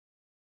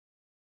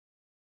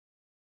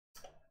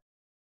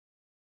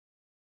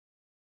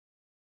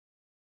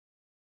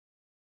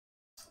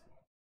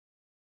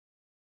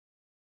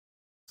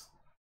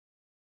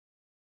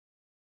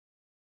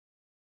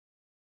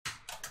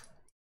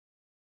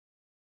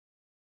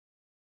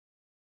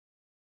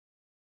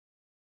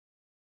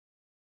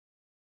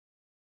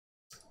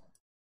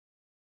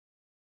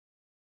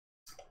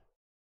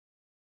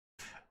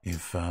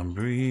 If I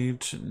breathe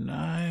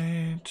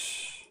tonight,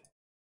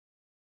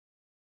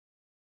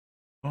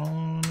 I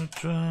wanna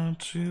try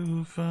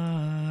to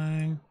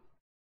find.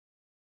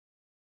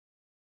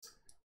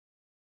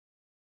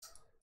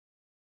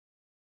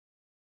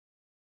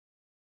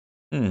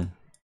 Hmm.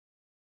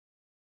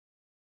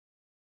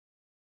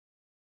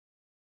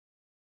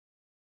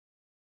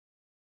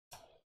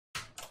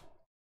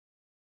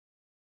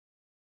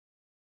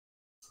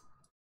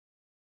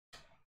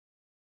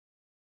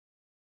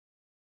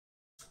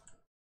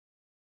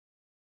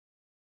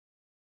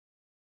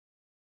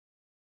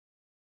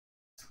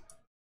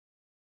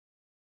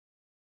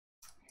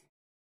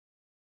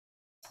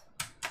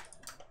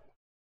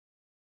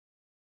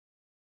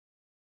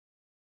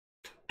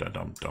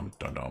 Da-dum, dum,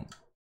 da-dum.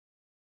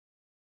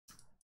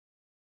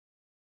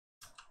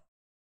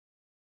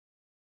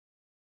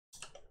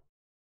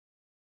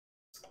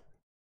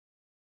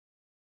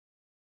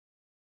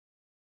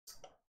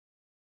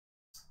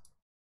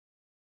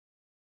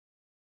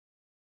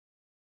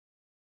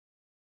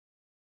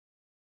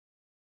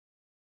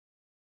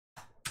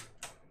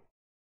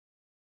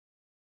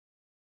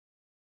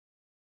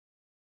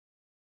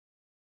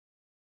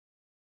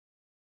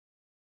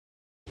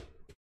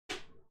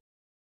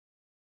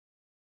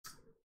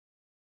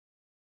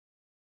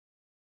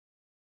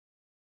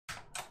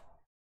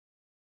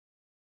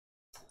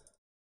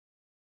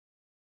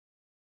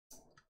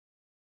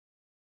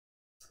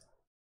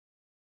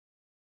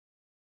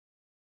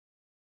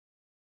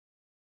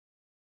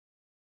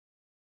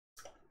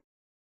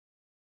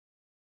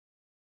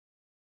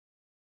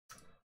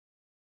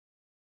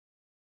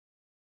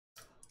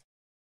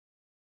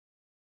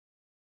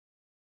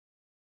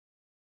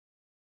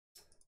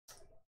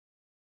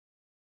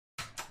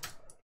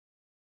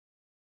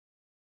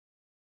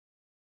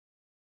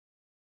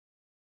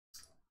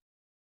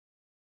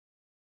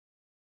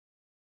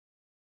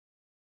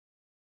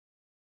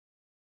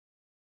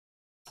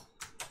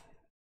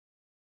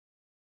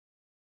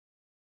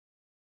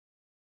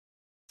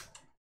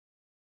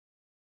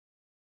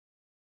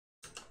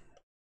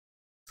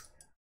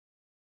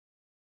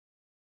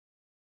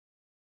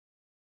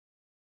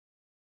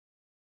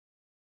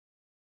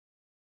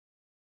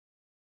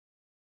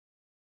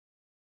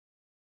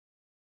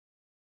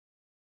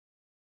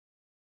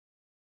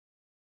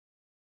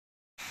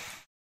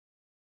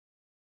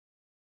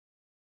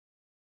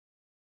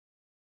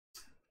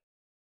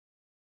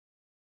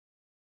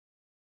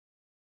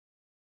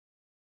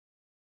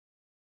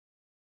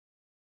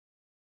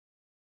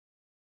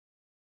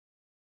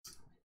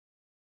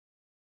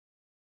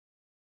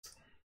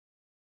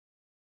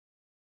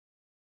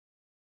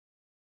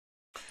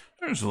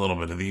 There's a little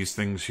bit of these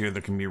things here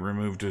that can be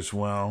removed as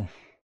well.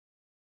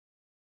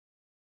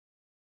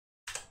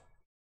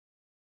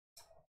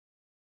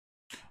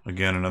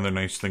 Again, another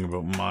nice thing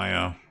about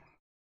Maya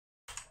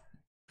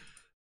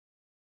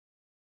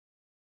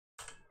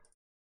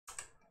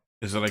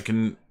is that I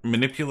can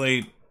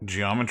manipulate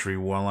geometry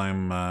while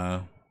I'm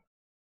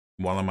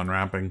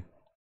unwrapping.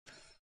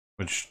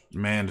 Which,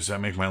 man, does that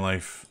make my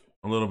life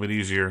a little bit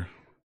easier.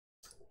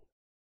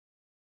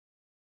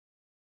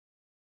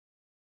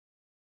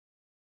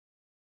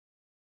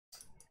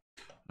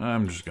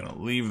 I'm just gonna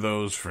leave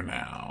those for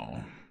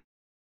now.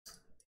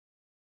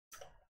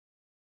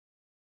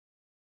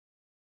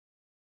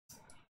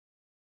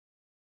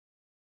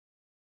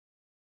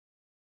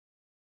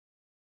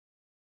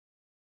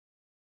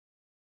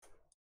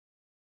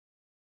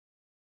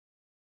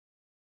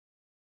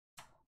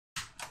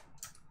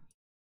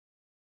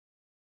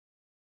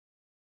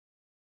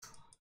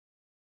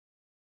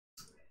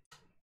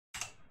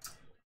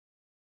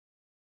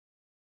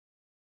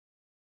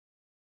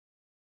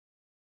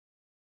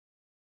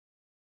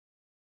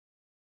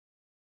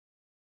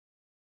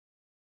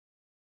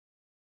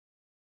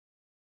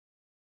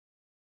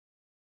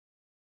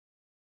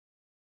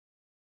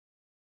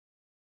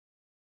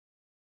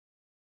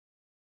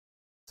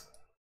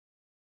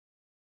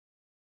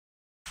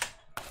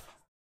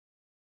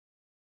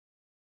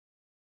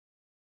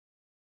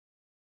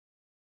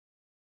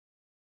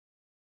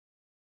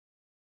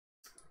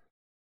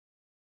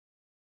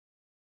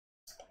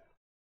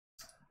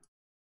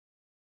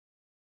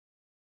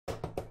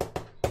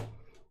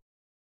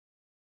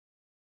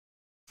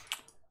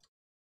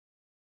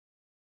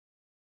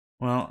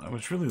 Well, I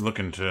was really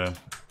looking to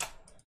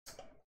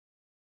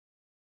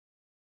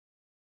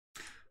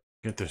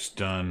get this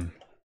done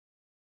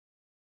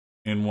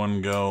in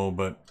one go,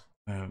 but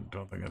I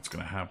don't think that's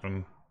going to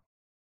happen.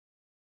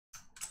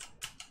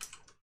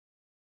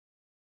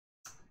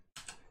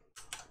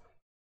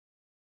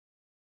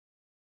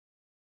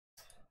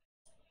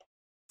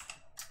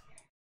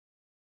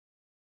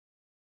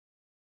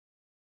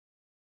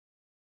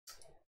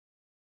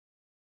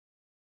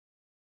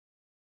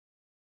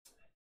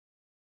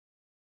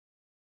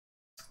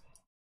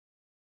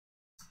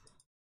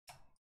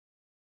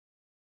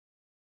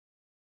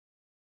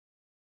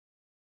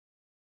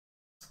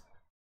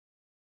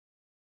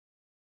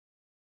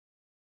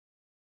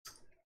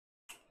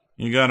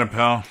 You got it,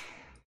 pal.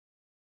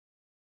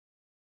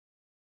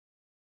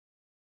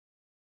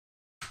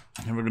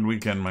 Have a good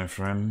weekend, my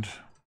friend.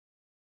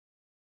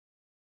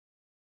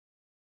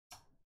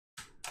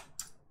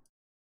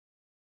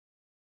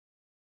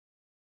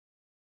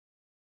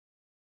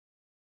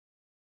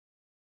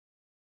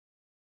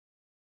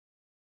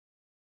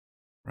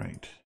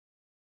 Right.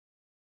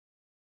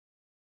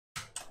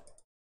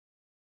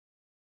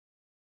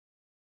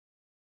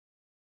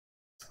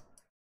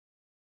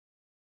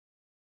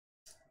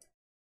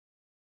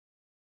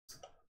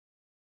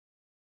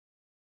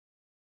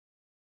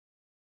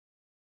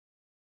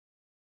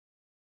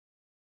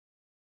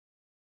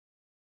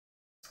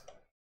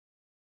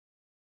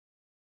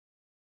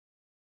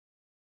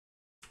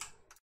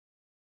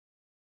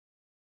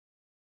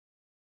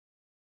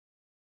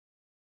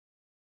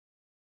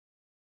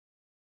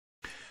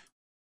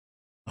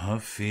 A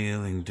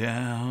feeling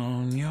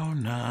down, you're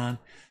not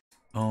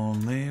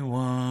only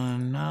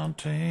one. I'll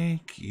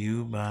take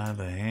you by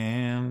the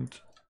hand.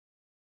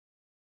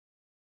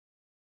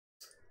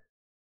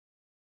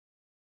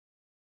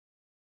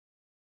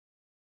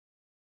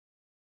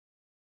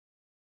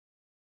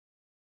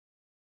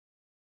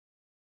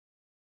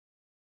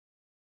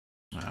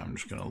 I'm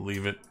just gonna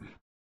leave it.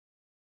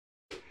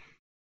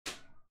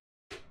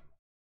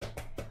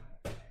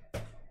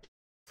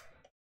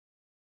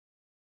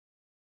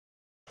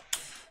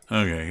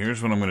 Okay,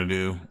 here's what I'm gonna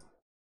do.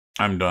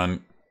 I'm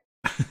done.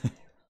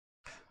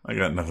 I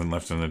got nothing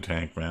left in the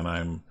tank,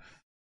 man.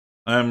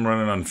 I'm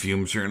running on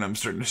fumes here, and I'm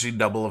starting to see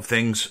double of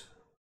things.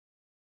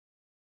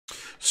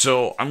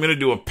 So I'm gonna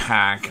do a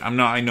pack. I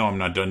know I'm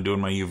not done doing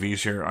my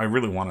UVs here. I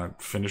really want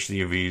to finish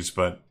the UVs,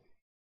 but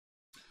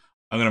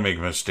I'm gonna make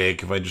a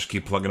mistake if I just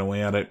keep plugging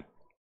away at it.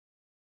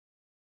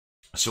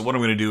 So what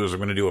I'm gonna do is I'm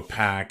gonna do a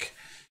pack.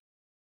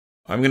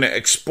 I'm gonna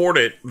export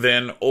it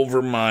then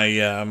over my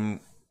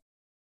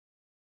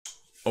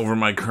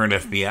current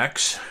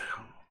FBX.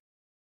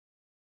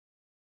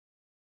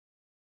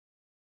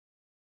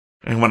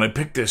 And when I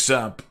pick this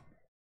up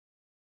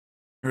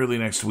early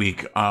next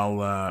week,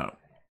 I'll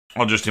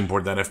just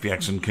import that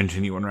FBX and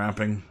continue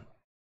unwrapping.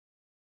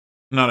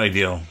 Not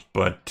ideal,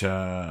 but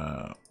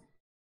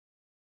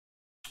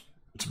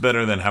it's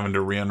better than having to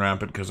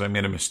re-unwrap it because I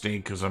made a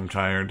mistake because I'm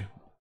tired.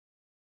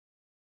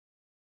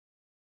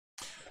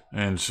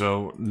 And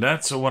so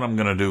that's what I'm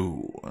gonna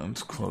do.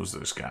 Let's close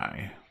this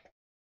guy.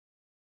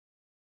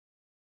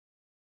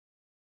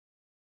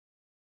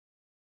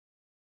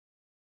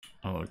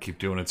 I'll keep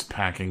doing its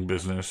packing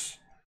business.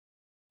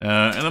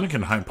 And then I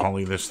can high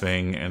poly this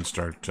thing and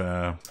start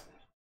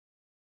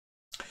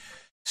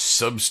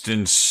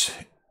substance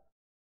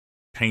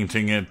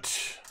painting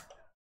it.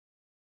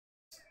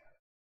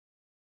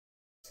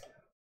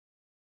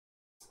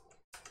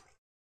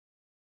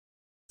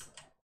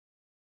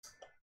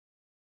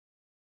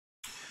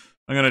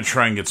 I'm going to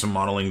try and get some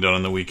modeling done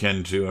on the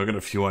weekend, too. I've got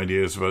a few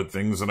ideas about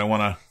things that I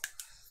want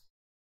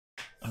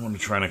to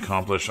try and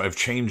accomplish. I've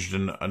changed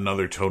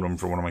another totem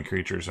for one of my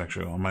creatures,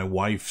 actually, on my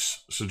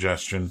wife's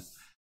suggestion.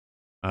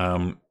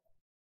 I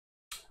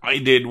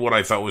did what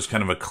I thought was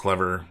kind of a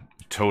clever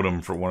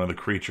totem for one of the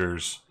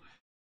creatures.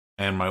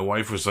 And my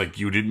wife was like,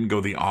 you didn't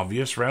go the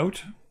obvious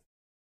route?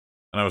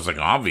 And I was like,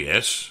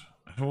 obvious?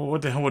 Well,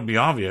 what the hell would be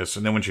obvious?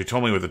 And then when she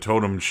told me what the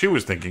totem she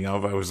was thinking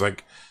of, I was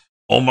like,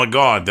 oh my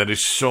god, that is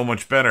so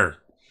much better.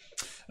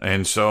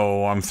 And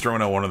so I'm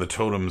throwing out one of the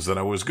totems that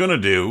I was going to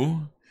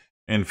do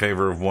in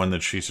favor of one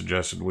that she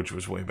suggested, which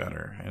was way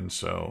better. And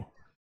so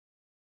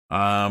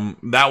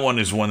that one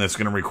is one that's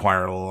going to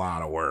require a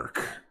lot of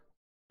work.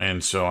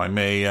 And so I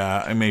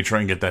may try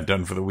and get that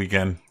done for the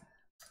weekend.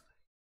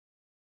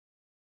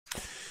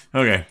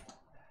 Okay.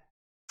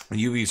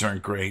 UVs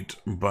aren't great,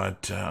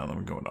 but let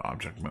me go into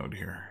object mode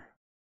here.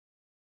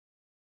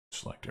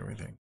 Select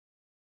everything.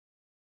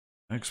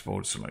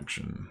 Export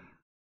selection.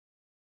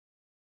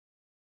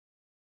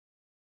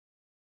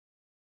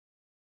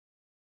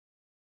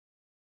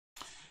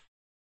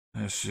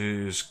 This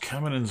is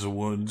Cabin in the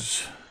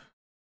Woods,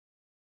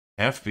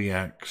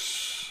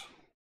 FBX,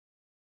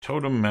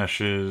 Totem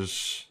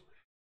Meshes,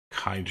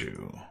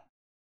 Kaiju.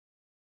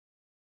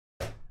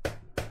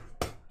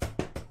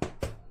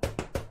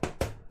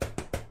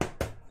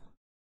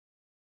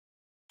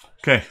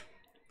 Okay,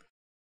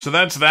 so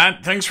that's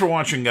that. Thanks for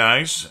watching,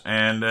 guys,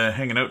 and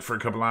hanging out for a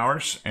couple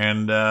hours.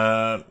 And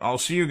I'll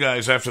see you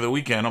guys after the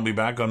weekend. I'll be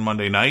back on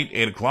Monday night,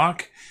 8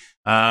 o'clock.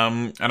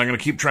 And I'm going to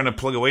keep trying to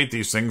plug away at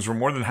these things. We're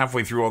more than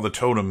halfway through all the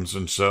totems,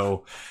 and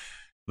so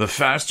the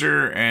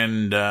faster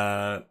and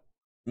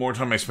more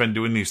time I spend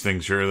doing these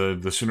things here,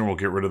 the sooner we'll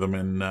get rid of them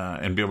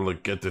and be able to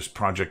get this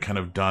project kind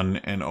of done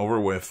and over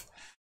with.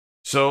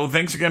 So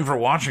thanks again for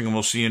watching, and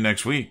we'll see you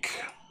next week.